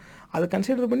பண்ணணும். அதை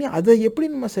கன்சிடர் பண்ணி அதை எப்படி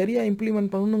நம்ம சரியாக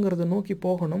இம்ப்ளிமெண்ட் பண்ணணுங்கிறத நோக்கி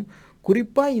போகணும்.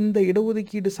 குறிப்பாக இந்த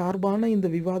இடஒதுக்கீடு சார்பான இந்த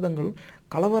விவாதங்கள்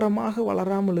கலவரமாக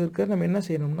வளராமல் இருக்க நம்ம என்ன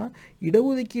செய்யணும்னா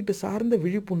இடஒதுக்கீட்டு சார்ந்த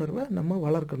விழிப்புணர்வை நம்ம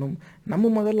வளர்க்கணும். நம்ம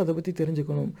முதல்ல அதை பற்றி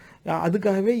தெரிஞ்சுக்கணும்.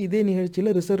 அதுக்காகவே இதே நிகழ்ச்சியில்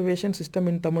ரிசர்வேஷன் சிஸ்டம்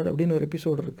இன் தமிழ் அப்படின்னு ஒரு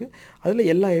எபிசோடு இருக்குது. அதில்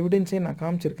எல்லா எவிடன்ஸையும் நான்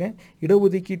காமிச்சிருக்கேன்.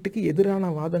 இடஒதுக்கீட்டுக்கு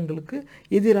எதிரான வாதங்களுக்கு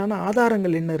எதிரான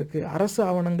ஆதாரங்கள் என்ன இருக்குது, அரசு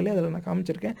ஆவணங்களே அதில் நான்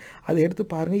காமிச்சிருக்கேன். அதை எடுத்து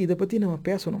பாருங்கள். இதை பற்றி நம்ம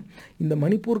பேசணும். இந்த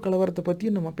மணிப்பூர் கலவரத்தை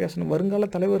பற்றியும் நம்ம பேசணும்.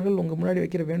 வருங்கால தலைவர்கள் உங்கள் முன்னாடி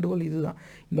வைக்கிற வேண்டுகோள் இதுதான்.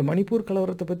 இந்த மணிப்பூர்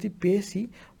கலவரத்தை பற்றி பேசி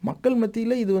மக்கள்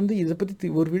மத்தியில் இதை பற்றி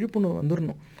ஒரு விழிப்புணர்வு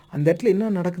வந்துடணும். அந்த இடத்துல என்ன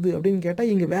நடக்குது அப்படின்னு கேட்டால்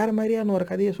இங்கே வேறு மாதிரியான ஒரு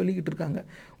கதையை சொல்லிக்கிட்டு இருக்காங்க.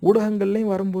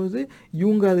 ஊடகங்கள்லையும் வரும்போது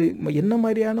இவங்க அது என்ன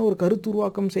மாதிரியான ஒரு கருத்து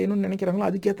உருவாக்கம் செய்யணும்னு நினைக்கிறாங்களோ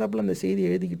அதுக்கேற்றாப்புல அந்த செய்தி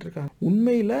எழுதிக்கிட்டு இருக்காங்க.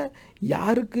 உண்மையில்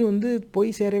யாருக்கு போய்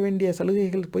சேர வேண்டிய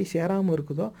சலுகைகள் போய் சேராமல்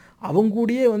இருக்குதோ அவங்க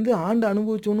கூடயே ஆண்டு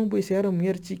அனுபவிச்சவனும் போய் சேர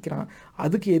முயற்சிக்கிறான்.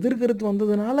 அதுக்கு எதிர்கருத்து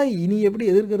வந்ததுனால இனி எப்படி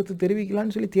எதிர்கருத்து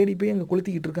தெரிவிக்கலான்னு சொல்லி தேடி போய் அங்கே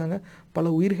கொளுத்திக்கிட்டு இருக்காங்க.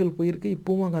 பல உயிர்கள் போயிருக்கு.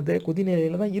 இப்போவும் அங்கே அந்த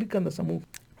கொதிநிலையில் தான் இருக்குது அந்த சமூகம்.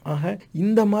 ஆக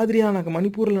இந்த மாதிரியான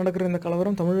மணிப்பூரில் நடக்கிற இந்த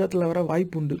கலவரம் தமிழகத்தில் வர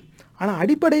வாய்ப்பு உண்டு. ஆனால்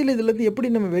அடிப்படையில் இதுலேருந்து எப்படி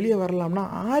நம்ம வெளியே வரலாம்னா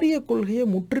ஆரிய கொள்கையை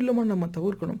முற்றிலுமாக நம்ம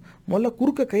தவிர்க்கணும். முதல்ல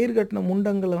குறுக்க கயிறு கட்டின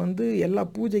முண்டங்களை எல்லா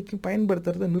பூஜைக்கும்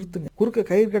பயன்படுத்துறதை நிறுத்துங்க. குறுக்க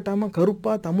கயிறு கட்டாமல்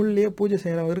கருப்பாக தமிழ்லேயே பூஜை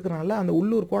செய்கிறவங்க இருக்கிறனால அந்த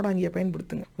உள்ளூர் கோடாங்கியை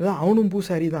பயன்படுத்துங்க. அதான் அவனும்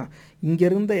பூசாரி தான். இங்கே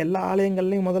இருந்த எல்லா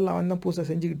ஆலயங்கள்லையும் முதல்ல அவன் தான் பூசை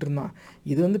செஞ்சுக்கிட்டு இருந்தான்.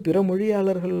 இது பிற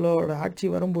மொழியாளர்களோட ஆட்சி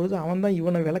வரும்போது அவன் தான்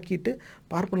இவனை விளக்கிட்டு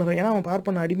பார்ப்பனர், ஏன்னா அவன்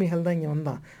பார்ப்பன அடிமைகள் தான் இங்கே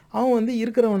வந்தான். அவன்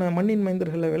இருக்கிறவனை மண்ணின்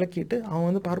மைந்தர்களை விளக்கிட்டு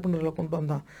அவன் பார்ப்பனர்களை கொண்டு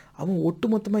வந்தான். அவன்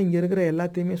ஒட்டுமொத்தமாக இங்கே இருக்கிற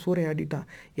எல்லாத்தையுமே சூறையாடிட்டான்.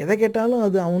 எதை கேட்டாலும்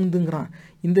அது அவனுதுங்கிறான்.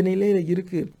 இந்த நிலையில்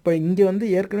இருக்குது. இப்போ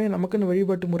இங்கே ஏற்கனவே நமக்குன்னு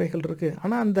வழிபாட்டு முறைகள் இருக்குது.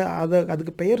 ஆனால்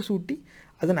அதுக்கு பெயர் சூட்டி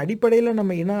அதன் அடிப்படையில்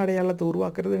நம்ம இன அடையாளத்தை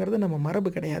உருவாக்குறதுங்கிறது நம்ம மரபு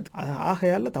கிடையாது.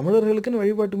 ஆகையால் தமிழர்களுக்குன்னு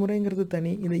வழிபாட்டு முறைங்கிறது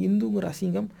தனி, இந்த இந்துங்கிற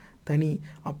அசிங்கம் தனி.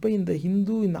 அப்போ இந்த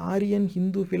ஆரியன்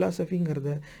ஹிந்து ஃபிலாசபிங்கிறத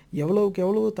எவ்வளவுக்கு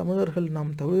எவ்வளோ தமிழர்கள்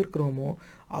நாம் தவிர்க்கிறோமோ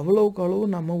அவ்வளவுக்கு அவ்வளவு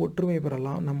நம்ம ஒற்றுமை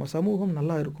பெறலாம், நம்ம சமூகம்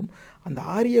நல்லா இருக்கும். அந்த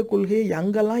ஆரிய கொள்கையை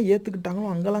எங்கெல்லாம் ஏற்றுக்கிட்டாங்களோ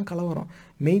அங்கெல்லாம் கலவரம்.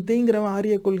 மெய்த்தைங்கிறவன்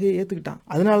ஆரிய கொள்கையை ஏற்றுக்கிட்டான்.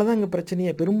 அதனால தான் இங்கே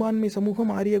பிரச்சனையே. பெரும்பான்மை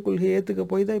சமூகம் ஆரிய கொள்கையை ஏற்றுக்க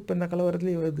போய் தான் இப்போ இந்த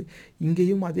கலவரத்துலேயே வருது.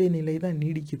 இங்கேயும் அதே நிலை தான்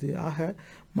நீடிக்குது. ஆக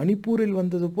மணிப்பூரில்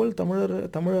வந்தது போல்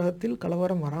தமிழகத்தில்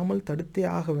கலவரம் வராமல் தடுத்தே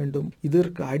ஆக வேண்டும்.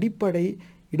 இதற்கு அடிப்படை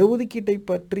இடஒதுக்கீட்டை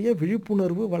பற்றிய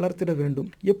விழிப்புணர்வு வளர்த்திட வேண்டும்.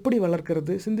 எப்படி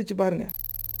வளர்க்கிறது சிந்திச்சு பாருங்க.